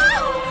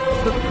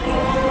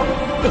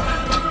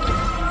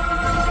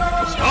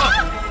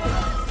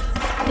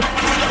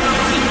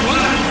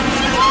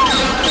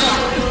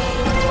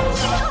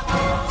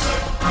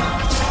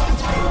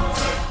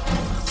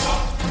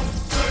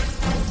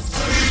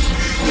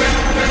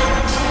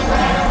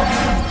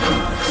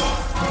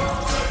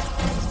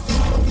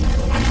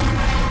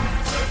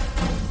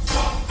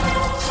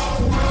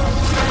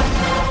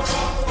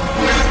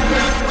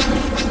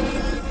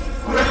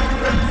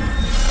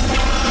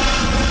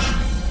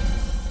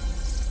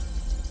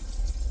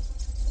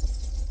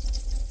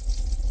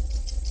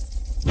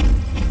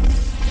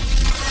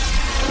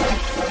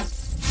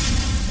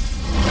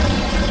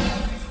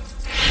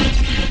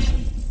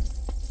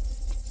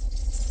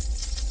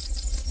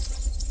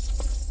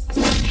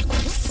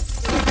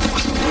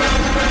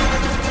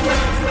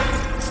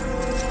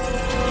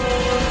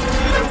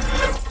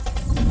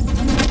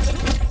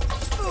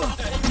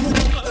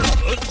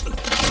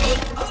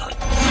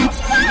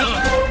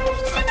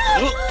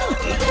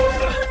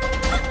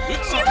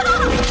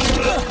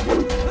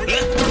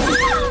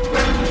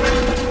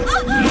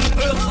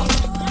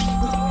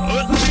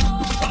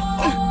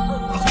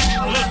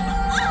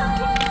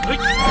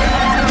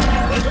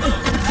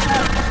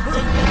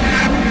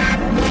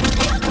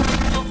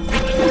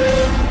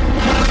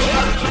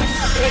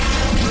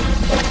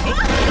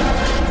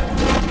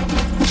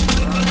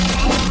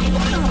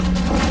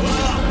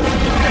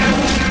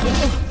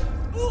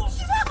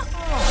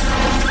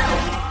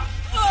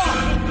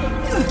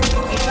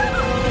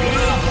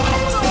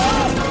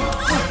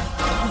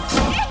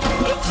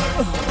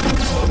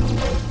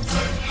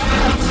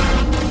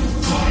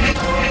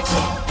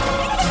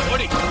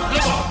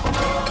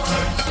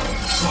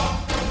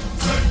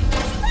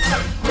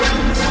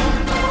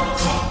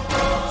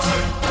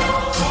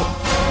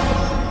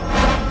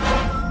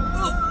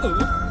 ஹோம்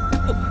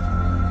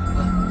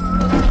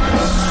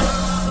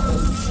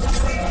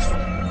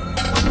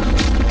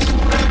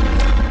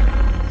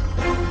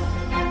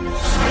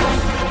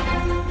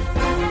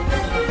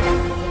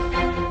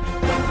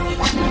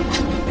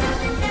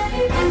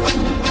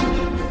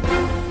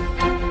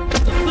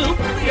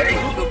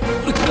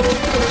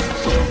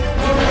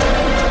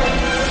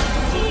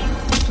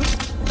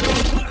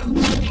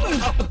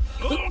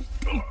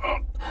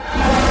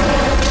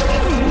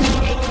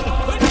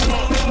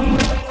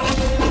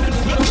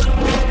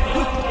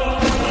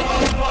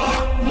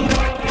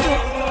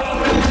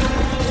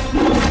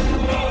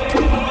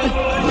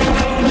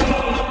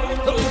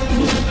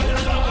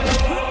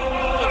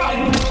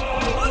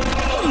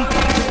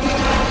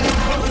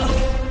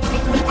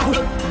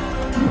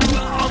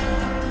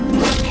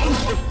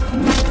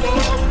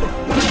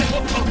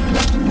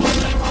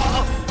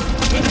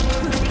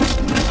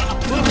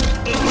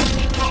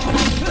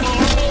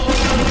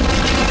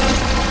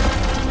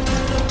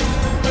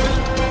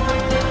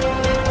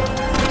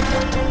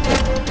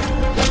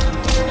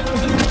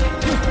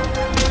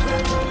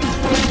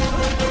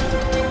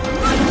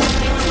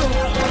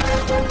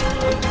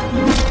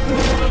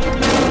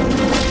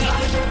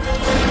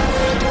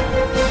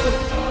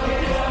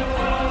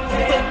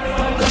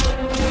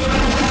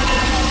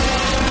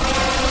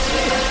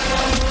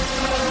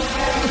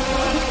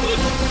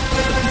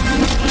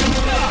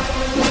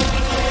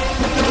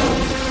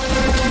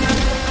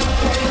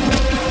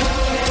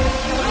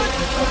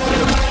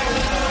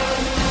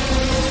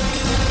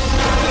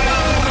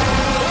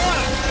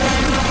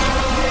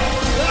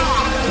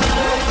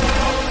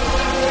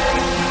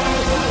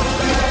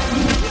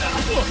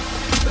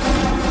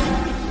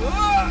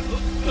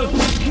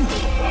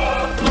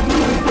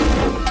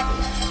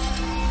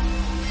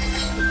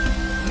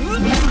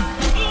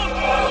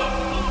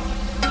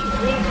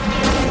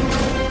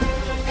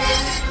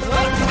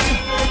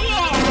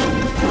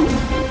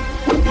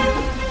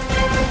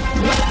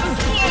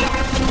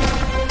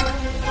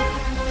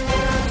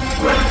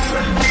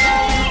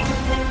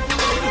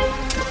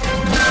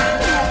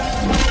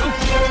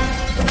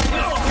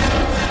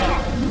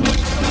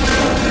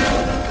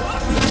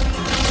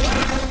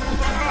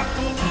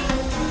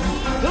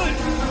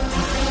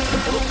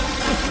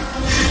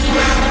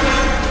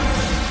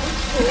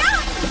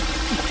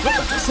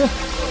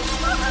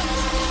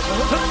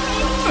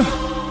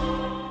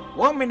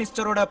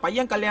மினிஸ்டரோட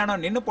பையன்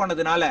கல்யாணம் நின்னு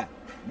போனதுனால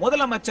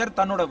முதலமைச்சர்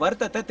தன்னோட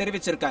வருத்தத்தை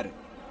தெரிவிச்சிருக்காரு.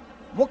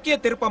 முக்கிய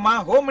திருப்பமா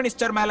ஹோம்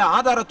மினிஸ்டர் மேல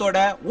ஆதாரத்தோட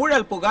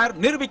ஊழல் புகார்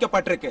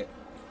நிரூபிக்கப்பட்டிருக்கு.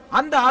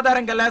 அந்த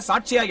ஆதாரங்களை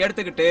சாட்சியா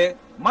எடுத்துக்கிட்டு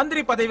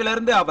மந்திரி பதவியில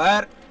இருந்து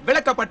அவர்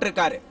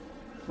விலக்கப்பட்டிருக்காரு.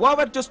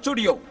 Over to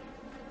studio.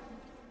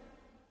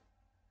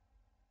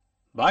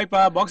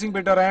 பாய்ப்பா, பாக்ஸிங்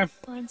போயிட்டு வரேன்.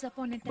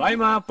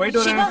 பாய்மா,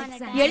 போயிட்டு வரேன்.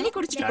 எள்ளி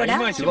குடிச்சிட்டு போடா.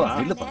 சிவா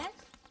இல்லப்பா.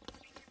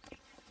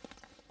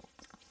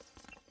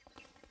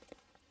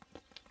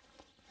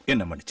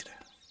 என்ன மன்னிச்சிடு.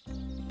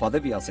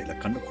 பதவி ஆசையில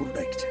கண்ணு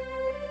குருடாயிடுச்சு.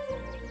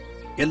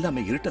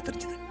 எல்லாமே இருட்ட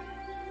தெரிஞ்சது.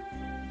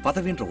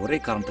 பதவின்ற ஒரே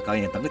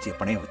காரணத்துக்காக என் தங்கச்சியை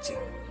பணைய வச்சு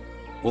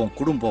உன்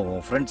குடும்பம்,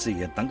 உன் ஃப்ரெண்ட்ஸ்,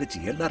 என் தங்கச்சி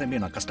எல்லாருமே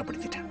நான்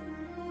கஷ்டப்படுத்திட்டேன்.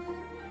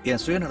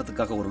 என்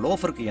சுயநலத்துக்காக ஒரு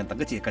லோஃபருக்கு என்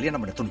தங்கச்சியை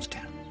கல்யாணம் பண்ண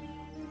துணிச்சிட்டேன்.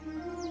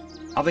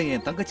 அவன்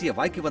என் தங்கச்சியை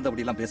வாய்க்கு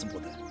வந்தபடி எல்லாம்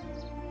பேசும்போது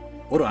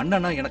ஒரு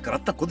அண்ணனா எனக்கு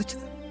ரத்தம்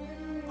கொதிச்சுது.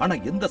 ஆனா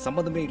எந்த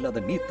சம்பந்தமே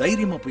இல்லாத நீ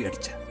தைரியமா போய்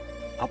அடிச்ச.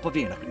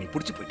 அப்பவே எனக்கு நீ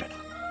பிடிச்சு போயிட்டா.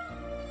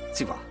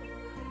 சிவா,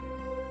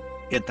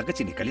 என்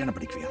தங்கச்சி நீ கல்யாணம்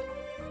பண்ணிக்குவியா?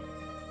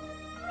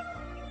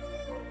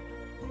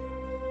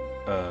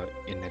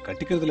 என்ன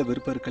கட்டிக்கிறதுல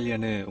விருப்பம்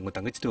இருக்கலையான்னு உங்க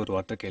தங்கச்சிட்டு ஒரு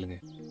வார்த்தை கேளுங்க.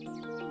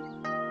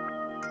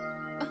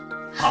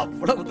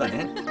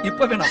 அவ்வளவுதானே,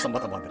 இப்பவே நான்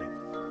சம்மதம் வாங்குறேன்.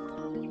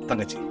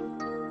 தங்கச்சி,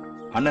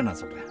 அண்ணன்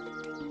நான் சொல்றேன்,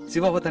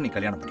 சிவாவை தான் நீ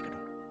கல்யாணம் பண்ணிக்கணும்.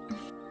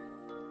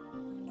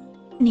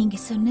 நீங்க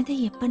சொன்னதை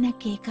எப்ப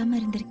நான் கேட்காம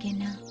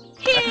இருந்திருக்கேன்னா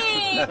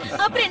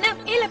அப்புறம் என்ன,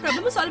 எல்லா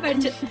ப்ராப்ளமும் சால்வ்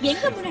ஆயிடுச்சு.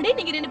 எங்க முன்னாடி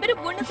நீங்க ரெண்டு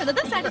பேரும் ஒண்ணு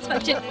சொன்னதா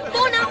சாட்டிஸ்ஃபேக்ஷன்.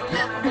 போனா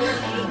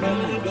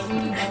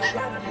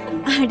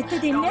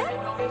அடுத்தது என்ன?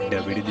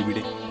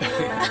 விடு.